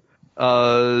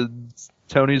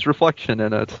Tony's reflection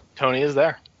in it. Tony is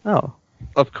there. Oh.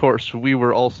 Of course, we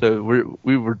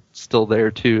were still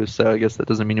there too, so I guess that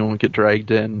doesn't mean you won't get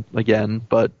dragged in again,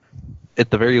 but at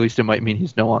the very least it might mean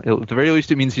he's no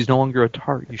longer a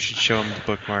target. You should show him the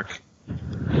bookmark.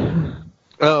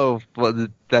 Oh, well,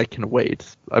 that can wait.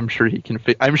 I'm sure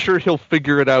he'll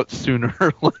figure it out sooner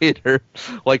or later,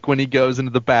 like when he goes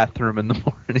into the bathroom in the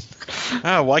morning.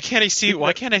 Oh, why can't I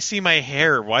see my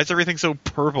hair? Why is everything so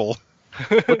purple?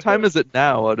 What time is it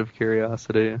now, out of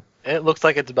curiosity? It looks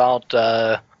like it's about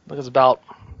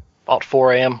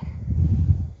 4 a.m.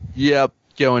 Yep,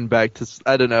 going back to,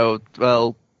 I don't know,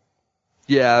 well,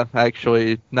 yeah,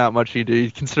 actually, not much he did. He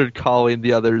considered calling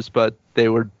the others, but they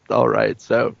were alright,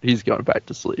 so he's going back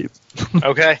to sleep.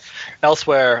 Okay.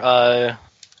 Elsewhere,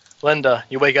 Linda,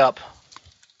 you wake up.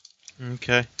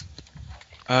 Okay.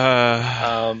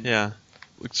 Yeah.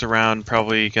 Looks around,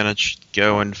 probably gonna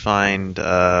go and find,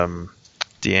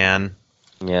 Deanne.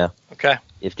 Yeah. Okay.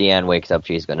 If Deanne wakes up,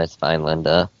 she's gonna find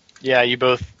Linda. Yeah, you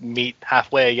both meet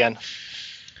halfway again.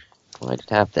 Why'd it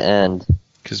have to end?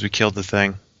 Because we killed the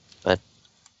thing. But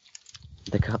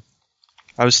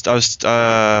I was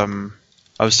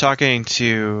talking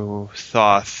to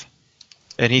Thoth,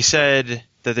 and he said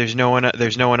that there's no one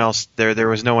else there. There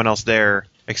was no one else there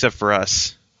except for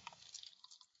us.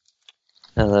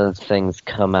 Those things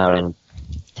come out and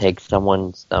take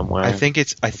someone somewhere. I think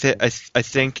it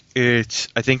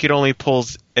only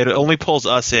pulls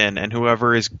us in, and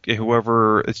whoever is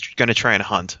going to try and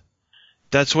hunt.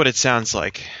 That's what it sounds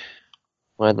like.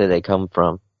 Where did they come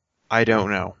from? I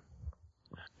don't know.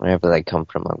 Wherever they come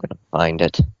from, I'm gonna find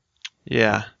it.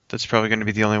 Yeah, that's probably going to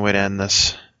be the only way to end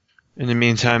this. In the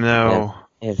meantime, though...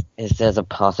 Is there a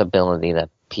possibility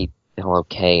that people are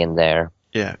okay in there?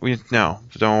 Yeah, no,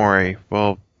 don't worry.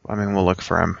 We'll look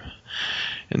for him.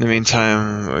 In the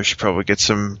meantime, we should probably get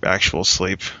some actual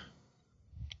sleep.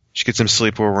 Should get some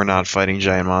sleep where we're not fighting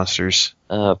giant monsters.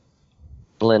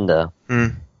 Linda. Hmm?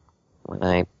 When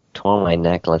I tore my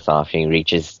necklace off, she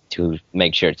reaches to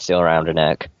make sure it's still around her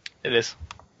neck. It is.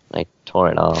 I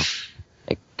tore it off.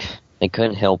 I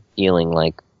couldn't help feeling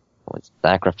like I was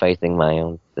sacrificing my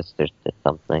own sisters to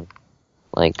something.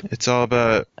 Like, it's all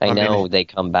about... I know they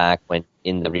come back when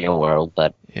in the real world,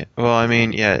 but... Yeah, well, I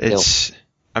mean, yeah, it's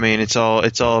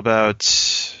all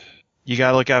about... You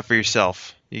gotta look out for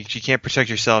yourself. You can't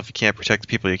protect yourself, you can't protect the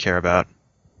people you care about.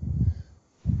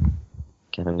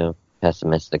 Kind of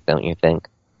pessimistic, don't you think?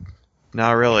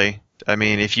 Not really. I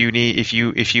mean, if you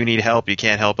need help, you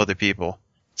can't help other people.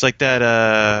 It's like that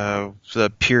the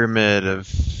pyramid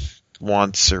of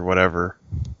wants or whatever.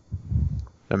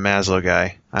 The Maslow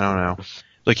guy. I don't know.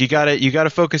 Like you gotta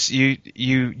focus. You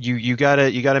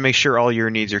gotta make sure all your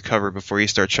needs are covered before you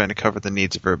start trying to cover the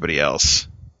needs of everybody else.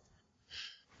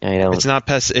 I don't. It's not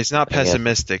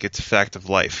pessimistic. It's a fact of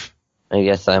life. I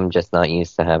guess I'm just not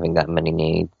used to having that many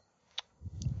needs.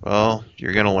 Well,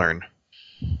 you're gonna learn.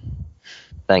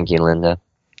 Thank you, Linda.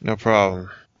 No problem.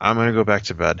 I'm gonna go back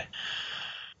to bed.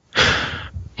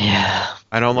 Yeah.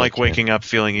 I don't like waking up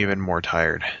feeling even more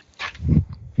tired.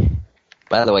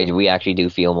 By the way, do we actually do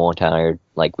feel more tired?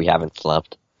 Like we haven't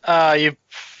slept? You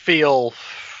feel...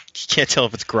 You can't tell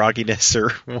if it's grogginess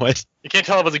or what. You can't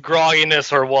tell if it's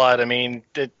grogginess or what. I mean,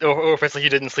 or if it's like you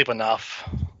didn't sleep enough.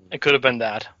 It could have been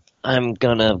that. I'm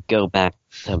gonna go back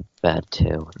to bed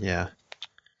too. Yeah.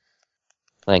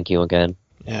 Thank you again.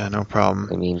 Yeah, no problem.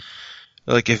 I mean,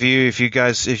 like if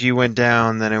you went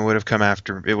down, then it would have come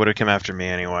after me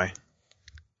anyway.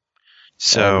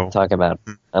 So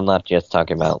I'm not just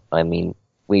talking about. I mean,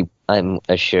 I'm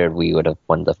assured we would have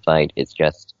won the fight. It's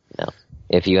just,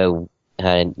 if you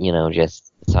had,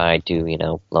 just decided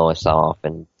to, blow us off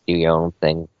and do your own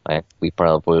thing, we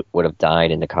probably would have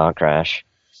died in the car crash.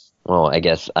 Well, I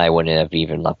guess I wouldn't have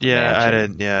even left. I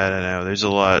don't know. There's a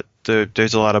lot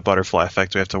of butterfly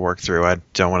effect we have to work through. I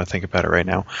don't want to think about it right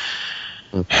now.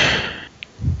 But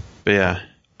yeah,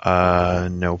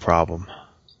 no problem.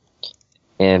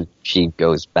 And she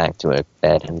goes back to her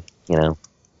bed and,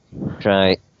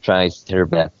 tries her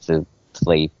best to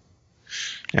sleep.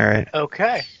 All right.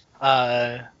 Okay.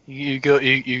 You go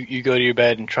to your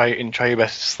bed and try your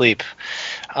best to sleep.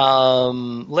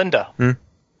 Linda.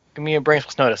 Give me a brain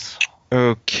plus notice.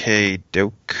 Okay,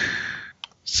 doke.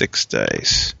 6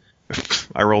 dice.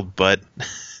 I rolled butt.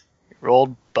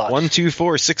 Rolled butt. 1, 2,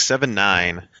 4, 6, 7,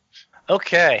 9.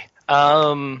 Okay.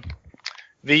 The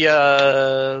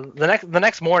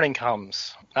next morning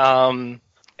comes. And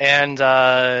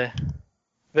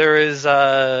there is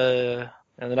and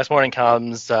the next morning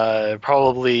comes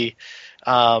probably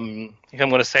I'm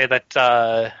going to say that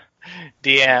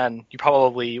Deanne, you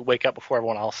probably wake up before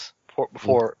everyone else.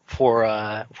 Before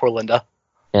Linda.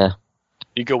 Yeah.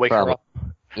 You go wake her up.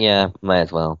 Yeah, might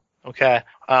as well. Okay.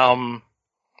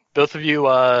 Both of you,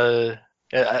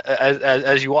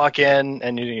 as you walk in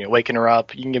and you're waking her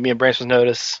up, you can give me a brain plus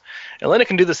notice, and Linda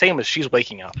can do the same as she's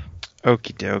waking up.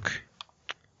 Okie doke.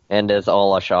 And is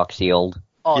all our shock sealed?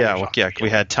 We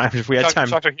had time. We had time.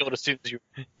 Shocks are healed as soon as you.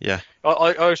 Yeah.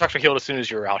 All your shocks are healed as soon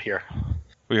as you're out here.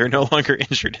 We are no longer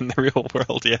injured in the real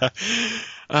world. Yeah.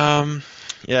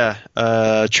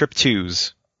 Trip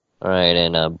 2s. All right,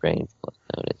 and brain plus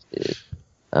notice is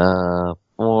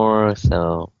 4.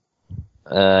 So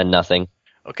nothing.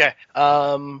 Okay.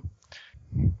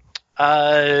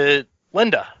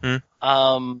 Linda.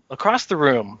 Across the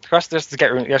room, across this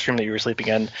guest room that you were sleeping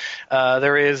in,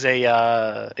 there is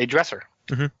a dresser.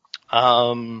 With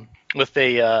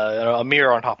a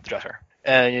mirror on top of the dresser,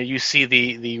 and you see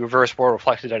the reverse world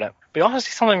reflected in it. But you also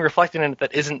see something reflected in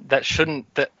it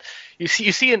you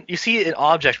see an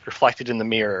object reflected in the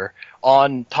mirror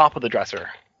on top of the dresser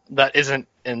that isn't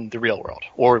in the real world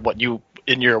or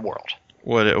in your world.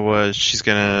 What it was? She's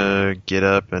gonna get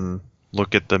up and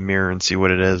look at the mirror and see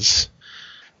what it is.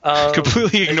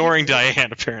 Completely ignoring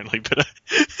Diane, apparently. But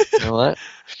what?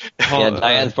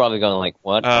 Diane's probably going like,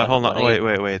 "What?" Hold on,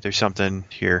 wait. There's something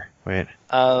here. Wait.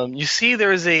 You see,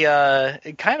 there's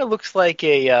it kind of looks like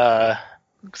a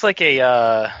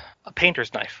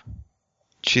painter's knife.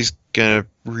 She's gonna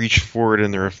reach forward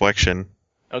in the reflection.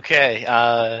 Okay.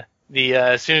 As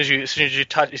soon as you see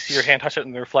your hand touch it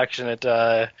in the reflection, it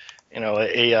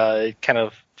it kind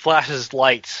of flashes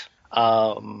light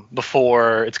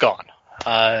before it's gone.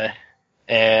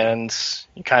 And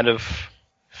you kind of,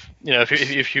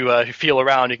 if you feel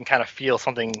around, you can kind of feel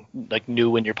something like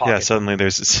new in your pocket. Yeah, suddenly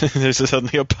there's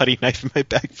suddenly a putty knife in my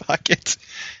back pocket.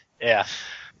 Yeah.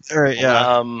 All right,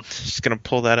 yeah. Just gonna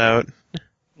pull that out.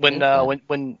 When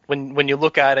you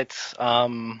look at it, you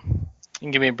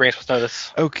can give me a braceless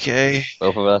notice. Okay.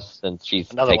 Both of us, since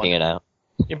she's Another taking one. it out.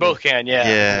 You both can, yeah.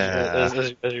 Yeah.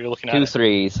 As you're looking at 2 it.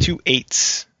 3s. 2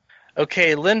 8s.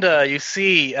 Okay, Linda, you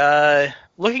see,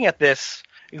 looking at this,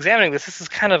 examining this, this is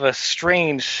kind of a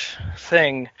strange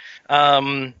thing.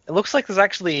 It looks like there's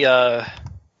actually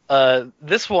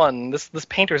this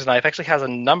painter's knife actually has a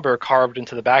number carved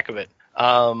into the back of it.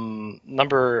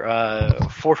 Number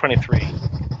 423.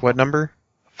 What number?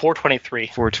 423.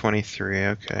 423.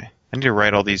 Okay. I need to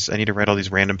write all these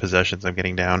random possessions I'm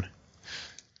getting down.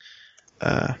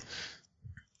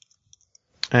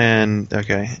 And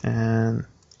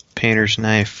painter's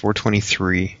knife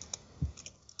 423.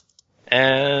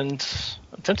 And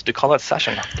I'm tempted to call that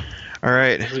session. All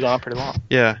right. This has gone on pretty long.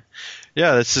 Yeah.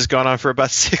 This has gone on for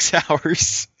about 6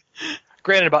 hours.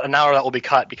 Granted, about an hour that will be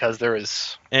cut because there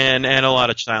is and a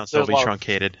lot of silence will be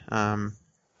truncated.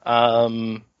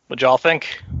 What'd y'all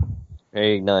think?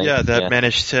 Very nice. Yeah, that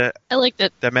managed to. I liked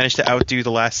it. That managed to outdo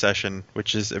the last session,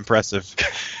 which is impressive,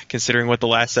 considering what the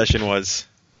last session was.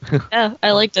 Yeah,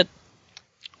 I liked it.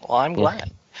 Well, I'm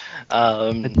glad.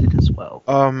 I did as well.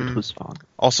 It was fun.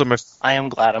 Also, I am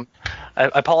glad.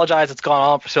 I apologize. It's gone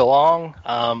on for so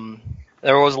long.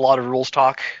 There was a lot of rules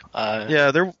talk. Now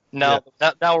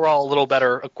we're all a little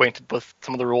better acquainted with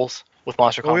some of the rules with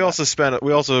Monster Combat.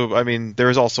 There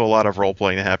was also a lot of role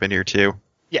playing that happened here too.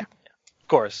 Yeah, of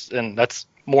course, and that's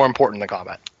more important than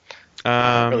combat.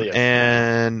 Really is.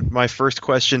 And my first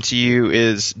question to you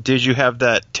is: did you have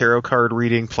that tarot card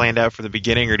reading planned out from the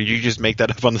beginning, or did you just make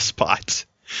that up on the spot?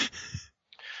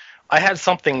 I had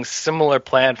something similar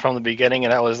planned from the beginning,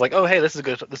 and I was like, "Oh, hey, this is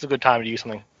a good time to use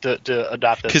something to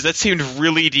adapt this." Because that seemed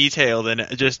really detailed, and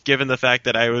just given the fact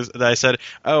that I said,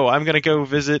 "Oh, I'm gonna go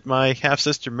visit my half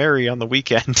sister Mary on the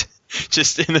weekend,"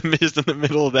 just in the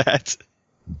middle of that.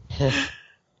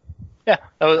 Yeah,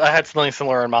 I had something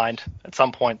similar in mind at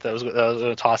some point that was going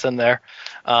to toss in there,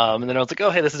 and then I was like, "Oh,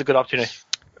 hey, this is a good opportunity."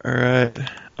 All right.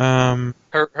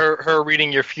 Her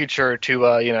reading your future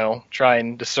to try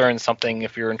and discern something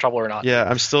if you're in trouble or not. Yeah,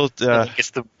 I'm still.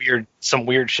 It's some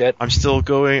weird shit. I'm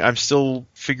still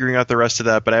figuring out the rest of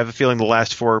that, but I have a feeling the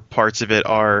last 4 parts of it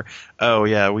are. Oh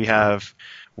yeah,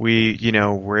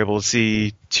 we're able to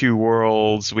see 2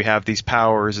 worlds. We have these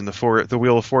powers, and the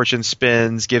Wheel of Fortune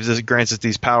spins, grants us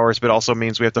these powers, but also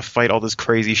means we have to fight all this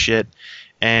crazy shit,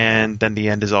 and then the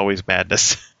end is always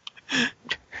madness.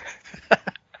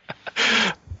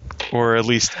 Or at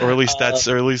least that's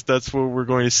what we're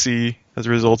going to see as a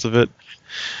result of it.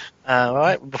 All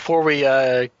right. Before we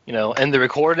end the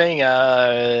recording,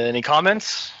 any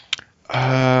comments?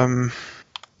 I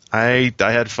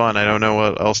had fun. I don't know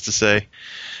what else to say.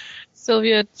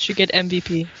 Sylvia should get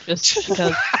MVP just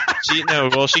because.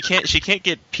 She can't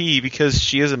get P because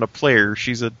she isn't a player.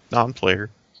 She's a non-player.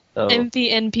 Oh.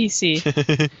 NPC.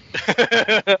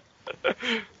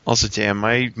 Also, damn,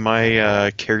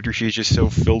 my character sheet is just so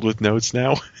filled with notes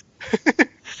now.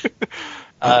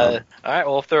 All right.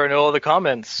 Well, if there are no other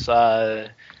comments,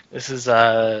 this is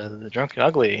the Drunk and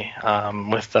Ugly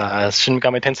with Shin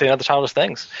Megami Tensei and Other Childish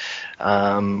Things.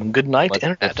 Good night, What's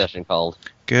Internet. this session called?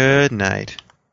 Good night.